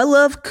 I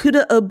love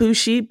Kota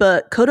Ibushi,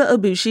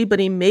 but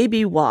he may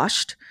be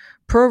washed.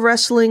 Pro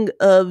Wrestling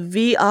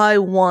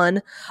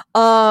VI1.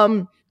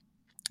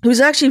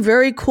 Who's actually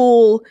very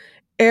cool.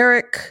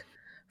 Eric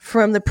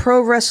from the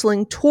Pro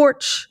Wrestling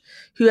Torch,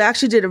 who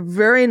actually did a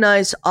very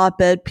nice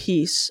op-ed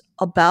piece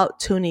about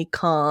Tony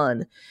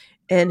Khan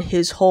and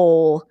his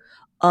whole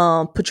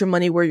put your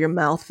money where your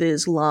mouth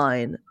is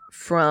line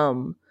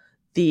from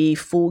the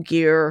Full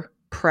Gear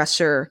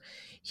presser.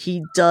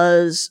 He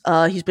does,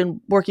 he's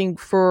been working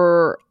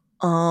for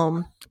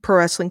Pro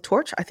Wrestling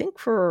Torch, I think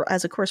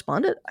as a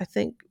correspondent, I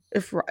think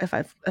if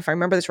I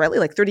remember this rightly,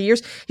 like 30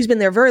 years. He's been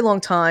there a very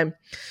long time.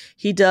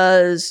 He's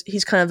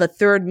kind of a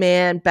third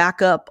man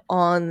backup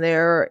on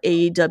their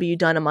AEW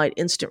Dynamite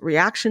instant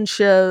reaction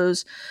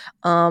shows.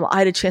 I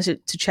had a chance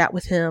to chat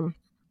with him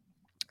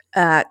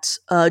at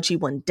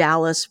G1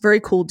 Dallas. Very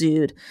cool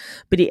dude.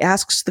 But he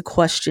asks the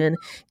question,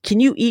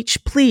 can you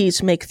each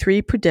please make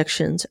 3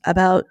 predictions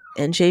about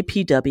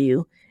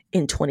NJPW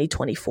in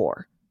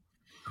 2024?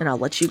 And I'll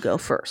let you go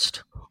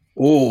first.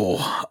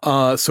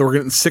 Oh, so we're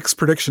getting 6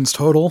 predictions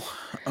total.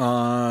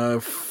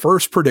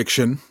 First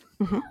prediction.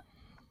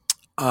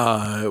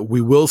 Mm-hmm.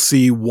 We will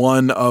see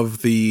one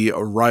of the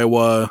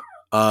Raiwa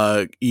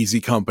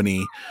Easy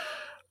Company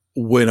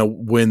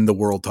win the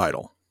world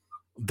title.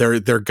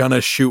 They're gonna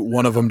shoot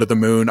one of them to the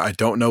moon. I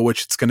don't know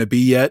which it's gonna be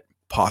yet.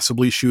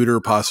 Possibly Shooter,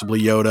 possibly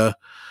Yoda.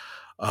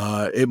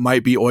 It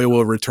might be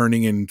Oiwa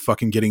returning and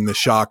fucking getting the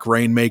Shock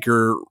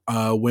Rainmaker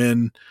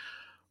win,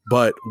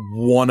 but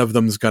one of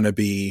them's gonna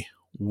be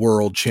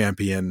world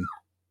champion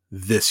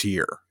this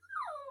year.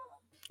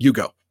 You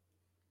go.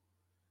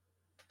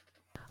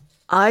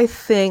 I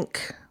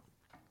think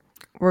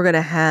we're going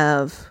to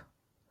have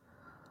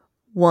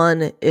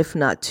 1, if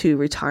not 2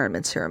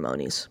 retirement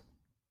ceremonies.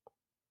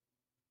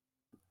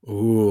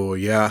 Ooh,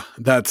 yeah.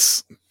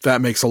 That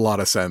makes a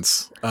lot of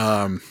sense.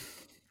 Yeah,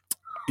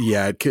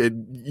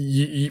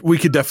 we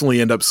could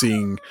definitely end up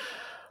seeing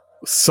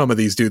some of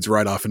these dudes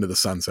right off into the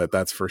sunset.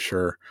 That's for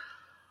sure.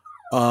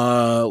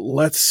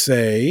 Let's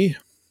say,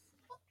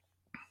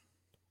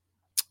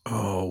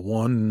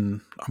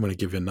 one. I'm going to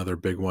give you another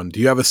big one. Do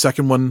you have a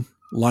second one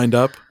lined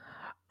up?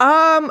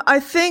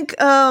 I think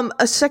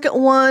a second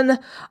one.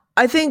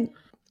 I think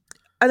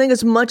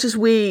as much as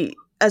we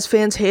as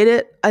fans hate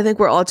it, I think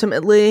we're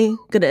ultimately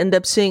going to end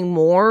up seeing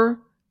more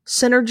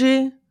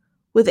synergy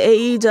with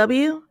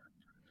AEW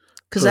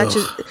because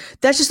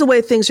that's just the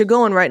way things are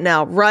going right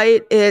now,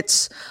 right?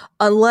 It's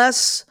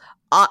unless.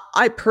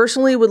 I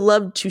personally would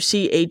love to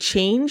see a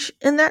change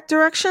in that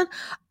direction.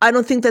 I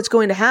don't think that's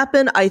going to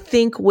happen. I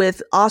think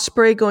with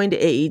Ospreay going to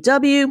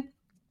AEW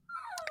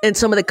and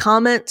some of the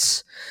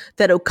comments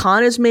that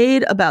Okan has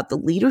made about the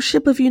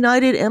leadership of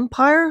United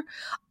Empire,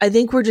 I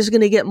think we're just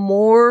going to get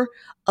more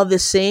of the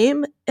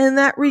same in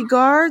that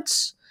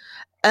regards.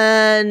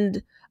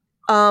 And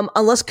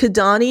unless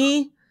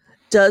Kadani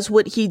does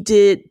what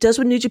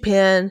New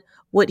Japan,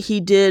 what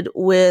he did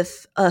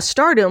with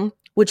Stardom,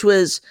 which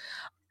was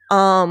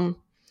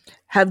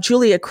have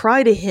Julia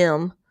cry to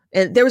him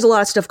And there was a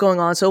lot of stuff going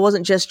on, so it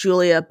wasn't just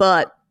Julia,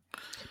 but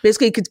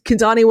basically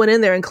Kandani went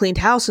in there and cleaned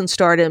house and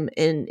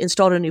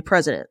installed a new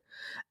president.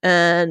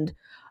 And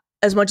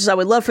as much as I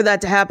would love for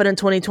that to happen in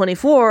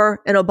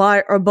 2024 and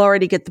Obari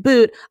to get the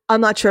boot,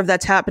 I'm not sure if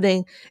that's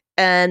happening.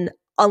 And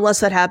unless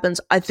that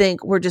happens, I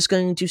think we're just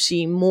going to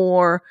see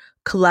more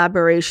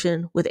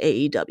collaboration with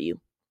AEW.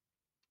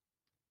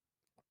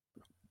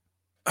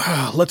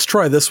 Let's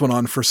try this one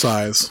on for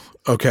size.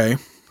 Okay.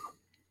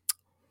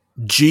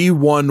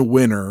 G1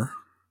 winner,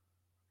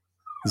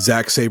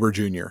 Zack Sabre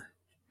Jr.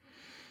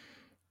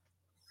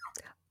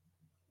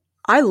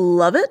 I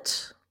love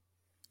it.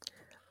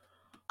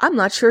 I'm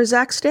not sure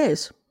Zack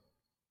stays.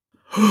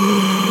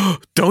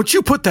 Don't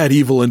you put that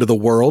evil into the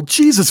world.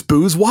 Jesus,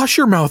 Booze, wash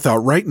your mouth out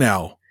right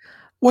now.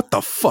 What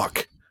the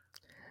fuck?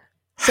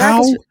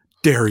 How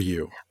dare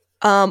you?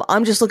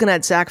 I'm just looking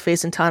at Zack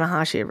facing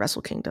Tanahashi at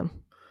Wrestle Kingdom.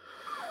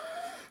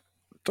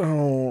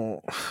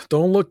 Don't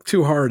look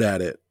too hard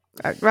at it.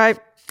 Right.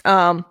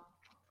 But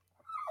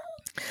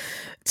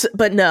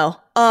no.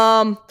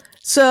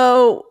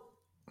 So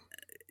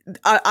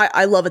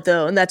I love it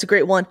though, and that's a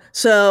great one.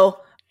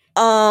 So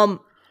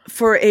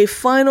for a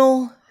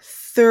final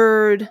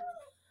third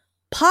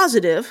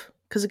positive,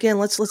 because again,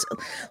 let's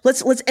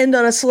end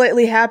on a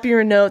slightly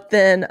happier note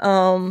than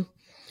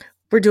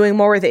we're doing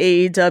more with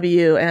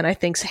AEW, and I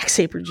think Zack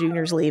Sabre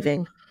Jr. is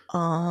leaving.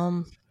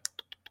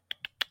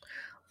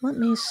 Let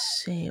me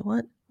see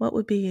what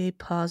would be a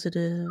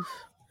positive.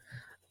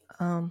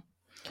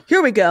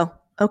 Here we go.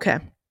 Okay,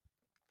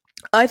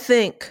 I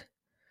think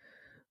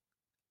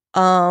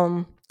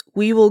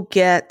we will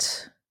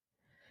get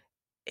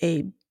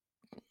a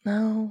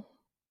no.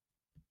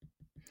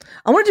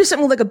 I want to do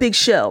something like a big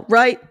show,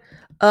 right?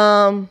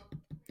 And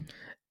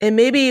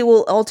maybe it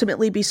will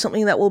ultimately be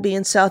something that will be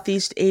in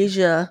Southeast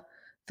Asia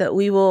that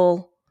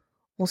we'll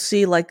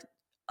see like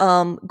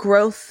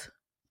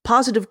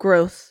positive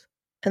growth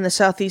in the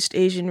Southeast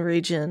Asian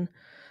region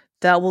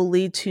that will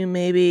lead to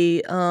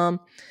maybe not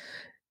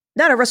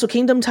a Wrestle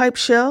Kingdom type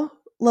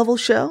level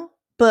show,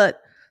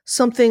 but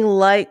something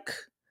like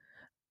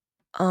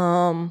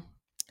the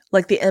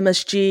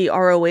MSG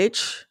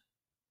ROH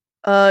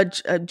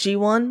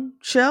G1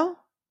 show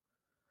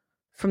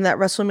from that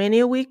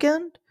WrestleMania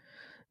weekend.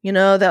 You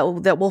know,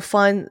 that we'll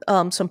find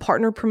some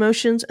partner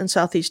promotions in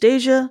Southeast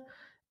Asia,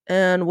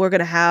 and we're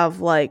gonna have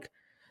like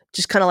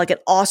just kind of like an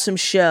awesome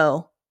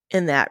show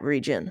in that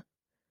region.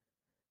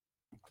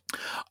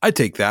 I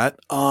take that.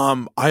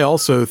 I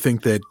also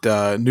think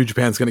that New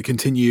Japan's going to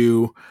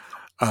continue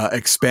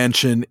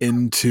expansion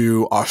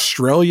into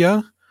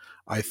Australia.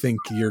 I think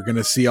you're going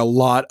to see a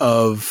lot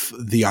of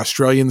the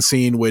Australian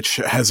scene, which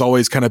has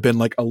always kind of been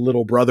like a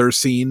little brother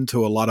scene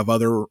to a lot of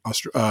other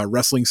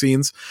wrestling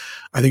scenes.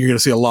 I think you're going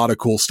to see a lot of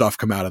cool stuff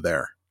come out of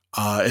there.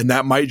 And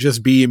that might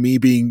just be me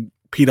being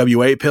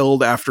PWA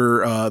pilled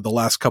after the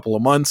last couple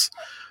of months.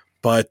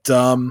 But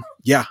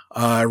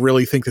I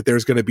really think that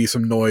there's going to be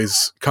some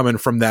noise coming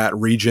from that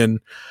region,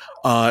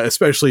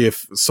 especially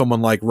if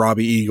someone like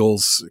Robbie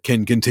Eagles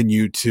can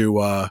continue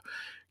to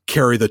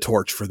carry the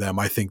torch for them.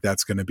 I think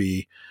that's going to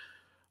be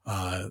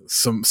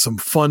some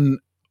fun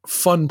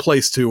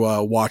place to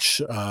watch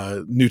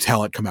new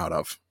talent come out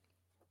of.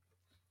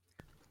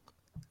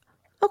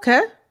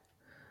 Okay,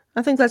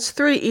 I think that's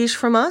 3 each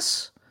from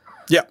us.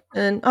 Yeah,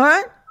 and all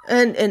right,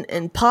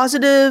 and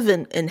positive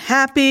and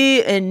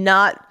happy and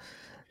not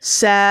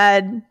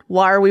sad.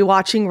 Why are we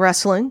watching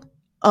wrestling?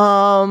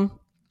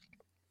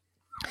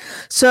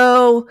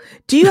 So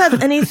do you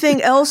have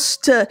anything else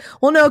to?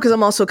 Well, no, because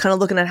I'm also kind of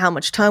looking at how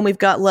much time we've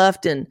got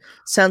left, and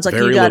sounds like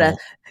you gotta.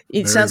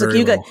 It sounds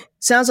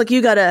like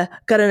you got an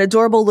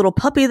adorable little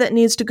puppy that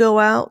needs to go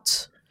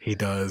out. He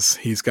does.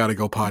 He's got to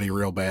go potty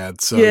real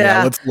bad. So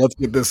yeah, let's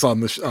get this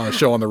on the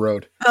show on the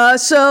road.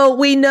 So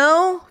we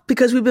know,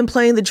 because we've been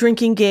playing the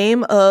drinking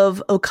game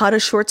of Okada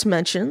Shorts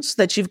mentions,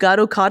 that you've got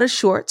Okada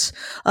Shorts.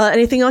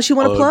 Anything else you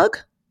want to plug?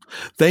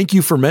 Thank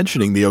you for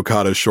mentioning the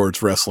Okada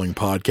Shorts Wrestling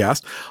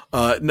Podcast.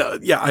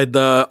 I'd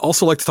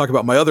also like to talk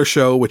about my other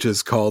show, which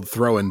is called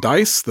Throw and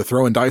Dice. The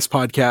Throw and Dice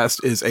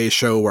Podcast is a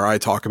show where I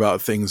talk about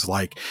things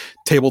like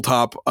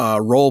tabletop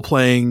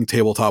role-playing,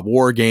 tabletop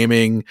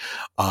wargaming,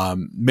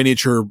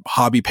 miniature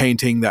hobby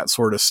painting, that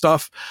sort of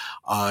stuff.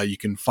 You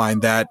can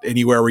find that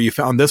anywhere where you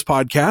found this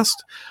podcast.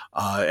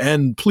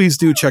 And please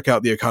do check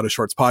out the Okada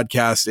Shorts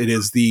Podcast. It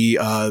is the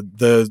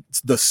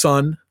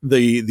son,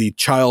 the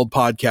child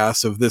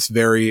podcast of this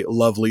very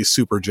lovely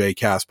Super J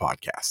Cast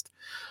podcast.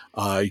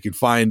 You can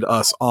find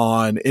us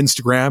on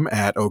Instagram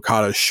at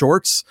Okada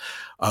Shorts.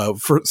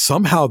 For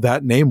somehow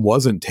that name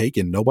wasn't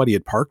taken. Nobody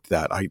had parked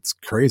that. It's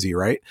crazy,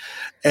 right?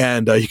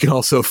 And you can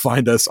also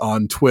find us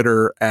on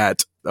Twitter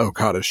at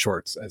Okada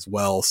Shorts as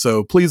well.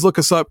 So please look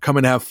us up, come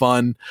and have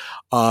fun.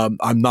 I'm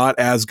not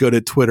as good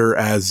at Twitter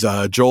as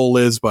Joel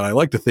is, but I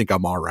like to think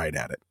I'm all right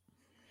at it.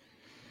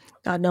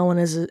 God, no one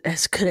is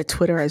as good at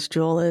Twitter as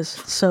Joel is.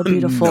 So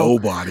beautiful.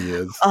 Nobody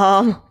is.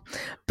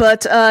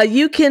 But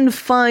you can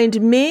find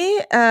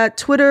me at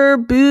Twitter,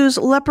 Booze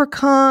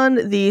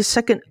Leprechaun. The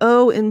second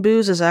O in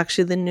Booze is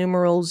actually the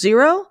numeral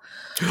 0.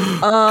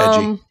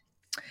 Edgy.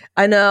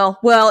 I know.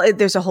 Well,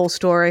 there's a whole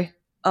story.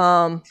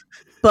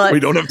 But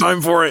we don't have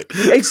time for it.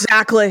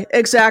 Exactly.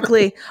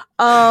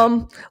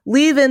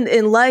 Leave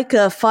in like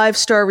a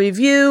 5-star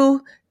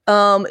review.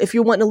 If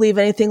you're wanting to leave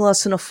anything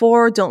less than a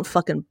 4, don't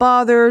fucking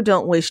bother.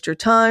 Don't waste your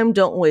time.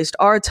 Don't waste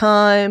our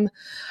time.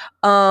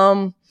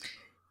 You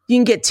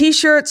can get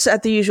t-shirts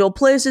at the usual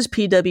places,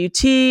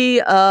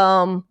 PWT,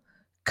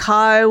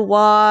 Kai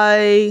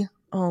Y.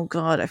 Oh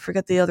God, I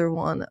forget the other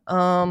one.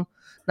 Not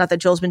that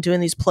Joel's been doing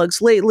these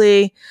plugs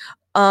lately.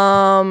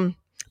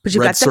 But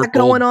you got that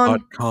going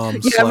on.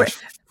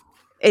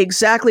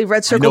 Exactly.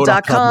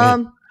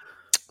 Redcircle.com.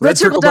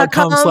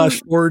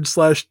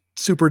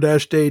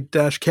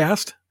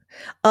 Redcircle.com//super-day-cast.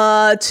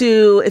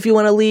 If you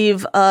want to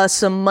leave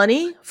some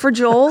money for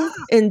Joel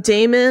and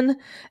Damon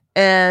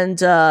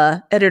and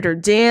Editor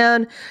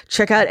Dan,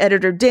 check out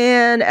Editor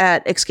Dan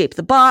at Escape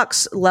the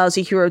Box,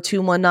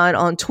 LousyHero219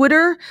 on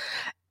Twitter.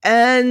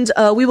 And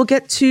we will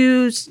get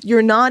to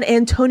your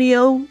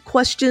non-Antonio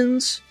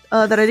questions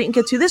that I didn't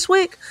get to this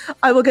week.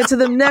 I will get to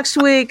them next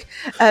week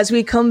as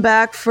we come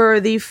back for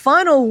the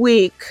final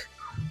week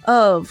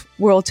of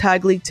World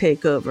Tag League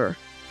Takeover.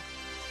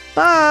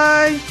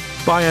 Bye.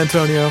 Bye,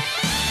 Antonio.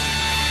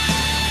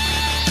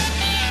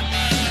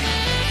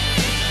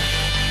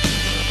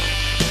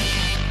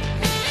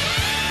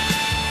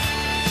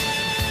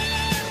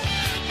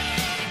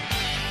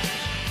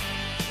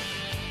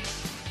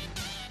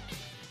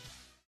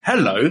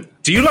 Hello,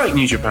 do you like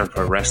New Japan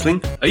Pro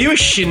Wrestling? Are you a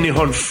Shin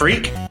Nihon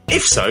freak?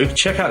 If so,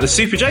 check out the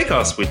Super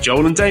J-Cast with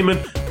Joel and Damon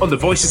on the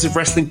Voices of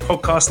Wrestling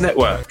Podcast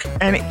Network.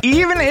 And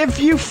even if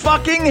you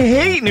fucking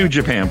hate New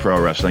Japan Pro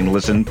Wrestling,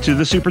 listen to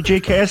the Super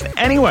J-Cast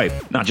anyway.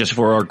 Not just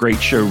for our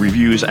great show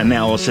reviews,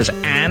 analysis,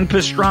 and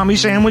pastrami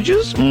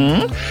sandwiches,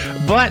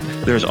 but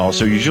there's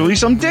also usually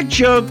some dick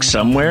jokes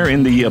somewhere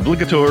in the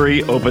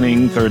obligatory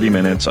opening 30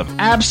 minutes of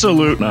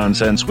absolute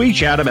nonsense we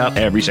chat about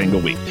every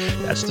single week.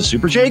 That's the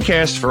Super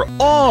J-Cast for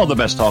all the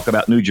best talk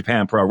about New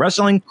Japan Pro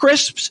Wrestling,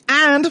 crisps,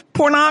 and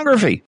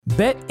pornography.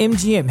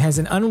 BetMGM has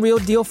an unreal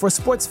deal for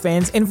sports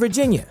fans in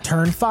Virginia.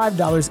 Turn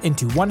 $5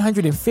 into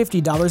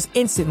 $150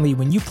 instantly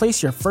when you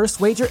place your first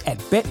wager at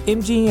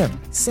BetMGM.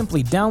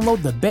 Simply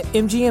download the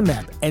BetMGM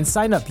app and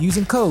sign up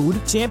using code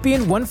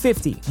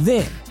Champion150.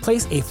 Then,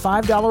 place a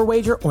 $5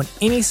 wager on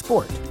any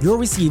sport. You'll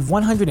receive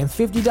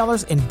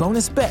 $150 in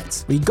bonus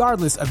bets,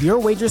 regardless of your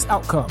wager's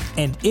outcome.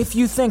 And if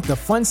you think the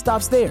fun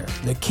stops there,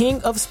 the king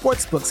of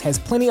sportsbooks has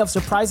plenty of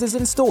surprises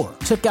in store.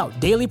 Check out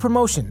daily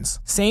promotions,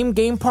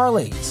 same-game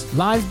parlays,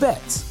 live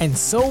bets, and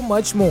so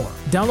much more.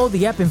 Download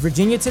the app in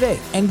Virginia today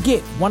and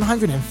get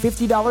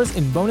 $150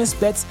 in bonus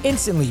bets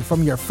instantly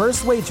from your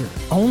first wager.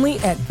 Only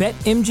at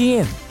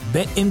BetMGM.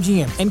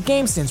 BetMGM and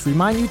GameSense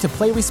remind you to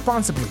play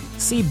responsibly.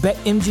 See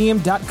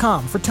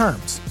BetMGM.com for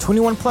terms.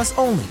 21 plus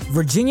only.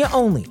 Virginia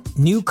only.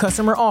 New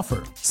customer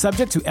offer.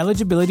 Subject to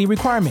eligibility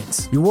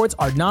requirements. Rewards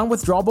are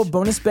non-withdrawable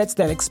bonus bets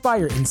that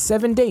expire in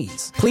 7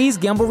 days. Please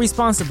gamble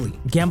responsibly.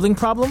 Gambling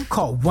problem?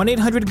 Call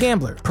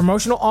 1-800-GAMBLER.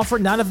 Promotional offer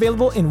not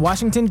available in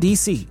Washington,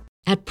 D.C.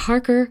 At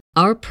Parker,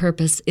 our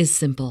purpose is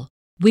simple.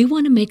 We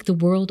want to make the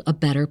world a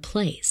better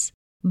place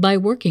by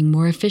working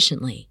more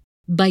efficiently,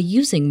 by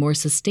using more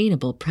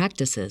sustainable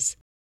practices,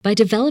 by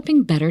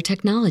developing better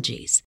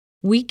technologies.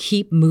 We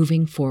keep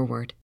moving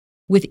forward.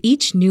 With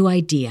each new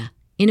idea,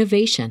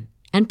 innovation,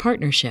 and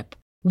partnership,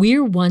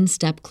 we're one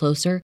step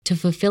closer to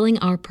fulfilling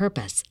our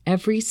purpose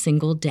every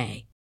single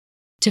day.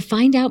 To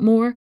find out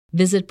more,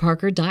 visit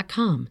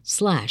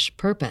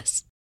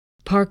parker.com/purpose.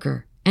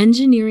 Parker,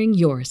 engineering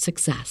your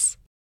success.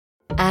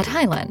 At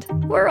Highland,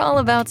 we're all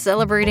about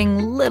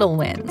celebrating little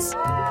wins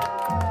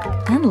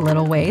and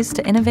little ways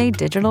to innovate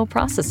digital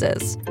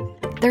processes.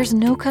 There's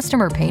no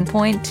customer pain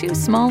point too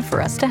small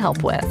for us to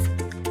help with.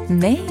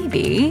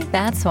 Maybe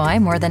that's why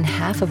more than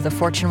half of the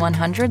Fortune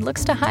 100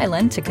 looks to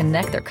Highland to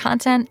connect their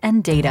content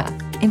and data,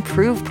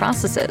 improve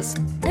processes,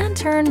 and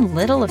turn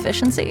little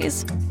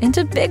efficiencies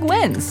into big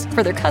wins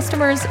for their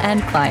customers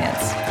and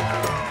clients.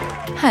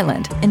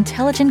 Highland,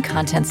 intelligent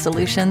content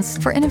solutions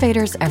for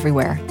innovators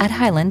everywhere at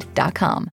highland.com.